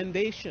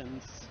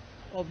recommendations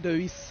of the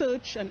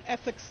Research and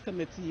Ethics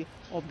Committee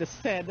of the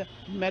said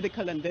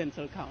Medical and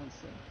Dental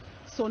Council.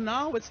 So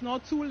now it's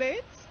not too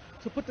late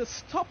to put a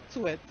stop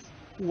to it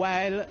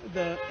while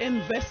the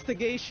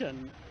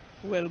investigation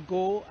will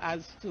go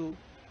as to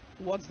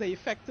what's the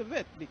effect of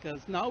it,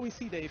 because now we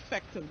see the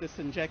effect of this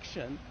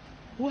injection.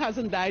 Who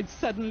hasn't died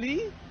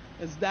suddenly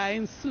is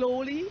dying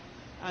slowly,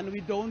 and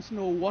we don't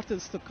know what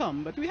is to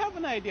come. But we have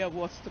an idea of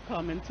what's to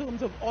come in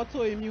terms of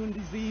autoimmune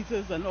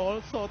diseases and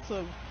all sorts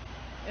of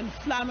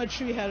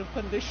inflammatory health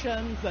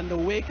conditions and the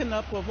waking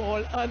up of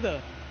all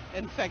other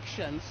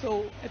infections.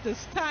 So it is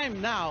time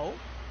now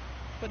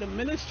for the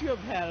Ministry of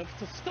Health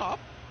to stop,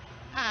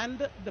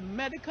 and the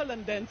Medical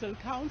and Dental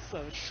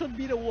Council should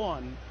be the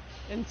one,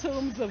 in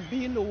terms of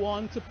being the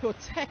one to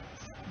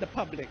protect the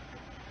public,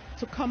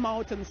 to come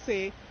out and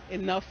say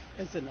enough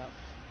is enough.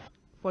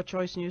 For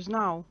Choice News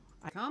Now.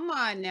 Come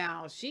on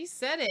now. She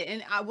said it.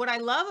 And what I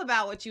love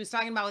about what she was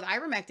talking about with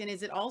ivermectin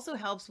is it also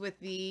helps with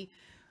the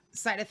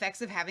side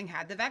effects of having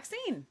had the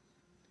vaccine.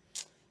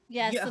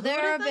 Yes, Yeah, so who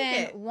there would've have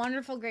thunk been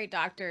wonderful, great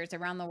doctors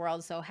around the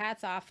world. So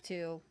hats off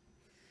to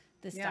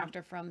this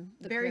doctor from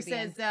the Barry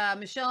Caribbean. says,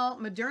 Michelle,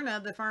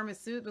 Moderna, the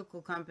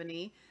pharmaceutical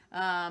company,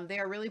 they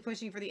are really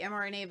pushing for the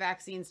mRNA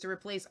vaccines to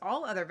replace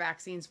all other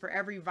vaccines for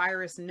every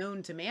virus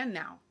known to man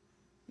now.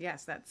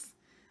 Yes, that's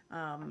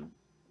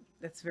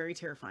very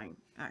terrifying,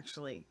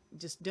 actually.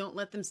 Just don't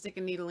let them stick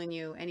a needle in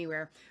you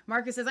anywhere.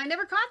 Marcus says, I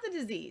never caught the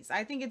disease.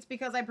 I think it's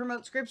because I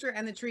promote scripture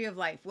and the tree of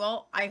life.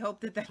 Well, I hope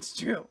that that's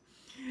true.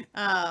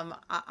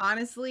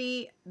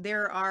 Honestly,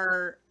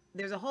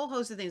 there's a whole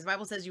host of things. The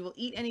Bible says you will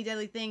eat any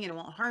deadly thing and it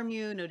won't harm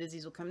you. No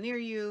disease will come near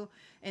you,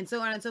 and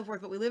so on and so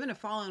forth. But we live in a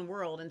fallen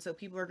world, and so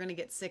people are going to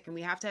get sick, and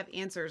we have to have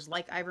answers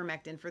like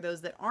ivermectin for those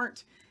that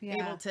aren't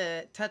able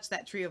to touch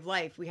that tree of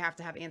life. We have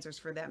to have answers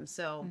for them.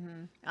 So,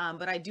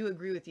 but I do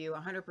agree with you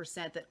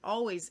 100% that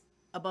always,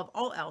 above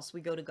all else,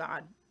 we go to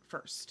God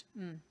first.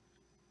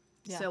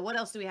 Yeah. So what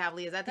else do we have,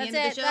 Leah? Is that the That's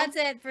end of it. the show? That's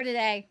it for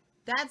today.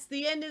 That's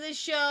the end of the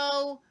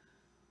show.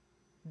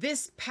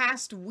 This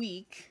past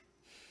week,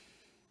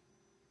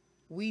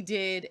 we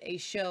did a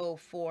show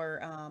for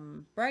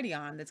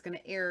Brighteon that's going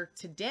to air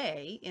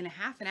today in a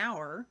half an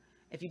hour.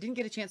 If you didn't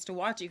get a chance to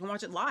watch it, you can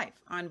watch it live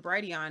on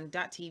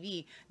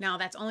Brighteon.tv. Now,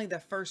 that's only the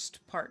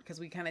first part because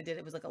we kind of did,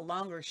 it was like a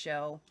longer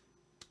show.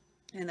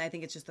 And I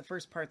think it's just the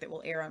first part that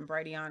will air on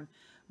Brighteon.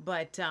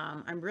 But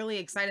I'm really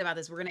excited about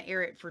this. We're going to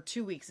air it for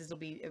 2 weeks. This will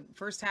be,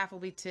 first half will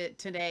be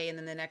today, and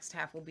then the next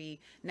half will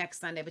be next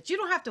Sunday. But you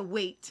don't have to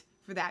wait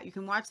for that. You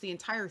can watch the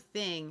entire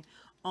thing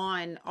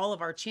on all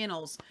of our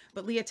channels.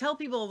 But Leah, tell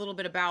people a little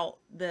bit about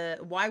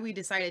why we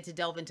decided to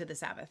delve into the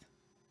Sabbath.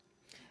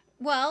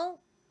 Well,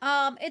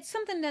 it's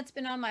something that's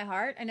been on my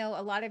heart. I know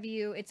a lot of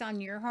you, it's on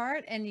your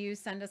heart, and you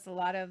send us a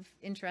lot of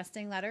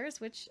interesting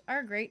letters, which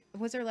are great.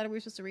 Was there a letter we were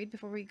supposed to read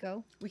before we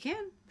go? We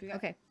can.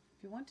 Okay.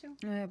 If you want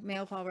to.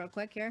 Mail call real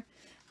quick here.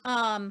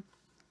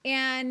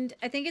 And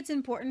I think it's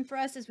important for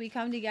us as we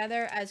come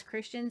together as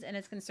Christians and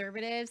as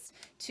conservatives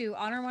to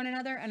honor one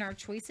another and our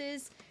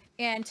choices,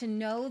 and to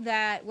know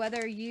that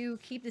whether you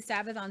keep the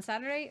Sabbath on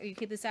Saturday or you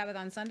keep the Sabbath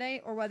on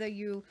Sunday, or whether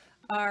you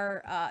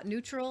are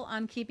neutral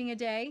on keeping a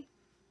day,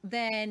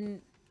 then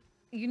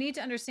you need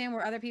to understand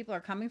where other people are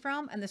coming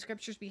from and the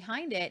scriptures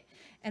behind it,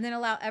 and then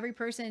allow every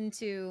person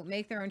to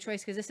make their own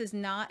choice, because this is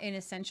not an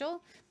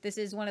essential. This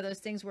is one of those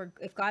things where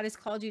if God has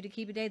called you to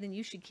keep a day, then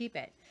you should keep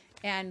it.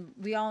 And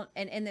we all,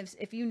 and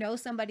if you know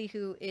somebody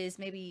who is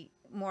maybe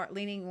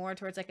leaning more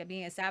towards like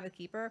being a Sabbath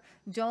keeper,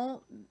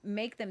 don't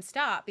make them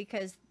stop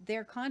because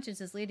their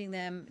conscience is leading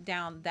them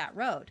down that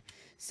road.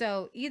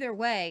 So either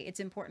way, it's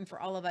important for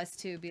all of us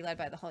to be led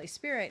by the Holy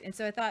Spirit. And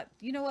so I thought,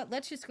 you know what,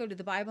 let's just go to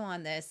the Bible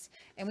on this.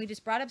 And we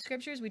just brought up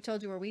scriptures. We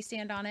told you where we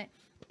stand on it.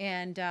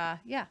 And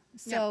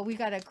so we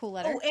got a cool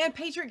letter. Oh, and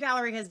Patriot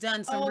Gallery has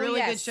done some really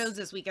good shows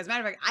this week. As a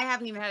matter of fact, I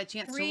haven't even had a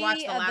chance to watch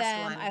the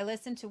last one. I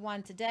listened to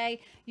one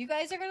today. You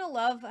guys are going to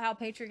love how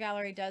Patriot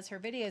Gallery does her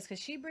videos, because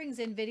she brings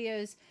in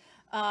videos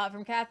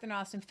from Catherine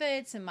Austin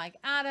Fitts and Mike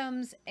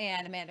Adams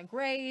and Amanda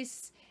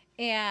Grace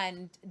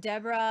and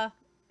Deborah.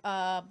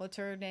 What's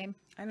her name?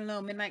 I don't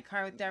know. Midnight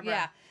Car with Deborah.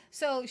 Yeah.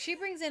 So she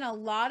brings in a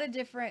lot of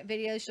different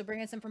videos. She'll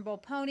bring in some from Bo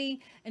Pony,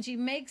 and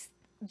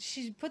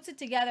she puts it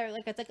together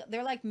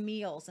they're like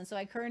meals. And so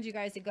I encourage you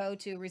guys to go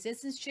to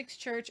Resistance Chicks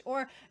Church,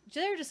 or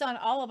they're just on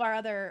all of our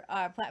other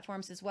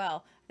platforms as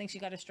well. I think she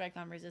got a strike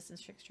on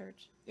Resistance Chicks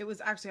Church. It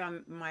was actually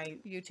on my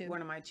YouTube,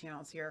 one of my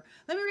channels here.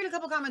 Let me read a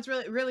couple comments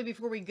really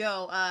before we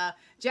go.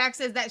 Jack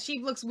says that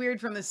sheep looks weird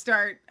from the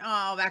start.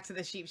 Oh, back to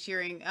the sheep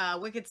shearing.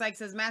 Wicked Psych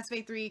says Mass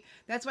Faith 3.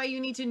 That's why you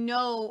need to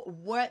know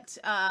what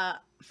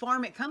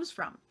farm it comes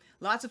from.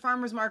 Lots of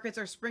farmers markets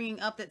are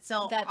springing up that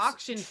sell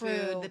auction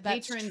food. The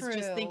patrons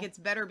just think it's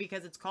better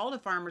because it's called a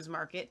farmer's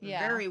market. Yeah.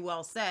 Very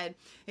well said.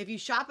 If you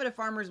shop at a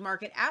farmer's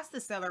market, ask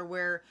the seller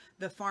where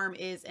the farm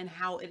is and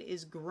how it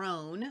is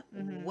grown.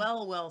 Mm-hmm.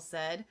 Well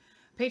said.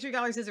 Patriot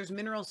Gallery says there's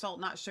mineral salt,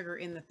 not sugar,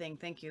 in the thing.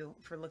 Thank you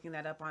for looking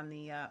that up on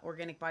the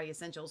Organic Body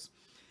Essentials.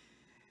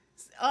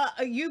 Up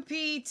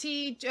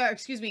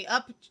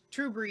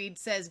True Breed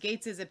says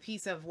Gates is a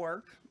piece of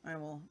work. I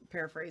will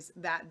paraphrase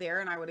that there,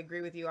 and I would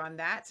agree with you on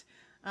that.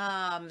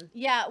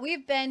 Yeah,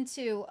 we've been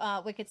to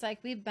Wicked Psych.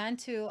 We've been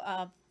to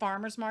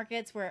farmers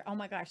markets where, oh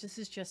my gosh, this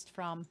is just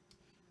from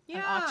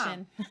an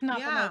auction,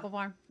 not from a local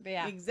farm. But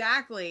yeah,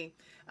 exactly.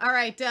 All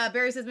right,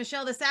 Barry says,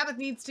 Michelle, the Sabbath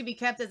needs to be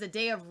kept as a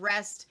day of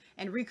rest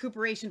and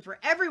recuperation for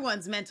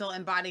everyone's mental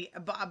and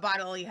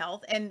bodily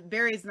health. And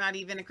Barry's not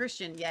even a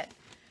Christian yet.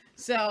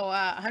 So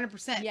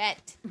 100%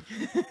 yet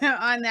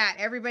on that.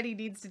 Everybody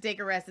needs to take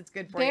a rest. It's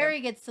good for you. Barry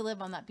gets to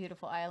live on that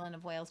beautiful island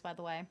of Wales, by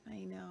the way. I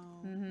know.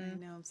 I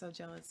know. I'm so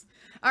jealous.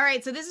 All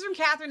right. So this is from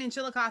Catherine in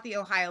Chillicothe,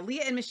 Ohio.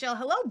 Leah and Michelle,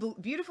 hello,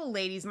 beautiful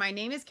ladies. My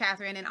name is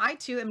Catherine, and I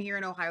too am here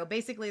in Ohio,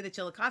 basically the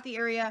Chillicothe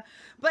area,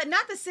 but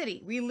not the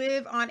city. We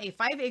live on a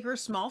 5-acre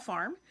small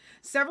farm.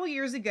 Several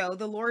years ago,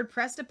 the Lord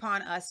pressed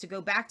upon us to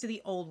go back to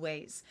the old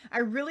ways. I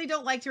really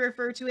don't like to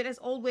refer to it as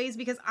old ways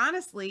because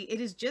honestly,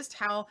 it is just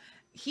how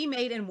He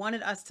made and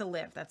wanted us to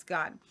live. That's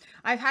God.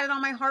 I've had it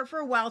on my heart for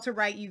a while to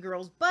write you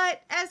girls,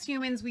 but as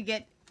humans, we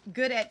get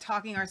good at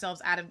talking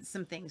ourselves out of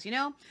some things, you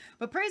know?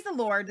 But praise the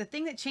Lord, the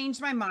thing that changed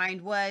my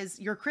mind was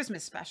your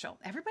Christmas special.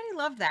 Everybody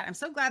loved that. I'm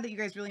so glad that you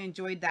guys really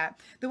enjoyed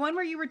that. The one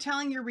where you were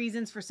telling your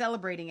reasons for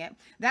celebrating it.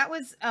 That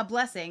was a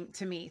blessing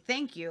to me.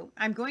 Thank you.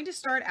 I'm going to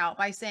start out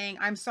by saying,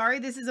 I'm sorry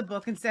this is a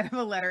book instead of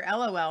a letter,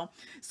 LOL.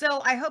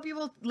 So I hope you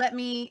will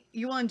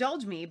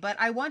indulge me, but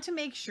I want to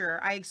make sure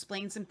I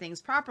explain some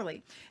things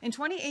properly. In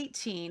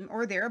 2018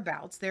 or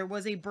thereabouts, there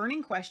was a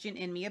burning question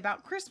in me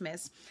about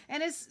Christmas,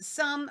 and as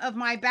some of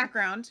my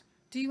background.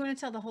 Do you want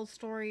to tell the whole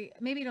story?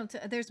 Maybe you don't.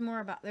 There's more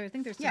about there. I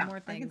think there's some more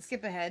things. I can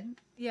skip ahead.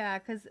 Yeah,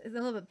 because it's a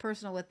little bit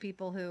personal with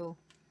people who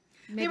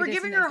they were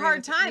giving her a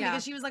hard time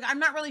because she was like, I'm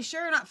not really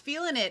sure, not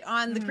feeling it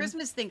on the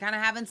Christmas thing, kind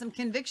of having some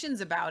convictions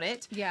about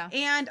it. Yeah.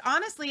 And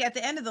honestly, at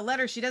the end of the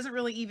letter, she doesn't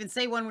really even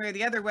say one way or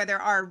the other whether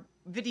our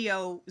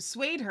video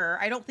swayed her.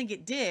 I don't think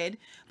it did,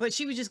 but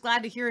she was just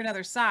glad to hear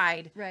another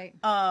side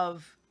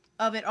of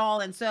it all.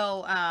 And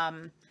so,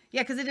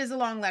 yeah, because it is a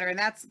long letter, and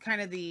that's kind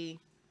of the.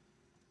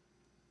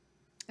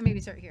 Maybe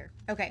start here.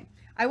 Okay.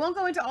 I won't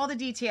go into all the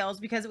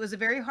details because it was a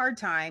very hard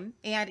time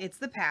and it's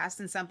the past,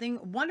 and something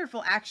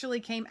wonderful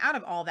actually came out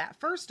of all that.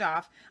 First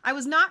off, I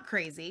was not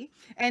crazy.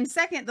 And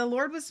second, the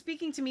Lord was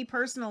speaking to me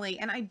personally,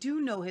 and I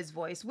do know his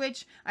voice,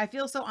 which I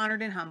feel so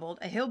honored and humbled.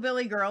 A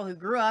hillbilly girl who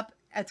grew up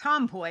a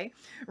tomboy,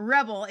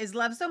 rebel, is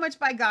loved so much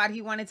by God,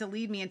 he wanted to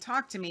lead me and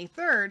talk to me.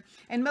 Third,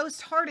 and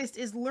most hardest,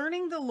 is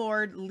learning the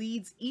Lord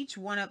leads each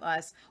one of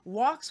us,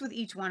 walks with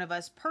each one of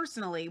us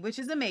personally, which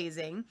is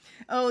amazing.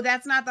 Oh,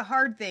 that's not the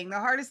hard thing. The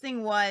hardest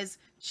thing was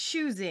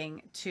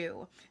choosing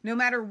to, no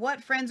matter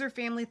what friends or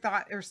family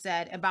thought or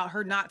said about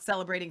her not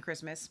celebrating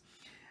Christmas,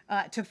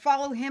 to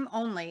follow him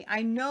only.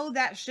 I know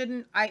that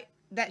shouldn't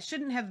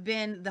have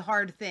been the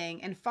hard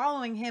thing, and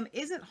following him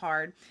isn't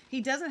hard.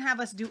 He doesn't have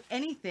us do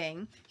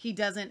anything he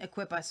doesn't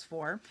equip us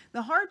for.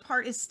 The hard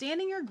part is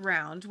standing your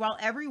ground while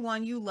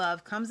everyone you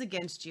love comes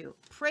against you.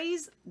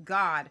 Praise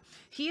God.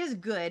 He is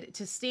good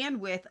to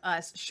stand with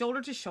us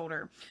shoulder to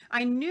shoulder.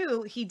 I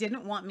knew he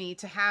didn't want me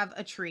to have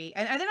a tree,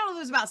 and I didn't know it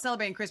was about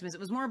celebrating Christmas. It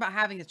was more about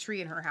having a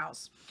tree in her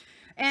house.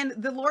 And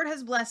the Lord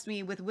has blessed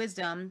me with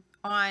wisdom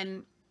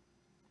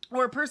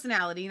or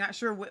personality, not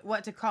sure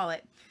what to call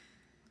it,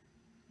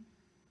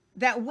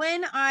 that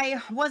when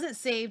I wasn't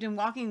saved and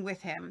walking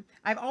with him,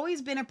 I've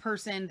always been a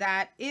person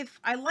that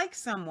if I like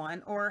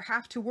someone or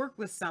have to work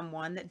with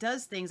someone that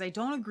does things I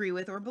don't agree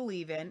with or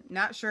believe in,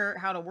 not sure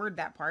how to word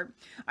that part,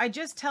 I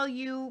just tell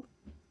you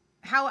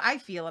how I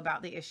feel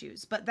about the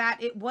issues, but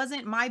that it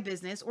wasn't my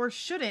business or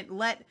shouldn't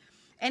let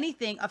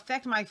anything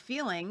affect my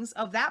feelings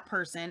of that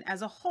person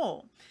as a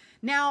whole.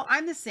 Now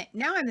I'm the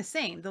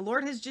same. The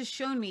Lord has just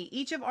shown me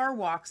each of our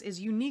walks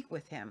is unique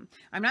with him.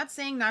 I'm not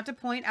saying not to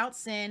point out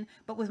sin,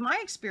 but with my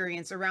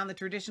experience around the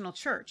traditional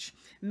church,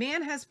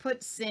 man has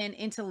put sin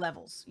into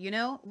levels, you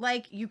know,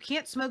 like you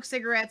can't smoke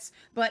cigarettes,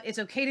 but it's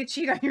okay to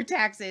cheat on your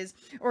taxes,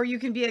 or you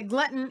can be a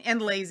glutton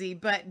and lazy,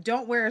 but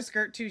don't wear a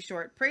skirt too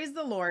short. Praise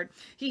the Lord.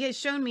 He has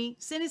shown me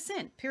sin is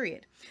sin,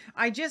 period.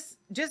 I just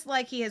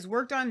like he has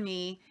worked on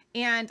me,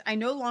 and I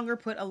no longer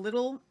put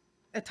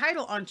a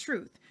title on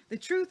truth. The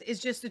truth is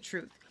just the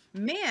truth.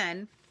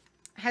 Man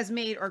has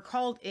made or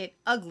called it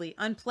ugly,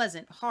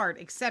 unpleasant, hard,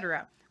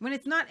 etc. When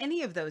it's not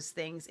any of those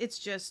things, it's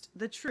just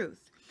the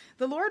truth.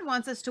 The Lord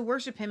wants us to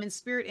worship him in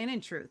spirit and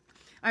in truth.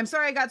 I'm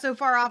sorry I got so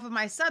far off of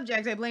my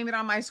subject. I blame it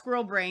on my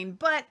squirrel brain,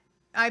 but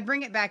I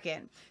bring it back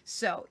in.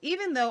 So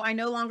even though I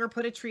no longer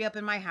put a tree up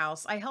in my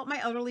house, I help my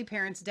elderly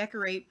parents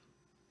decorate.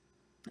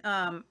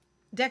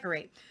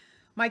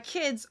 My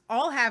kids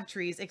all have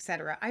trees,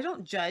 etc. I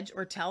don't judge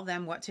or tell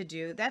them what to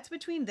do. That's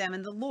between them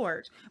and the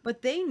Lord.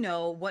 But they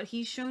know what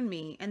he's shown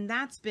me, and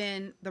that's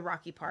been the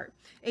rocky part.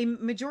 A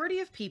majority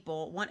of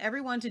people want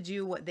everyone to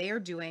do what they are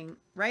doing,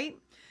 right?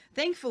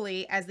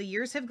 Thankfully, as the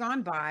years have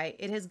gone by,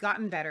 it has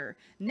gotten better.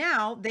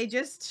 Now they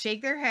just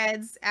shake their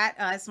heads at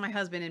us, my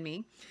husband and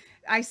me,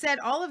 I said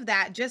all of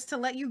that just to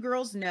let you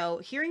girls know,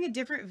 hearing a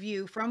different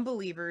view from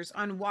believers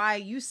on why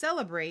you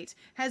celebrate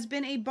has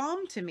been a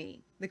balm to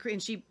me.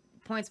 And she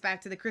points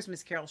back to the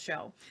Christmas Carol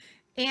show.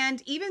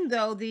 And even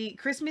though the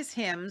Christmas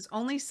hymns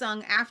only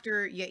sung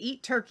after you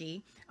eat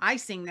turkey, I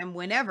sing them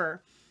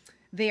whenever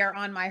they are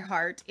on my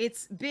heart.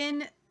 It's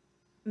been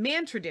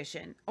man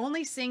tradition.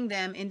 Only sing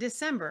them in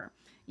December.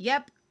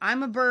 Yep,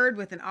 I'm a bird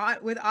with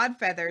odd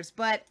feathers,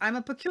 but I'm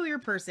a peculiar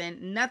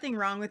person. Nothing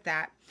wrong with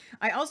that.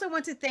 I also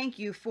want to thank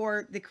you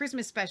for the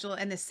Christmas special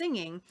and the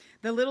singing,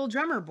 The Little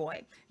Drummer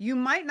Boy. You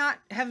might not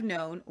have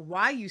known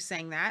why you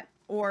sang that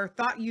or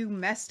thought you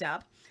messed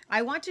up.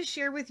 I want to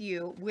share with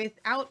you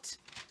without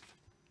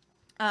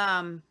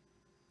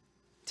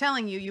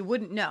telling you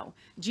wouldn't know.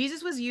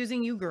 Jesus was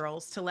using you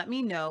girls to let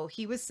me know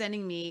he was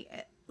sending me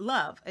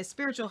love, a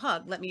spiritual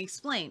hug. Let me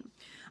explain.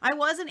 I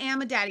was and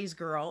am a daddy's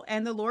girl,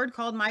 and the Lord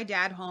called my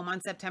dad home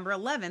on September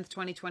 11th,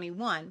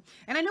 2021,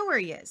 and I know where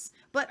he is,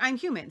 but I'm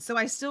human, so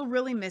I still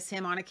really miss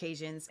him on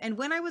occasions. And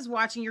when I was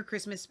watching your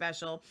Christmas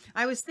special,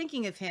 I was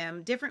thinking of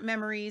him, different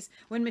memories,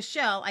 when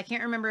Michelle, I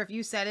can't remember if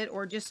you said it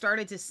or just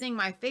started to sing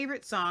my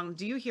favorite song,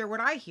 Do You Hear What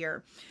I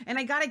Hear? And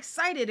I got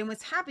excited and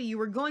was happy you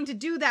were going to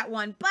do that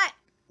one, but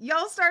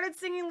y'all started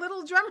singing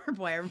Little Drummer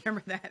Boy. I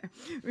remember that.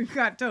 We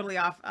got totally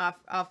off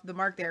the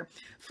mark there.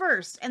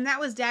 First, and that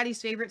was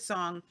Daddy's favorite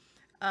song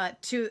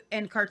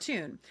and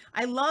cartoon.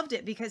 I loved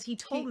it because he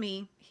told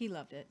me he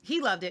loved it.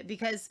 He loved it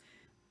because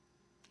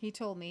he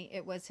told me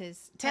it was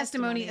his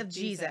testimony of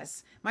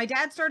Jesus. My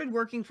dad started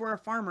working for a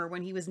farmer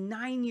when he was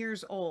 9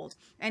 years old,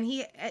 and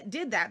he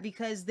did that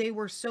because they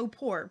were so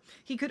poor.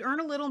 He could earn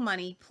a little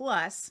money,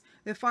 plus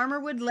the farmer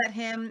would let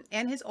him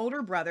and his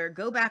older brother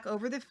go back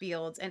over the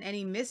fields, and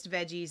any missed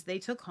veggies they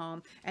took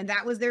home, and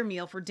that was their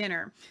meal for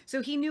dinner.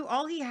 So he knew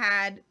all he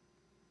had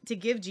to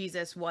give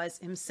Jesus was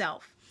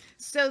himself.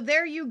 So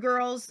there you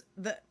girls,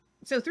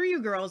 through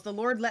you girls, the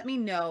Lord let me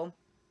know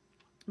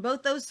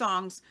both those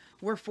songs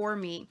were for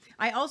me.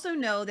 I also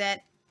know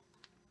that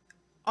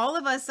all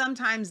of us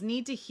sometimes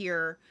need to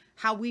hear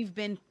how we've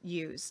been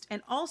used.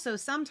 And also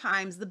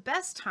sometimes the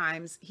best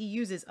times he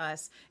uses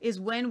us is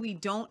when we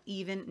don't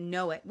even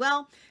know it.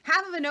 Well,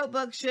 half of a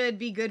notebook should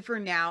be good for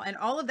now. And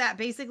all of that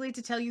basically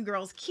to tell you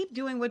girls, keep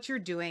doing what you're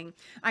doing.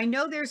 I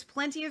know there's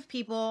plenty of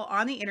people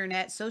on the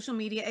internet, social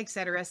media,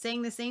 etc.,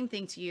 saying the same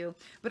thing to you,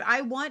 but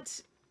I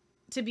want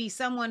to be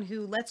someone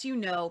who lets you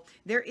know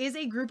there is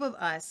a group of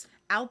us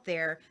out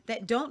there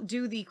that don't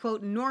do the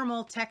quote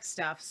normal tech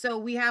stuff. So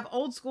we have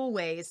old school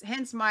ways,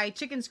 hence my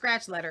chicken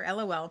scratch letter,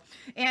 LOL.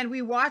 And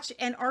we watch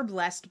and are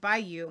blessed by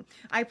you.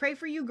 I pray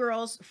for you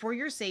girls for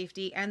your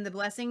safety, and the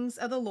blessings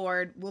of the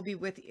Lord will be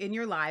in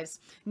your lives.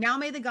 Now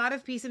may the God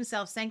of peace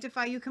himself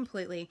sanctify you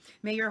completely.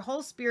 May your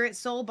whole spirit,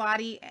 soul,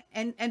 body,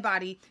 and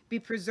body be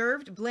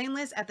preserved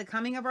blameless at the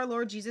coming of our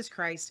Lord Jesus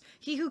Christ.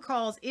 He who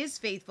calls is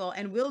faithful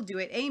and will do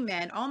it.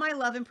 Amen. All my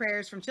love and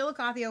prayers from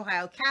Chillicothe,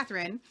 Ohio.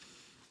 Catherine.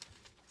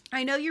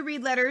 I know you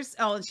read letters.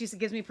 Oh, and she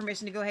gives me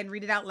permission to go ahead and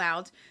read it out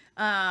loud.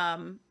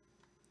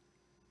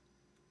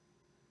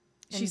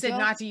 She said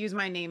not to use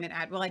my name and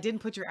well, I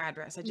didn't put your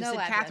address. I just said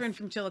address. Catherine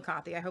from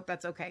Chillicothe. I hope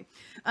that's okay.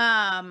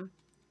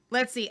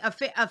 Let's see. A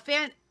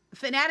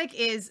fanatic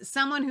is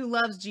someone who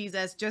loves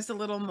Jesus just a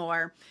little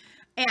more.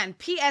 And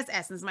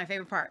PSS, this is my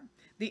favorite part.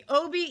 The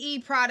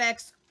OBE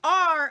products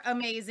are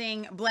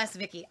amazing. Bless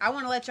Vicky. I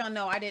want to let y'all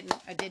know I did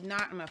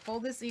not. I'm gonna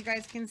fold this so you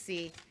guys can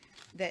see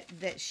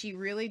that she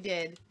really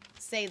did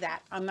say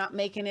that. I'm not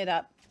making it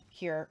up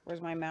here. Where's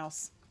my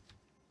mouse?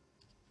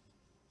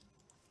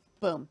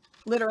 Boom.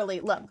 Literally,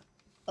 look.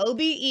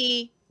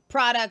 OBE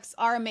products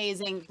are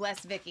amazing. Bless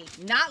Vicky.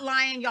 Not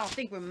lying. Y'all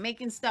think we're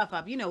making stuff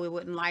up. You know we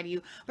wouldn't lie to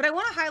you. But I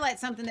want to highlight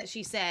something that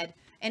she said.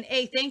 And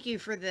thank you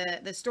for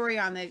the story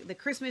on the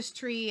Christmas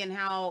tree and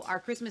how our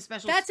Christmas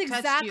special. That's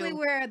exactly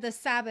where the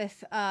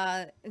Sabbath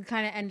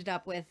kind of ended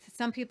up with.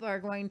 Some people are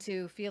going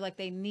to feel like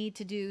they need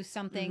to do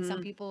something.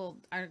 Some people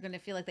are going to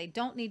feel like they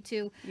don't need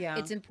to. Yeah.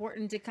 It's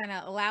important to kind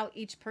of allow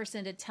each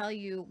person to tell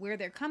you where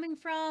they're coming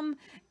from,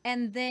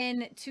 and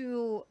then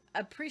to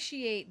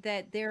appreciate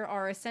that there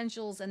are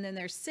essentials and then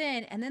there's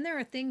sin, and then there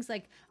are things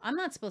like, I'm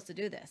not supposed to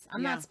do this.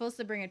 I'm not supposed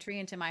to bring a tree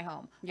into my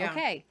home. Yeah.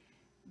 Okay.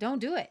 Don't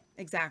do it.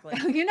 Exactly.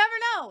 You never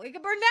know. It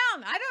could burn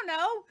down. I don't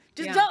know.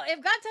 Just don't.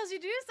 If God tells you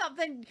to do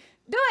something,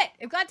 do it.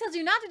 If God tells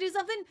you not to do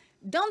something,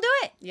 don't do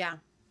it. Yeah,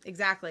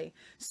 exactly.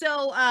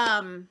 So,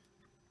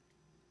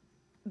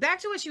 back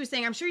to what she was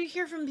saying. I'm sure you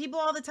hear from people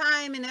all the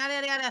time and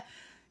yada, yada.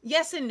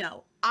 Yes and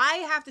no. I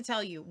have to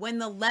tell you, when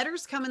the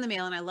letters come in the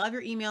mail, and I love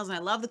your emails and I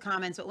love the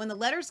comments, but when the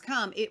letters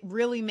come, it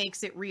really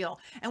makes it real.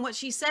 And what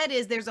she said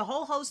is there's a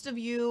whole host of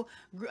you,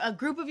 a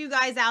group of you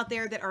guys out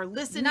there that are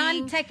listening.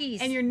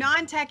 Non-techies. And you're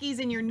non-techies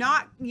and you're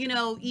not,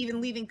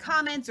 even leaving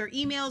comments or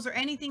emails or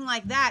anything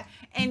like that.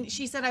 And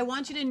she said, I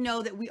want you to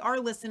know that we are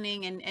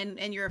listening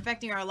and you're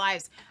affecting our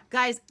lives.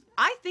 Guys,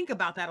 I think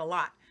about that a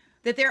lot.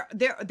 That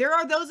there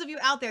are those of you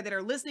out there that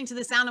are listening to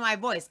the sound of my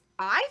voice.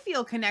 I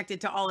feel connected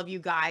to all of you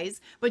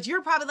guys, but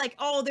you're probably like,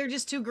 oh, they're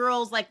just two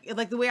girls, like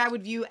the way I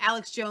would view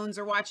Alex Jones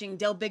or watching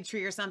Del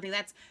Bigtree or something.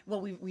 That's,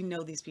 well, we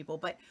know these people,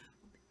 but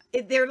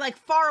they're like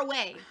far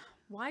away.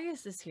 Why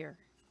is this here?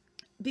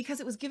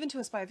 Because it was given to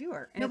us by a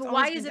viewer. No, but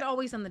why is it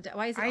always on the deck?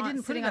 Why is it I didn't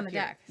put sitting it on up the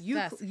here.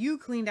 deck? You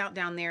cleaned out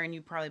down there and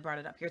you probably brought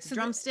it up here. It's a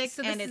drumstick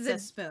and it's a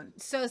spoon.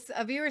 So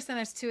a viewer sent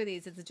us 2 of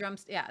these. It's a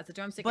drumstick. Yeah, it's a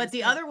drumstick. But and a the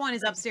spoon. other one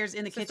is upstairs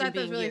in the kitchen I thought that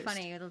was being really used.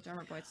 funny. Little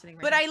drummer boy sitting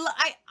right But there.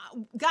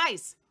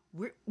 guys,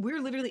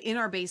 we're literally in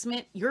our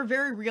basement. You're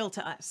very real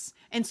to us.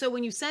 And so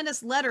when you send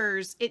us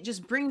letters, it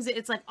just brings it.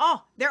 It's like,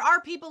 oh, there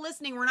are people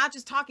listening. We're not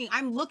just talking.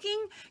 I'm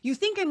looking. You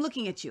think I'm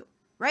looking at you,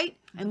 right?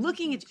 I'm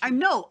looking at you. I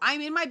know I'm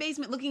in my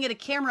basement looking at a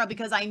camera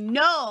because I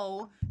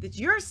know that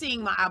you're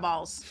seeing my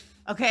eyeballs.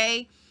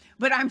 Okay.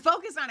 But I'm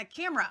focused on a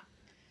camera.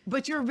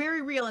 But you're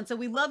very real. And so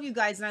we love you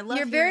guys. And I love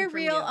You're very hearing from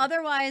real. you.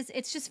 Otherwise,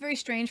 it's just very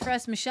strange for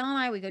us. Michelle and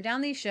I, we go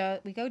down these shows.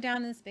 We go down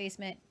in this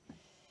basement.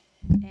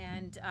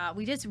 And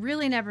we just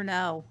really never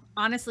know,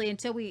 honestly,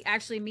 until we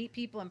actually meet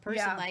people in person.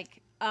 Yeah. Like,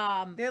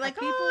 they're like,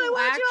 people oh,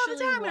 I watch you all the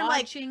actually time. And I'm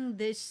like, watching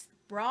this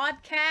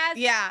broadcast.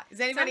 yeah. Is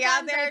anybody out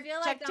Sometimes I there?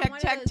 feel Check, like I'm check, one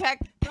of check, those- check.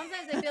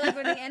 Sometimes I feel like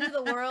we're at the end of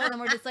the world and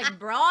we're just like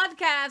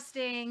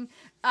broadcasting.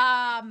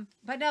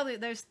 But no,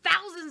 there's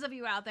thousands of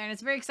you out there and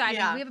it's very exciting.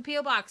 Yeah. We have a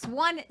P.O. Box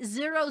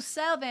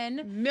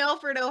 107.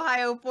 Milford,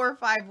 Ohio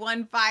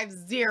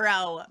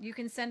 45150. You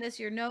can send us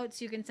your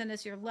notes. You can send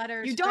us your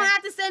letters. You don't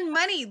have to send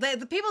money.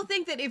 The people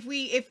think that if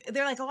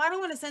they're like, oh, I don't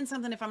want to send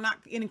something if I'm not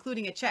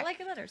including a check. I like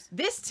your letters.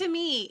 This to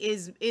me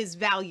is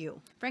value.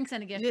 Frank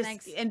sent a gift. Just-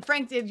 Thanks. And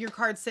Frank did your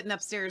card sitting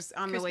upstairs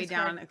on the way Christmas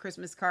down, card. a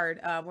Christmas card.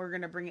 We're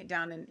going to bring it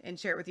down and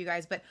share it with you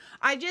guys. But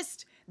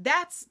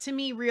that's to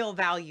me real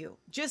value.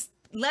 Just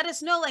let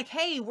us know, like,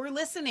 hey, we're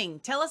listening.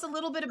 Tell us a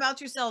little bit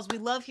about yourselves. We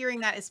love hearing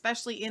that,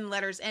 especially in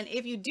letters. And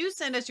if you do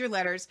send us your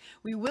letters,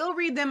 we will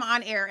read them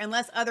on air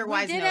unless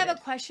otherwise We did noted. have a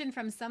question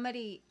from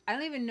somebody. I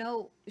don't even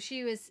know.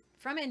 She was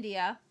from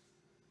India,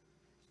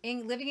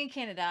 living in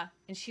Canada,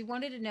 and she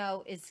wanted to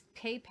know, is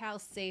PayPal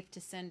safe to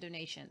send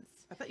donations?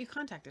 I thought you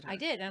contacted her. I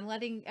did. I'm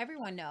letting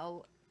everyone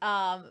know.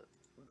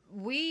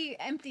 We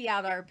empty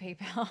out our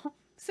PayPal.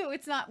 So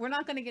we're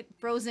not going to get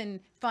frozen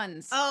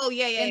funds. Oh,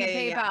 yeah, in the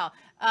yeah.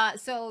 PayPal.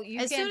 So you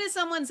as soon as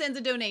someone sends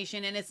a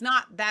donation, and it's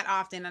not that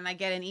often, and I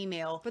get an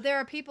email. But there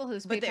are people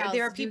whose PayPals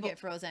there are do people get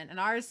frozen, and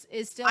ours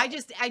is still. I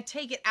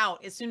take it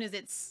out as soon as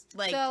it's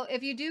like. So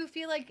if you do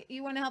feel like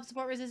you want to help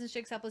support Resistance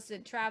Chicks, help us to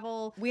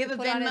travel. We have to a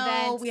put on Venmo.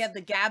 events. We have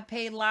the Gab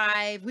Pay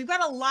Live. We've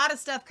got a lot of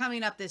stuff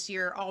coming up this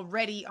year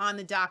already on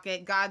the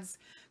docket. God's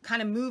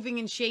kind of moving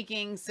and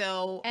shaking.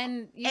 So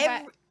and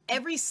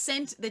every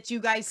cent that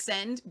you guys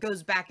send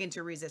goes back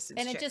into Resistance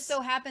and it Chicks. just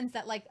so happens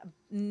that like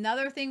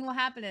another thing will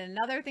happen and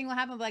another thing will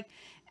happen, like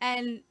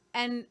and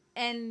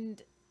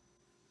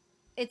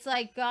it's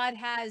like God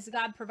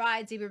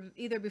provides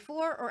either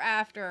before or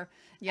after.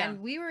 Yeah. And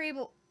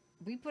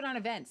we put on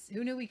events.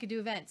 Who knew we could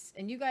do events?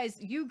 And you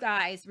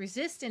guys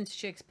Resistance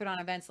Chicks put on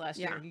events last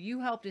year.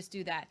 You helped us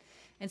do that.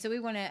 And so we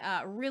want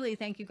to really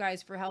thank you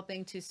guys for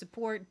helping to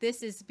support.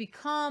 This has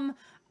become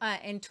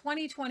in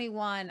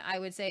 2021, I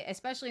would say,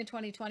 especially in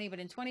 2020, but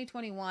in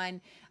 2021,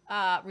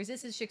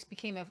 Resistance Chicks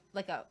became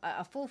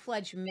a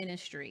full-fledged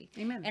ministry.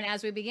 Amen. And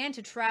as we began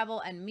to travel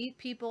and meet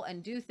people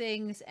and do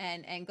things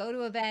and go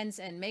to events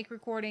and make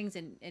recordings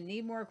and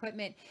need more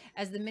equipment,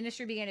 as the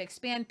ministry began to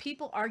expand,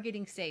 people are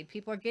getting saved.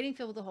 People are getting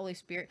filled with the Holy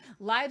Spirit.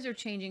 Lives are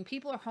changing.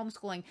 People are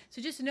homeschooling.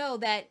 So just know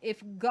that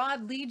if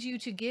God leads you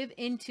to give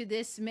into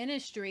this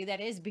ministry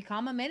that is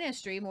become a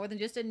ministry more than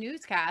just a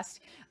newscast,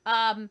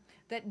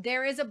 that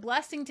there is a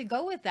blessing to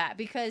go with that,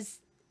 because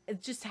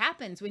it just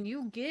happens. When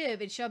you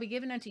give, it shall be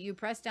given unto you,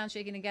 pressed down,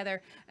 shaken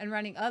together, and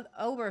running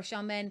over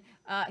shall men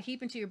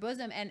heap into your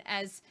bosom. And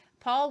as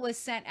Paul was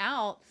sent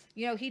out,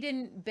 he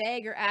didn't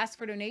beg or ask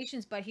for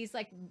donations, but he's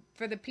like,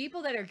 for the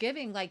people that are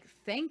giving, like,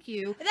 thank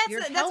you.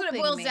 That's what it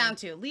boils down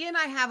to. Leah and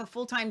I have a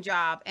full-time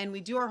job and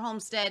we do our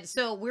homestead.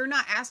 So we're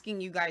not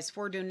asking you guys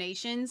for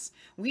donations.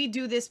 We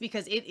do this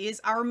because it is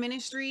our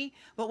ministry.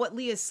 But what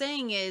Leah's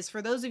saying is,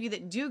 for those of you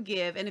that do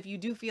give, and if you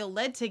do feel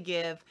led to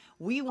give,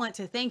 we want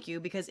to thank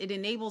you because it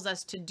enables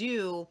us to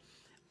do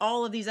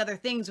all of these other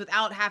things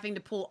without having to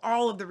pull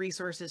all of the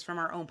resources from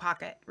our own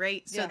pocket,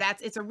 right? So Yeah.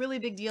 it's a really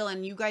big deal,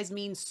 and you guys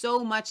mean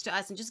so much to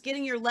us, and just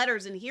getting your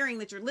letters and hearing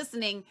that you're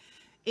listening,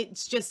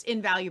 it's just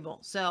invaluable.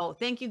 So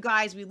thank you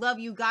guys. We love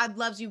you. God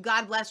loves you.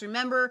 God bless.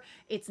 Remember,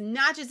 it's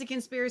not just a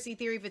conspiracy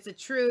theory if it's a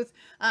truth.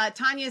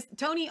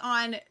 Tony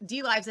on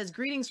D-Live says,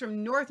 greetings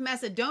from North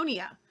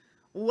Macedonia.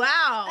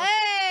 Wow.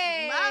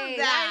 Hey, love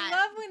that. I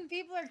love when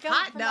people are coming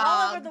Hot from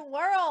all over dog. the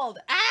world.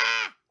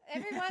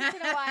 Every once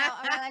in a while,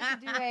 I like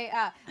to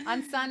do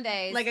on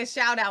Sundays. Like a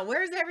shout out.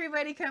 Where's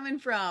everybody coming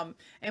from?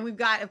 And we've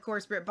got, of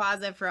course, Britt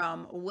Baza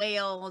from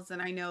Wales.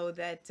 And I know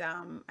that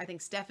I think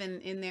Stefan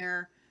in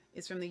there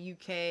is from the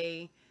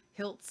UK.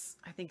 Hiltz,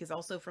 I think, is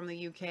also from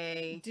the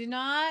UK. Do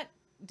not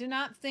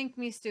think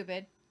me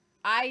stupid.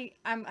 I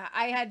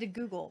had to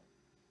Google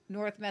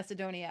North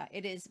Macedonia.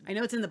 It is. I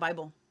know it's in the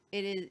Bible.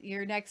 It is.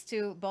 You're next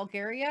to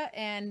Bulgaria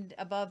and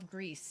above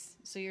Greece,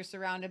 so you're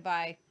surrounded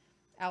by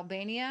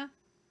Albania,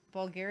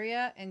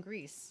 Bulgaria, and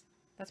Greece.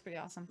 That's pretty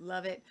awesome.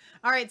 Love it.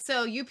 All right,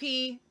 so UP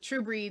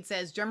True Breed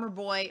says, Drummer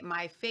Boy,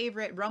 my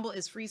favorite. Rumble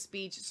is free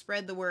speech.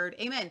 Spread the word.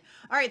 Amen.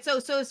 All right, so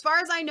as far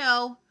as I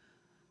know,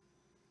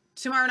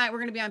 tomorrow night we're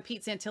going to be on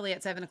Pete Santilli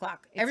at 7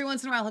 o'clock. Every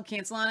once in a while he'll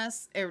cancel on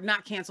us, or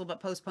not cancel, but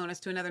postpone us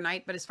to another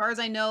night. But as far as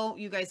I know,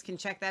 you guys can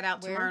check that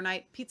out tomorrow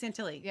night. Pete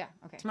Santilli. Yeah,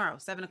 okay. Tomorrow,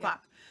 7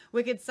 o'clock.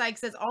 Wicked Psych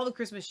says, all the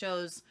Christmas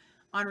shows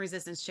on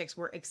Resistance Chicks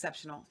were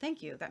exceptional.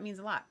 Thank you. That means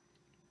a lot.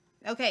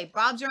 Okay,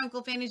 Bob's your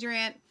uncle, Fanny's your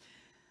aunt.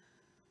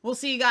 We'll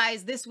see you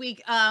guys this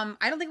week. I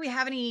don't think we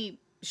have any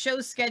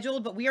shows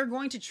scheduled, but we are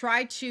going to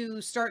try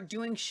to start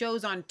doing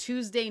shows on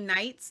Tuesday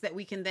nights that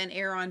we can then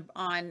air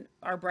on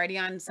our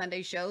Brighteon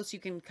Sunday show. So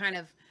you can kind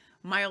of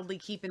mildly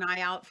keep an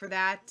eye out for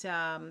that.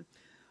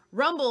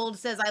 Rumbled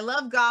says, I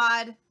love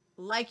God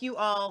like you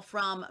all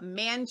from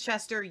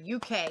Manchester,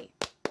 UK.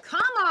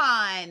 Come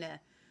on.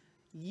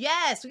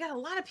 Yes, we got a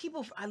lot of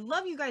people. I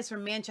love you guys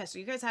from Manchester.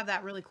 You guys have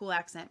that really cool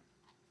accent.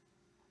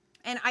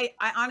 And I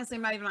honestly,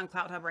 I'm not even on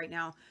CloutHub right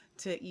now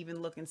to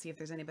even look and see if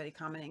there's anybody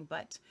commenting,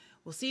 but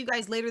we'll see you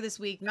guys later this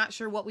week. Not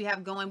sure what we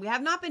have going. We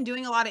have not been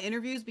doing a lot of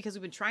interviews because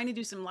we've been trying to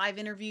do some live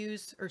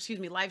interviews, or excuse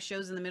me, live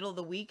shows in the middle of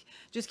the week.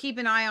 Just keep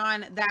an eye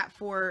on that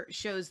for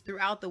shows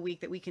throughout the week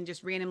that we can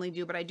just randomly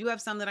do. But I do have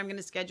some that I'm going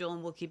to schedule,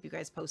 and we'll keep you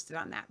guys posted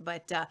on that.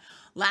 But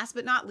last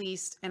but not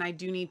least, and I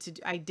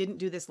didn't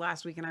do this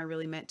last week, and I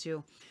really meant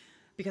to,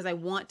 because I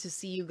want to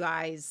see you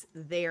guys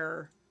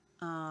there.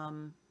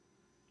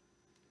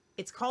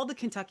 It's called the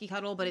Kentucky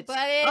Huddle, but it's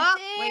hang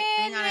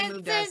on, I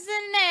moved us.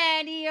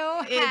 Cincinnati,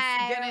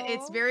 Ohio.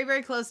 It's very,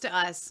 very close to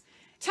us.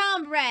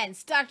 Tom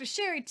Brentz, Dr.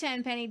 Sherry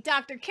Tenpenny,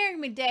 Dr.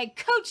 Karen McDade,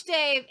 Coach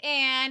Dave,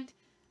 and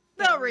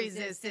the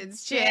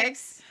Resistance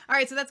Chicks. All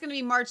right, so that's going to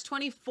be March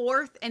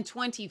 24th and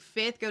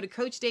 25th. Go to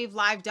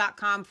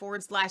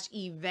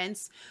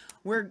CoachDaveLive.com/events.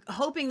 We're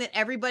hoping that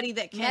everybody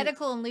that can...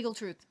 Medical and legal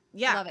truth.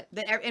 Yeah. Love it.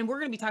 And we're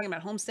going to be talking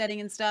about homesteading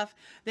and stuff,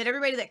 that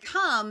everybody that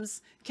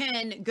comes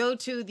can go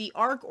to the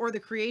Ark or the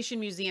Creation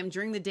Museum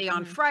during the day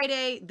on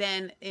Friday,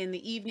 then in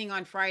the evening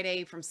on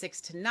Friday from 6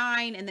 to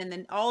 9, and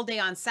then all day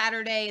on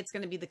Saturday. It's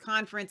going to be the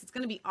conference. It's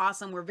going to be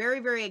awesome. We're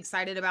very, very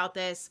excited about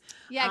this.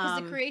 Yeah,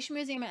 because the Creation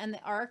Museum and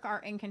the Ark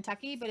are in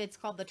Kentucky, but it's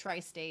called the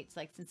Tri-States,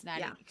 like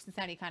Cincinnati. Yeah.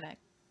 Cincinnati kind of...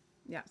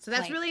 Yeah, so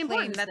that's really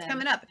important. That's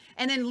coming up.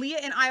 And then Leah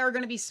and I are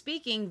going to be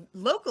speaking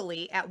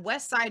locally at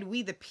Westside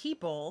We the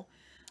People.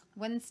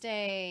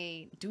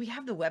 Wednesday. Do we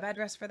have the web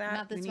address for that?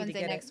 Not this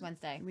Wednesday, next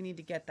Wednesday. We need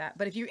to get that.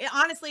 But if you,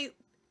 honestly,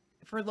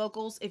 for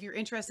locals, if you're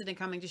interested in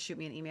coming, just shoot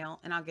me an email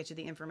and I'll get you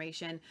the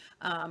information.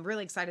 I'm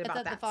really excited about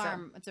that. It's at the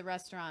farm. So it's a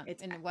restaurant.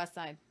 It's in the West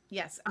Side.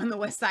 Yes, on the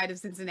west side of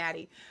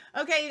Cincinnati.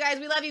 Okay, you guys,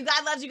 we love you.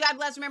 God loves you. God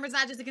bless. Remember, it's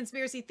not just a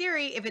conspiracy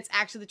theory if it's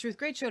actually the truth.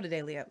 Great show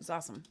today, Leah. It was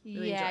awesome.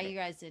 Really enjoyed it. You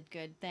guys did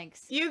good.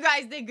 Thanks. You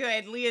guys did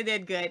good. Leah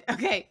did good.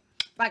 Okay,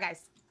 bye,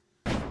 guys.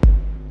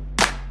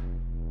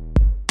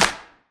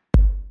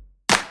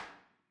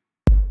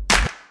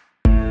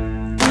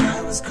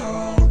 I was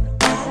cold,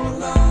 all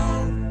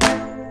alone.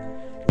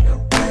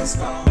 No place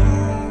for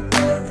home.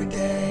 Every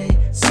day,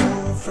 so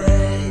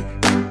afraid.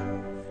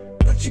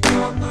 But you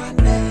called my name.